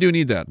 Yeah, we do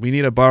need that. We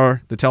need a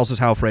bar that tells us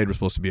how afraid we're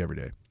supposed to be every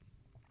day.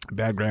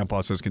 Bad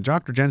Grandpa says, can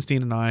Dr. Jen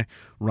Steen and I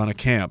run a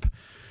camp?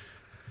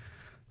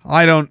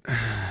 I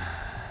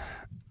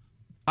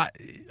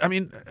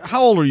mean,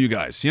 how old are you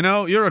guys?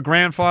 You're a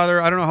grandfather.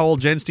 I don't know how old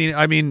Jen Steen.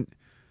 I mean,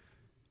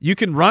 you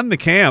can run the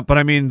camp, but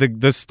I mean,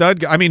 the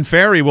stud. I mean,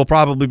 Ferry will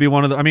probably be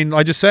one of the. I mean,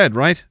 I just said,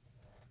 right?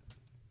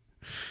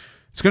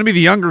 It's going to be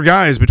the younger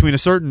guys between a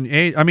certain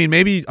age. I mean,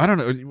 maybe, I don't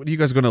know. What, are you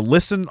guys going to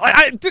listen?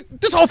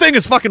 This whole thing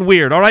is fucking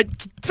weird, all right?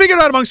 Figure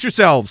it out amongst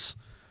yourselves,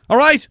 all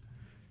right?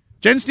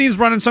 Jen Steen's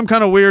running some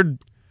kind of weird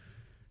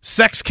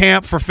sex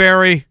camp for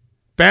Ferry.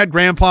 Bad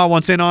Grandpa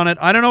wants in on it.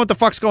 I don't know what the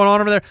fuck's going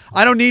on over there.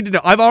 I don't need to know.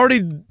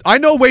 I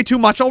know way too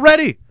much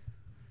already.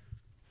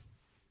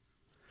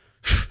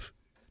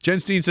 Jen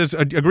Steen says,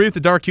 agree with the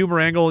dark humor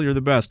angle. You're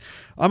the best.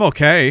 I'm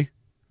okay.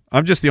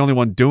 I'm just the only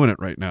one doing it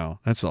right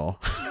now. That's all.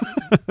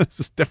 This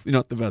is definitely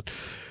not the best.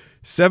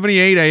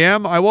 78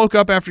 a.m. I woke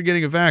up after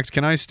getting a vax.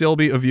 Can I still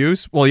be of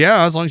use? Well,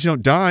 yeah, as long as you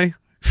don't die.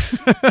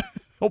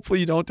 Hopefully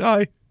you don't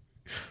die.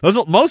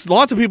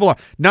 Lots of people are.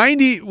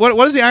 90. What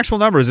is the actual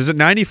numbers? Is it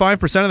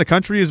 95% of the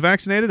country is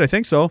vaccinated? I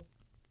think so.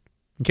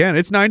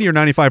 It's 90 or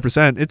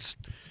 95%. It's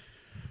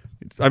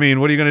I mean,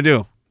 what are you going to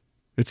do?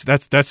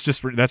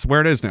 That's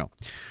where it is now.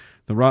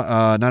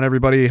 Not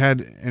everybody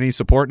had any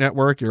support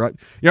network. You're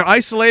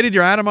isolated.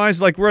 You're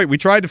atomized. Right, we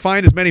tried to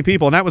find as many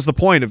people, and that was the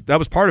point. That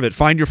was part of it.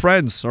 Find your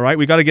friends. All right,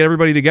 we got to get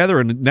everybody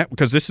together,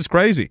 because this is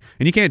crazy,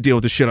 and you can't deal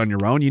with this shit on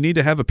your own. You need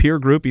to have a peer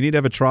group. You need to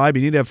have a tribe.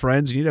 You need to have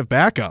friends. You need to have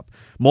backup,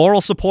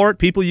 moral support,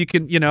 people you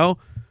can.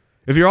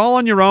 If you're all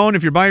on your own,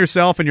 if you're by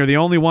yourself, and you're the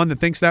only one that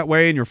thinks that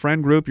way in your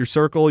friend group, your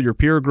circle, your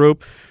peer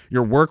group,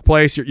 your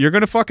workplace, you're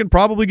going to fucking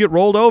probably get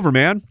rolled over,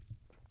 man.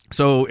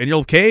 So, and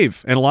you'll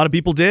cave. And a lot of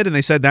people did, and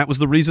they said that was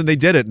the reason they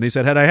did it. And they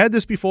said, had I had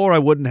this before, I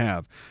wouldn't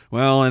have.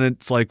 Well, and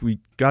it's like we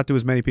got to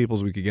as many people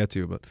as we could get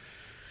to,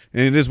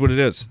 and it is what it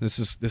is. This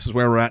is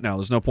where we're at now.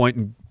 There's no point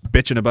in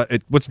bitching about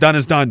it. What's done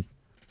is done.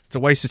 It's a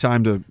waste of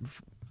time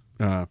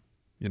to,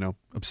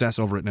 obsess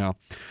over it now.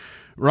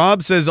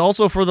 Rob says,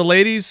 also for the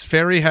ladies,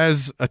 Ferry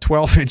has a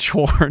 12-inch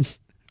horn.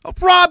 Oh,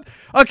 Rob,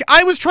 okay,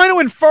 I was trying to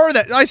infer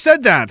that. I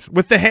said that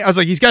with I was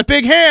like, he's got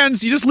big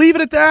hands. You just leave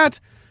it at that.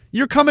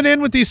 You're coming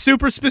in with these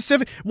super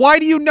specific. Why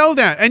do you know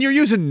that? And you're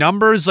using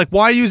numbers. Like,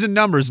 why using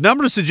numbers?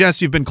 Numbers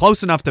suggest you've been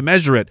close enough to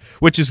measure it,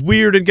 which is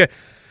weird and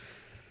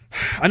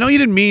I know you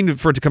didn't mean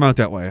for it to come out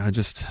that way.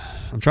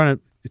 I'm trying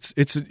to.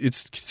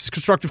 It's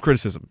constructive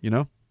criticism,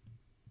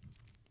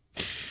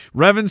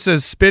 Revan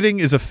says spitting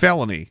is a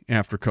felony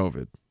after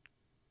COVID.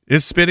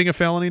 Is spitting a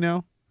felony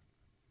now?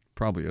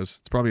 Probably is.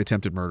 It's probably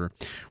attempted murder.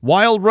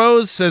 Wild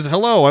Rose says,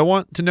 hello, I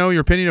want to know your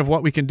opinion of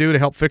what we can do to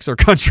help fix our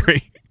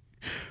country.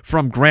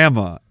 From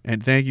Grandma,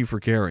 and thank you for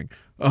caring.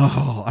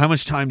 Oh, how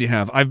much time do you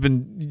have? I've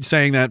been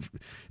saying that.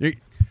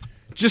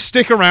 Just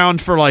stick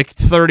around for like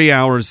 30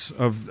 hours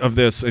of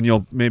this, and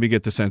you'll maybe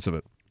get the sense of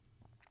it.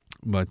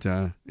 But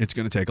it's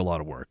going to take a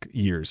lot of work,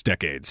 years,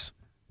 decades.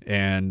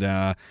 And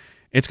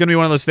it's going to be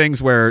one of those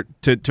things where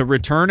to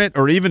return it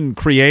or even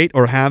create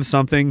or have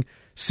something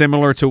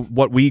similar to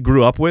what we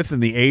grew up with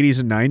in the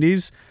 80s and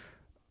 90s,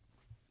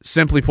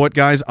 simply put,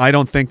 guys, I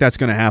don't think that's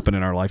going to happen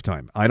in our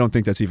lifetime. I don't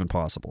think that's even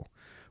possible.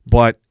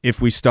 But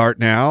if we start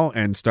now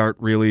and start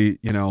really,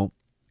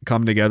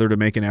 come together to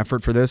make an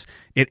effort for this,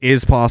 it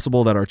is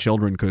possible that our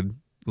children could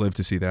live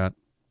to see that.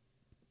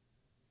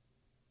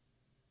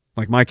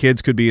 Like my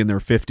kids could be in their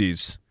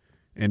 50s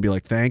and be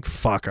like, thank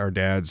fuck our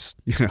dads,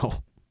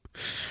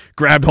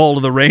 grabbed hold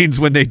of the reins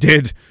when they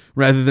did,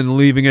 rather than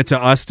leaving it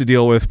to us to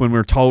deal with when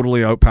we're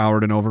totally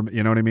outpowered and over,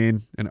 you know what I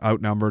mean? And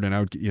outnumbered and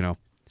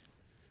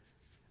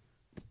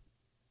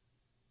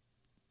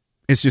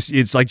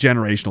It's like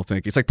generational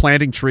thinking. It's like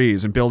planting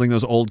trees and building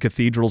those old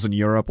cathedrals in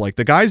Europe. Like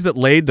the guys that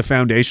laid the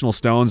foundational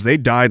stones, they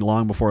died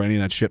long before any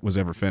of that shit was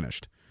ever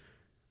finished.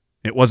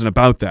 It wasn't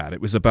about that.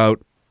 It was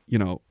about,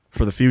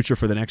 for the future,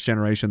 for the next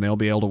generation. They'll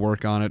be able to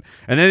work on it.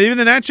 And then even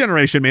the next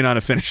generation may not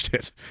have finished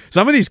it.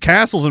 Some of these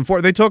castles and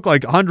forts, they took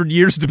like 100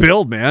 years to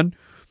build, man.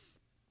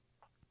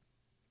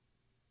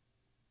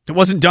 It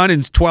wasn't done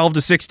in 12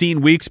 to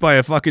 16 weeks by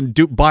a fucking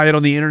buy it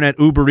on the internet,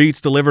 Uber Eats,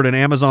 delivered an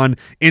Amazon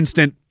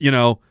instant,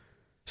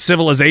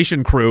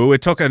 civilization crew.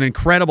 It took an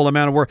incredible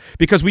amount of work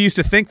because we used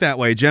to think that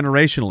way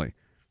generationally.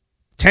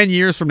 10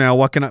 years from now,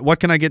 what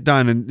can I get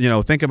done?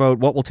 And, think about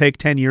what will take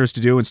 10 years to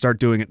do and start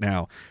doing it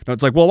now. No,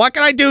 it's like, well, what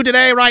can I do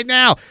today, right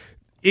now?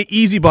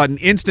 Easy button,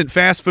 instant,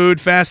 fast food,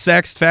 fast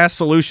sex, fast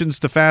solutions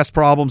to fast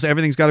problems.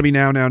 Everything's got to be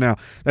now.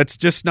 That's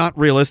just not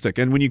realistic.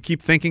 And when you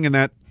keep thinking in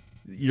that,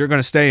 you're going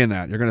to stay in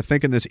that. You're going to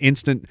think in this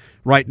instant,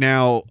 right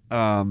now,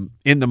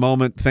 in the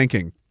moment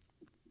thinking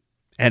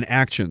and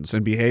actions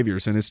and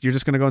behaviors. And you're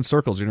just going to go in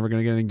circles. You're never going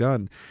to get anything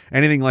done.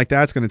 Anything like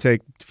that's going to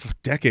take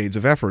decades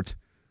of effort.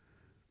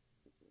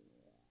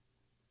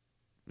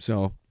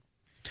 So,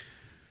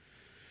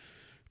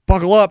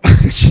 buckle up.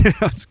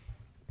 Revan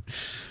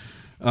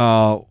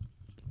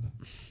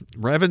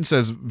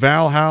says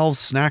Valhal's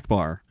snack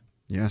bar.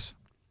 Yes.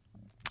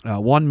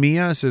 One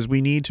Mia says we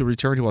need to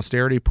return to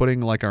austerity pudding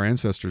like our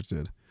ancestors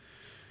did.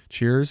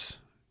 Cheers.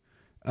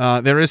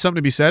 There is something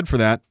to be said for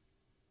that.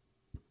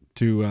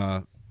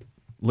 To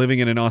living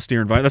in an austere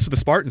environment. That's what the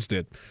Spartans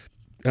did.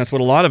 That's what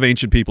a lot of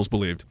ancient peoples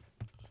believed.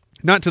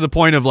 Not to the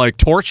point of like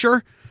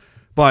torture,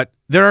 but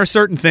there are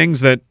certain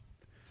things that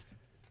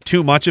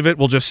too much of it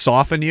will just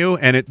soften you,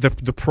 and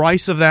the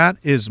price of that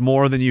is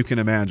more than you can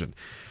imagine.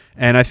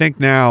 And I think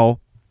now,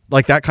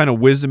 like, that kind of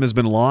wisdom has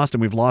been lost,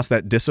 and we've lost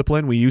that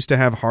discipline. We used to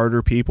have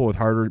harder people with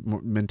harder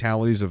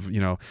mentalities of,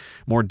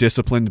 more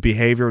disciplined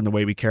behavior and the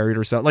way we carried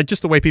ourselves, like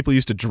just the way people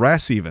used to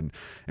dress even,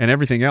 and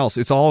everything else.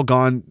 It's all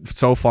gone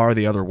so far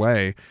the other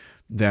way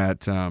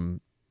that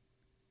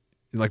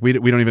we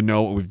don't even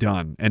know what we've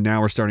done, and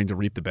now we're starting to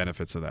reap the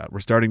benefits of that. We're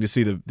starting to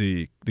see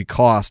the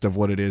cost of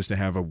what it is to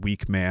have a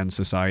weak man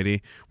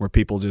society where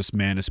people just,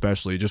 men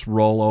especially, just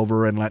roll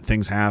over and let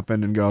things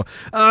happen and go,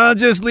 I'll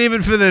just leave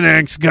it for the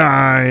next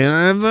guy, and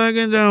I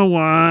fucking don't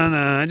wanna,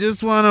 I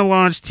just want to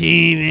watch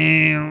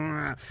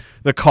TV.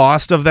 The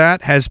cost of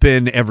that has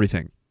been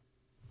everything.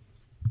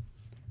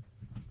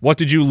 What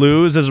did you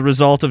lose as a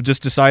result of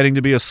just deciding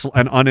to be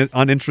an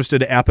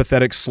uninterested,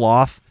 apathetic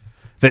sloth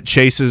that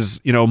chases,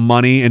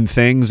 money and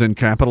things and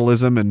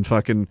capitalism and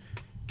fucking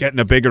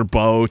getting a bigger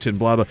boat and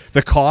blah, blah.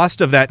 The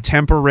cost of that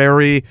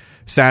temporary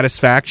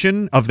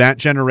satisfaction of that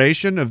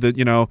generation of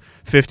the,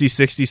 50,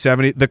 60,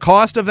 70, the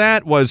cost of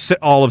that was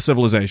all of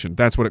civilization.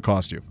 That's what it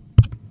cost you.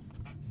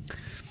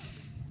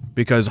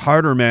 Because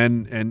harder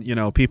men and,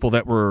 people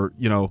that were,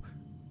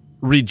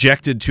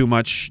 rejected too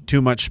much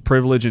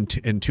privilege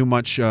and too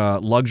much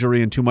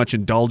luxury and too much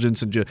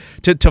indulgence and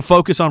to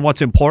focus on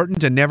what's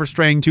important and never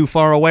straying too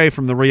far away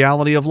from the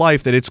reality of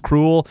life, that it's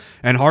cruel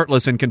and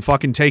heartless and can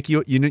fucking take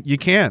you.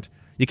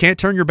 You can't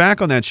turn your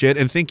back on that shit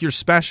and think you're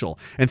special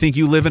and think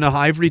you live in a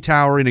ivory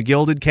tower in a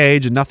gilded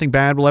cage and nothing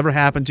bad will ever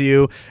happen to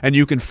you and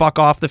you can fuck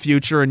off the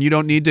future and you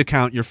don't need to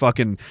count your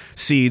fucking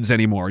seeds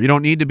anymore. You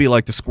don't need to be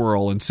like the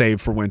squirrel and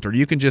save for winter.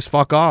 You can just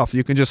fuck off.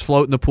 You can just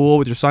float in the pool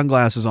with your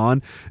sunglasses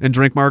on and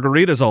drink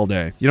margaritas all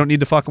day. You don't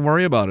need to fucking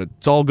worry about it.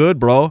 It's all good,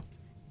 bro.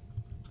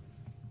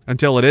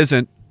 Until it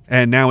isn't,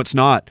 and now it's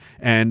not,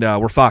 and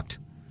we're fucked.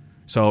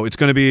 So it's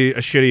going to be a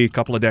shitty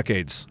couple of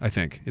decades, I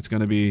think. It's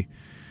going to be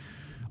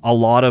a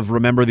lot of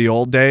remember the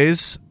old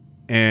days,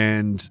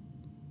 and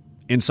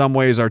in some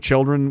ways our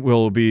children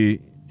will be,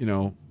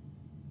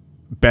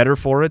 better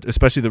for it,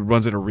 especially the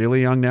ones that are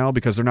really young now,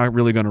 because they're not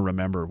really going to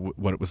remember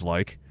what it was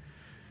like.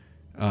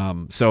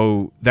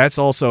 So that's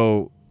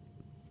also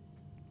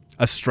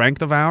a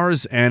strength of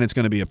ours, and it's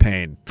going to be a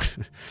pain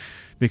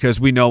because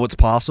we know what's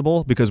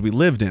possible because we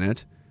lived in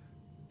it.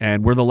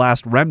 And we're the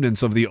last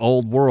remnants of the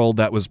old world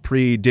that was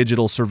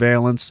pre-digital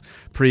surveillance,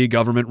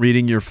 pre-government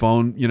reading your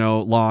phone,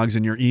 logs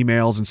and your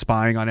emails and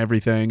spying on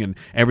everything, and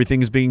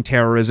everything is being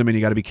terrorism, and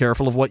you got to be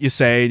careful of what you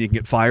say, and you can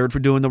get fired for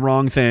doing the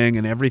wrong thing,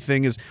 and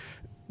everything is.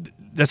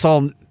 That's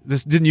all.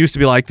 This didn't used to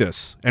be like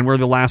this, and we're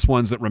the last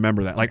ones that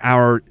remember that. Like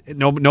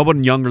nobody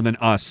younger than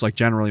us, like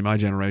generally my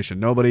generation,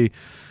 nobody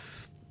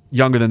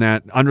younger than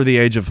that, under the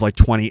age of like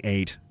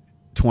 28.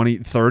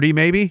 30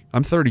 maybe.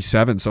 I'm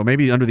 37, so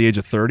maybe under the age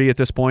of 30 at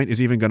this point is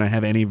even going to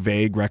have any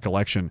vague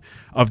recollection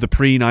of the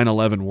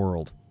pre-9/11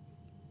 world.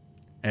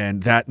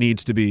 And that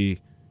needs to be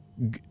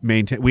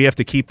maintained. We have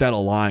to keep that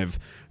alive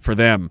for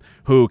them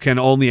who can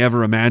only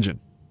ever imagine.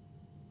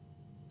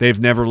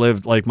 They've never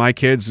lived, like my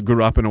kids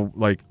grew up in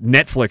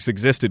Netflix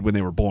existed when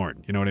they were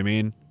born. You know what I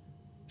mean?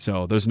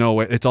 So there's no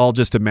way. It's all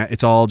just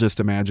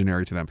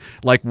imaginary to them.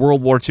 Like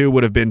World War II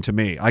would have been to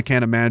me. I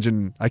can't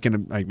imagine. I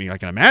can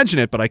imagine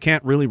it, but I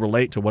can't really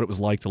relate to what it was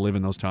like to live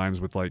in those times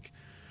with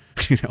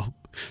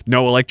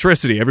no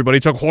electricity.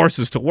 Everybody took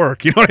horses to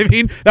work. You know what I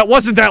mean? That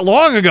wasn't that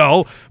long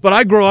ago, but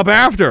I grew up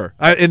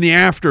in the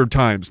after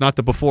times, not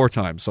the before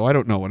times. So I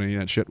don't know what any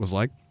of that shit was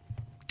like.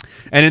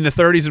 And in the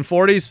 30s and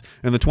 40s,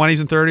 and the 20s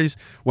and 30s,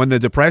 when the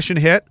Depression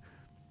hit,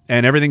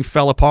 and everything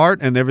fell apart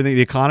and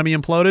the economy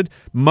imploded,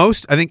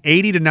 I think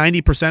 80 to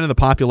 90% of the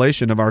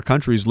population of our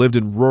countries lived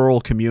in rural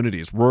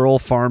communities, rural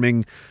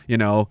farming,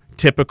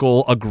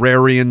 typical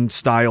agrarian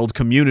styled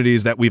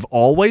communities that we've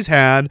always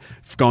had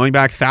going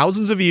back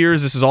thousands of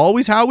years. This is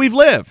always how we've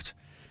lived.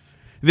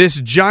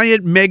 This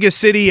giant mega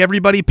city,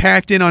 everybody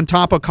packed in on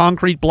top of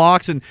concrete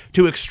blocks and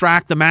to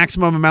extract the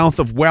maximum amount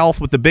of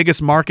wealth with the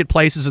biggest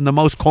marketplaces and the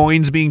most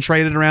coins being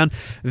traded around,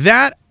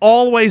 that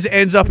always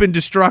ends up in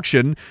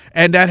destruction,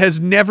 and that has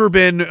never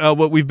been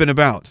what we've been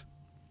about.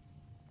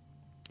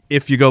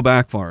 If you go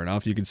back far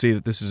enough, you can see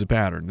that this is a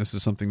pattern. This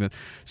is something that...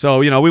 So,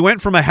 we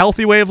went from a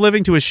healthy way of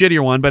living to a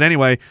shittier one, but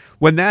anyway,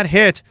 when that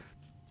hit,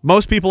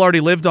 most people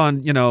already lived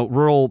on,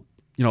 rural...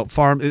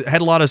 farm,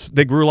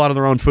 they grew a lot of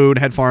their own food,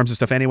 had farms and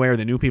stuff anyway, or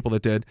they knew people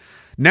that did.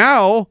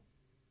 Now,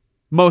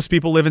 most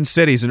people live in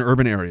cities and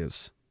urban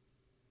areas.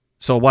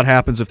 So what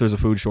happens if there's a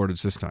food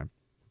shortage this time?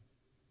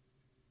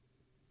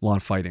 A lot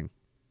of fighting,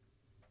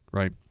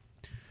 right?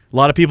 A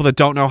lot of people that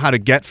don't know how to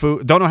get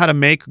food, don't know how to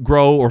make,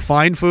 grow, or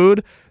find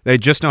food. They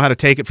just know how to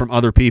take it from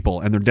other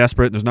people, and they're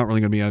desperate. And there's not really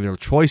going to be any other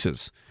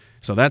choices.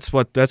 So that's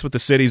what the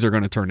cities are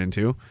going to turn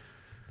into.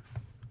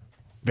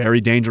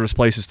 Very dangerous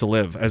places to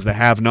live, as the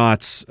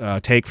have-nots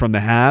take from the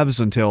haves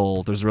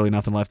until there's really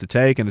nothing left to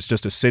take, and it's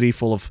just a city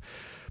full of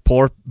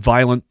poor,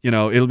 violent.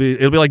 It'll be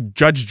like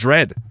Judge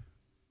Dredd.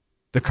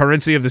 The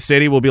currency of the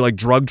city will be like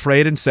drug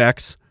trade and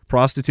sex,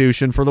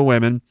 prostitution for the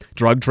women,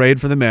 drug trade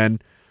for the men,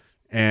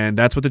 and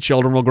that's what the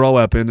children will grow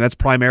up in. That's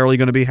primarily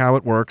going to be how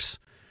it works,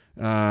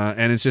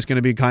 and it's just going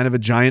to be kind of a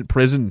giant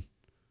prison.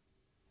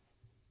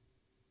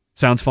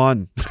 Sounds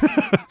fun.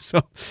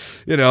 So,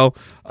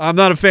 I'm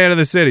not a fan of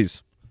the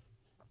cities.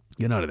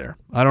 Get out of there.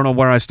 I don't know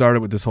where I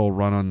started with this whole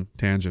run on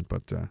tangent,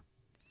 but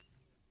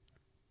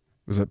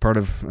was that part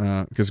of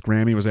because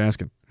Grammy was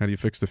asking, how do you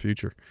fix the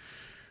future?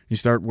 We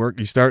got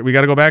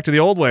to go back to the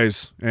old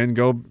ways and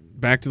go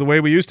back to the way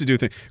we used to do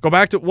things. Go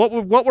back to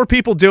what were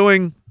people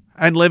doing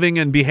and living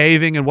and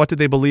behaving, and what did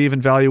they believe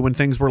and value when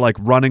things were like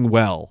running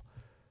well?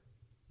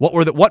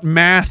 What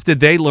math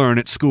did they learn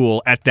at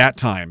school at that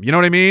time? You know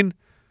what I mean?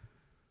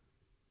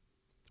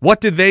 What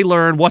did they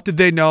learn? What did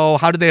they know?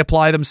 How did they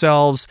apply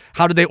themselves?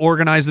 How did they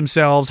organize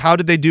themselves? How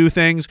did they do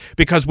things?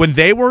 Because when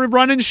they were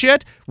running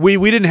shit, we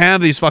didn't have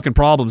these fucking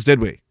problems,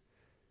 did we?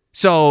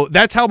 So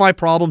that's how my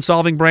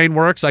problem-solving brain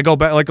works. I go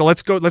back,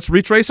 let's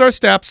retrace our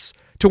steps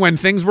to when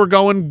things were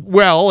going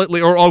well,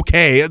 or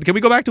okay. Can we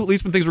go back to at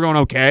least when things were going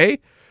okay?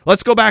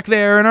 Let's go back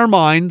there in our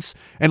minds,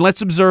 and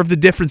let's observe the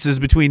differences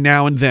between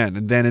now and then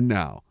and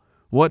now.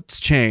 What's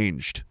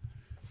changed?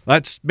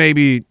 Let's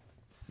maybe...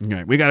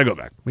 Okay, we got to go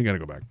back.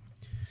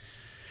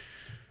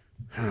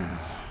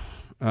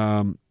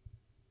 All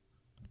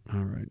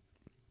right.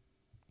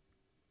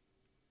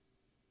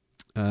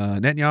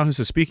 Netanyahu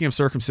says, speaking of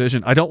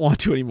circumcision, I don't want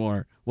to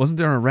anymore. Wasn't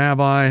there a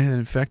rabbi that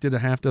infected a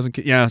half dozen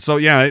kids? Yeah, so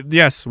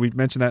yes, we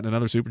mentioned that in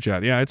another super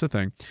chat. Yeah, it's a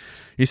thing.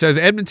 He says,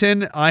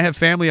 Edmonton, I have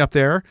family up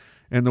there,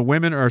 and the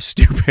women are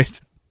stupid.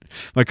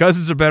 My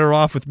cousins are better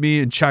off with me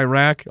in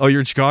Chirac. Oh,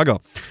 you're in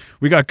Chicago.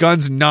 We got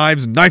guns and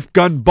knives and knife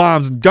gun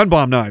bombs and gun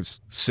bomb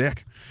knives.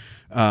 Sick.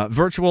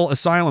 Virtual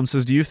Asylum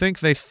says, do you think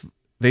they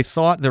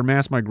thought their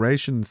mass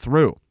migration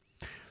through?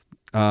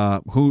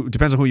 Who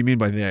depends on who you mean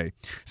by they. It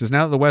says,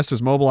 now that the West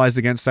has mobilized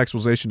against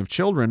sexualization of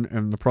children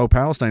and the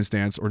pro-Palestine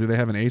stance, or do they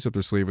have an ace up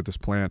their sleeve with this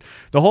plan?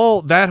 That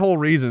whole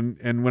reason,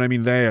 and when I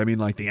mean they, I mean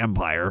like the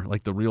empire,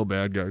 like the real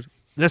bad guys.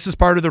 This is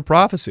part of their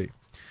prophecy,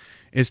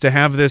 is to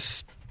have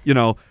this,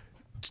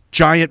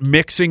 giant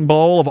mixing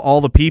bowl of all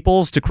the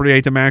peoples to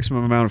create the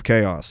maximum amount of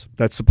chaos.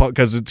 That's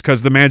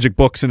because the magic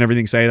books and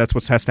everything say that's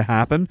what has to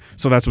happen.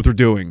 So that's what they're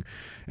doing.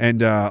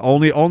 And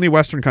only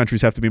Western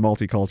countries have to be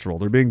multicultural.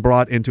 They're being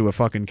brought into a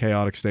fucking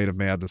chaotic state of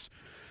madness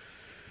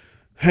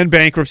and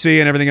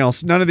bankruptcy and everything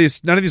else. None of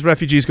these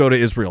refugees go to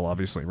Israel,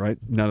 obviously, right?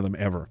 None of them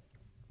ever.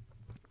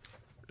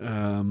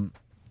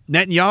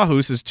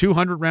 Netanyahu says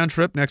 200 round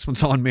trip. Next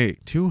one's on me.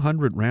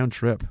 200 round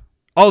trip.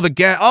 Oh, the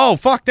gas. Oh,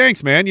 fuck.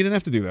 Thanks, man. You didn't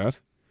have to do that.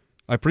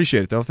 I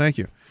appreciate it, though. Thank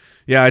you.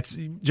 Yeah, it's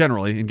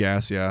generally in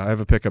gas. Yeah, I have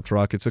a pickup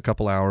truck. It's a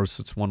couple hours.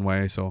 It's one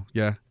way. So,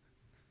 yeah.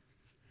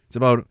 It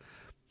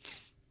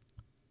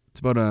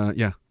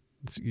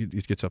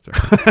gets up there.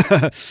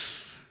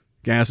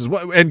 Gas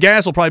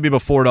will probably be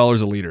about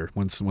 $4 a liter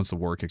once the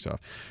war kicks off.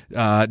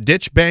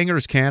 Ditch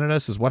Bangers Canada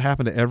says, what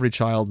happened to every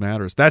child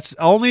matters? That's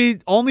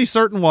only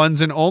certain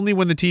ones, and only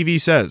when the TV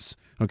says,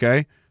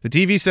 okay? The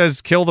TV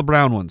says kill the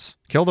brown ones.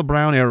 Kill the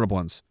brown Arab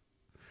ones.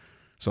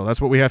 So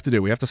that's what we have to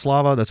do. We have to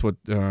Slava. That's what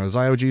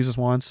Zio Jesus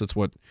wants. That's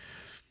what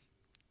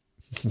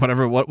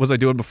was I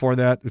doing before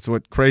that? It's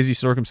what crazy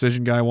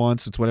circumcision guy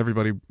wants. It's what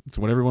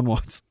everyone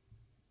wants.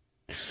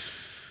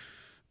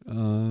 Where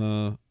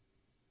are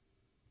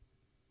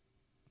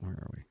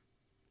we?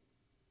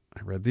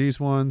 I read these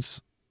ones.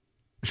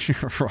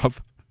 Rob.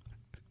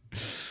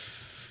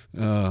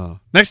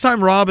 Next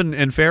time Rob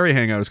and Ferry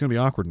hang out, it's going to be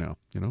awkward now,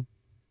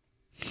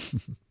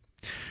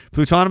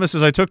 Plutonymous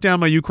says, I took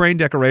down my Ukraine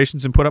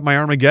decorations and put up my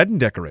Armageddon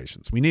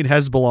decorations. We need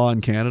Hezbollah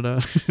in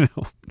Canada.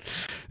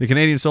 The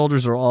Canadian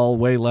soldiers are all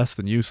way less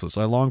than useless.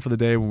 I long for the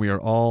day when we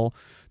are all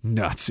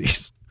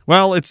Nazis.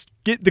 Well,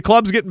 the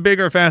club's getting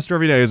bigger faster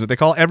every day, isn't it? They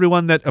call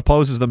everyone that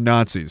opposes them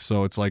Nazis.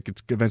 So it's like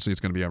eventually it's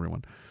going to be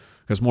everyone.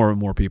 Because more and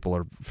more people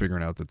are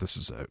figuring out that this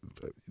is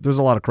there's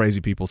a lot of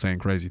crazy people saying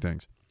crazy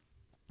things.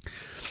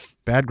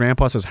 Bad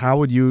Grandpa says, how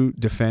would you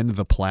defend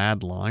the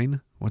plaid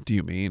line? What do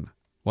you mean?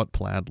 What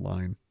plaid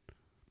line?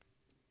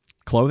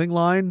 Clothing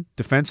line?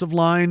 Defensive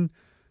line?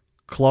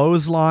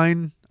 Clothes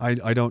line?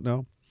 I don't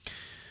know.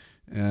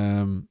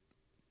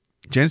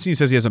 Jensen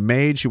says he has a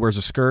maid. She wears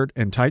a skirt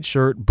and tight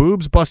shirt.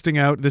 Boobs busting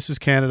out. This is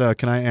Canada.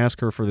 Can I ask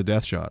her for the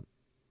death shot?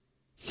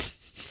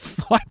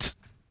 What?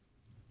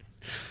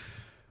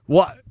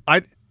 What?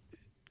 I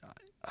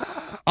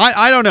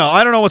don't know.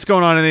 I don't know what's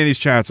going on in any of these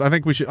chats. I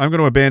think I'm going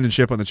to abandon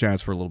ship on the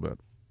chats for a little bit.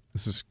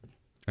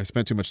 I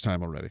spent too much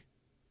time already.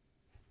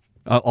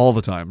 All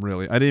the time,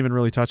 really. I didn't even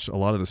really touch a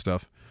lot of this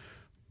stuff.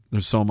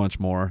 There's so much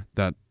more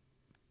that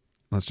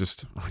I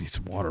need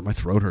some water. My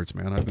throat hurts,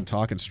 man. I've been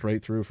talking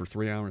straight through for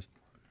 3 hours.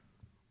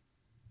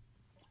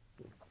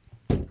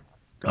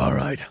 All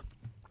right.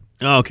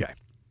 Okay.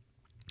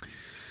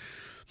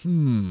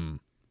 Oh,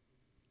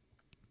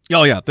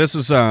 yeah. This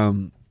is,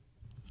 kind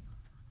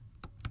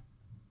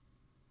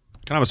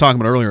of was talking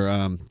about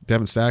earlier,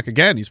 Devin Stack.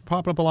 Again, he's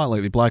popping up a lot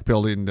lately. Black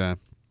building, top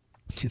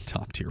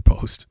tier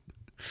post.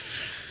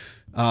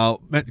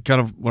 Kind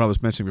of what I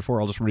was mentioning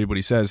before. I'll just read what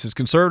he says. His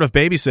conservative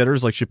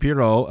babysitters like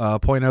Shapiro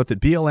point out that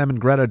BLM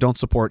and Greta don't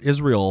support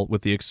Israel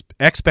with the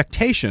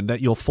expectation that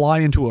you'll fly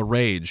into a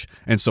rage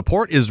and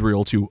support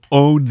Israel to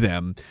own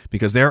them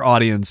because their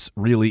audience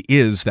really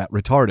is that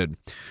retarded.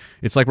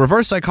 It's like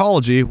reverse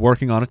psychology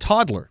working on a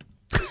toddler.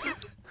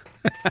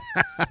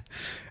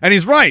 And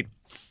he's right.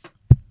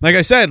 Like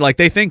I said, like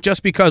they think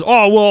just because,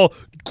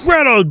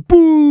 Greta,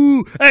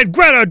 boo, and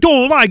Greta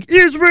don't like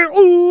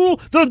Israel,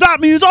 then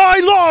that means I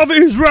love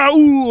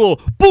Israel.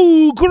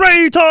 Boo,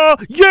 Greta,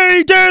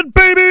 yay, dead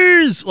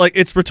babies. Like,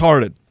 it's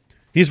retarded.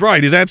 He's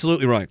right. He's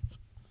absolutely right.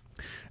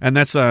 And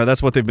that's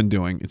what they've been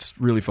doing. It's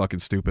really fucking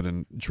stupid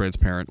and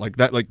transparent. Like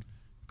that, like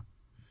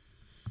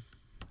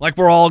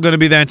we're all going to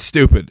be that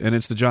stupid. And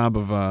it's the job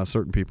of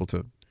certain people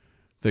to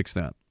fix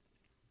that.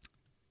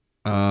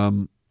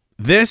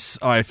 This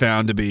I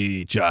found to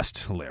be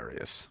just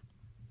hilarious.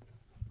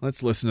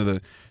 Let's listen to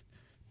the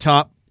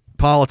top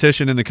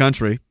politician in the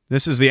country.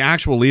 This is the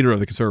actual leader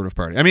of the Conservative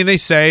Party. I mean, they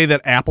say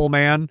that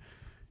Millhouse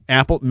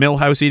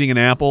eating an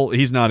apple,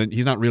 he's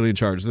not really in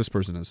charge. This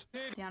person is.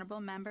 The honorable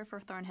member for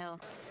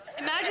Thornhill.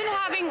 Imagine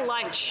having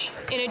lunch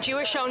in a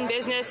Jewish-owned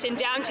business in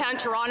downtown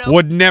Toronto.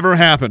 Would never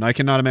happen. I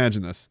cannot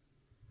imagine this.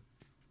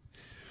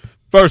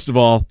 First of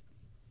all,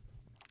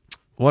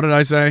 what did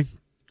I say?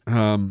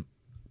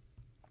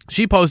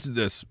 She posted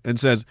this and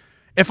says,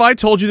 if I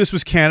told you this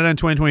was Canada in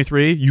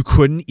 2023, you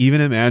couldn't even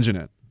imagine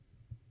it.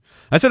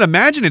 I said,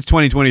 imagine it's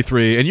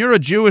 2023 and you're a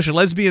Jewish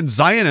lesbian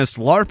Zionist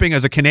LARPing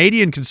as a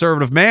Canadian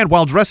conservative man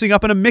while dressing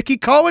up in a Mickey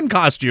Cohen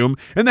costume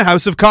in the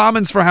House of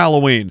Commons for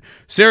Halloween.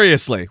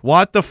 Seriously,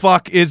 what the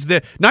fuck is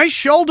this? Nice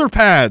shoulder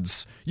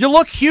pads. You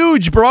look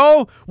huge,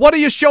 bro. What are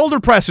you shoulder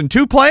pressing?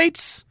 2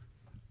 plates?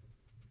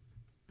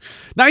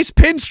 Nice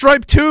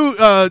pinstripe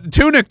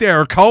tunic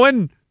there,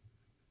 Cohen.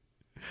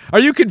 Are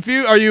you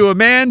confused? Are you a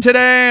man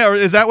today? Or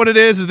is that what it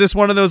is? Is this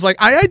one of those like,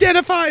 I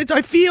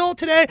feel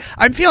today.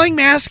 I'm feeling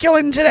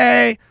masculine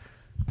today.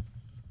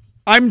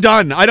 I'm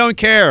done. I don't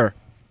care.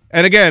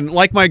 And again,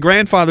 like my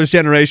grandfather's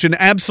generation,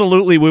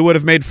 absolutely we would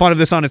have made fun of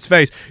this on its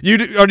face. Do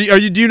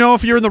you know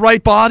if you're in the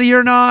right body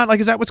or not? Like,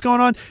 is that what's going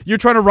on? You're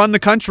trying to run the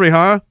country,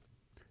 huh?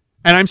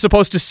 And I'm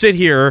supposed to sit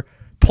here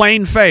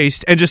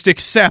plain-faced and just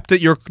accept that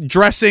you're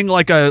dressing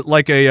like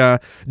a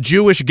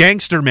Jewish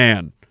gangster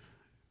man.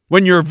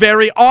 When you're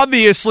very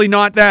obviously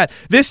not that.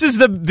 This is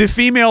the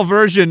female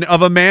version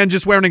of a man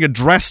just wearing a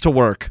dress to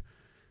work.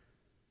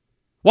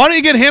 Why don't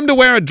you get him to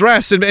wear a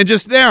dress and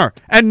just there?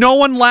 And no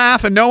one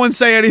laugh and no one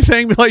say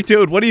anything. Be like,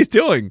 dude, what are you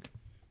doing?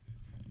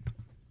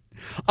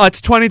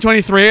 It's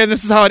 2023 and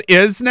this is how it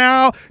is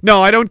now?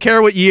 No, I don't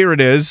care what year it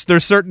is.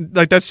 There's certain,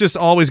 like, that's just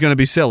always going to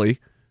be silly.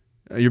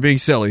 You're being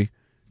silly.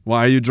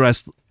 Why are you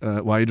dressed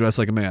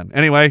like a man?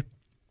 Anyway.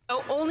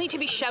 Only to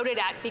be shouted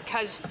at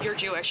because you're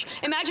Jewish.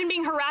 Imagine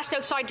being harassed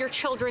outside your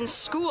children's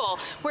school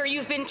where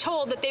you've been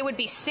told that they would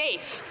be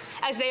safe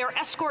as they are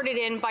escorted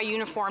in by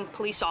uniformed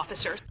police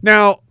officers.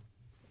 Now,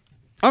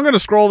 I'm going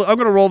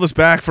to roll this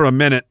back for a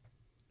minute.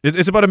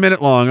 It's about a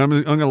minute long. I'm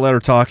going to let her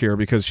talk here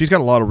because she's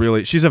got a lot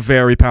of she's a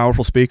very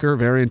powerful speaker,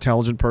 very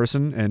intelligent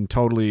person, and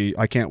totally,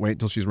 I can't wait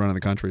until she's running the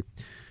country.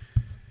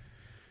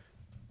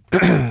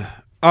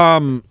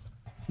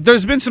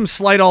 There's been some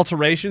slight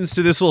alterations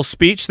to this little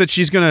speech that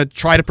she's going to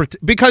try to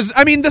because,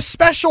 I mean, the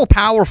special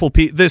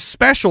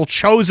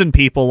chosen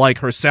people like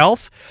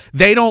herself,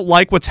 they don't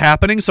like what's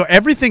happening, so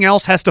everything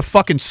else has to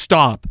fucking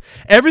stop.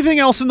 Everything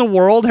else in the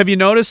world, have you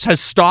noticed, has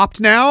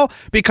stopped now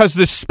because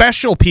the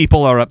special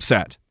people are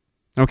upset,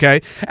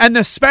 okay? And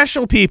the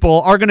special people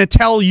are going to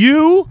tell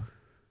you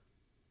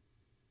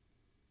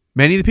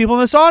many of the people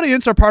in this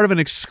audience are part of an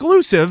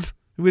exclusive,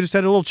 we just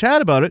had a little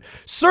chat about it,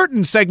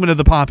 certain segment of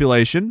the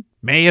population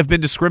may have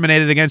been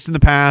discriminated against in the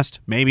past,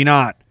 maybe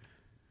not.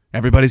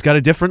 Everybody's got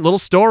a different little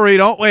story,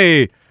 don't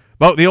we?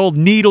 About the old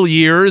needle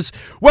years.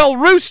 Well,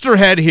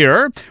 Roosterhead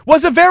here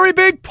was a very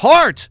big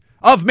part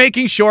of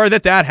making sure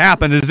that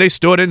happened as they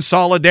stood in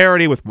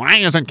solidarity with why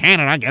isn't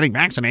Canada getting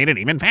vaccinated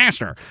even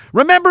faster?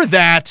 Remember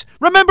that.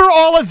 Remember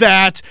all of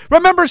that.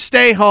 Remember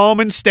stay home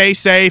and stay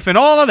safe and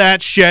all of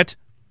that shit.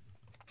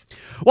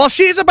 Well,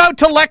 she's about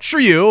to lecture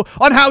you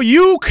on how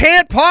you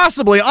can't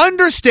possibly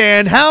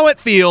understand how it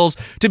feels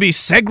to be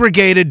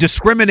segregated,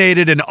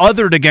 discriminated, and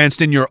othered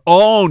against in your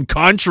own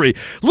country.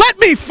 Let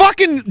me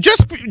fucking,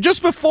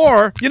 just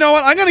before, you know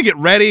what, I'm going to get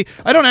ready.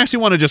 I don't actually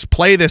want to just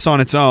play this on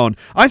its own.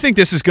 I think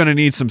this is going to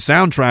need some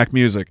soundtrack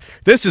music.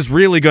 This is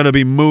really going to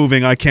be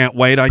moving. I can't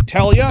wait. I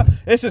tell ya,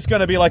 this is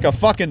going to be like a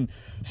fucking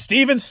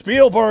Steven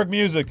Spielberg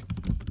music.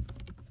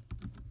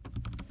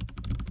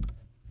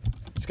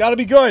 It's got to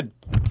be good.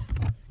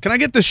 Can I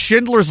get the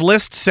Schindler's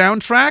List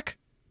soundtrack?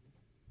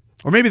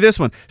 Or maybe this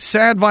one.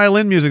 Sad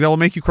violin music that will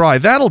make you cry.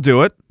 That'll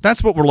do it.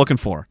 That's what we're looking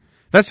for.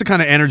 That's the kind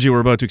of energy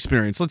we're about to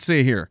experience. Let's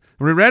see here.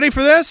 Are we ready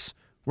for this?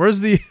 Where's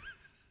the...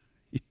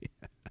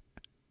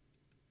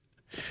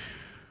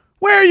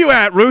 Where are you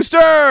at,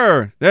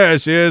 Rooster?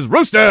 This is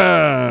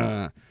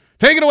Rooster.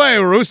 Take it away,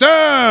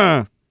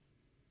 Rooster.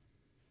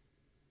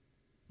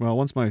 Well,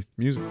 once my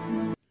music...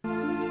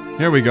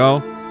 Here we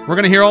go. We're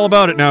going to hear all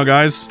about it now,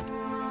 guys.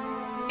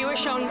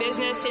 Jewish-owned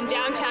business in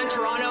downtown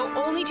Toronto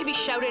only to be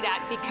shouted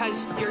at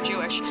because you're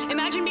Jewish.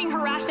 Imagine being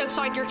harassed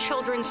outside your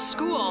children's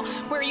school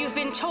where you've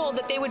been told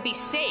that they would be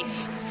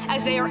safe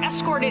as they are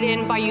escorted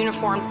in by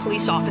uniformed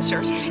police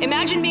officers.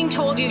 Imagine being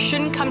told you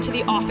shouldn't come to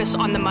the office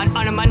on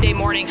a Monday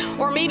morning,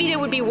 or maybe it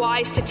would be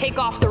wise to take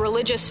off the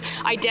religious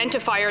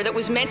identifier that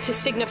was meant to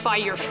signify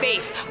your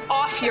faith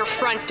off your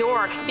front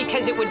door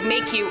because it would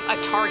make you a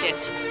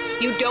target.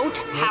 You don't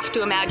have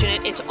to imagine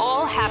it. It's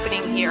all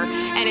happening here,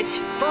 and it's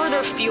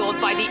further fueled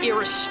by the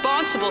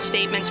irresponsible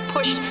statements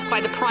pushed by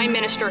the Prime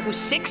Minister, who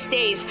 6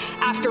 days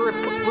after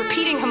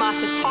repeating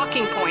Hamas's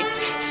talking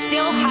points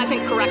still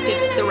hasn't corrected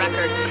the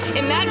record.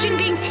 Imagine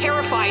being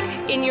terrified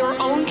in your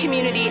own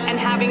community and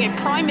having a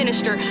Prime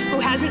Minister who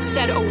hasn't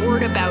said a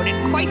word about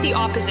it. Quite the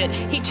opposite.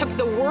 He took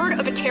the word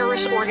of a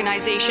terrorist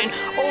organization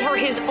over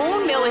his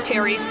own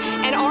militaries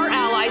and our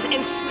allies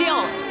and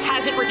still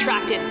hasn't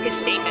retracted his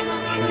statement.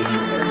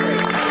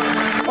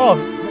 Oh,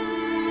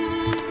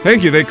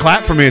 thank you. They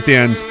clapped for me at the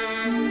end.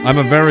 I'm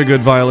a very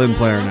good violin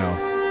player now.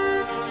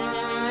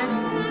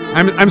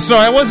 I'm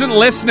sorry, I wasn't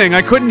listening.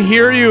 I couldn't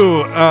hear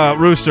you,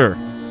 Rooster.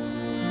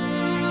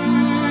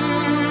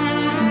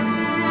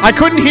 I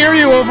couldn't hear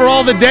you over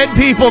all the dead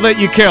people that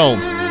you killed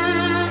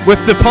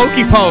with the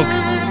pokey poke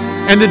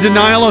and the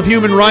denial of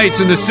human rights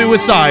and the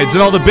suicides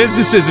and all the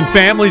businesses and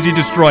families you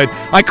destroyed.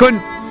 I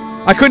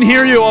couldn't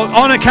hear you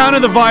on account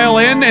of the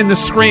violin and the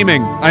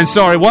screaming. I'm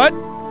sorry, what?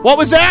 What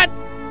was that?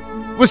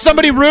 Was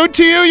somebody rude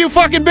to you, you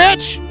fucking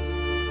bitch?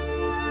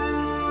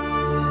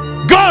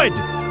 Good!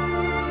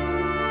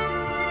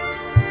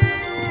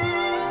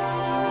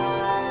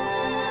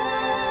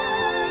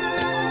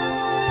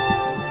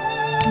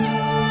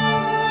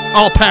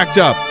 All packed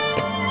up.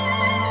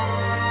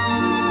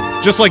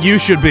 Just like you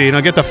should be.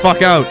 Now get the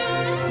fuck out.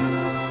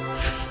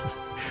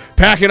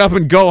 Pack it up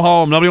and go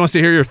home. Nobody wants to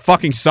hear your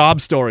fucking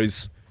sob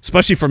stories.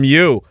 Especially from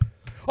you.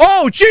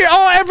 Oh, gee,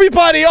 oh,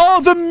 everybody, oh,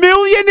 the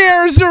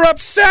millionaires are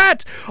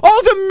upset.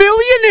 Oh, the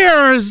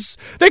millionaires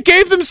that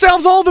gave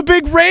themselves all the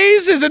big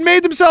raises and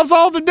made themselves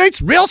all the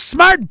nice, real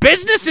smart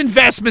business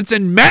investments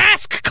in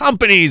mask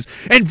companies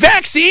and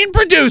vaccine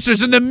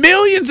producers and the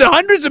millions and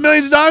hundreds of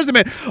millions of dollars they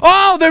made.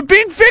 Oh, they're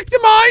being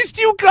victimized,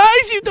 you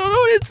guys. You don't know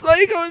what it's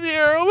like out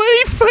there. Oh,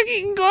 my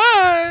fucking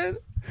God.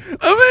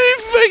 Oh my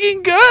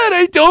fucking God,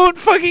 I don't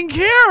fucking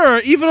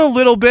care. Even a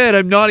little bit.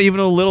 I'm not even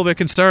a little bit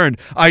concerned.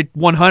 I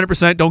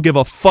 100% don't give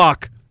a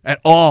fuck at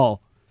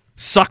all.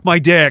 Suck my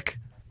dick.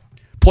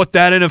 Put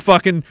that in a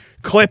fucking,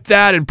 clip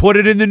that and put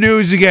it in the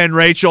news again,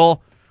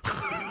 Rachel.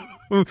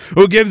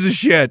 Who gives a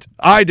shit?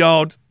 I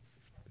don't.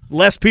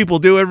 Less people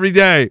do every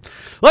day.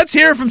 Let's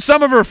hear from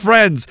some of her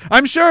friends.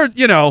 I'm sure,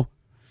 you know,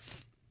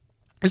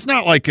 it's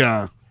not like,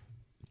 There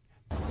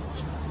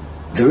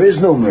is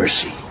no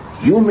mercy.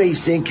 You may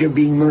think you're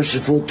being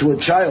merciful to a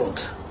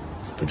child,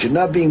 but you're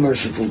not being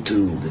merciful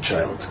to the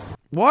child.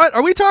 What?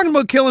 Are we talking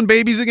about killing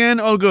babies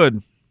again? Oh,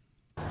 good.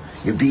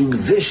 You're being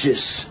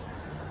vicious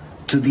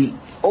to the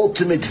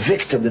ultimate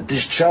victim that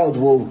this child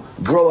will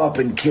grow up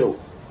and kill.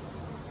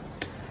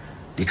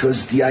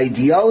 Because the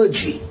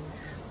ideology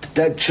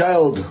that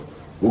child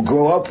will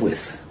grow up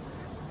with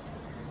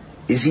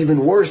is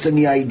even worse than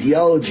the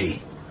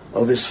ideology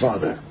of his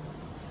father.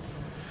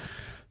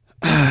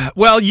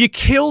 Well, you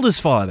killed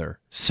his father.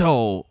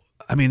 So,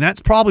 I mean,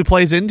 that probably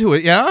plays into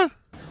it, yeah?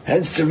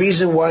 Hence the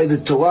reason why the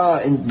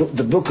Torah and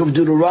the book of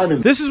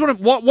Deuteronomy... This is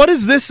what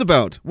is this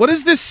about? What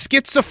is this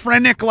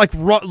schizophrenic, like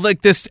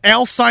this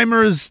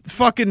Alzheimer's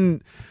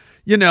fucking,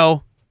 you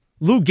know,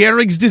 Lou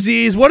Gehrig's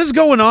disease? What is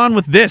going on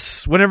with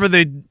this whenever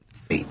they...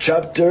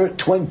 chapter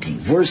 20,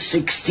 verse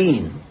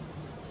 16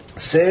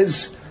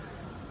 says,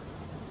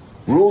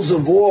 rules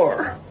of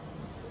war.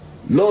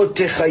 Lo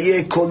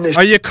techaye kol nesh-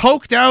 Are you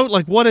coked out?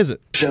 Like, what is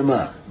it?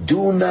 Shema,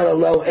 do not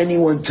allow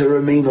anyone to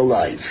remain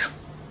alive.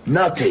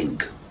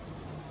 Nothing.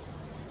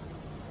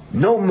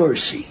 No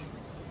mercy.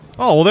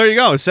 Oh, well, there you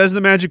go. It says in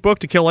the magic book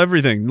to kill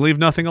everything, leave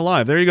nothing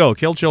alive. There you go.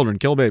 Kill children,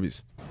 kill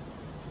babies.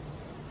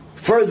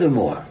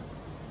 Furthermore,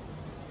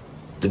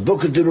 the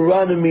book of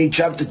Deuteronomy,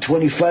 chapter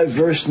 25,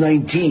 verse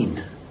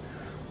 19,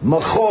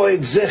 Macho et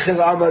zecher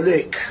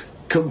Amalek,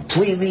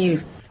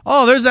 completely...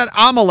 Oh, there's that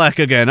Amalek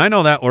again. I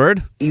know that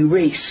word.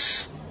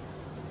 Erase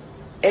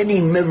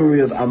any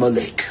memory of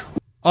Amalek.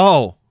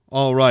 Oh,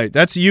 all right.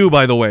 That's you,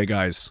 by the way,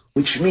 guys.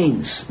 Which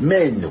means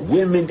men,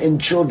 women,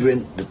 and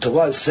children, the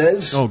Torah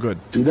says, oh, good,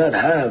 do not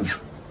have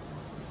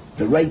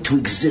the right to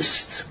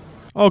exist.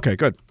 Okay,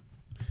 good.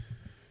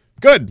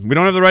 Good. We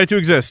don't have the right to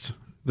exist.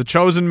 The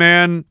chosen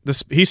man,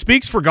 he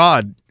speaks for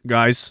God,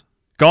 guys.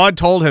 God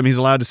told him he's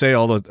allowed to say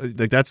all those.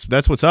 Like, that's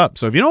what's up.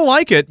 So if you don't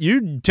like it,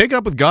 you take it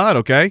up with God,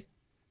 okay?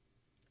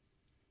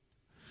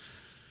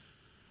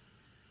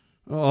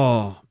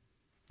 Oh,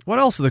 what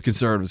else are the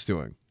conservatives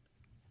doing?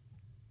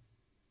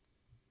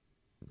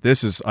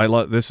 This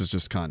is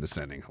just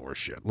condescending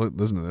horseshit.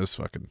 Listen to this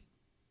fucking.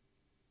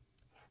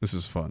 This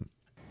is fun.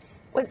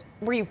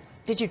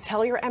 Did you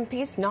tell your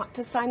MPs not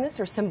to sign this,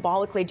 or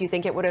symbolically, do you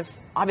think it would have?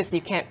 Obviously,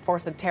 you can't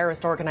force a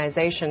terrorist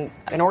organization,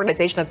 an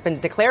organization that's been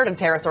declared a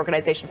terrorist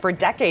organization for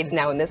decades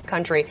now in this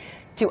country,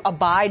 to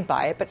abide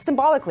by it. But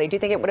symbolically, do you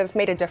think it would have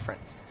made a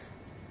difference?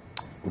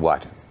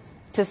 What?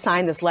 To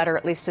sign this letter,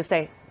 at least to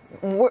say.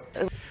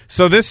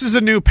 So this is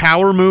a new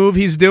power move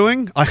he's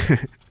doing.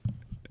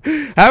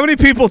 How many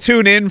people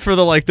tune in for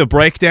the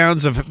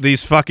breakdowns of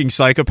these fucking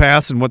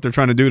psychopaths and what they're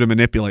trying to do to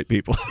manipulate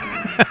people?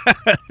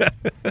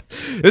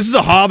 This is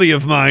a hobby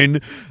of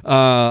mine.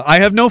 I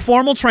have no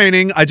formal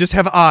training. I just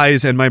have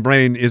eyes, and my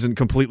brain isn't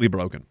completely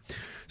broken.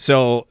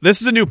 So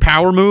this is a new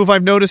power move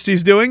I've noticed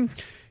he's doing.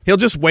 He'll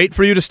just wait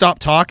for you to stop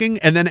talking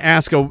and then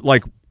ask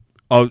a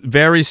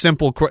very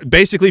simple,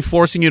 basically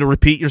forcing you to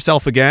repeat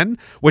yourself again,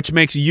 which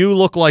makes you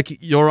look like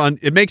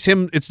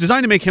it's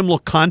designed to make him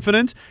look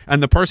confident,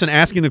 and the person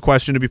asking the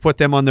question, to be put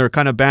them on their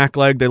kind of back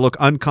leg. They look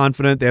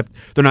unconfident.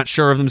 They're not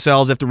sure of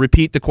themselves. They have to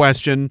repeat the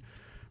question,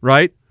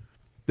 right?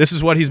 This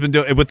is what he's been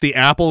doing with the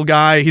Apple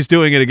guy. He's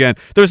doing it again.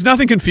 There's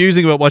nothing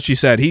confusing about what she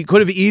said. He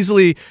could have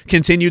easily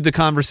continued the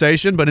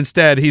conversation, but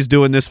instead he's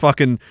doing this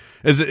fucking...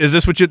 Is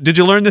this what did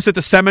you learn this at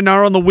the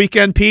seminar on the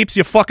weekend, peeps?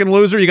 You fucking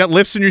loser. You got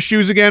lifts in your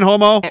shoes again,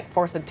 homo? Can't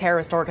force a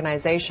terrorist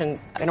organization,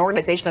 an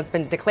organization that's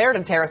been declared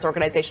a terrorist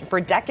organization for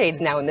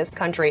decades now in this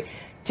country,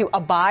 to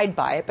abide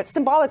by it. But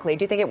symbolically,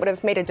 do you think it would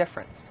have made a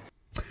difference?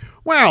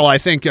 Well, I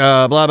think,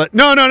 blah, blah.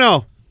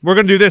 No. We're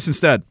going to do this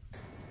instead.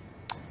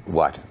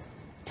 What?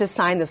 To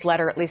sign this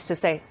letter, at least to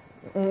say,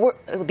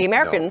 the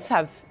Americans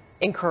have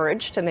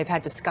encouraged, and they've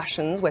had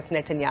discussions with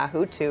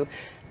Netanyahu to,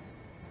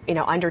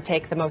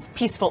 undertake the most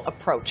peaceful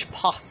approach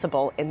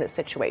possible in this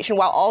situation,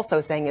 while also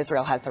saying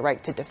Israel has the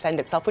right to defend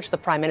itself, which the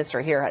Prime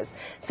Minister here has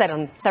said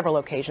on several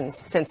occasions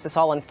since this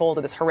all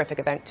unfolded, this horrific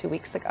event 2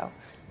 weeks ago.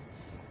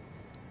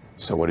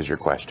 So what is your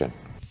question?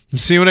 You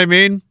see what I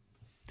mean?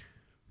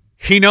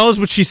 He knows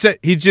what she said.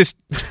 He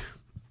just...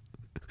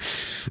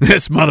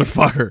 This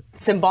motherfucker.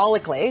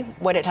 Symbolically,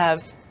 would it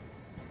have,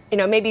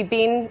 maybe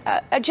been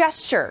a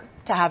gesture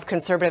to have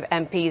conservative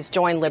MPs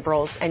join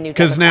liberals and New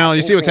Democrats? Because now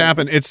you see what's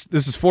happened. This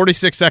is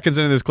 46 seconds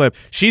into this clip.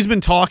 She's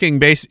been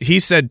talking. He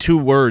said 2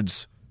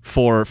 words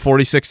for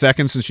 46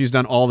 seconds, and she's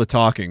done all the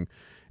talking.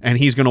 And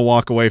he's going to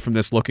walk away from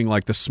this looking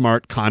like the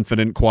smart,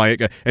 confident, quiet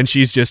guy. And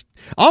she's just,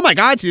 oh my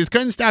God, she just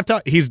couldn't stop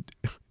talking.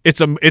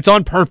 It's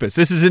on purpose.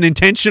 This is an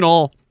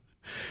intentional.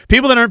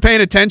 People that aren't paying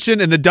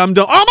attention and the dumb,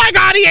 oh my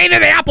God, he ate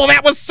an apple.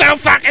 That was so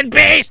fucking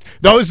beast.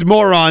 Those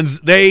morons,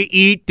 they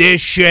eat this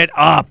shit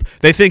up.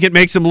 They think it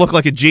makes them look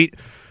like a G.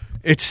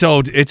 It's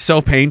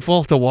so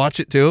painful to watch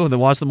it too. And then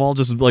watch them all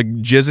just like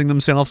jizzing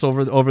themselves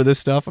over this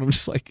stuff. And I'm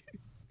just like,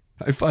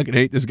 I fucking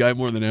hate this guy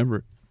more than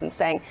ever. And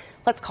saying,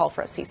 let's call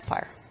for a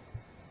ceasefire.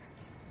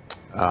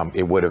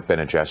 It would have been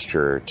a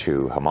gesture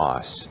to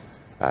Hamas.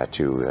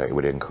 It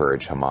would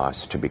encourage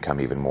Hamas to become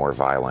even more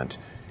violent.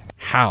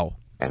 How?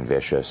 And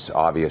vicious,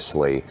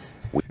 obviously.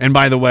 And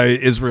by the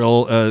way,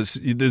 Israel, this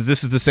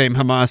is the same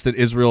Hamas that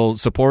Israel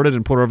supported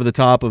and put over the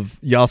top of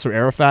Yasser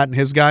Arafat and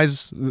his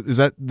guys. Is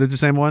that the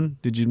same one?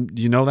 Do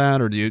you know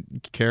that, or do you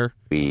care?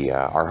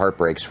 Our heart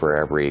breaks for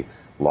every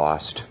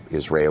lost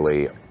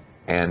Israeli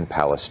and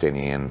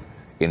Palestinian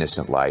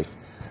innocent life.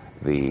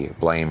 The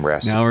blame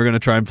rests. Now we're going to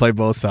try and play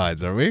both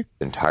sides, are we?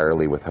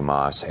 Entirely with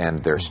Hamas and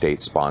their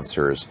state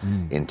sponsors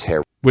in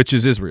Tehran. Which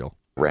is Israel.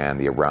 Ran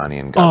the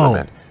Iranian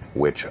government.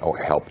 Which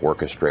help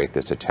orchestrate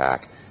this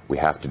attack. We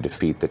have to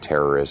defeat the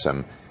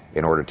terrorism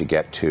in order to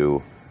get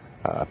to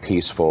a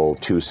peaceful,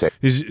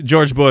 He's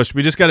George Bush.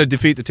 We just got to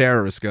defeat the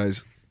terrorists,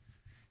 guys.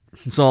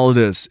 That's all it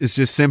is. It's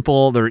just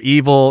simple. They're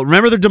evil.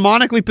 Remember, they're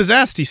demonically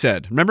possessed, he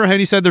said. Remember how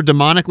he said they're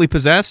demonically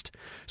possessed?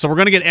 So we're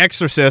going to get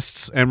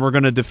exorcists, and we're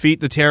going to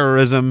defeat the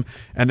terrorism,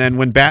 and then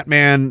when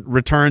Batman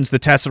returns the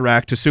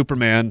Tesseract to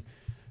Superman,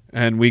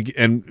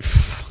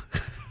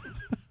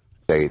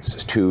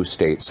 States,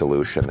 two-state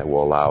solution that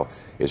will allow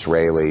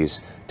Israelis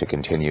to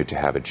continue to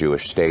have a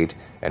Jewish state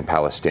and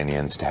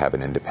Palestinians to have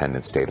an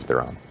independent state of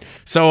their own.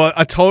 So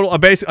a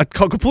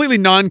completely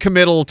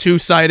non-committal,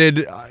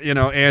 two-sided,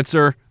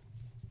 answer.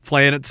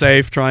 Playing it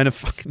safe, trying to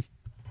fucking...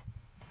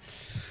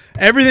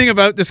 Everything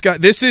about this guy,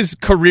 this is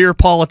career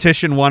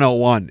politician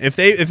 101. If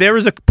there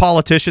was a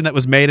politician that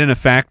was made in a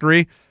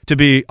factory to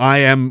be, I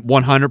am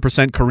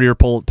 100% career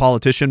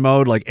politician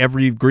mode, like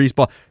every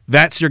greaseball,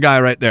 that's your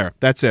guy right there.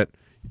 That's it.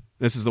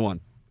 This is the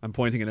one. I'm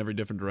pointing in every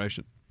different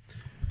direction.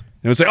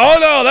 They would say, oh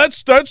no,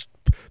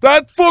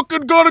 that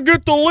fucking gotta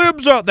get the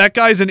libs out. That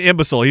guy's an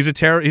imbecile.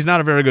 He's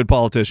not a very good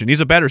politician.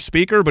 He's a better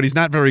speaker, but he's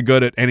not very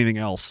good at anything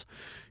else.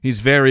 He's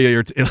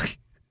very...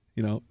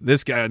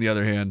 this guy, on the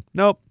other hand,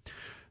 nope.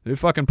 They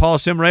fucking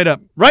polished him right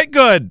up. Right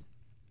good.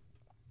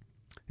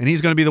 And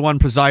he's going to be the one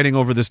presiding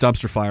over this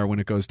dumpster fire when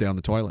it goes down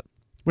the toilet,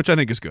 which I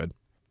think is good.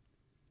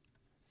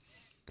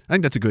 I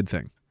think that's a good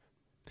thing.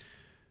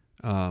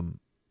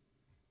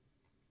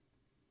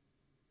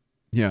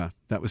 Yeah,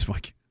 that was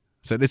like...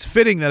 said it's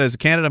fitting that as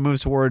Canada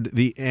moves toward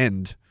the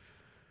end,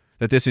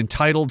 that this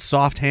entitled,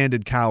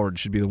 soft-handed coward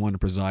should be the one to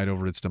preside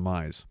over its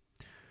demise.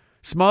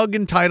 Smug,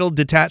 entitled,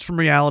 detached from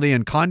reality,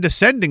 and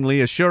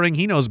condescendingly assuring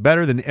he knows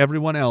better than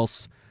everyone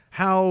else.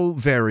 How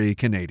very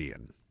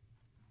Canadian.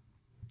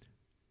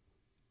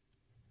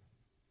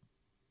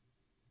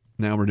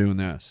 Now we're doing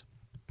this.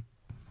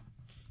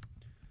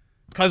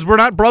 Because we're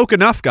not broke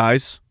enough,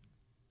 guys.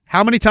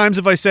 How many times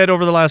have I said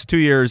over the last 2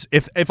 years,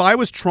 if I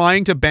was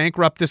trying to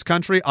bankrupt this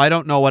country, I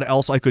don't know what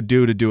else I could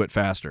do to do it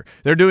faster.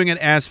 They're doing it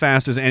as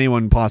fast as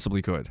anyone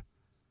possibly could.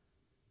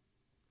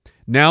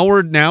 Now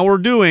we're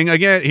doing,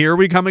 again, here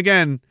we come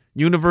again,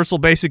 universal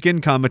basic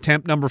income,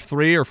 attempt number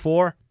 3 or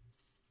 4.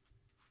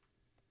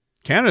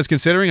 Canada's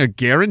considering a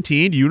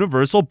guaranteed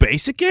universal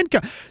basic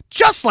income,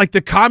 just like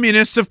the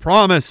communists have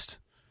promised.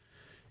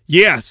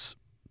 Yes.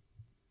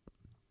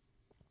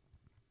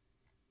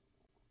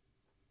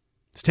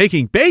 It's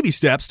taking baby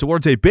steps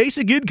towards a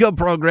basic income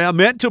program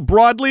meant to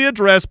broadly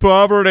address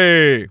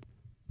poverty.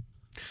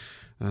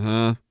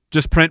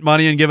 Just print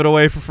money and give it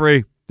away for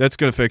free. That's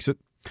going to fix it.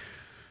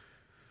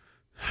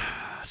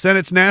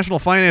 Senate's National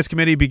Finance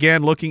Committee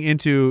began looking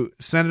into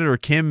Senator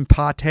Kim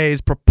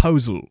Pate's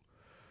proposal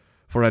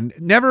for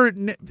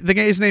the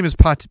guy's name is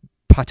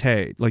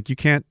Pate. Like you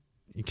can't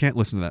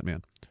listen to that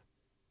man.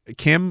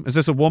 Kim, is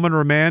this a woman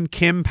or a man?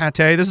 Kim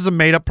Pate. This is a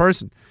made up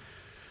person.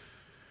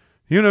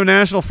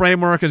 National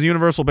Framework as a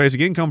Universal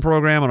Basic Income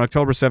Program on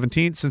October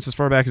 17th. Since as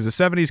far back as the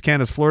 70s,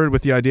 Canada's flirted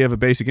with the idea of a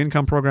basic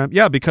income program.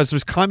 Yeah, because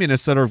there's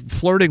communists that are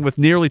flirting with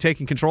nearly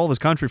taking control of this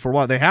country for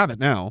what? They have it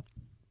now.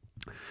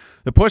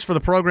 The push for the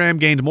program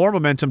gained more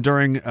momentum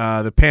during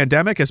the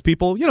pandemic as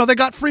people, they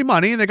got free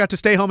money and they got to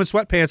stay home in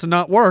sweatpants and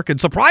not work. And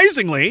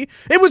surprisingly,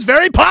 it was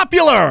very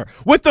popular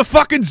with the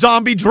fucking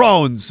zombie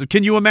drones.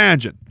 Can you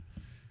imagine?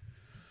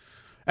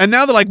 And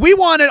now they're like, we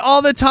want it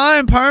all the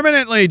time,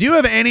 permanently. Do you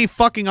have any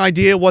fucking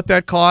idea what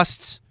that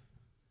costs?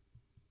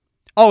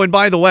 Oh, and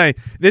by the way,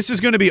 this is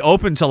going to be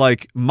open to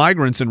like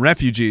migrants and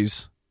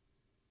refugees.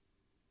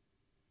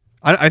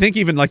 I think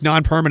even like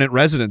non-permanent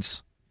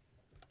residents.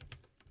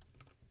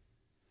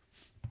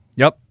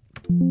 Yep.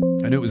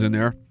 I knew it was in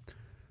there.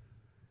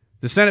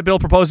 The Senate bill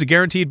proposed a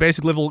guaranteed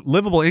basic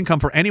livable income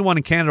for anyone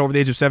in Canada over the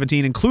age of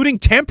 17, including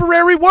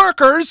temporary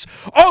workers.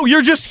 Oh,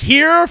 you're just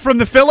here from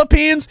the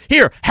Philippines?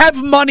 Here,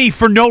 have money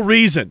for no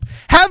reason.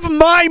 Have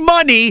my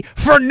money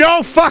for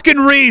no fucking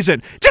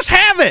reason. Just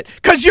have it,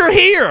 because you're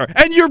here,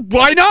 and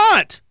why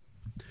not?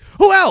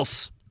 Who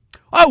else?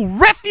 Oh,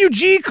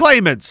 refugee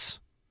claimants.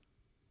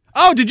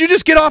 Oh, did you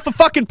just get off a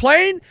fucking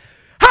plane?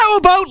 How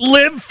about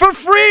live for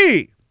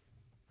free?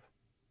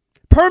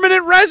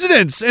 Permanent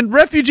residents and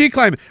refugee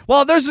claim.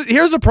 Well,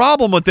 here's a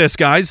problem with this,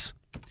 guys.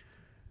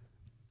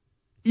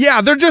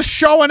 Yeah, they're just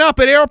showing up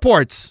at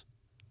airports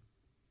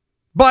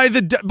by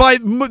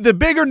the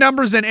bigger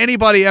numbers than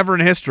anybody ever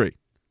in history.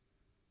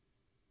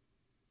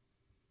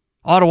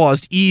 Ottawa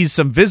has eased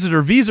some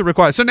visitor visa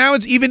requirements, so now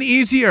it's even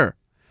easier.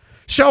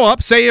 Show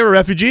up, say you're a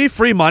refugee,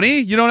 free money.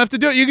 You don't have to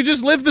do it. You can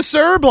just live the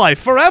Serb life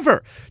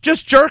forever.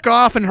 Just jerk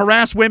off and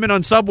harass women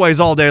on subways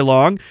all day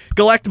long,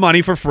 collect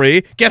money for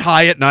free, get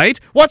high at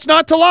night. What's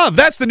not to love?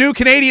 That's the new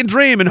Canadian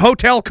dream in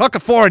Hotel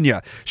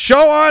California.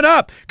 Show on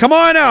up. Come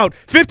on out.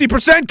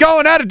 50%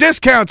 going out of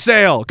discount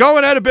sale.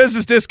 Going out of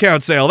business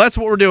discount sale. That's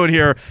what we're doing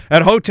here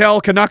at Hotel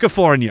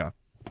California.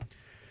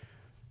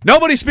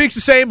 Nobody speaks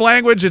the same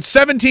language. It's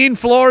 17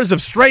 floors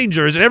of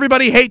strangers, and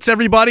everybody hates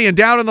everybody, and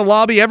down in the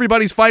lobby,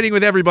 everybody's fighting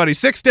with everybody.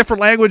 6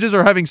 different languages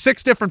are having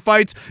 6 different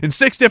fights in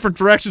 6 different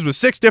directions with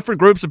 6 different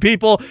groups of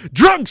people.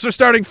 Drunks are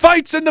starting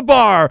fights in the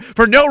bar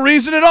for no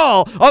reason at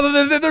all, other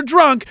than that they're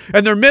drunk,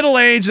 and they're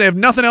middle-aged, they have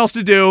nothing else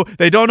to do,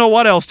 they don't know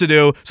what else to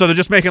do, so they're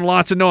just making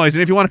lots of noise.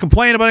 And if you want to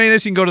complain about any of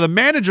this, you can go to the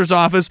manager's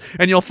office,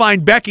 and you'll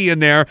find Becky in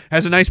there,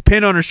 has a nice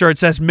pin on her shirt,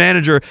 says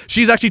manager.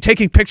 She's actually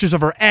taking pictures of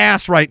her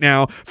ass right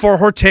now for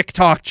her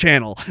TikTok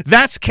channel.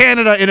 That's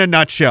Canada in a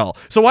nutshell.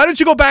 So why don't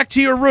you go back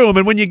to your room,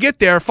 and when you get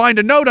there, find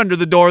a note under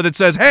the door that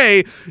says,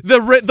 hey,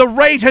 the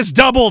rate has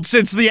doubled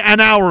since an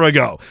hour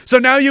ago. So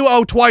now you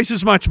owe twice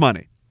as much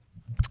money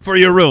for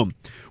your room,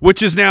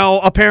 which is now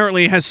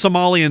apparently has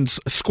Somalians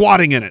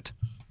squatting in it.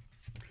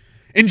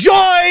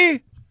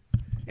 Enjoy!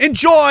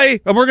 Enjoy!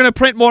 And we're going to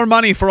print more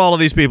money for all of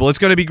these people. It's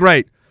going to be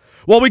great.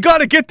 Well, we got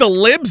to get the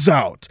libs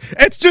out.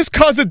 It's just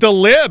because of the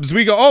libs.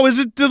 We go, oh, is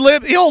it the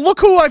libs? Yo, look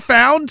who I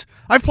found.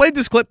 I've played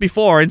this clip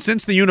before, and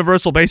since the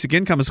universal basic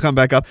income has come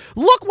back up,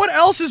 look what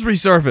else is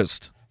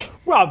resurfaced.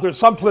 Well, there's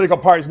some political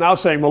parties now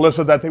saying,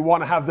 Melissa, that they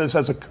want to have this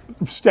as a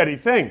steady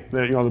thing,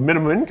 the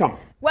minimum income.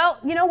 Well,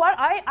 you know what?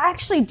 I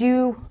actually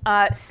do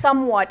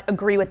somewhat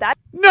agree with that.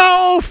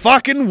 No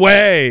fucking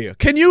way.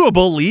 Can you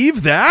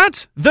believe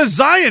that? The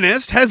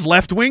Zionist has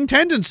left-wing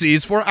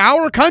tendencies for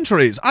our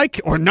countries.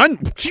 Or none.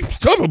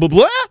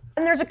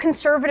 And there's a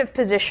conservative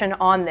position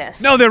on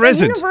this. No, there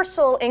isn't. The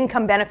universal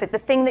income benefit, the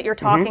thing that you're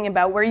talking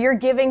about, where you're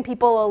giving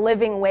people a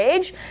living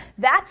wage,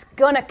 that's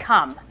gonna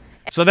come.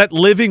 So that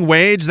living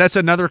wage, that's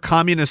another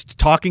communist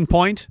talking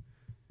point?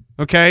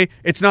 Okay?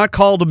 It's not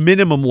called a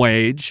minimum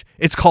wage.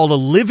 It's called a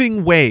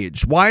living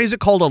wage. Why is it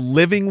called a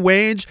living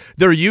wage?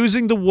 They're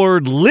using the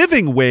word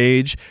living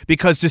wage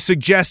because to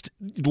suggest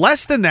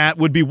less than that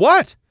would be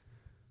what?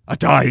 A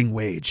dying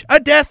wage,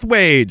 a death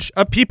wage,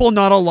 a people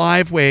not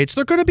alive wage.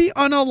 They're going to be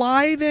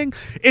unaliving.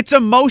 It's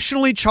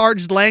emotionally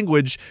charged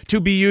language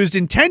to be used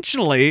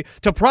intentionally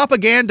to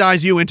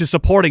propagandize you into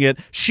supporting it.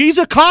 She's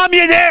a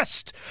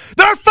communist.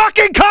 They're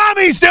fucking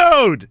commies,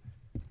 dude.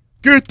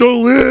 Get the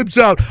libs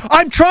out.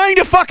 I'm trying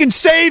to fucking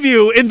save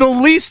you in the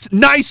least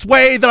nice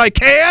way that I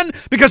can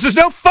because there's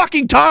no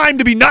fucking time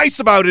to be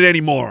nice about it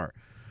anymore.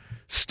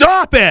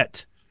 Stop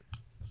it.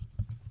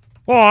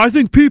 Oh, I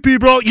think pee-pee,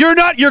 bro. You're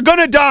not. You're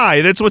gonna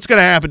die. That's what's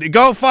gonna happen.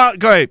 Go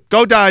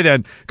die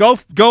then. Go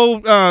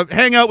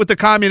hang out with the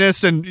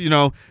communists, and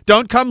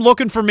don't come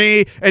looking for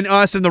me and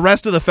us and the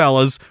rest of the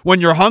fellas when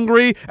you're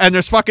hungry and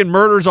there's fucking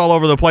murders all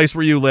over the place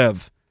where you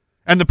live,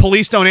 and the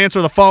police don't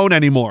answer the phone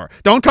anymore.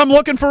 Don't come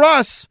looking for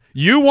us.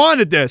 You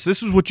wanted this.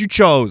 This is what you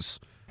chose.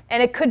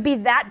 And it could be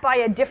that by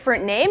a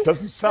different name.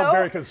 Doesn't sound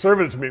very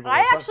conservative to me, Melissa.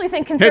 I actually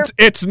think conservative.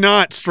 It's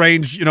not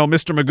strange,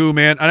 Mr. Magoo,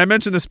 man. And I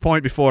mentioned this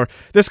point before.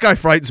 This guy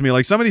frightens me.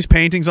 Like some of these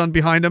paintings on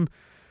behind him,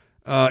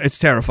 it's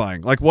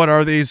terrifying. Like, what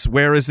are these?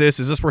 Where is this?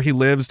 Is this where he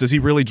lives? Does he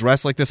really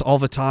dress like this all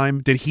the time?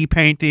 Did he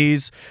paint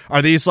these?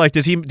 Are these like,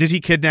 does he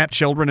kidnap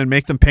children and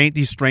make them paint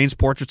these strange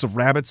portraits of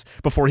rabbits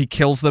before he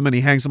kills them and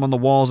he hangs them on the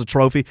wall as a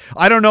trophy?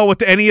 I don't know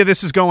what any of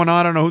this is going on.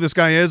 I don't know who this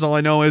guy is. All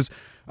I know is,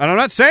 and I'm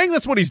not saying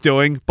that's what he's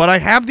doing, but I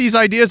have these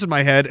ideas in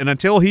my head, and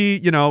until he,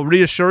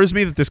 reassures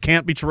me that this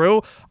can't be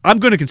true, I'm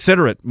going to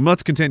consider it.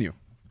 Let's continue.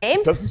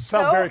 Doesn't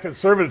sound very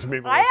conservative to me,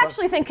 Melissa. I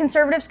actually think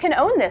conservatives can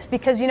own this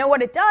because you know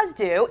what it does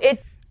do?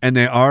 And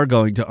they are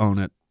going to own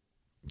it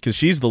because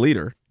she's the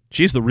leader.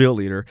 She's the real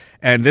leader,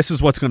 and this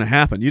is what's going to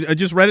happen. I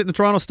just read it in the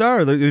Toronto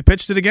Star. They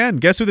pitched it again.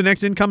 Guess who the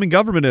next incoming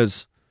government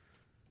is?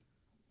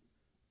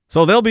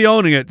 So they'll be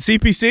owning it.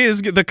 CPC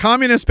is the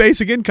communist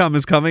basic income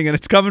is coming, and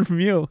it's coming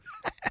from you.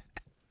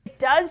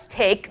 Does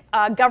take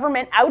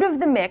government out of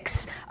the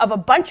mix of a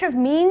bunch of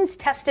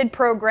means-tested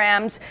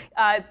programs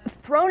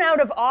thrown out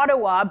of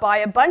Ottawa by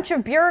a bunch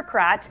of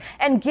bureaucrats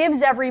and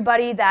gives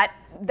everybody that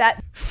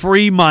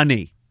free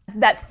money,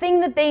 that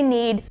thing that they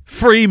need,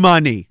 free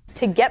money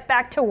to get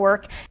back to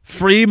work,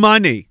 free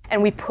money,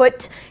 and we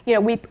put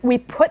we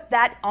put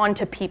that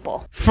onto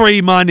people,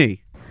 free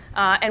money.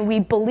 And we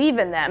believe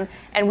in them,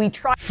 and we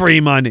try free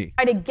money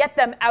to get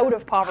them out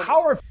of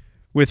poverty.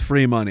 With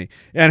free money.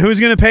 And who's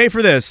going to pay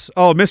for this?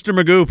 Oh, Mr.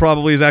 Magoo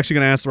probably is actually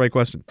going to ask the right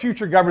question.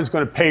 Future government's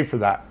going to pay for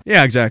that.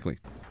 Yeah, exactly.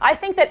 I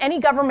think that any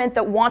government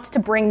that wants to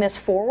bring this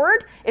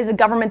forward is a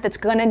government that's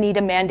going to need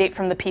a mandate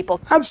from the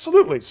people.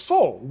 Absolutely.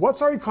 So,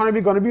 what's our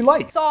economy going to be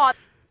like? How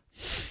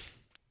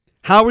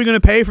are we going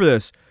to pay for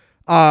this?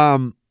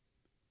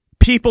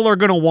 People are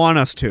going to want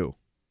us to.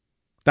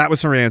 That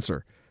was her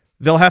answer.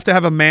 They'll have to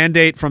have a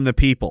mandate from the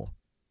people.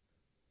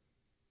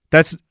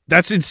 That's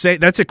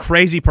insane. That's a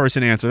crazy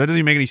person answer. That doesn't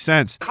even make any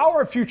sense. How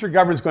are future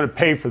governments going to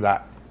pay for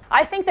that?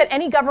 I think that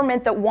any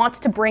government that wants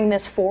to bring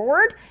this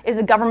forward is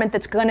a government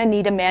that's going to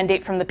need a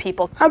mandate from the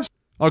people.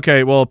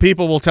 Okay, well,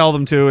 people will tell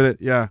them to.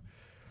 Yeah.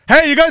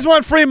 Hey, you guys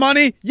want free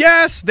money?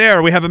 Yes.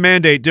 There, we have a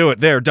mandate. Do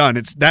it. There,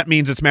 done. That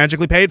means it's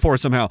magically paid for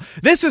somehow.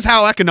 This is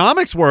how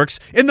economics works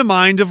in the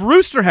mind of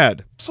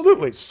Roosterhead.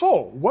 Absolutely.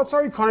 So, what's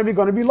our economy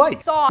going to be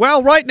like?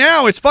 Well, right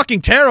now, it's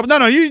fucking terrible. No,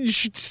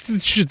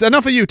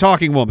 enough of you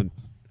talking, woman.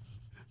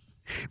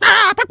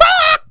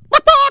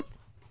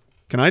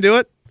 Can I do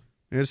it?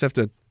 I just have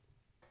to.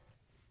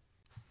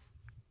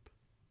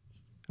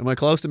 Am I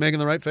close to making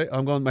the right face?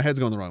 My head's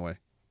going the wrong way.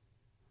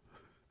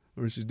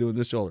 Or she's doing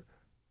this shoulder.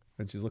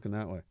 And she's looking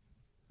that way.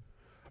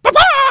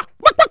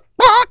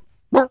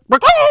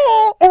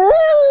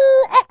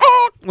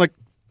 Like,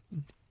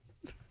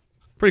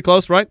 pretty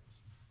close, right?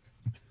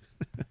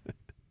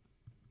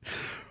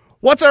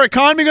 What's our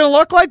economy going to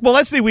look like? Well,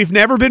 let's see. We've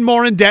never been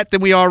more in debt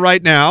than we are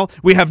right now.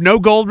 We have no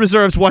gold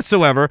reserves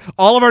whatsoever.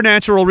 All of our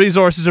natural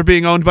resources are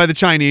being owned by the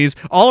Chinese.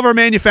 All of our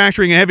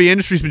manufacturing and heavy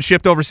industry has been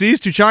shipped overseas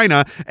to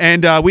China.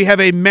 And we have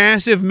a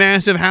massive,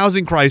 massive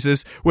housing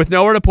crisis with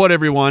nowhere to put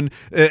everyone.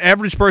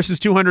 Average person's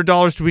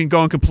 $200 between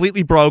going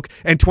completely broke,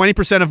 and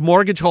 20% of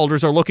mortgage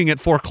holders are looking at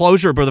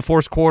foreclosure by the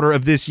fourth quarter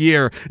of this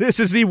year.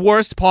 This is the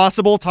worst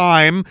possible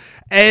time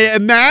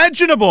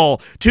imaginable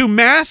to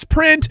mass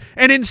print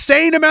an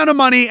insane amount of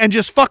money and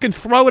just fucking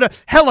throw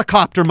it.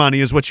 Helicopter money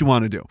is what you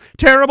want to do.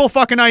 Terrible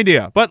fucking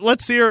idea. But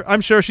let's see her.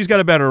 I'm sure she's got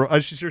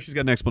she's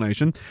got an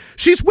explanation.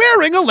 She's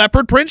wearing a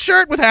leopard print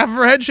shirt with half of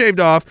her head shaved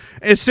off,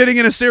 is sitting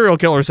in a serial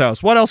killer's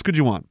house. What else could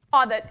you want?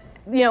 That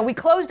we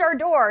closed our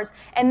doors,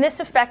 and this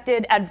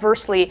affected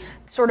adversely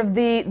sort of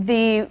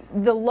the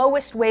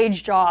lowest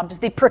wage jobs,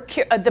 the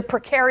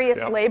precarious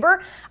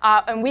labor,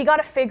 and we got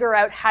to figure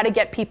out how to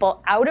get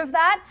people out of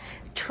that.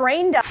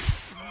 Trained up.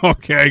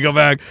 Okay, go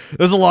back.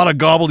 There's a lot of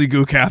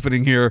gobbledygook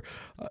happening here.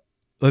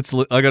 I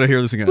got to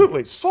hear this again.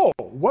 Absolutely. So,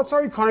 what's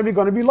our economy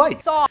going to be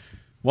like?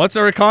 What's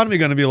our economy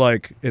going to be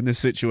like in this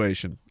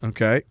situation?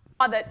 Okay.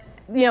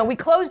 We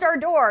closed our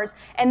doors,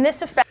 and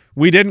this affected.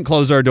 We didn't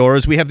close our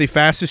doors. We have the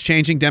fastest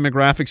changing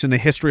demographics in the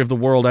history of the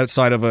world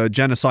outside of a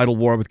genocidal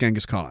war with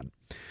Genghis Khan.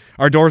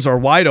 Our doors are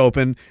wide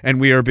open, and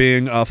we are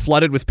being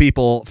flooded with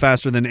people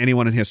faster than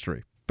anyone in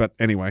history. But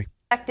anyway.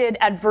 Affected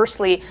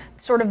adversely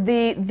sort of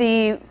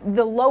the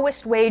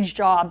lowest wage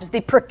jobs,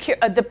 the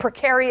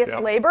precarious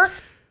labor.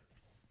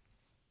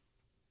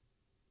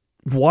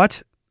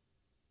 What?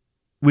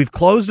 We've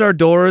closed our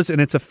doors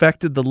and it's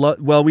affected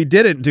well, we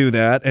didn't do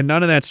that, and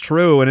none of that's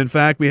true. And in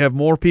fact, we have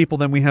more people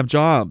than we have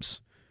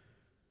jobs.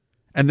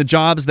 And the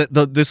jobs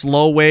that this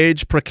low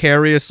wage,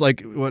 precarious,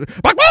 like what?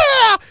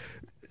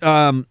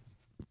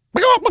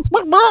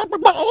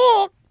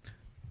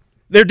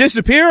 They're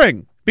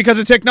disappearing because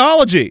of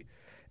technology.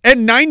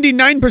 And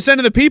 99%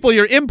 of the people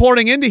you're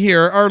importing into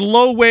here are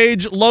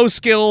low-wage,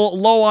 low-skill,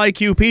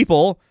 low-IQ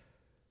people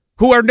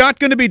who are not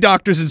going to be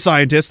doctors and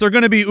scientists. They're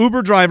going to be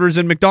Uber drivers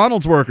and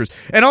McDonald's workers.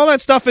 And all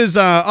that stuff is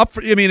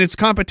it's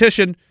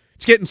competition.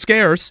 It's getting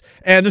scarce,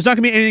 and there's not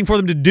going to be anything for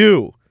them to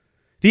do.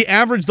 The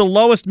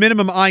lowest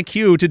minimum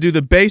IQ to do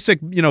the basic,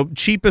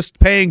 cheapest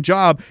paying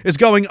job is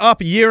going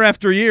up year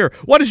after year.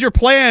 What is your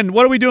plan?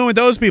 What are we doing with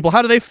those people?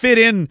 How do they fit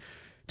in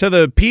to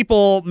the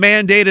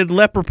people-mandated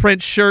leopard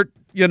print shirt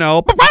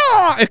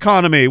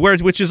economy,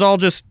 which is all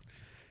just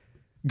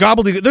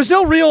gobbledygook?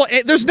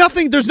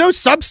 There's no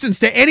substance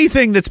to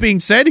anything that's being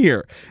said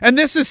here. And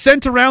this is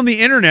sent around the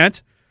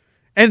internet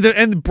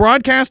and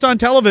broadcast on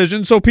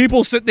television, so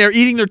people sit there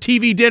eating their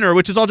TV dinner,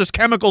 which is all just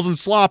chemicals and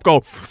slop,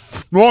 go,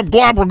 well, I'm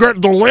glad we're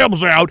getting the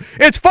limbs out.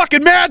 It's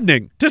fucking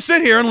maddening to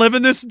sit here and live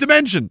in this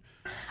dimension.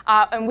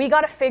 And we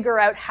got to figure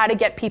out how to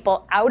get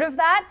people out of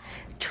that,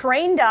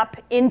 trained up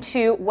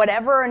into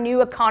whatever a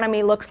new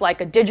economy looks like,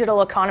 a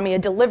digital economy, a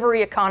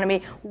delivery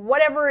economy,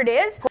 whatever it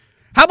is.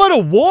 How about a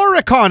war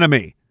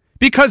economy?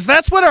 Because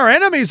that's what our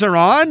enemies are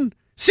on.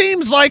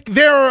 Seems like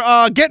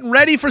they're getting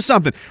ready for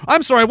something.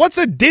 I'm sorry, what's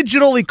a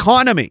digital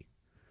economy?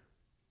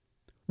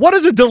 What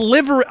is a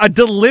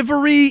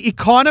delivery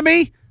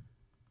economy?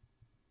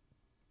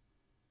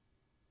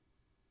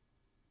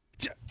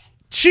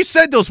 She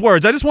said those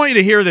words. I just want you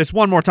to hear this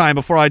one more time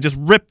before I just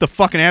rip the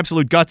fucking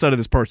absolute guts out of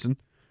this person.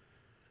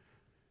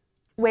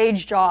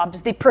 Wage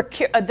jobs, the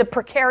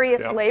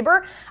precarious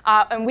labor,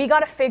 and we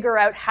got to figure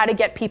out how to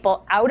get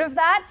people out of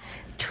that,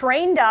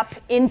 trained up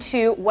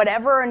into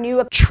whatever a new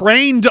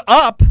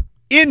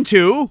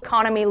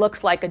economy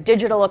looks like, a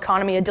digital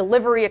economy, a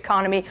delivery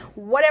economy,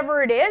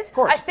 whatever it is.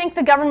 I think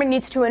the government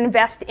needs to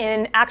invest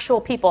in actual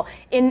people,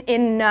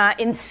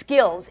 in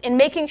skills, in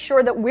making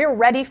sure that we're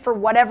ready for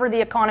whatever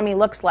the economy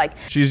looks like.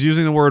 She's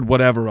using the word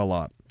whatever a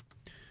lot.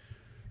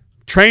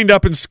 Trained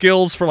up in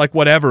skills for like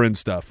whatever and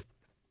stuff.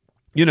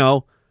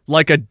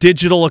 Like a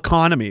digital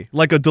economy,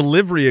 like a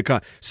delivery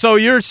economy. So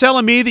you're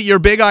telling me that your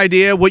big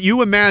idea, what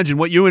you imagine,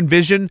 what you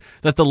envision,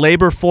 that the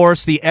labor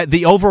force,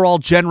 the overall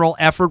general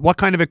effort, what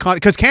kind of economy?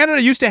 Because Canada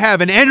used to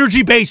have an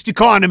energy-based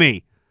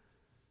economy.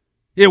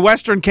 Yeah,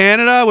 Western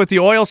Canada with the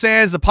oil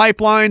sands, the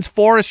pipelines,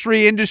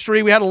 forestry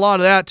industry, we had a lot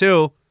of that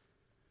too.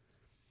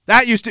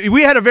 That used to,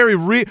 we're a very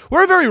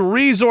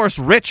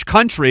resource-rich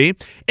country.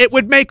 It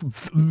would make,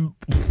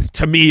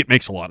 to me, it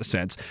makes a lot of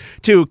sense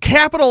to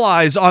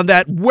capitalize on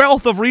that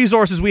wealth of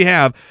resources we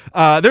have.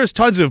 There's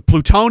tons of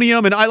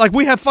plutonium, and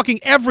we have fucking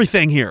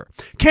everything here.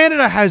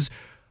 Canada has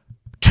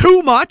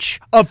too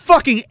much of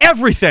fucking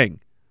everything.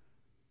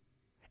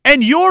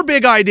 And your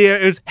big idea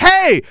is,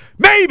 hey,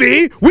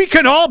 maybe we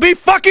can all be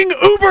fucking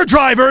Uber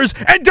drivers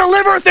and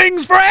deliver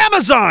things for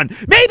Amazon.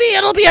 Maybe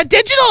it'll be a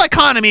digital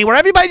economy where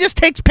everybody just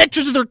takes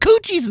pictures of their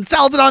coochies and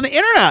sells it on the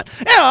internet.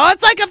 You know,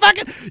 it's like a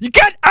fucking...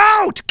 Get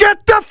out!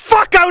 Get the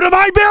fuck out of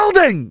my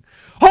building!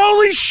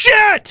 Holy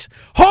shit!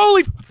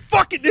 Holy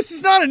fucking... This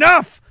is not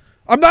enough.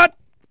 I'm not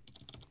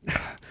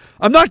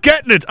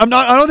getting it. I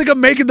don't think I'm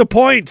making the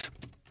point.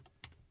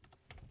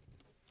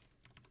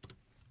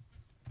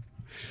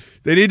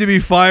 They need to be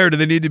fired, and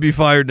they need to be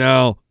fired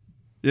now.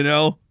 You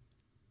know?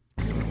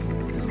 No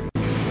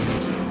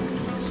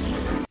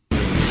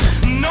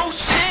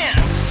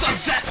chance,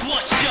 that's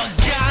what you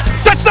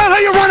got. That's not how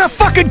you run a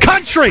fucking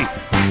country!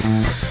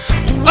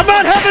 I'm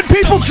not having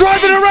people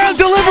driving around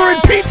delivering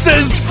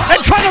pizzas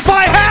and trying to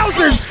buy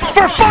houses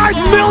for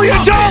 $5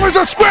 million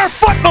a square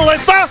foot,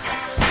 Melissa!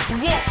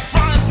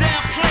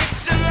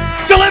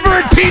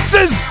 Delivering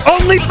pizzas,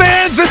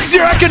 OnlyFans, this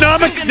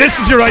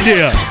is your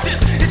idea.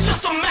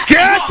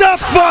 Get the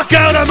fuck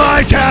out of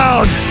my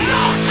town!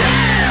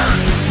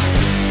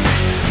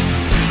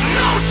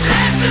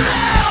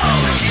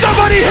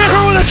 Somebody hit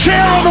her with a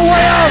chair on the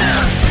way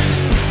out!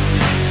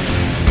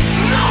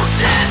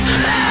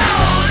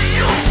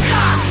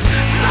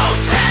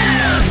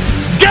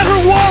 Get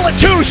her wallet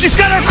too! She's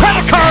got her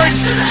credit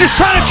cards! She's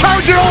trying to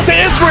charge it all to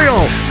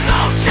Israel!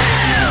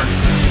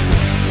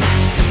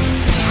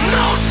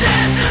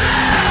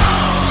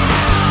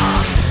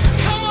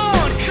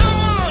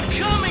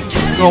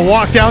 I'm gonna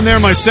walk down there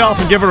myself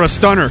and give her a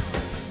stunner.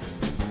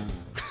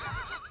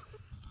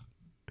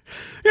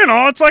 You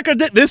know, it's like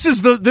this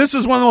is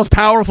one of the most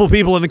powerful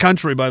people in the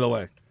country, by the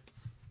way.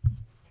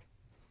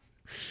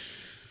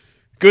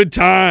 Good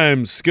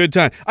times, good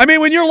time. I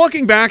mean, when you're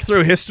looking back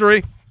through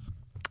history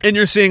and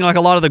you're seeing like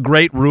a lot of the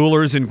great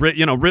rulers and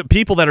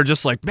people that are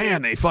just like,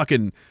 man, they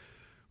fucking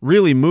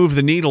really move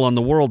the needle on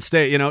the world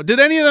stage. You know, did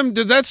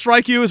that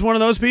strike you as one of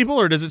those people,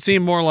 or does it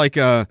seem more like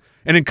an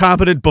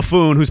incompetent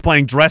buffoon who's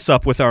playing dress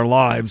up with our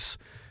lives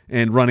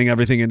and running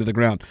everything into the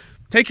ground?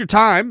 Take your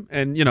time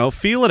and,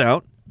 feel it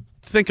out.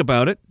 Think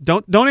about it.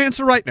 Don't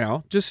answer right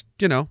now. Just,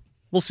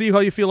 we'll see how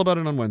you feel about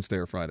it on Wednesday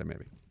or Friday,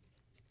 maybe.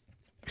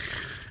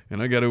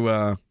 And I got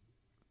to,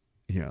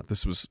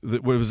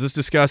 was this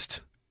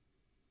discussed?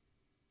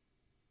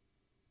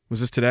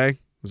 Was this today?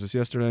 Was this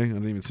yesterday? I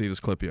didn't even see this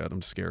clip yet.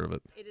 I'm scared of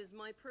it. It is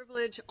my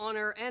privilege,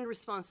 honor, and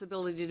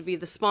responsibility to be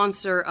the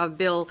sponsor of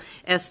Bill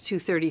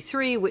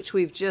S-233, which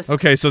we've just...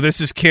 Okay, so this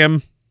is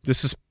Kim.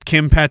 This is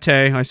Kim Pate,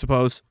 I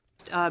suppose.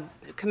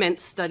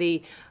 Commenced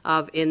study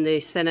of in the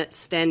Senate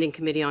Standing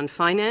Committee on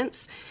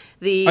Finance.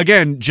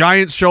 Again,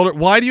 giant shoulder.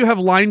 Why do you have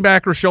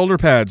linebacker shoulder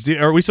pads?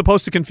 Are we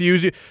supposed to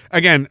confuse you?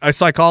 Again, a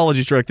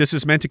psychology trick. This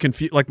is meant to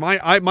confuse. Like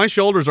my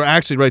shoulders are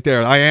actually right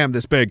there. I am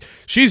this big.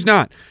 She's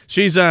not.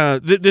 She's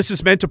this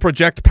is meant to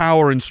project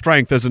power and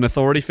strength as an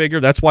authority figure.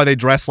 That's why they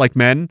dress like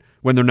men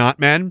when they're not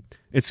men.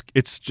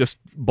 It's just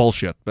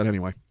bullshit. But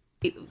anyway.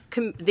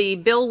 The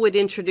bill would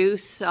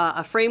introduce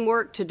a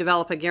framework to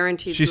develop a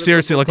guaranteed. She's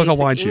seriously, look how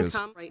wide she is.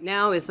 Right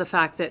now is the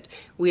fact that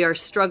we are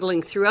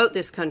struggling throughout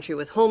this country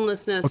with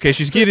homelessness. Okay,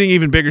 she's getting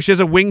even bigger. She has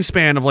a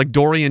wingspan of like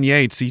Dorian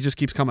Yates. He just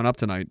keeps coming up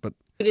tonight. But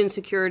food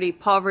insecurity,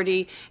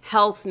 poverty,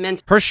 health,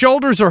 mental. Her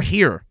shoulders are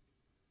here.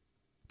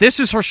 This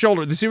is her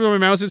shoulder. You see where my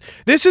mouse is?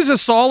 This is a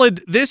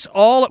solid.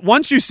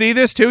 Once you see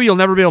this too, you'll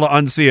never be able to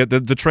unsee it.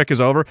 The trick is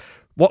over.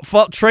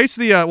 Trace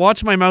the.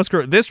 Watch my mouse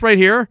curve. This right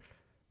here.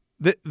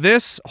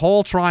 This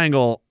whole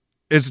triangle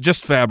is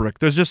just fabric.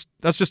 That's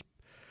just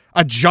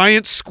a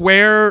giant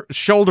square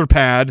shoulder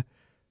pad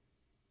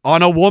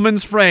on a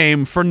woman's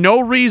frame for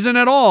no reason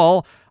at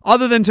all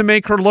other than to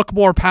make her look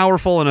more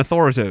powerful and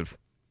authoritative.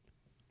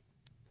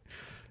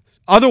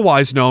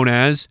 Otherwise known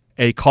as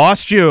a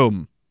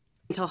costume.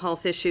 Mental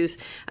health issues,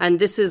 and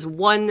this is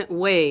one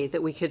way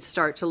that we could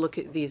start to look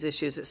at these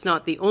issues. It's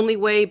not the only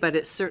way, but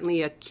it's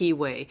certainly a key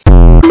way.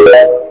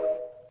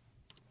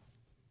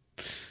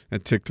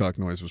 That TikTok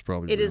noise was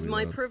probably. It is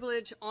my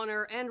privilege,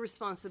 honor, and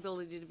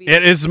responsibility to be.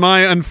 It is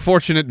my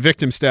unfortunate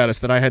victim status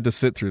that I had to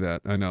sit through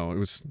that. I know it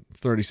was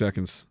 30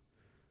 seconds,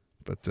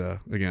 but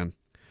again,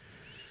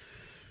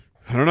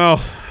 I don't know.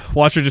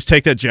 Watch her just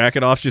take that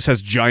jacket off. She just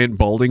has giant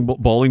bowling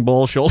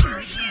ball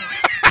shoulders.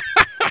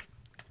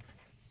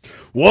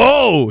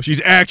 Whoa, she's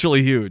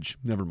actually huge.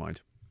 Never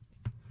mind.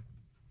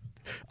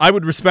 I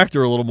would respect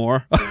her a little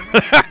more.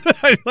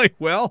 Like,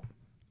 well.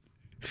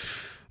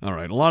 All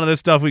right, a lot of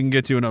this stuff we can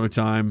get to another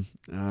time.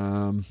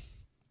 The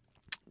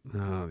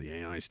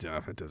AI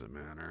stuff, it doesn't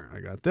matter. I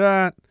got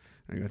that.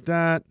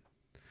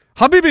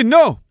 Habibi,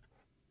 no!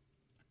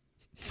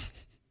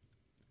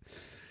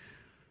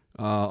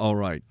 All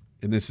right.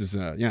 And this is,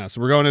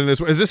 so we're going into this.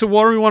 Is this a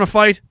war we want to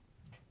fight?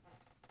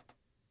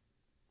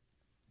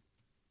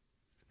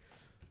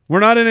 We're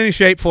not in any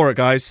shape for it,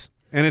 guys.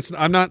 And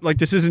I'm not, like,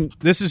 this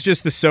is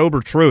just the sober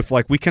truth.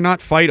 Like, we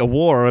cannot fight a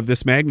war of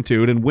this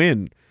magnitude and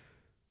win.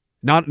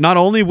 Not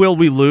only will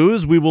we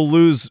lose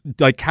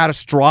like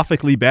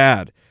catastrophically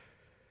bad.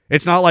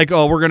 It's not like,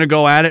 oh, we're going to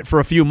go at it for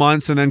a few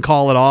months and then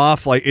call it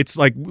off. Like, it's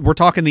like we're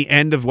talking the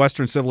end of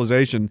Western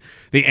civilization,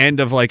 the end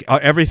of like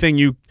everything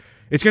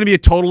it's going to be a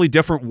totally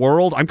different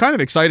world. I'm kind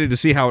of excited to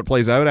see how it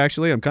plays out,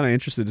 actually. I'm kind of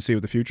interested to see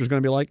what the future is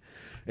going to be like.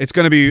 It's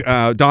going to be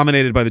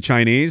dominated by the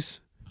Chinese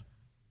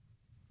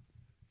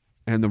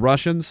and the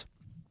Russians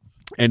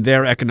and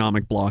their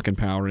economic bloc and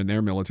power and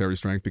their military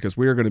strength, because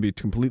we are going to be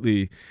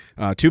completely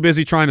too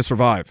busy trying to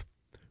survive.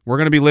 We're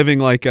going to be living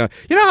like, you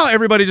know how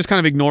everybody just kind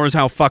of ignores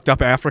how fucked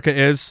up Africa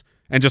is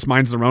and just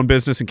minds their own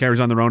business and carries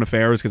on their own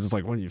affairs because it's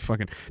like, what are you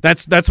fucking...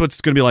 That's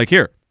what's going to be like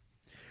here.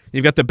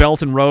 You've got the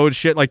Belt and Road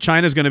shit. Like,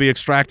 China's going to be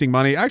extracting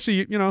money.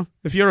 Actually, you know,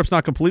 if Europe's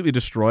not completely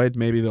destroyed,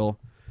 maybe they'll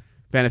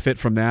benefit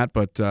from that.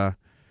 But,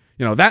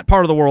 you know, that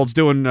part of the world's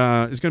doing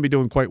is going to be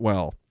doing quite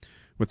well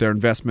with their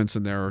investments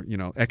and their, you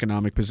know,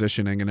 economic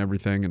positioning and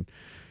everything.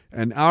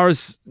 And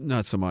ours,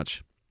 not so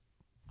much.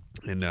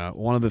 And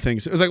one of the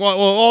things, it was like,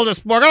 well,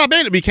 we're going to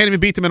beat it. We can't even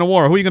beat them in a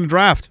war. Who are you going to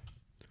draft?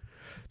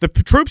 The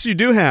troops you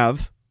do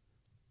have,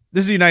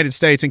 this is the United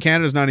States, and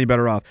Canada's not any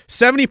better off.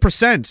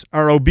 70%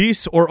 are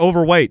obese or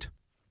overweight.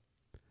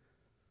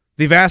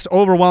 The vast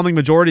overwhelming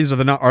majorities are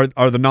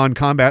the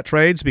non-combat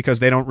trades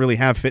because they don't really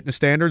have fitness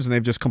standards and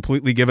they've just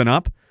completely given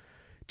up.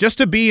 Just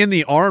to be in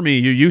the Army,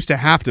 you used to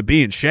have to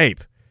be in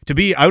shape. To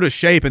be out of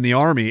shape in the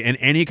Army in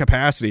any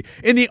capacity,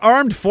 in the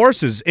armed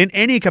forces in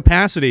any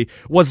capacity,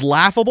 was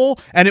laughable,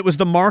 and it was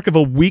the mark of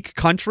a weak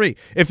country.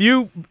 If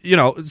you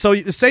know, so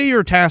say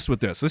you're tasked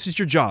with this. This is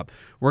your job.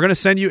 We're going to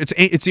send you,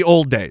 it's the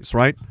old days,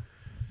 right?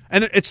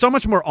 And it's so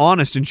much more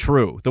honest and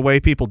true, the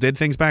way people did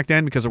things back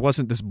then, because there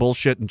wasn't this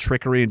bullshit and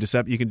trickery and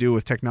deception you can do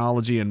with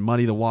technology and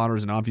muddy the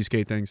waters and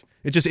obfuscate things.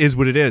 It just is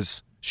what it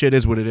is. Shit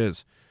is what it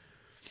is.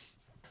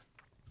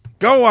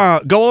 Go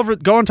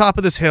on top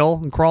of this hill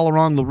and crawl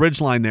along the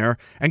ridgeline there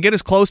and get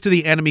as close to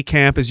the enemy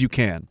camp as you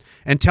can.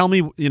 And tell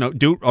me, you know,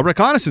 do a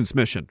reconnaissance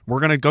mission. We're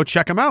going to go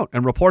check them out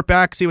and report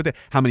back, see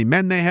how many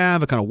men they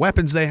have, what kind of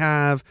weapons they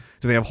have.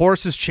 Do they have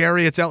horses,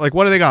 chariots out? Like,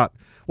 what do they got?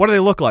 What do they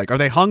look like? Are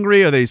they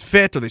hungry? Are they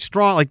fit? Are they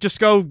strong? Like, just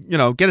go, you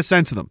know, get a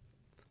sense of them.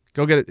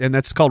 Go get it. And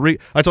that's called,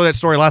 I told that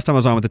story last time I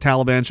was on with the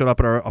Taliban showed up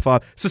at our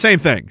FOB. It's the same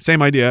thing.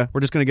 Same idea.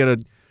 We're just going to get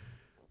a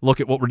look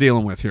at what we're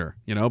dealing with here,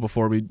 you know,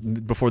 before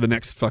the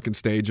next fucking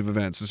stage of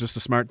events. It's just a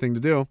smart thing to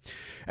do.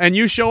 And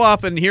you show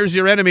up and here's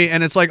your enemy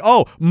and it's like,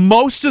 oh,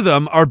 most of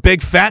them are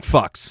big fat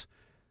fucks.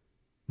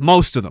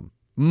 Most of them.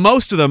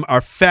 Most of them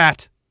are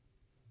fat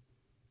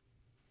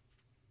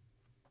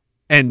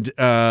and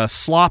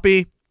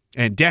sloppy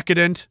and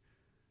decadent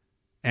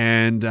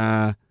and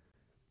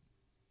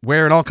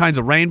wearing all kinds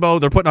of rainbow.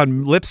 They're putting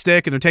on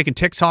lipstick and they're taking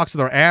TikToks of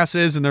their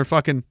asses and they're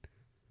fucking...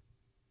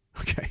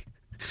 Okay.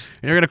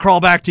 And you're going to crawl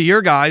back to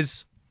your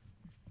guys.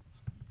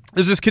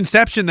 There's this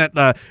conception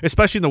that,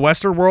 especially in the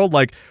Western world,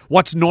 like,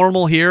 what's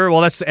normal here? Well,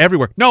 that's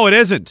everywhere. No, it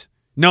isn't.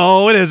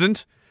 No, it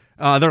isn't.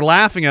 They're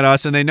laughing at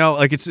us, and they know,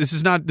 like, this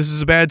is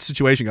a bad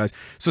situation, guys.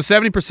 So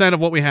 70% of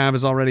what we have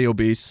is already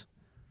obese.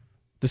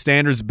 The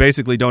standards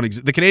basically don't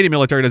exist. The Canadian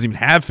military doesn't even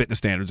have fitness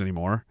standards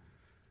anymore.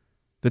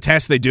 The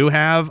tests they do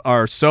have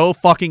are so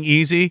fucking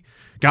easy.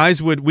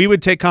 Guys, we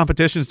would take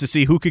competitions to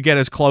see who could get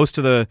as close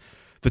to the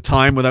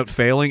time without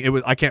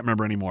failing. I can't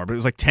remember anymore, but it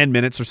was like 10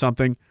 minutes or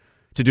something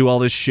to do all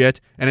this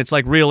shit. And it's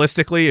like,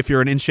 realistically, if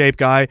you're an in-shape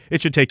guy,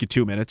 it should take you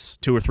 2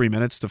 or 3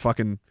 minutes to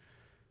fucking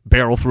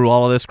barrel through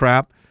all of this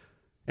crap.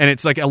 And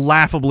it's like a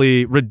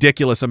laughably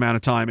ridiculous amount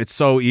of time. It's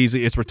so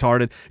easy. It's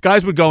retarded.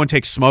 Guys would go and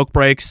take smoke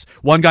breaks.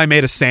 One guy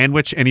made a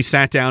sandwich and he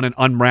sat down and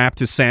unwrapped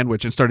his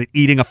sandwich and started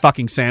eating a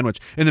fucking sandwich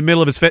in the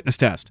middle of his fitness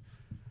test.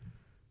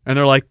 And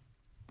they're like,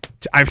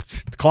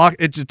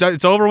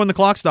 it's over when the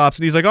clock stops.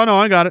 And he's like, oh no,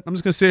 I got it. I'm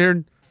just going to sit here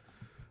and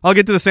I'll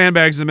get to the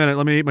sandbags in a minute.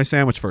 Let me eat my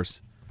sandwich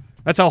first.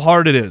 That's how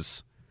hard it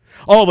is.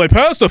 Oh, they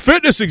passed the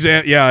fitness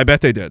exam. Yeah, I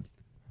bet they did.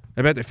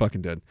 I bet they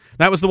fucking did.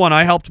 That was the one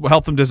I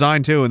helped them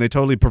design too, and they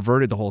totally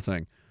perverted the whole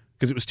thing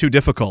because it was too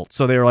difficult.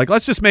 So they were like,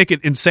 let's just make it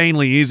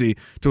insanely easy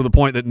to the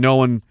point that no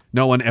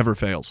one ever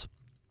fails.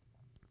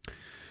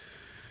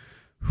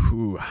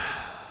 Whew.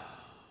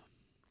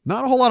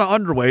 Not a whole lot of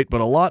underweight,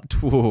 but a lot.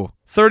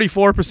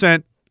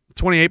 34%,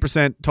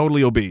 28%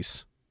 totally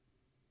obese.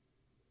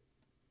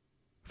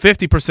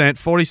 50%,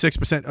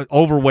 46%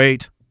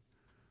 overweight.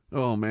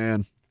 Oh,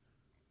 man.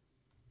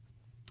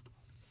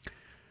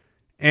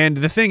 And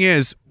the thing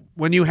is,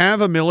 when you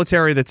have a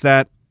military that's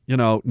that, you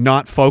know,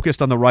 not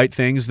focused on the right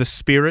things, the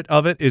spirit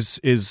of it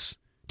is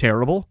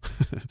terrible.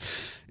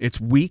 It's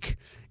weak.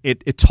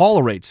 It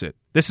tolerates it.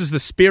 This is the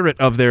spirit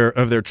of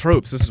their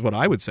troops. This is what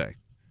I would say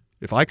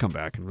if I come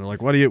back and they're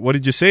like, what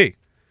did you see?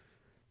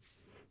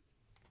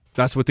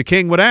 That's what the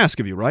king would ask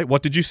of you, right?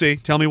 What did you see?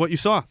 Tell me what you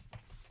saw.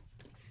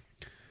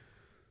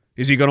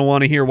 Is he going to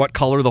want to hear what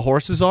color the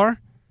horses are?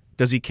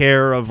 Does he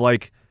care of,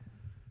 like,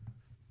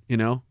 you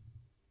know,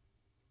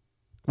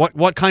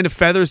 what kind of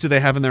feathers do they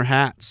have in their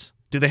hats?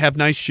 Do they have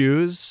nice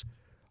shoes?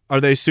 Are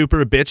they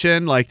super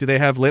bitchin'? Like, do they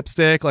have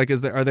lipstick? Like, do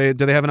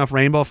they have enough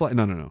rainbow flag?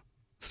 No.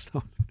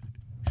 Stop.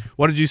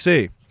 What did you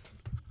see?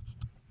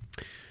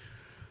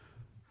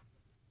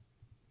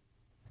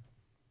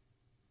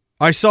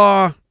 I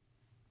saw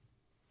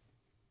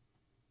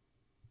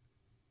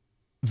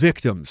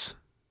victims,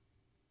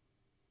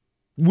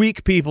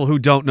 weak people who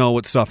don't know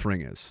what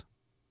suffering is.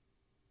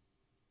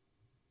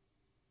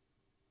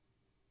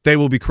 They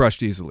will be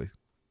crushed easily.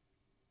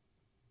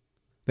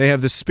 They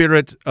have the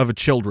spirit of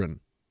children.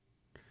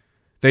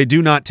 They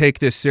do not take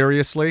this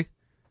seriously.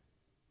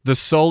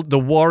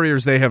 The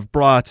warriors they have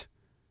brought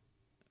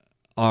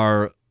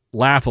are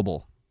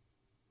laughable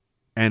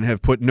and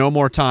have put no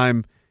more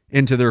time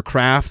into their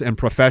craft and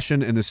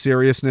profession and the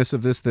seriousness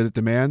of this that it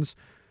demands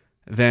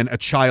than a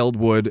child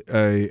would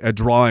a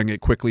drawing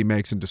it quickly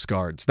makes and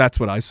discards. That's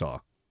what I saw.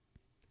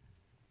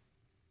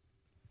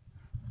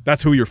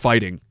 That's who you're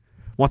fighting.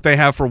 What they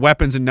have for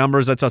weapons and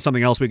numbers, that's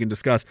something else we can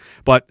discuss.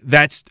 But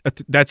that's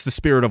the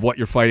spirit of what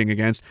you're fighting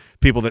against,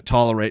 people that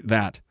tolerate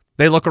that.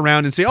 They look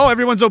around and say, oh,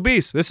 everyone's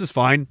obese. This is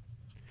fine.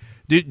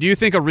 Do you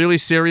think a really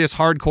serious,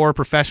 hardcore,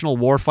 professional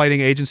war-fighting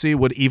agency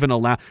would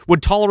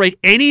tolerate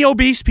any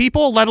obese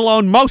people, let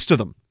alone most of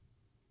them?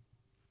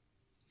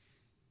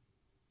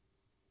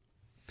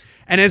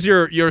 And as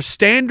your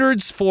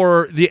standards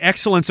for the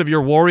excellence of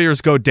your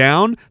warriors go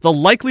down, the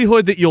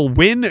likelihood that you'll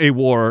win a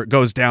war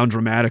goes down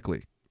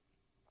dramatically.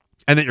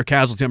 And that your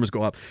casualty numbers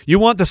go up. You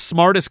want the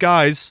smartest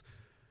guys,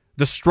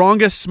 the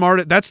strongest,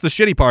 smartest. That's the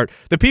shitty part.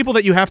 The people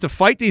that you have to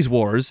fight these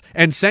wars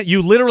and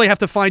you literally have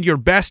to find your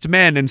best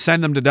men and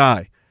send them to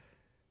die.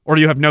 Or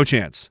you have no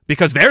chance.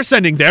 Because they're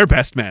sending their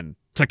best men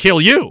to kill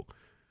you.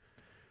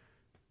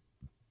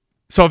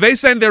 So if they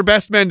send their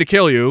best men to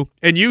kill you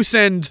and you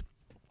send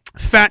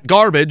fat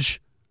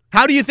garbage,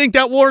 how do you think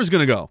that war is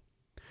going to go?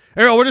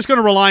 Errol, we're just going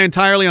to rely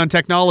entirely on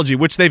technology,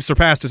 which they've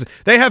surpassed us.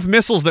 They have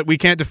missiles that we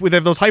can't. They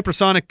have those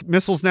hypersonic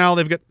missiles now.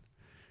 They've got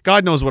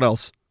God knows what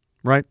else,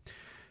 right?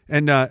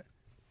 And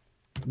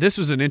this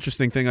was an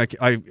interesting thing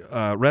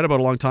I read about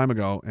a long time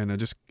ago, and I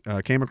just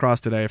came across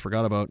today. I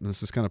forgot about, and this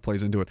just kind of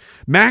plays into it.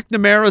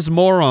 McNamara's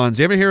morons.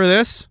 You ever hear of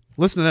this?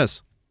 Listen to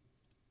this.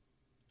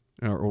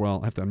 Or, well,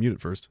 I have to unmute it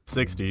first.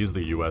 60s,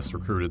 the U.S.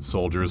 recruited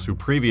soldiers who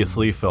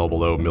previously fell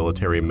below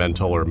military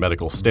mental or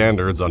medical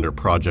standards under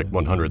Project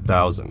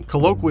 100,000,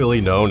 colloquially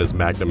known as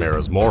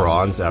McNamara's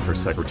morons after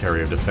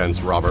Secretary of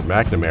Defense Robert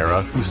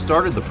McNamara, who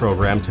started the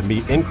program to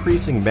meet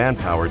increasing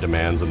manpower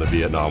demands in the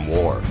Vietnam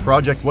War.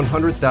 Project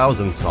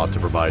 100,000 sought to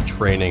provide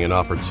training and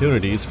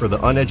opportunities for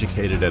the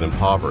uneducated and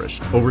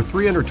impoverished. Over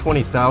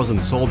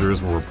 320,000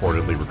 soldiers were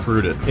reportedly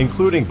recruited,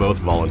 including both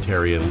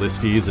voluntary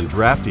enlistees and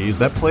draftees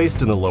that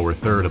placed in the lower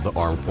third of the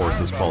Armed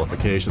Forces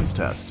qualifications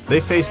test. They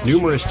faced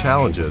numerous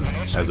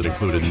challenges, as it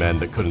included men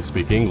that couldn't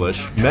speak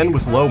English, men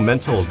with low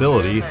mental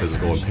ability,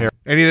 physical impairments.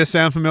 Any of this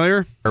sound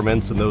familiar? And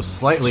those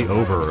slightly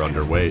over or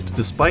underweight.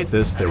 Despite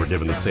this, they were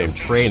given the same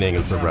training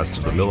as the rest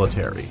of the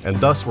military, and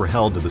thus were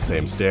held to the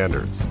same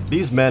standards.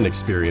 These men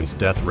experienced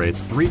death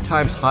rates 3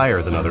 times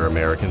higher than other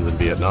Americans in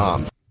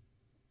Vietnam.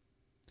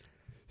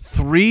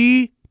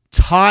 3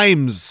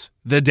 times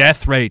the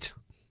death rate.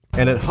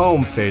 And at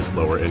home face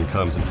lower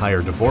incomes and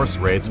higher divorce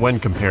rates when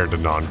compared to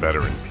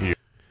non-veteran peers.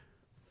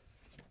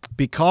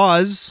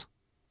 Because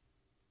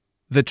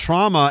the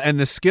trauma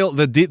and the skill,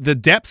 the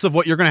depths of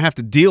what you're going to have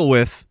to deal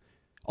with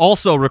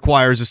also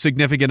requires a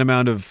significant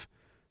amount of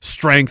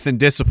strength and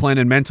discipline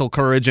and mental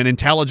courage and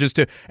intelligence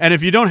to. And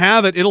if you don't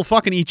have it, it'll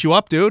fucking eat you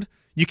up, dude.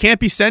 You can't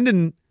be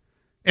sending.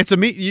 It's a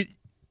you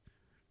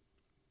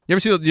ever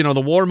see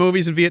the war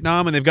movies in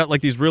Vietnam and they've got like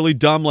these really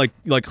dumb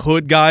like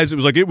hood guys? It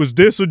was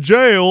this a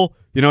jail.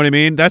 You know what I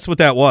mean? That's what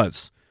that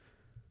was.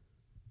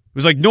 It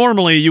was like,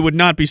 normally you would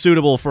not be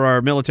suitable for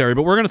our military,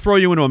 but we're going to throw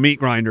you into a meat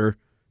grinder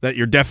that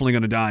you're definitely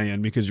going to die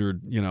in because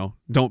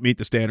don't meet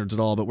the standards at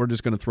all, but we're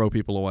just going to throw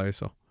people away.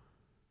 So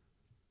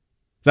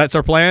that's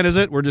our plan, is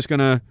it? We're just going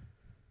to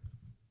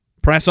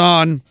press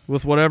on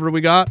with whatever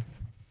we got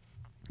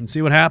and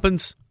see what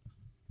happens.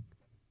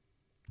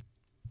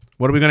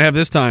 What are we going to have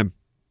this time?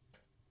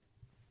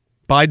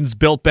 Biden's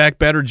built back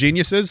better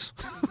geniuses?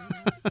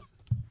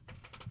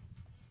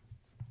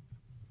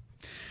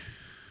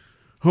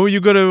 Who are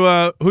you going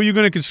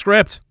to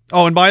conscript?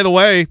 Oh, and by the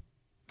way,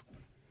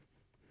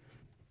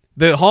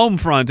 the home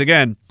front,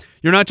 again,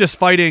 you're not just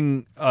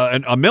fighting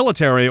a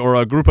military or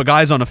a group of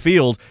guys on a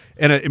field,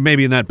 and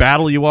maybe in that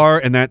battle you are,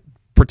 in that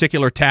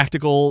particular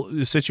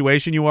tactical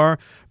situation you are,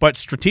 but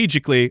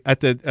strategically at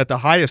the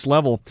highest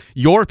level,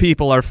 your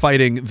people are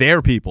fighting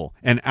their people,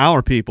 and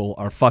our people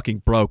are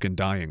fucking broke and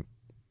dying.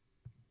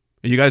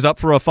 Are you guys up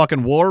for a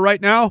fucking war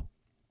right now?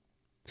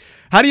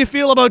 How do you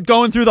feel about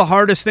going through the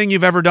hardest thing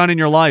you've ever done in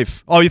your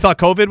life? Oh, you thought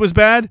COVID was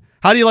bad?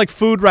 How do you like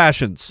food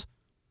rations?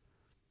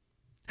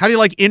 How do you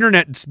like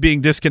internet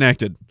being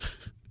disconnected?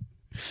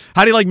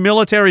 How do you like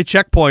military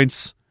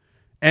checkpoints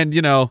and,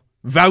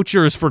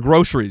 vouchers for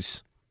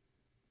groceries?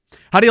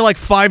 How do you like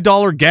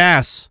 $5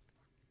 gas?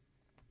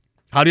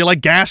 How do you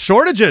like gas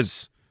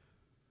shortages?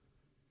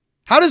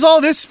 How does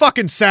all this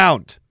fucking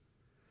sound?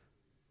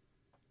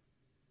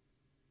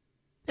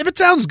 If it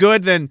sounds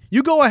good, then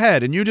you go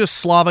ahead and you just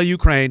Slava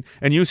Ukraine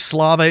and you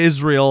Slava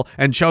Israel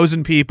and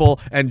Chosen People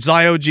and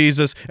Zio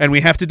Jesus and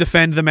we have to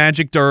defend the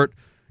magic dirt.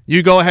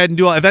 You go ahead and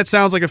do it. If that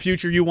sounds like a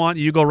future you want,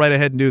 you go right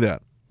ahead and do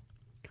that.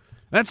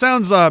 That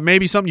sounds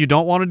maybe something you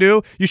don't want to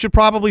do. You should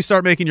probably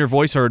start making your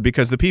voice heard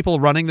because the people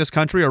running this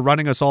country are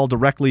running us all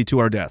directly to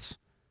our deaths.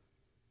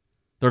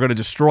 They're going to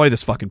destroy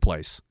this fucking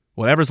place,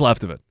 whatever's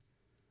left of it.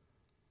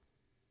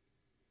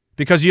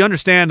 Because you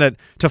understand that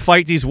to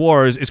fight these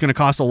wars is going to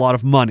cost a lot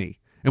of money.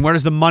 And where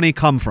does the money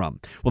come from?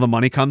 Well, the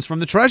money comes from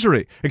the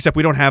Treasury, except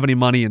we don't have any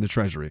money in the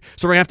Treasury.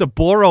 So we're going to have to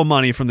borrow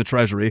money from the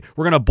Treasury.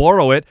 We're going to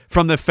borrow it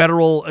from the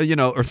Federal, or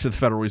the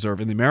Federal Reserve.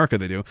 In America,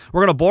 they do.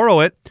 We're going to borrow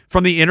it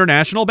from the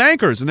international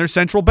bankers and their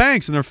central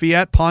banks and their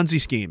fiat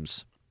Ponzi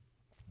schemes.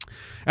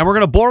 And we're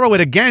going to borrow it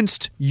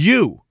against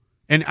you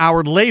and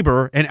our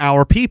labor and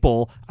our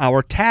people,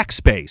 our tax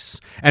base.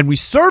 And we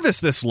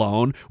service this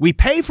loan. We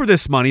pay for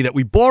this money that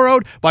we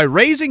borrowed by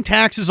raising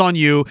taxes on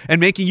you and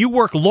making you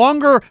work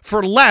longer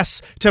for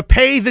less to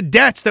pay the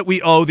debts that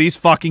we owe these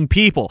fucking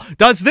people.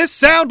 Does this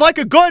sound like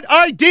a good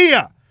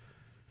idea?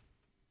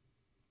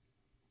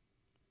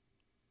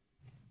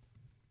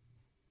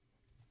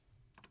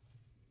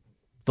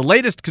 The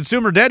latest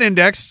consumer debt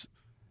index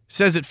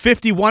says that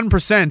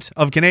 51%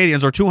 of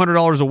Canadians are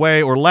 $200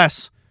 away or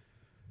less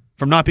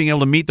from not being able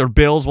to meet their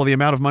bills, while the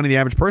amount of money the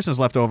average person has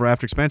left over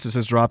after expenses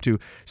has dropped to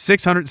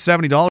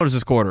 $670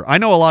 this quarter. I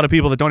know a lot of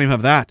people that don't even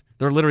have that.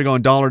 They're literally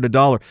going dollar to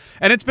dollar.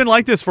 And it's been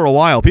like this for a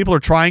while. People are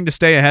trying to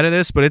stay ahead of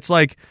this, but it's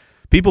like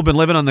people have been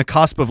living on the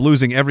cusp of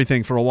losing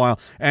everything for a while.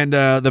 And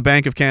the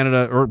Bank of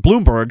Canada, or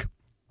Bloomberg,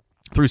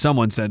 through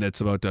someone, said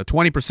it's about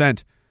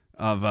 20%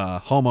 of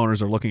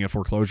homeowners are looking at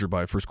foreclosure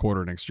by first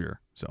quarter next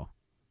year. So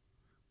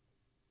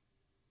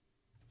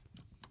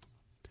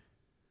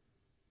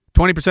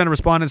 20% of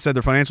respondents said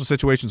their financial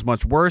situation is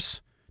much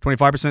worse.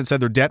 25% said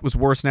their debt was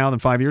worse now than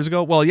 5 years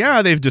ago. Well,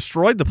 yeah, they've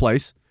destroyed the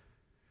place.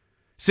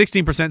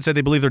 16% said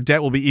they believe their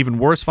debt will be even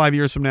worse 5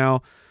 years from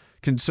now.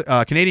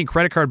 Canadian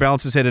credit card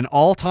balances hit an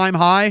all-time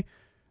high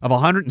of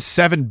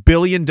 $107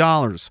 billion.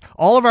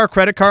 All of our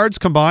credit cards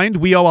combined,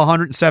 we owe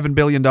 $107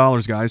 billion,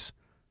 guys.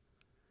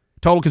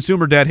 Total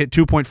consumer debt hit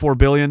 $2.4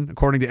 billion,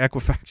 according to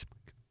Equifax.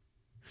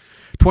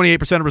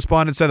 28% of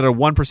respondents said that a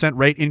 1%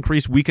 rate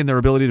increase weakened their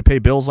ability to pay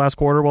bills last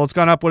quarter. Well, it's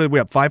gone up. What did we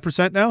have?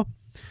 5% now?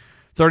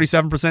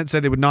 37%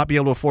 said they would not be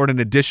able to afford an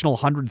additional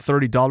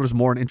 $130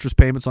 more in interest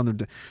payments on their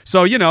debt.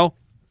 So,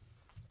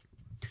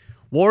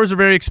 wars are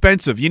very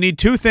expensive. You need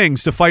two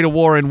things to fight a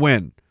war and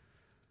win.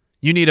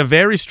 You need a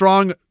very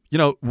strong,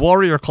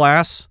 warrior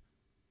class,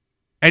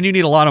 and you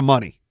need a lot of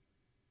money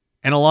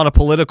and a lot of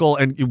political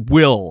and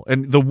will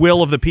and the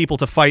will of the people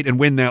to fight and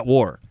win that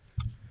war.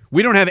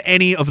 We don't have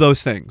any of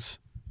those things.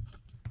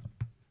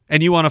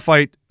 And you want to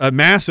fight a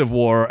massive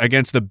war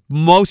against the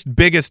most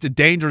biggest,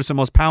 dangerous, and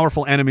most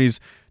powerful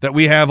enemies that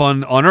we have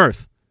on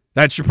Earth.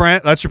 That's your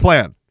plan. That's your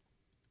plan.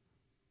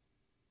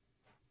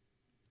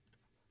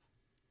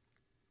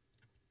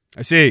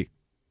 I see.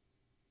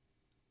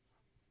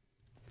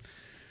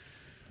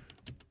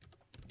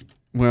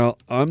 Well,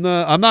 I'm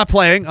not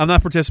playing. I'm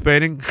not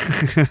participating.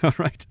 All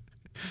right.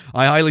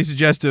 I highly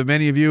suggest to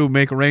many of you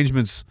make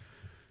arrangements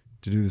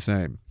to do the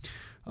same.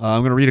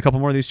 I'm going to read a couple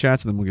more of these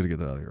chats, and then we're going to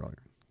get out of here.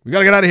 We got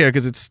to get out of here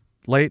because it's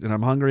late and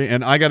I'm hungry,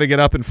 and I got to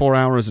get up in 4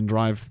 hours and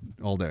drive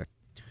all day.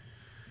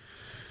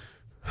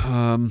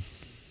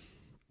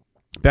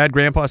 Bad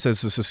Grandpa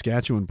says the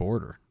Saskatchewan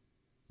border.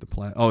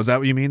 Is that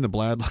what you mean? The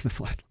Blad?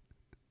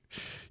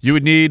 You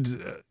would need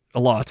a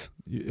lot.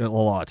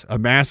 A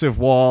massive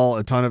wall,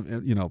 a ton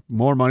of,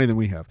 more money than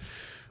we have.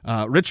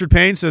 Richard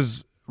Payne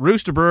says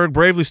Roosterberg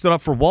bravely stood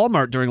up for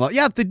Walmart during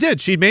Yeah, they did.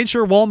 She made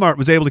sure Walmart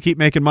was able to keep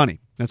making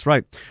money. That's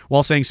right.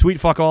 While saying sweet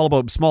fuck all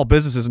about small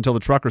businesses until the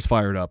truckers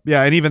fired up.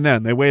 Yeah, and even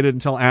then, they waited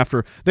until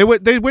after. They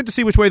went to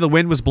see which way the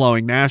wind was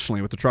blowing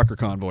nationally with the trucker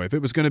convoy. If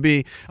it was going to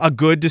be a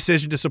good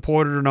decision to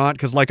support it or not,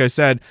 because like I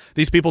said,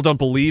 these people don't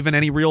believe in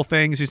any real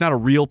things. He's not a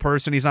real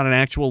person. He's not an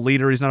actual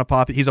leader. He's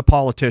not he's a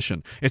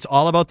politician. It's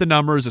all about the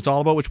numbers. It's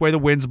all about which way the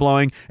wind's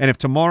blowing. And if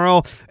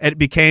tomorrow it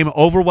became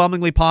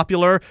overwhelmingly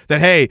popular that,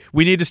 hey,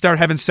 we need to start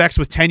having sex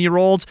with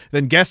 10-year-olds,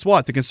 then guess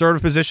what? The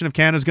conservative position of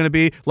Canada is going to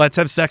be, let's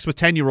have sex with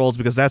 10-year-olds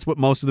because that's what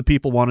most of the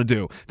people want to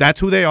do.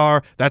 That's who they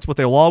are. That's what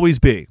they'll always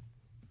be.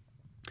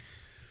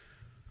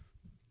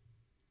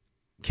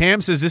 Cam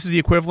says this is the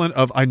equivalent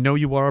of I know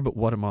you are, but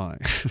what am I?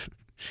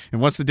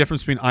 And what's the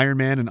difference between Iron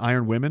Man and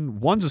Iron Women?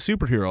 One's a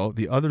superhero.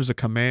 The other's a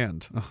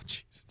command. Oh,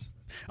 Jesus.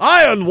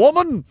 Iron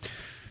Woman!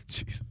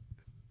 Jeez.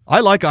 I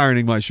like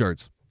ironing my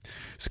shirts.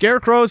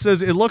 Scarecrow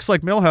says it looks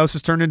like Milhouse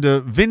has turned into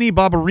Vinny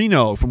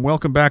Barbarino from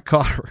Welcome Back,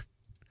 Kotter.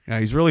 Yeah,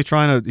 he's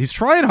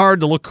trying hard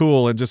to look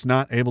cool and just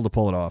not able to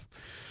pull it off.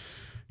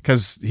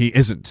 Because he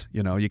isn't,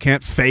 you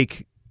can't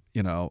fake,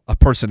 a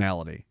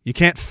personality. You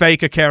can't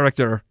fake a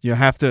character. You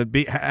have to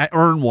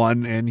earn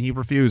one, and he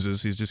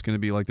refuses. He's just going to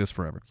be like this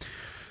forever.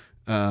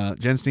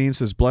 Jen Steen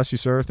says, bless you,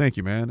 sir. Thank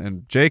you, man.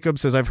 And Jacob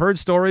says, I've heard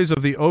stories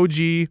of the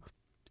OG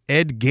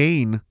Ed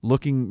Gain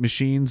looking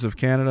machines of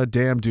Canada.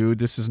 Damn, dude,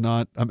 this is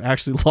not, I'm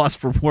actually lost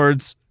for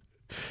words.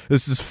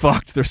 This is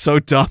fucked. They're so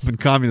dumb and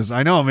communist.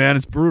 I know, man.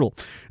 It's brutal.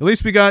 At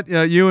least we got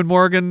you and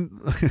Morgan,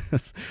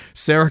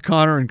 Sarah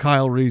Connor, and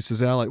Kyle Reese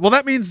as allies. Well,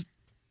 that means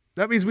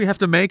we have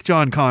to make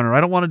John Connor. I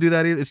don't want to do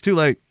that either. It's too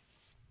late.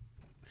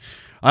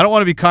 I don't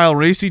want to be Kyle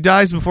Reese. He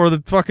dies before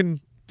the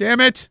fucking...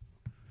 Damn it.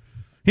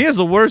 He has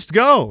the worst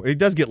go. He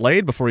does get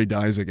laid before he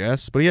dies, I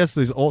guess. But he has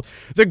these old...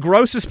 The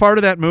grossest part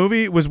of that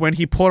movie was when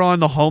he put on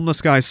the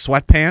homeless guy's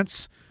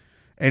sweatpants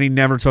and he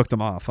never took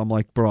them off. I'm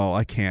like, bro,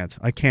 I can't.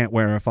 I can't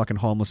wear a fucking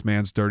homeless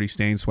man's dirty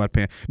stained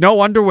sweatpants.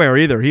 No underwear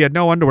either. He had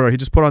no underwear. He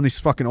just put on these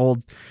fucking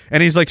old...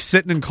 And he's like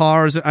sitting in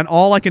cars. And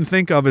all I can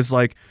think of is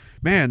like,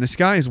 man, this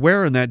guy is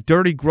wearing that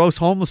dirty, gross,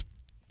 homeless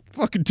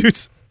fucking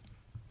dudes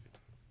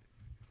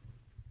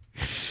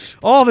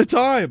all the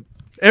time.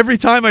 Every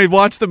time I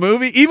watched the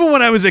movie, even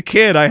when I was a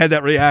kid, I had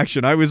that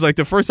reaction. I was like,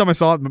 the first time I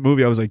saw the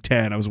movie, I was like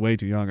 10. I was way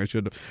too young. I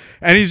should have.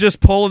 And he's just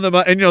pulling them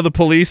up. And, the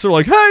police are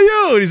like, hey,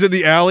 you. And he's in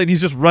the alley and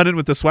he's just running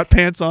with the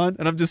sweatpants on.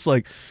 And I'm just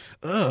like,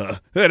 ugh.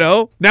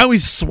 Now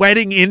he's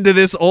sweating into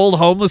this old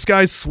homeless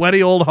guy's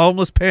sweaty old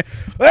homeless pants.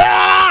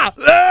 Ah!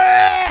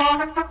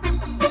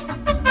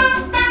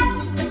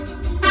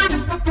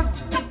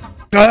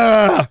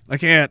 Ah! I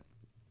can't.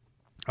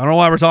 I don't know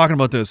why we're talking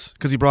about this,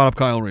 because he brought up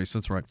Kyle Reese.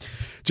 That's right.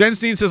 Jen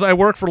Steen says, I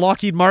work for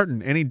Lockheed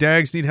Martin. Any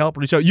dags need help,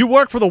 reach out. You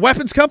work for the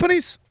weapons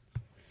companies?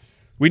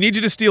 We need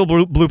you to steal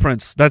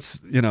blueprints.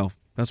 That's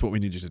what we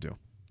need you to do.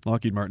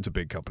 Lockheed Martin's a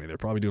big company. They're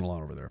probably doing a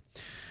lot over there.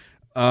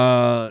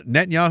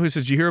 Netanyahu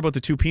says, you hear about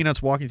the two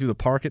peanuts walking through the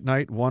park at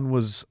night? One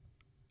was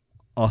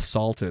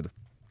assaulted.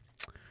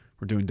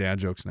 We're doing dad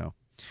jokes now.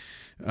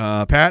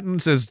 Patton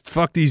says,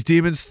 fuck these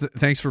demons.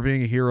 Thanks for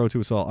being a hero to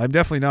us all. I'm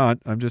definitely not.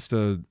 I'm just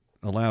a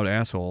loud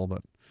asshole,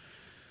 but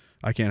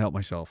I can't help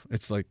myself.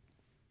 It's like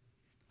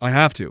I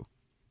have to.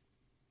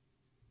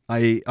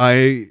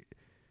 I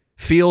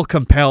feel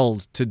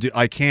compelled to do.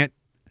 I can't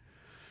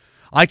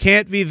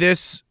be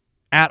this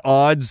at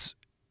odds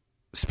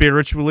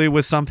spiritually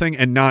with something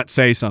and not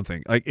say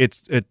something. Like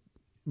it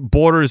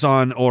borders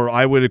on, or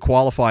I would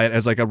qualify it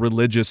as like a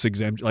religious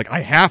exemption. Like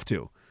I have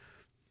to.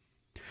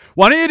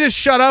 Why don't you just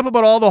shut up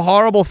about all the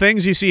horrible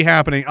things you see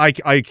happening?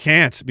 I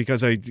can't,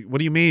 because what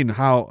do you mean?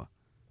 How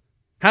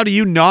do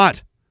you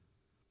not?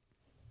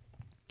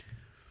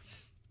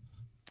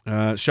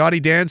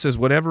 Shoddy Dan says,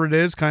 whatever it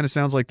is, kind of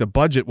sounds like the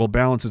budget will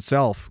balance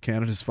itself.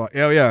 Canada's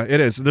oh yeah, it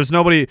is. There's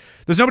nobody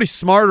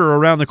smarter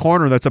around the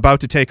corner that's about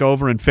to take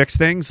over and fix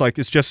things. Like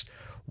it's just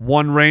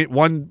one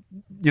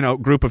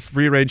group of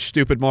free range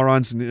stupid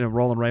morons and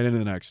rolling right into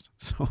the next.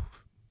 So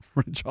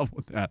we're in trouble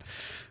with that.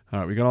 All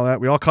right, we got all that.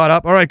 We all caught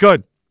up. All right,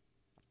 good.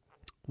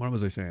 What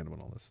was I saying about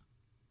all this?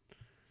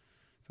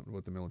 Something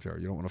about the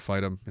military. You don't want to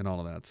fight them and all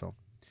of that. So,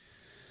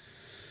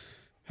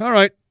 all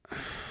right,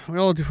 we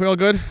all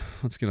good.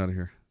 Let's get out of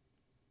here.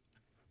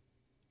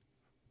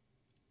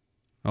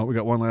 Oh, we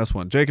got one last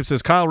one. Jacob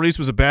says, Kyle Reese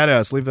was a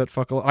badass. Leave that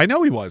fuck alone. I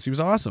know he was. He was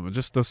awesome.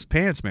 Just those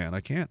pants, man. I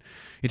can't.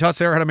 He taught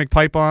Sarah how to make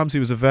pipe bombs. He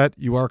was a vet.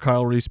 You are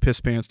Kyle Reese.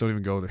 Piss pants. Don't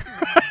even go there.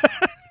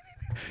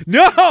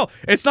 No,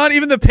 it's not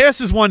even the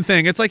piss is one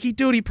thing. It's like,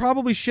 he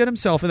probably shit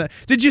himself in that.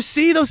 Did you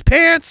see those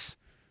pants?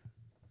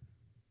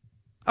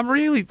 No,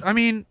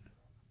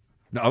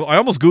 I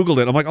almost Googled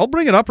it. I'm like, I'll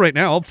bring it up right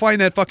now. I'll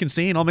find that fucking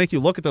scene. I'll make you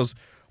look at those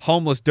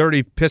homeless,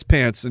 dirty piss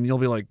pants, and you'll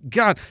be like,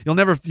 God, you'll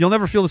never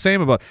feel the same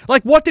about it.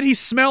 Like, what did he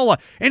smell like?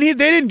 And they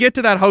didn't get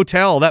to that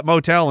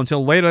motel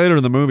until later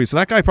in the movie. So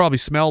that guy probably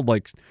smelled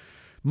like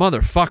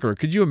motherfucker.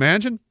 Could you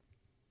imagine?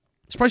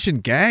 He's probably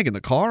shouldn't gag in the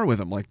car with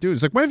him. Like, dude,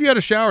 it's like, when have you had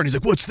a shower? And he's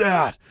like, what's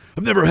that?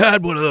 I've never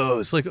had one of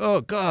those. Like,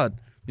 oh God,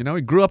 he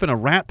grew up in a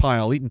rat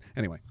pile eating.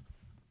 Anyway.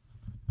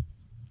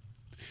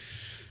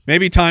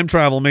 Maybe time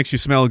travel makes you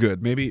smell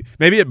good. Maybe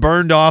it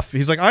burned off.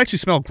 He's like, I actually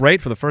smell great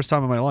for the first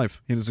time in my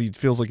life. He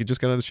feels like he just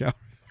got out of the shower.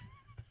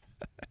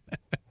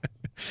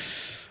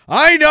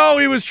 I know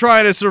he was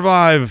trying to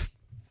survive.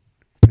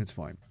 It's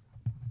fine.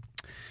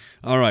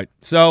 All right.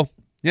 So,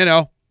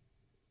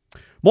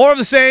 more of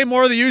the same,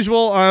 more of the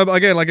usual.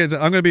 Again, like I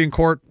said, I'm going to be in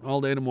court all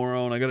day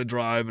tomorrow, and I got to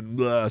drive, and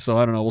blah, so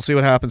I don't know. We'll see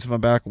what happens if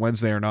I'm back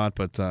Wednesday or not,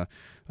 but I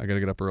got to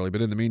get up early.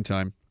 But in the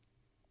meantime,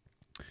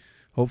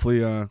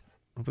 hopefully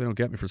they don't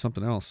get me for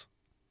something else.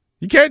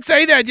 You can't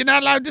say that. You're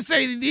not allowed to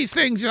say these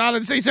things. You're not allowed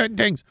to say certain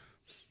things.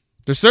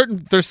 There's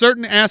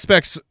certain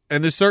aspects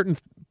and there's certain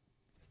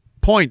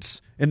points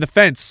in the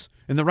fence,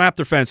 in the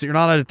raptor fence, that you're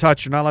not allowed to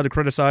touch. You're not allowed to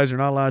criticize. You're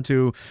not allowed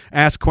to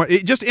ask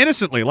just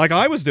innocently, like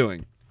I was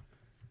doing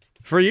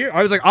for a year.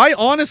 I was like, I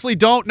honestly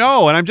don't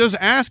know, and I'm just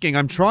asking.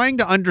 I'm trying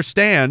to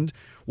understand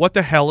what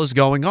the hell is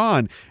going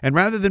on, and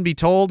rather than be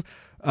told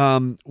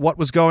what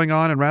was going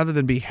on, and rather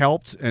than be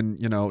helped and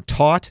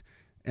taught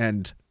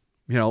and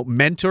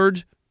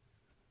mentored,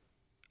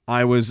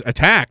 I was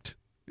attacked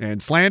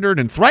and slandered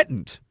and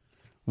threatened,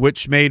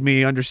 which made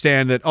me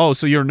understand that,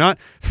 so you're not,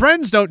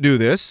 friends don't do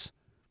this.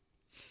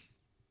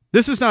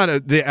 This is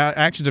not the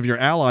actions of your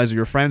allies or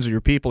your friends or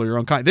your people or your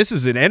own kind. This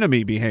is an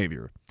enemy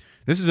behavior.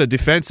 This is a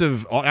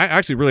defensive,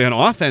 actually really an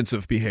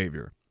offensive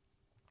behavior.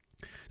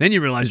 Then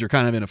you realize you're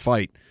kind of in a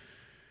fight.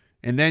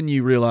 And then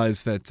you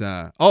realize that,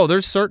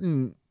 there's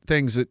certain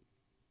things that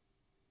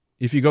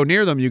if you go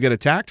near them, you get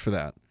attacked for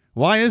that.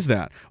 Why is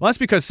that? Well, that's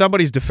because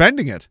somebody's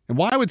defending it. And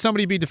why would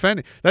somebody be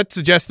defending? That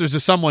suggests there's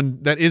just someone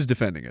that is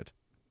defending it.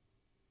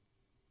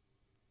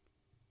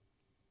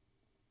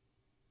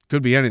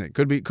 Could be anything.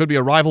 Could be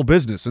a rival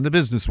business in the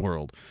business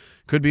world.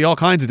 Could be all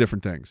kinds of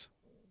different things.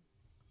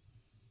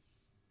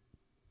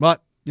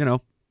 But, you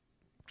know,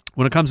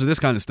 when it comes to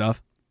this kind of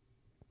stuff,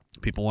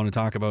 people want to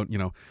talk about, you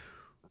know,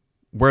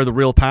 where the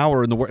real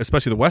power in the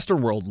especially the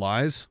Western world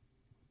lies.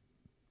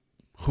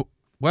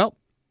 Well,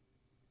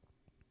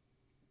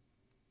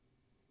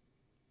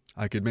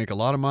 I could make a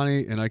lot of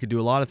money and I could do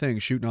a lot of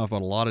things shooting off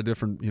on a lot of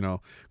different, you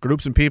know,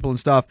 groups and people and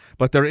stuff.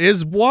 But there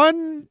is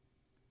one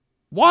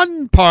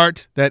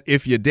part that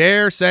if you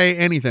dare say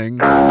anything,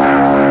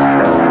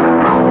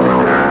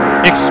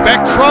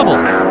 expect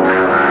trouble.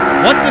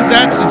 What does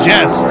that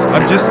suggest?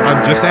 I'm just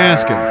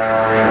asking.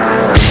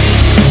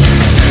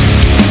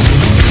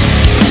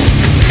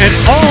 And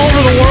all over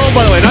the world,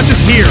 by the way, not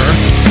just here,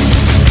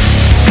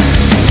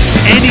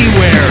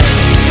 anywhere.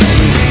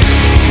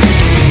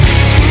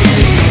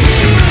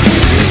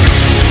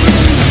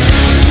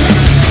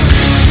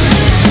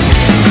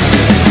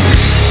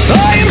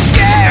 I am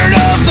scared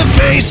of the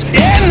face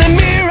in the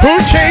mirror. Who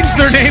changed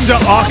their name to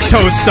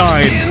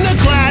Octostein? In the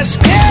glass,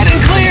 getting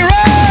clearer.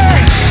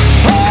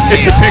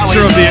 It's a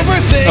picture of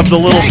the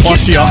little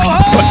plushy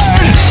octopus.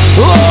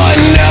 Oh,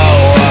 no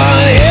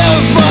one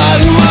else but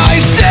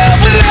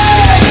myself.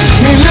 Let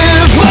me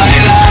live my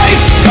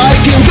life. I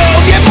can go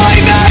get my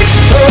knife,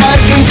 or I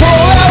can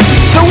pull out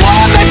the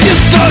one that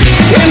just stuck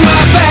in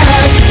my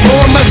bag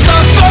for my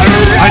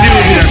suffering. I knew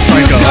it would be that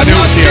psycho. I knew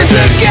it was here.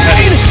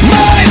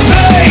 My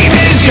pain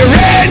is your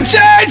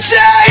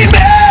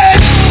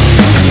entertainment.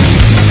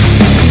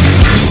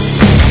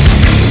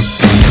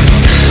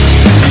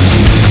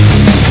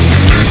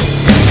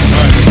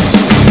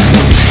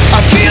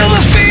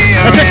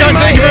 That's it, guys.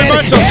 Thank you very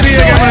much. I'll see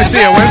you again when I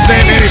see you. Wednesday,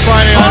 maybe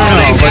Friday, I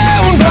don't know. But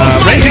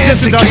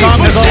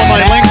RageCast.com has all of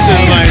my links to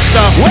my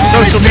stuff,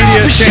 social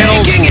media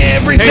channels,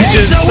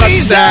 pages,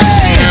 Substack,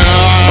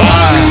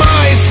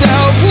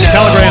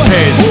 Telegram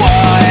page.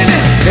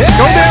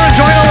 Go there and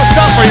join all the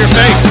stuff where you're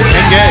fake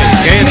and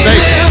gay and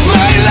fake.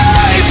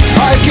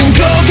 I can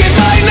go get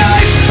my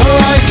knife, or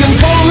I can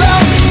pull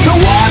out the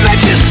one that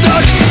just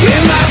stuck in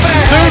my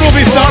bag. Soon we'll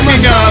be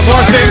stocking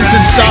more things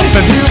and stuff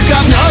and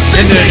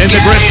in the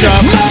grip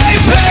shop.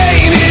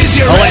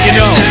 I'll let you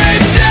know.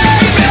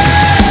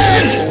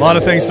 A lot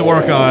of things to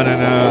work on,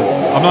 and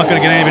I'm not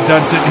going to get any of it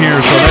done sitting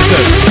here, so that's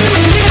it.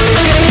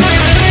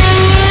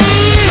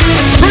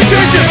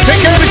 Appreciate you.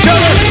 Take care of each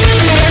other.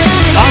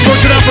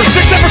 Onwards and upwards.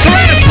 6 upper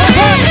Tyrannus. Pop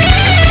up.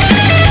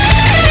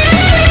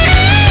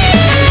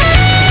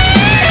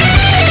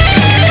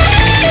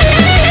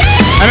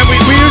 I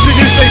mean, we usually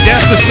do say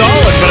death to Stalin,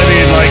 but I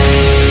mean, like,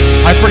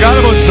 I forgot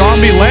about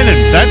Zombie Lenin.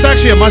 That's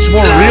actually a much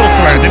more real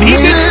threat, and he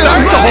did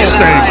start the whole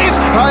thing.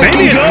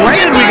 Maybe it's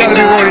Lenin we gotta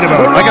be worried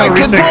about. I gotta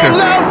rethink this.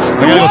 I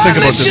gotta go think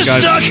about this,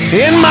 guys.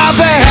 In my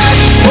bag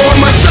for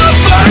my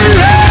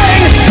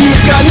suffering,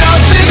 you've got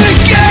nothing to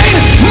gain.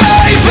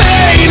 My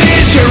pain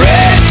is your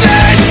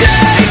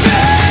entertainment.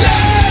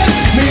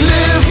 Let me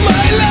live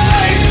my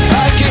life.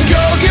 I can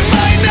go get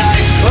my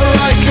knife, or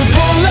I can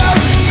pull out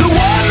the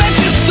one that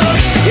just stuck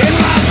in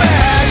my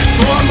bag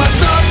for my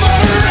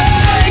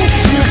suffering.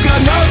 You've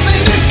got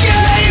nothing to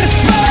gain.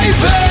 My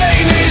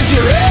pain is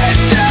your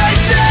entertainment.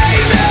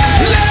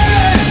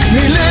 Let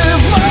me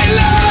live my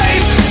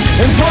life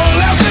and pull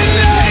out the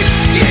knife.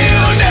 You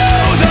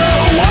know the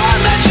one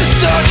that just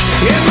stuck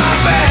in my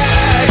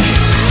bag.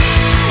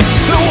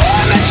 The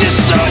one that just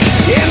stuck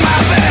in my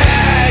bag.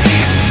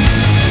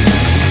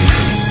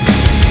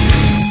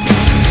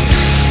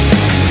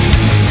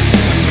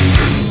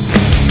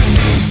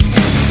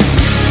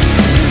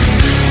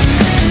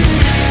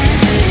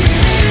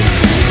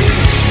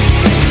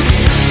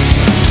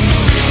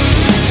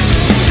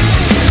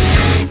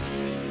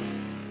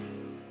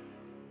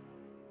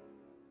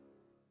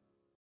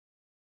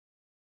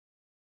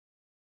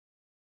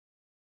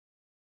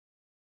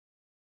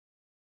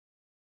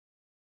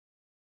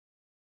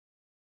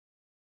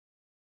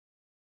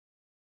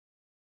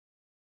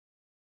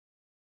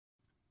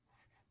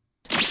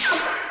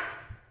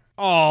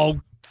 Oh,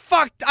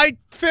 fuck.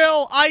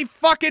 Phil, I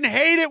fucking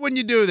hate it when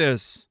you do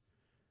this.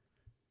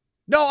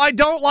 No, I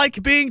don't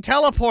like being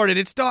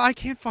teleported. I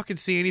can't fucking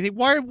see anything.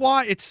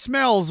 Why? It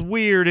smells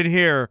weird in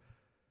here.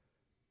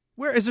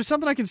 Where, is there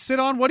something I can sit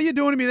on? What are you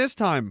doing to me this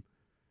time?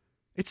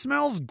 It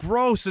smells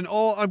gross and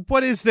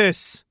what is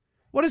this?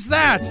 What is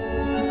that?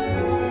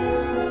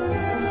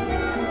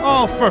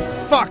 Oh, for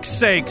fuck's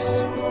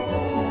sakes.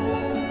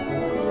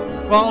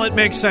 Well, it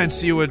makes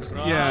sense you would,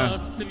 yeah.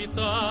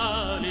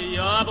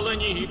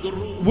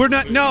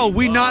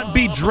 We not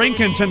be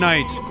drinking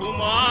tonight.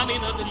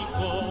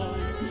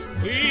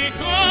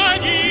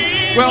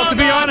 Well, to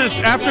be honest,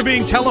 after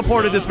being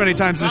teleported this many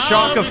times, the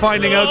shock of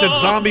finding out that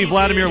zombie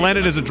Vladimir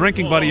Lenin is a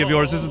drinking buddy of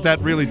yours, isn't that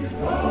really...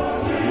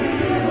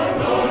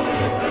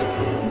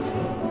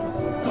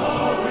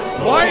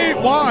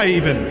 Why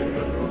even?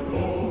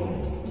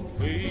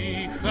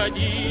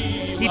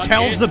 He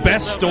tells the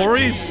best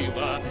stories?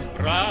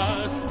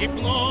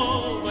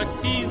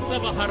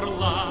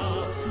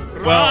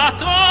 Well,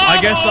 I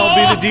guess I'll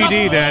be the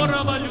DD then.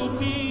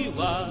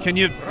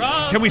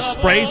 Can we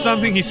spray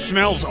something? He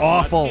smells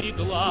awful.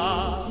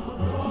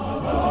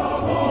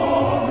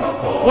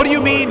 What do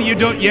you mean you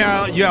don't?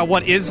 Yeah,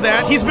 what is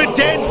that? He's been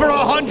dead for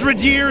 100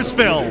 years,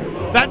 Phil.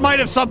 That might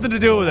have something to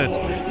do with it.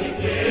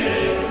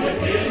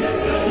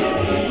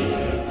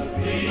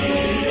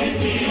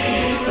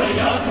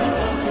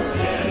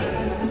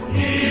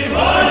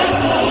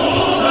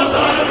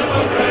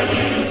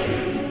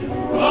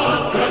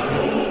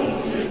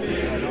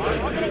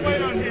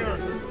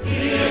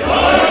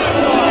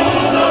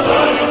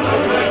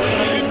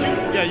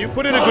 Yeah, you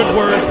put in a good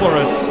word for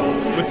us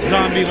with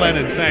Zombie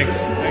Lennon.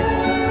 Thanks.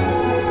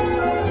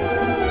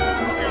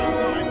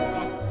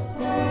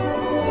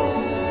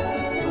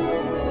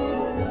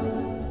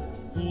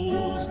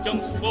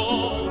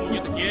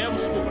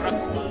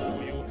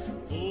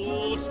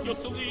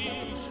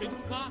 Услышит,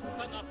 как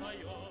она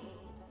поет.